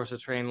is, of course, a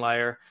trained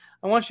liar.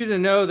 I want you to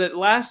know that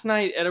last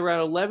night at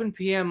around 11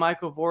 p.m.,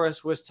 Michael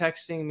Voris was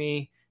texting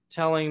me,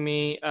 telling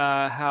me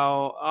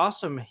how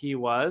awesome he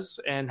was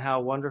and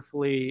how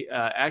wonderfully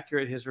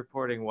accurate his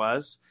reporting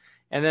was.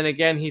 And then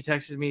again, he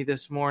texted me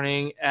this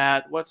morning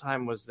at, what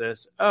time was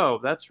this? Oh,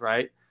 that's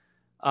right.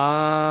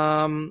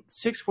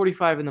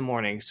 6:45 in the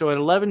morning. So at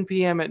 11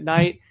 p.m. at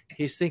night,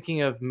 he's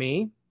thinking of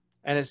me.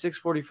 And at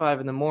 6:45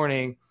 in the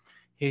morning,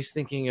 he's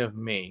thinking of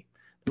me.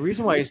 The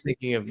reason why he's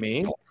thinking of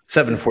me.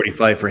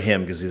 7:45 for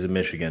him because he's in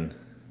Michigan.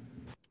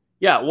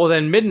 Yeah, well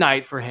then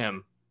midnight for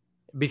him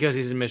because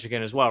he's in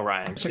Michigan as well,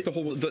 Ryan. It's like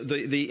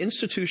the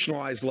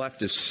institutionalized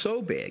left is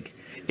so big,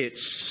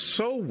 it's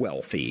so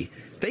wealthy,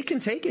 they can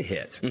take a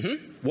hit.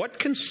 Mm-hmm. What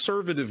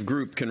conservative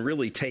group can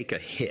really take a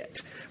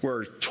hit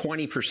where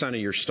 20% of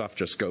your stuff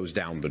just goes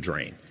down the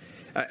drain?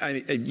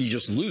 You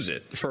just lose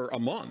it for a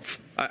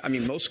month. I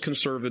mean, most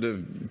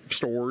conservative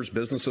stores,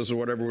 businesses, or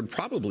whatever would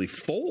probably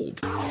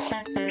fold.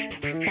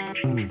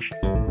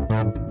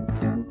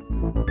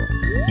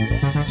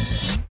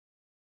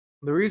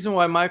 The reason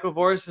why Michael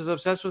Voris is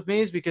obsessed with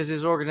me is because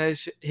his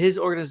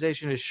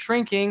organization is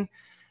shrinking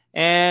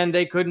and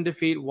they couldn't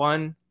defeat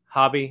one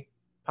hobby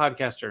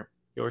podcaster,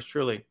 yours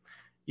truly.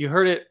 You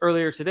heard it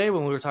earlier today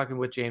when we were talking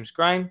with James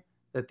Grein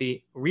that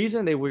the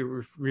reason they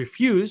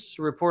refused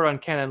to report on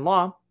canon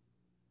law,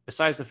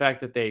 besides the fact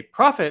that they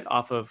profit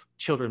off of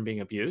children being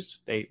abused,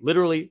 they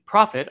literally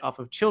profit off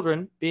of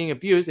children being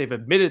abused. They've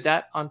admitted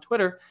that on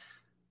Twitter.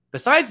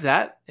 Besides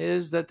that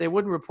is that they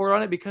wouldn't report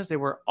on it because they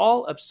were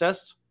all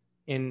obsessed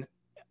in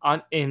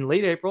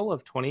late April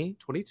of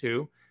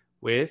 2022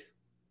 with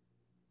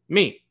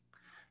me.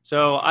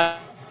 So I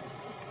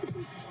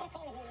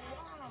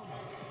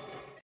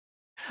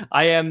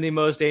am the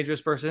most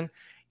dangerous person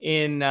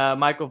in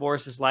Michael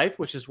Voris's life,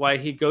 which is why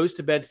he goes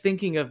to bed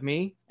thinking of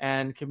me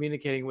and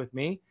communicating with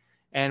me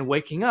and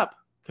waking up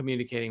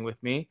communicating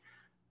with me.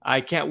 I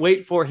can't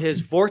wait for his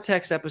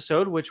Vortex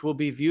episode, which will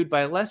be viewed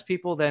by less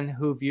people than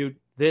who viewed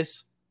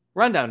this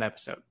Rundown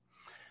episode.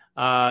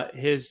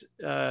 His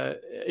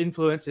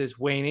influence is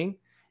waning,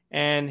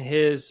 and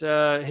his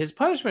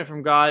punishment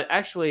from God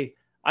actually,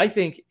 I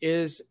think,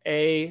 is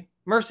a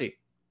mercy.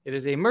 It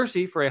is a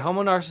mercy for a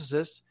homo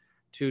narcissist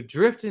to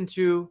drift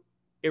into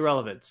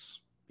irrelevance,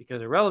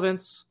 because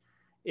irrelevance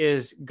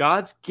is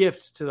God's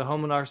gift to the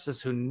homo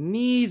narcissist who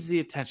needs the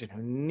attention,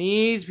 who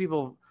needs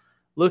people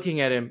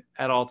looking at him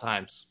at all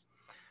times.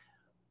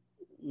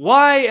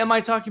 Why am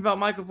I talking about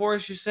Michael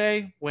Voris, you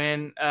say,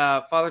 when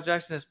Father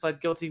Jackson has pled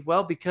guilty?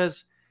 Well,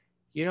 because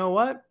you know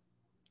what?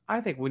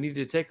 I think we need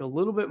to take a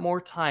little bit more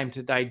time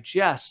to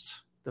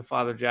digest the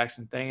Father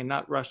Jackson thing and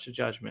not rush to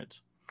judgment.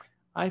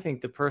 I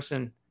think the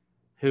person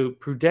who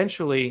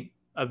prudentially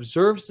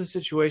observes the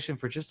situation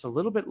for just a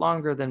little bit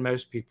longer than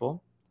most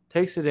people,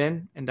 takes it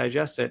in and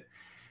digests it,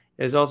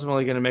 is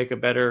ultimately going to make a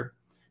better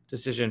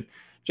decision.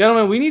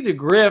 Gentlemen, we need to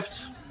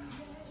grift.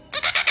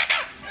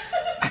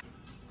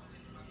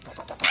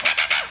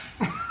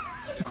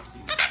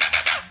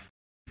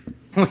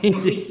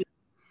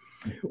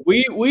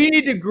 We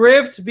need to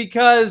grift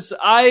because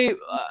I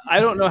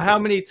don't know how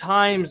many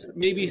times,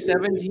 maybe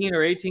 17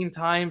 or 18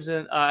 times,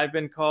 and I've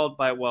been called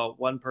by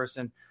one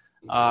person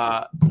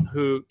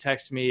who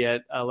texts me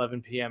at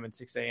 11 p.m. and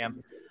 6 a.m.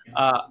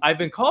 I've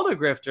been called a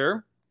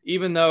grifter,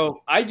 even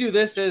though I do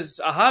this as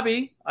a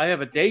hobby. I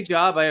have a day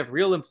job. I have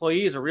real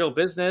employees, a real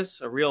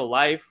business, a real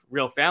life,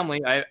 real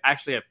family. I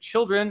actually have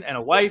children and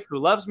a wife who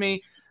loves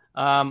me.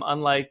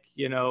 Unlike,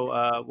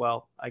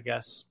 I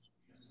guess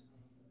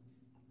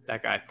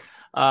that guy.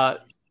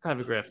 Kind of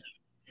a grift.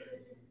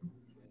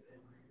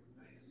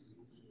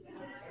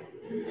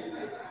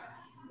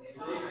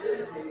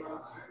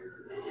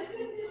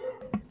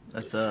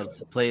 That's a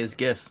play his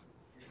GIF.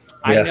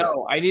 I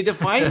know. I need to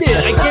find it.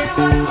 I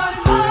can't.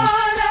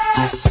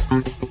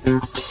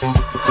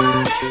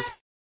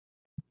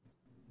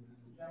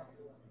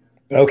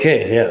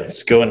 Okay, yeah,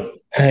 it's going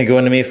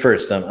to me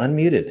first. I'm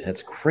unmuted.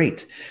 That's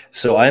great.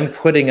 So I'm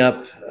putting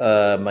up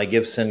my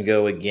Give Send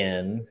Go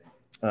again.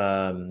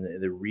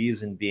 The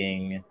reason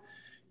being,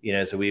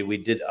 so we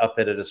did up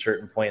it at a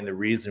certain point, and the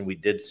reason we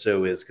did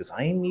so is because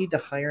I need to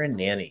hire a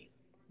nanny.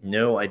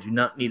 No, I do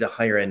not need to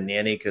hire a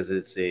nanny because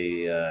it's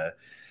a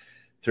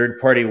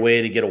third-party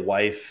way to get a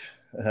wife.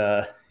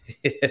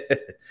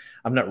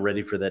 I'm not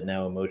ready for that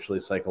now, emotionally,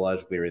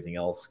 psychologically, or anything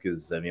else.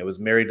 Because I was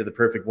married to the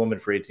perfect woman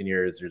for 18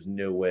 years. There's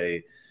no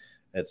way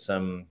that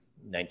some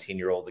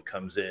 19-year-old that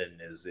comes in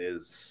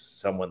is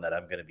someone that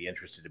I'm going to be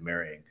interested in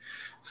marrying.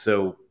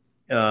 So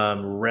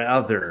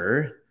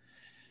rather,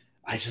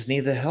 I just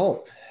need the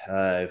help.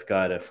 I've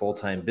got a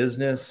full-time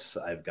business.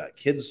 I've got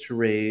kids to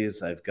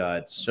raise. I've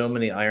got so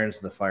many irons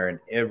in the fire in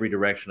every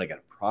direction. I got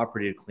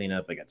property to clean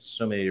up. I got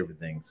so many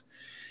different things.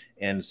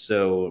 And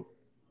so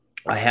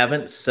I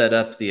haven't set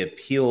up the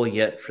appeal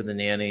yet for the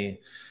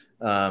nanny.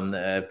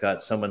 I've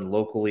got someone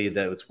locally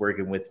that's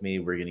working with me.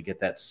 We're going to get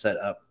that set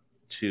up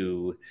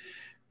to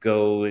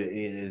go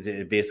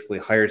basically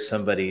hire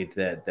somebody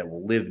that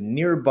will live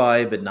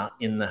nearby but not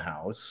in the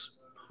house.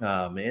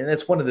 And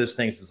that's one of those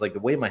things. Is like the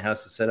way my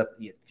house is set up.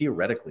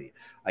 Theoretically,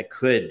 I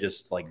could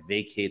just like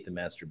vacate the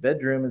master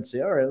bedroom and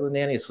say, all right, the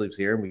nanny sleeps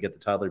here, and we get the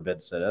toddler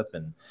bed set up,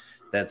 and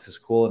that's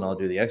just cool, and I'll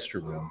do the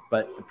extra room.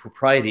 But the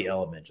propriety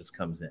element just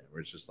comes in,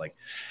 where it's just like,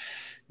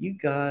 you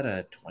got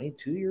a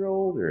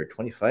 22-year-old or a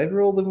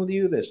 25-year-old living with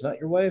you that's not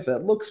your wife?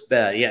 That looks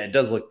bad. Yeah, it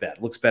does look bad.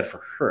 It looks bad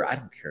for her. I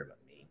don't care about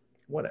me.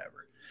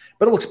 Whatever.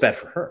 But it looks bad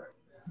for her.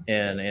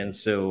 And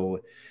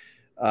so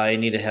I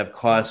need to have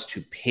costs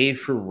to pay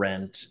for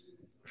rent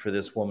for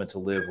this woman to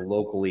live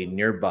locally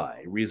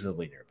nearby,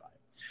 reasonably nearby.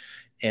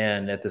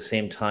 And at the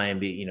same time,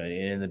 be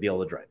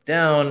able to drive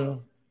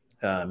down,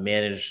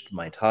 manage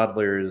my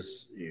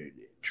toddlers,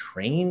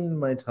 train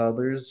my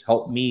toddlers,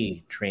 help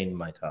me train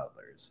my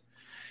toddlers.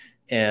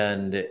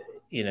 And,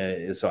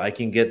 so I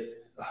can get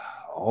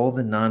all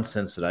the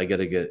nonsense that I got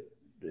to get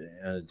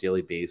on a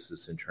daily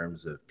basis in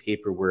terms of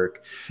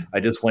paperwork. I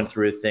just went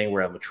through a thing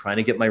where I'm trying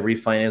to get my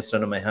refinance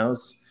done on my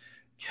house.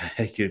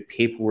 I get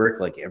paperwork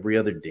like every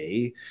other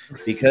day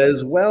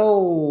because,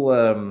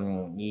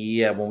 when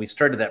we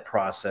started that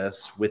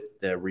process with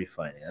the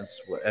refinance,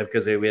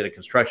 because we had a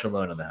construction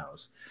loan on the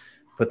house,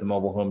 put the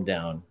mobile home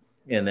down,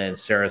 and then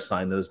Sarah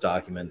signed those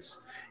documents,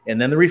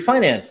 and then the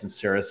refinance, and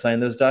Sarah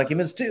signed those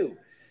documents too.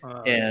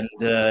 And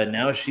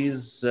now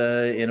she's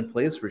in a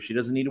place where she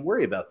doesn't need to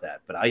worry about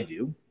that, but I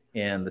do,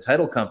 and the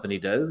title company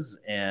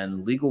does,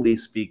 and legally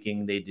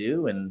speaking, they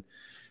do. And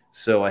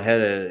so I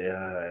had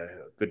a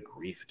good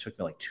grief. It took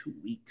me like 2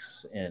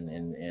 weeks, and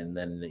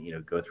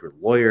then go through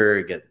a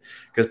lawyer,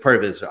 because part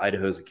of it is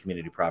Idaho's a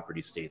community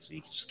property state, so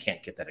you just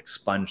can't get that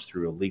expunged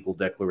through a legal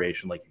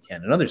declaration like you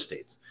can in other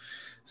states.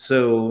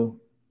 So,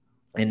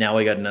 and now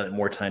I got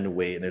more time to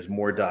wait, and there's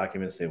more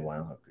documents.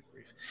 Wow, good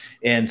grief.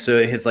 And so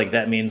it's like,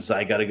 that means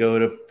I got to go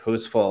to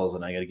Post Falls,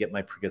 and I got to get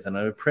because I don't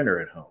have a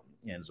printer at home.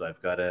 And so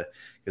I've got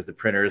because the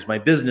printer is my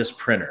business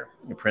printer.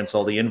 It prints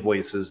all the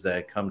invoices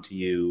that come to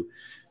you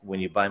when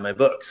you buy my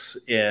books.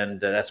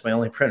 And that's my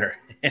only printer.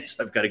 And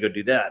so I've got to go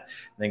do that,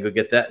 and then go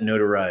get that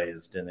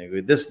notarized, and then go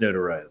get this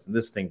notarized and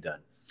this thing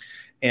done.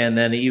 And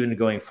then even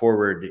going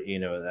forward,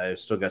 I've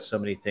still got so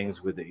many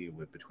things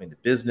between the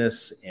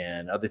business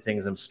and other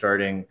things I'm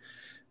starting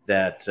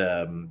that,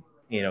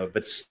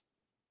 but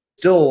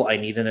still I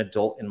need an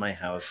adult in my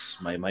house.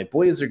 My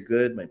boys are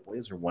good. My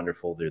boys are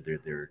wonderful.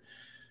 They're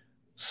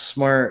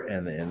smart,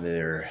 and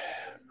they're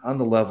on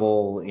the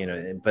level,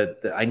 but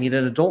I need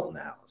an adult in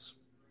the house.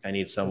 I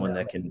need someone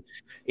that can,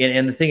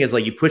 and the thing is,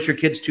 like, you push your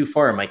kids too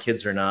far. My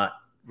kids are not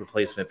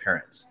replacement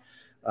parents.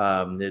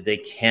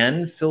 They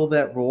can fill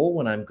that role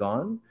when I'm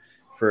gone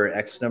for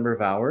X number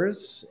of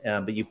hours,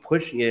 but you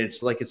push,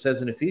 it's like it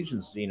says in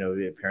Ephesians,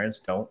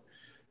 parents, don't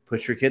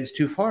push your kids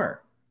too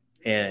far.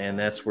 And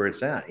that's where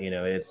it's at.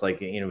 It's like,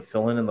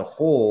 filling in the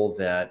hole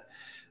that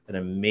an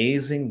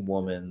amazing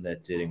woman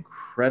that did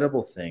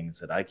incredible things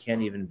that I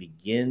can't even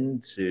begin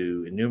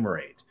to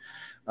enumerate.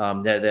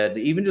 That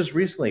even just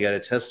recently got a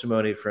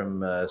testimony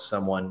from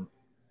someone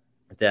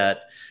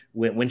that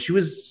when she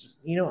was,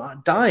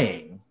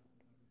 dying,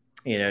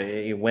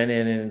 he went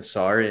in and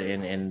saw her,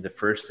 and the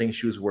first thing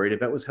she was worried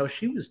about was how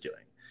she was doing.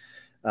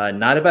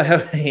 Not about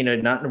how,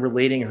 not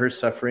relating her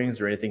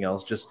sufferings or anything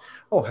else. Just,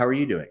 oh, how are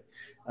you doing?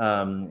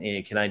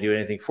 Can I do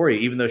anything for you?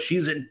 Even though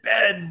she's in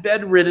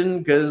bedridden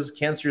because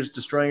cancer is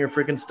destroying her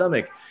freaking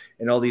stomach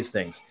and all these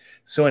things.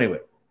 So anyway,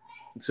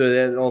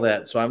 all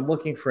that. So I'm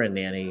looking for a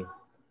nanny,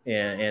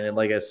 and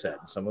like I said,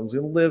 someone's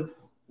going to live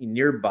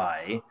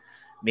nearby,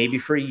 maybe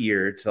for a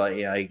year till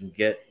I can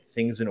get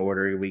things in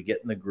order. We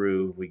get in the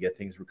groove, we get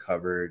things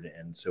recovered,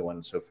 and so on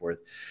and so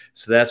forth.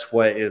 So that's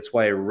why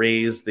I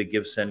raised the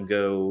Give, Send,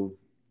 Go,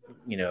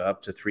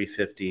 up to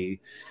 $350.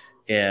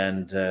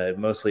 And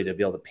mostly to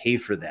be able to pay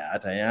for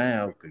that.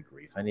 Oh, good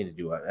grief. I need to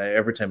do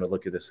every time I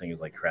look at this thing,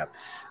 it's like, crap.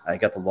 I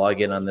got the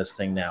login on this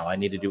thing now. I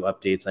need to do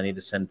updates. I need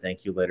to send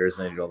thank you letters.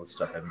 I need to do all this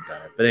stuff. I haven't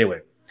done it. But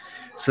anyway,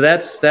 so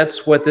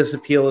that's what this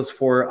appeal is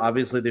for.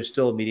 Obviously, there's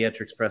still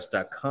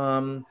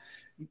mediatrixpress.com.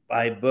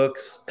 Buy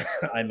books.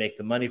 I make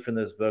the money from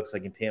those books. I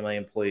can pay my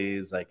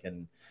employees. I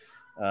can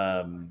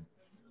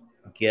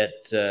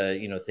get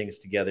things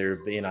together,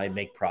 and I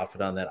make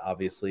profit on that,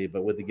 obviously.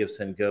 But with the Give,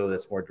 Send, Go,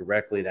 that's more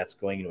directly. That's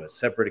going into a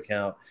separate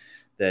account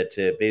that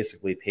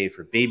basically pay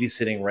for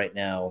babysitting right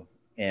now,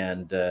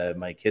 and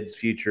my kids'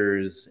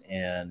 futures,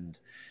 and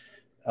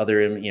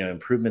other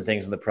improvement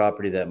things in the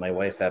property that my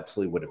wife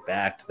absolutely would have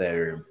backed, that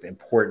are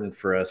important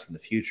for us in the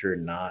future,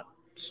 not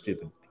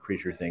stupid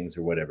creature things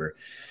or whatever.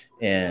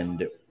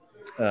 And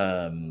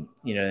and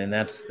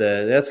that's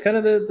kind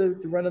of the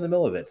run of the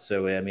mill of it.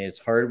 So I mean, it's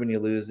hard when you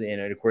lose, and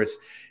of course,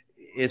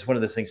 it's one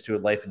of those things too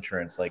with life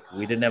insurance. Like,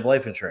 we didn't have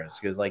life insurance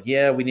because, like,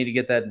 we need to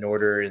get that in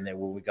order. And then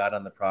when we got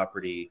on the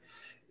property,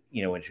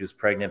 when she was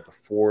pregnant,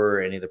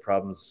 before any of the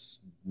problems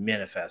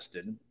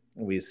manifested,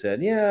 we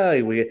said,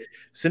 as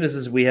soon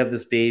as we have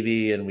this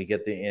baby and we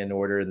get in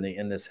order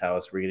in this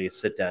house, we're going to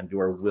sit down, do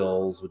our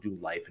wills, we'll do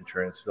life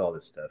insurance, do all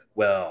this stuff.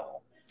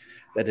 Well,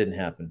 that didn't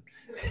happen.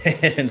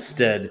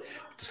 Instead,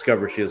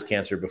 discovered she has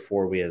cancer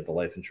before we had the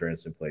life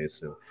insurance in place.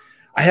 So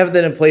I have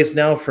that in place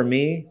now for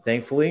me,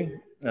 thankfully.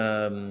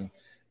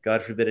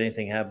 God forbid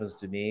anything happens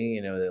to me,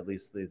 at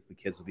least the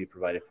kids will be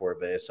provided for.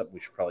 But it's something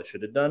we probably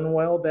should have done a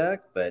while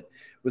back, but it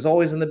was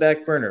always in the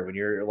back burner. When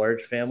you're a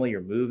large family,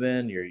 you're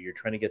moving, you're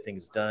trying to get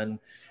things done.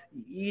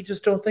 You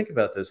just don't think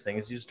about those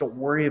things. You just don't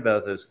worry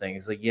about those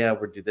things. Like,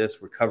 we're doing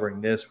this, we're covering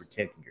this, we're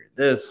taking care of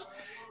this.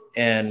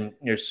 And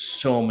there's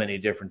so many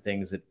different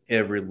things at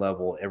every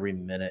level, every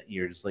minute.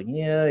 You're just like,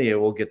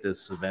 we'll get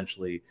this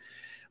eventually.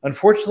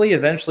 Unfortunately,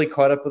 eventually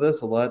caught up with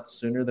us a lot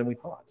sooner than we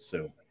thought.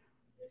 So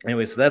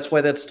anyway, so that's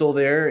why that's still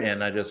there.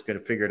 And I just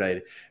figured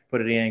I'd put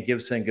it in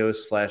Give, Send, Go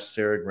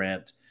 /Sarah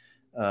Grant.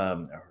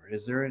 Or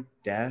is there a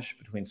dash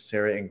between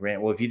Sarah and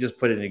Grant? Well, if you just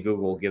put it into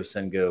Google, Give,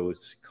 Send, Go,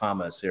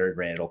 Sarah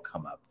Grant, it'll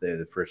come up,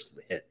 the first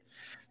hit.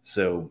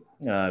 So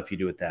if you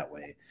do it that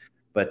way.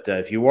 But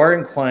if you are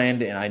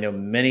inclined, and I know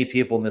many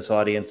people in this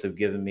audience have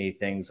given me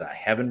things I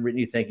haven't written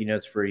you thank you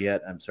notes for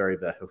yet. I'm sorry,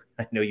 but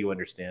I know you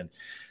understand.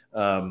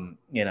 And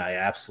I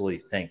absolutely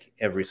thank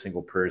every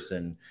single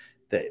person,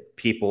 that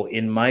people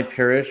in my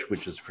parish,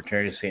 which is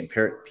Fraternity St.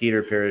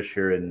 Peter Parish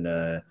here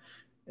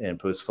in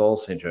Post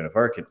Falls, St. Joan of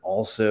Arc, and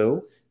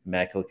also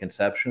Immaculate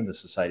Conception, the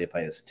Society of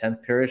Pius X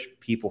Parish.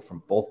 People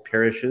from both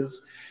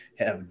parishes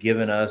have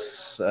given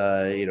us,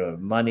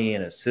 money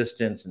and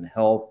assistance and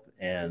help,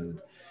 and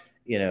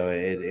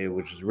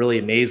which is really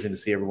amazing to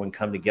see everyone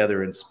come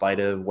together in spite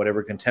of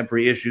whatever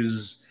contemporary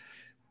issues,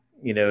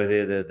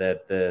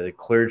 that the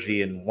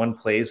clergy in one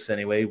place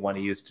anyway want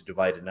to use to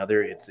divide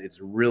another. It's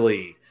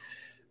really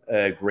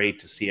great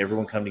to see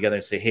everyone come together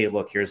and say, hey,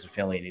 look, here's a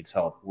family that needs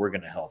help. We're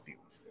going to help you.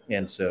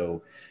 And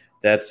so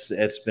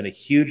it's been a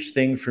huge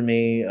thing for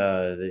me.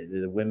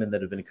 The women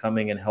that have been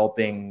coming and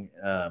helping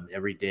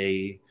every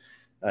day.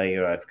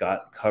 I've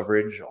got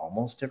coverage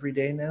almost every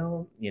day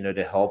now,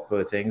 to help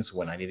with things.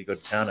 When I need to go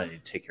to town, I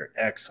need to take care of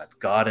X. I've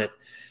got it.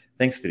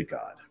 Thanks be to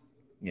God.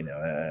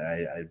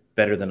 I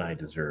better than I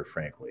deserve,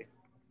 frankly.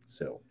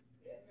 So.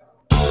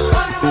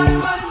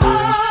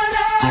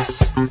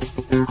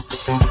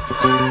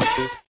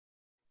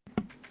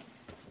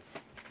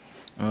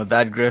 I'm a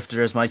bad grifter,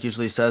 as Mike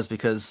usually says,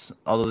 because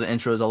although the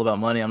intro is all about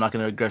money, I'm not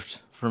going to grift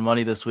for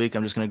money this week.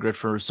 I'm just going to grift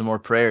for some more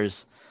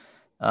prayers.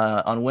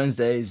 On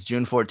Wednesday is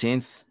June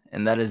 14th,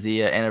 and that is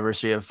the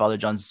anniversary of Father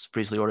John's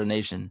priestly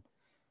ordination.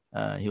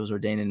 He was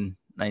ordained in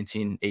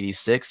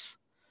 1986.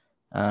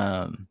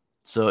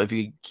 So if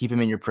you keep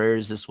him in your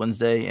prayers this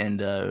Wednesday and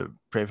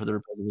pray for the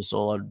repose of his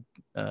soul,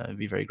 I'd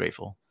be very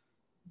grateful.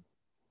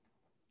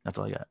 That's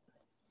all I got.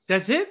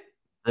 That's it?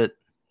 That's it.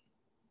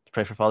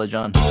 Pray for Father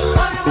John.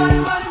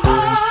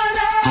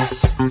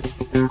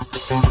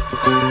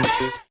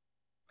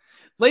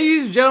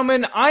 Ladies and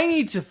gentlemen, I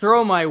need to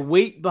throw my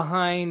weight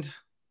behind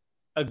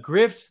a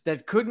grift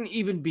that couldn't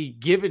even be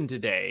given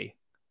today.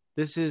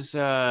 This is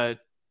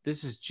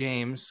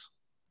James.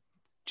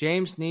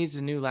 James needs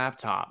a new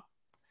laptop,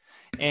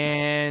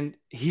 and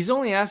he's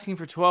only asking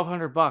for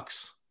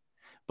 $1,200.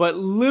 But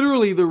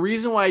literally, the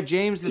reason why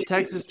James, the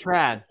Texas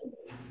trad,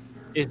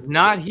 is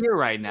not here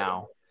right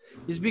now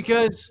is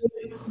because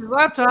his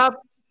laptop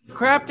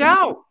crapped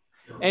out.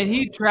 And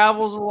he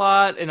travels a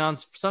lot, and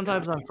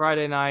sometimes on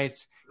Friday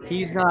nights,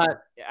 he's not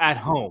at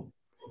home,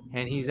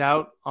 and he's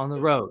out on the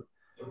road.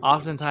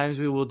 Oftentimes,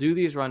 we will do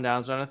these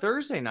rundowns on a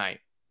Thursday night,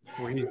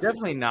 where he's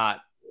definitely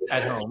not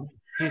at home.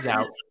 He's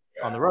out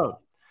on the road.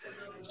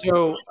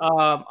 So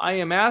I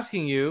am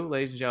asking you,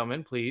 ladies and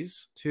gentlemen,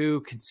 please, to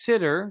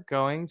consider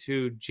going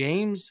to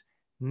James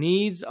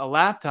Needs a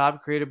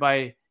Laptop, created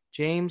by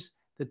James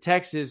the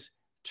Texas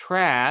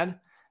Trad.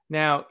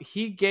 Now,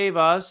 he gave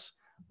us,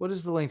 what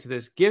is the link to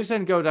this?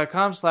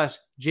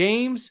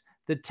 GiveSendGo.com/James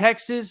the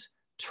Texas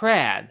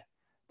Trad.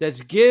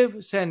 That's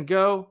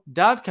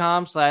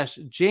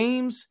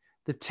GiveSendGo.com/James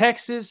the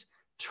Texas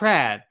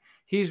Trad.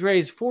 He's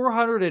raised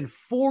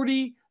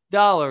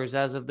 $440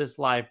 as of this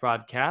live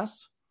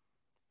broadcast,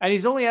 and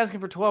he's only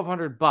asking for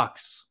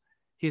 $1,200.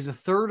 He's a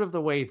third of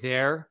the way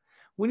there.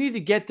 We need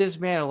to get this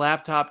man a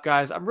laptop,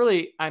 guys.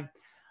 I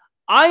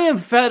am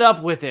fed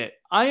up with it.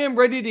 I am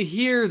ready to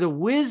hear the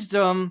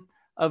wisdom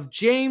of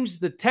James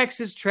the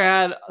Texas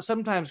Trad,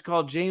 sometimes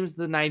called James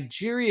the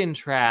Nigerian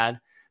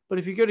Trad. But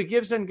if you go to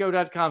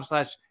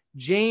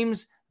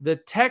GiveSendGo.com/James the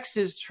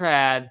Texas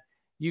Trad,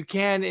 you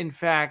can, in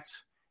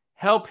fact,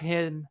 help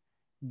him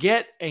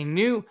get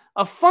a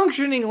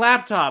functioning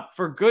laptop,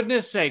 for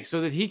goodness sake,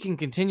 so that he can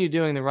continue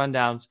doing the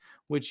rundowns,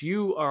 which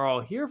you are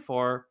all here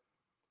for,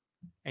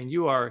 and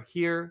you are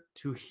here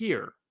to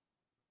hear.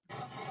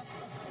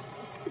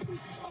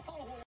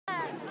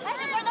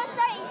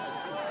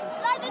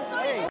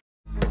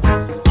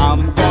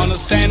 I'm gonna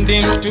send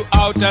into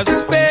outer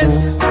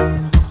space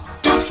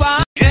to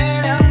find.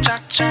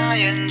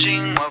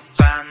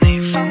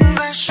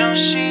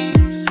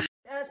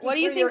 What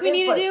do you think we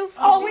need to do?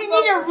 Oh, we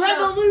need a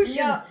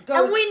revolution,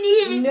 and we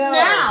need it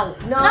now,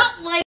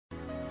 not like.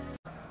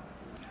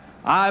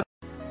 I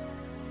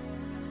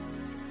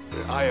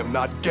am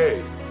not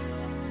gay.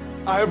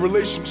 I have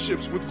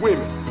relationships with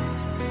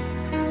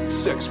women,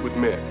 sex with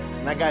men.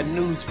 And I got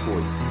news for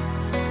you.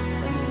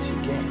 That means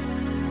you gay.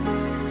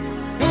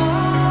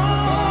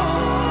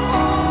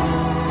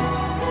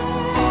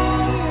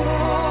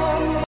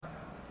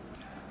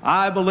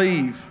 I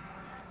believe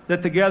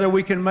that together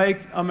we can make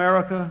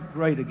America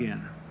great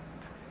again.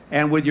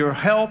 And with your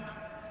help,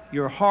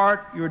 your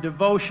heart, your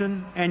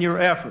devotion, and your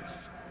efforts,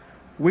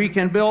 we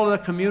can build a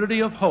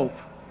community of hope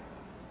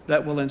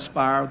that will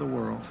inspire the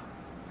world.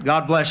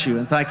 God bless you,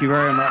 and thank you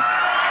very much.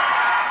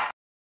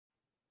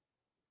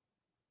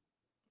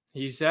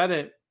 He said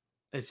it.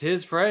 It's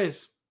his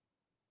phrase.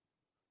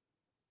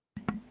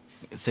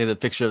 Say the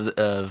picture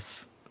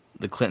of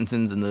the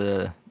Clintons and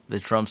the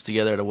Trumps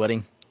together at a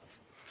wedding.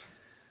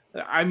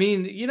 I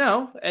mean,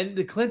 and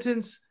the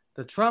Clintons,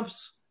 the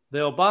Trumps, the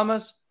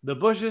Obamas, the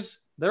Bushes,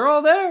 they're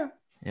all there.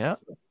 Yeah.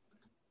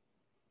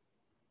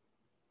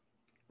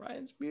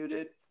 Ryan's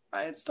muted.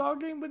 Ryan's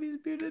talking, but he's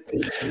muted.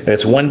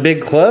 It's one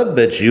big club,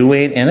 but you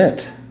ain't in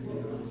it.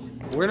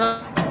 We're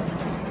not.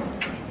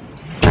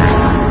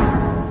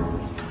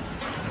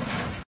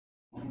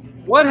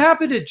 What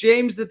happened to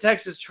James the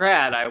Texas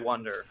Trad, I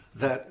wonder?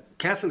 That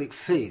Catholic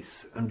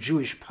faith and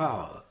Jewish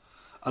power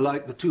are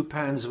like the two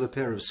pans of a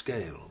pair of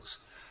scales.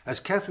 As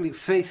Catholic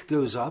faith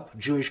goes up,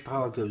 Jewish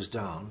power goes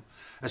down.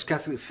 As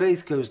Catholic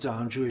faith goes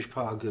down, Jewish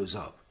power goes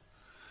up.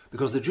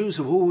 Because the Jews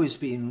have always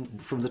been,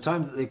 from the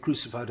time that they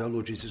crucified our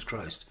Lord Jesus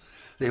Christ,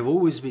 they have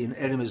always been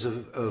enemies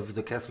of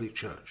the Catholic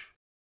Church.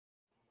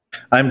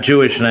 I'm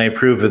Jewish and I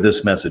approve of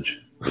this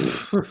message.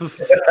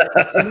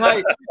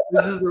 Tonight,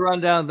 this is the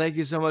Rundown. Thank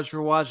you so much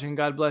for watching.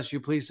 God bless you.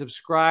 Please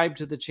subscribe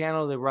to the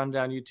channel, the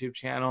Rundown YouTube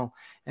channel,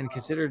 and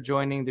consider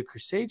joining the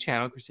Crusade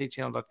channel,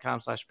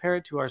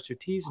 crusadechannel.com/parrot, 2 R's, 2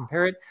 T's, and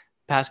parrot.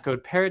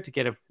 Passcode parrot to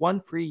get a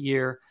 1 free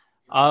year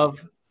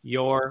of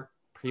your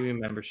premium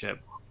membership.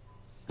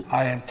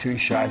 I have 2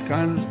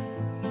 shotguns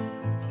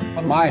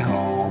at my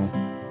home.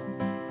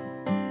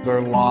 They're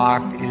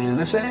locked in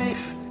a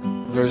safe.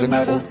 There's a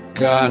metal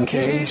gun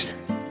case.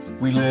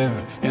 We live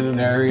in an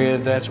area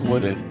that's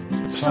wooded,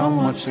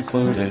 somewhat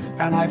secluded.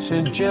 And I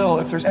said, Jill,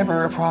 if there's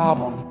ever a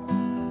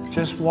problem,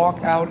 just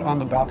walk out on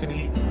the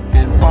balcony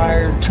and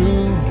fire 2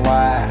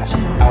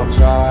 blasts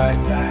outside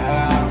the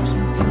house.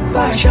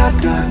 Buy a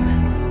shotgun.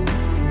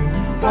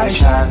 Buy a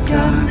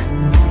shotgun.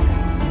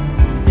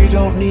 You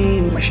don't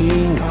need a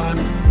machine gun.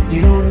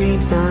 You don't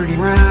need 30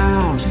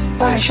 rounds.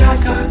 Buy a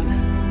shotgun.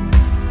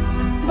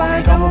 Buy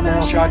a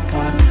double-barrel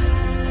shotgun.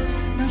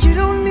 No, you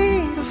don't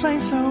need a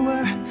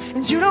flamethrower,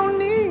 and you don't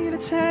need a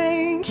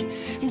tank.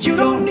 You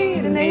don't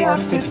need an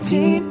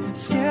AR-15 to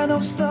scare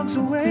those thugs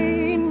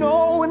away.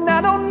 No, and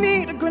I don't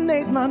need a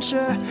grenade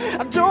launcher.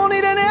 I don't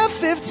need an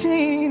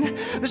F-15.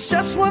 There's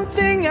just one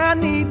thing I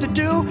need to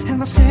do, and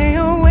they'll stay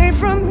away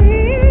from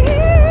me.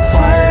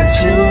 Fire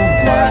 2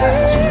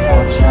 blasts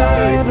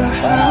outside the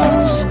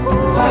house.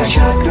 Buy a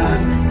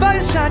shotgun. Buy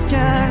a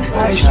shotgun.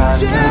 Buy a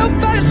shotgun.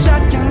 Buy a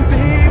shotgun,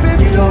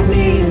 baby. You don't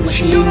need a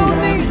machine gun. You don't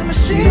need a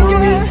machine gun. You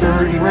don't need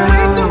 30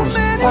 rounds.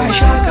 Buy a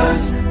shotgun.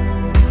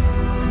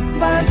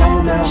 Buy a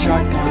double-barrel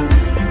shotgun.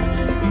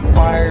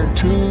 Fire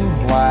 2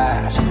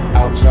 blasts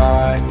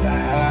outside the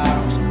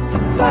house.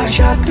 Buy a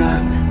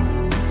shotgun.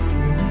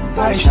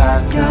 buy a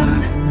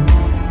shotgun.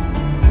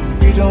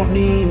 You don't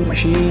need a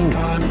machine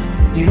gun.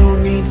 You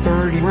don't need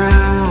 30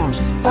 rounds.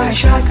 Buy a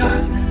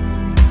shotgun.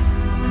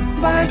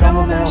 Buy a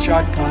double barrel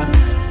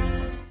shotgun.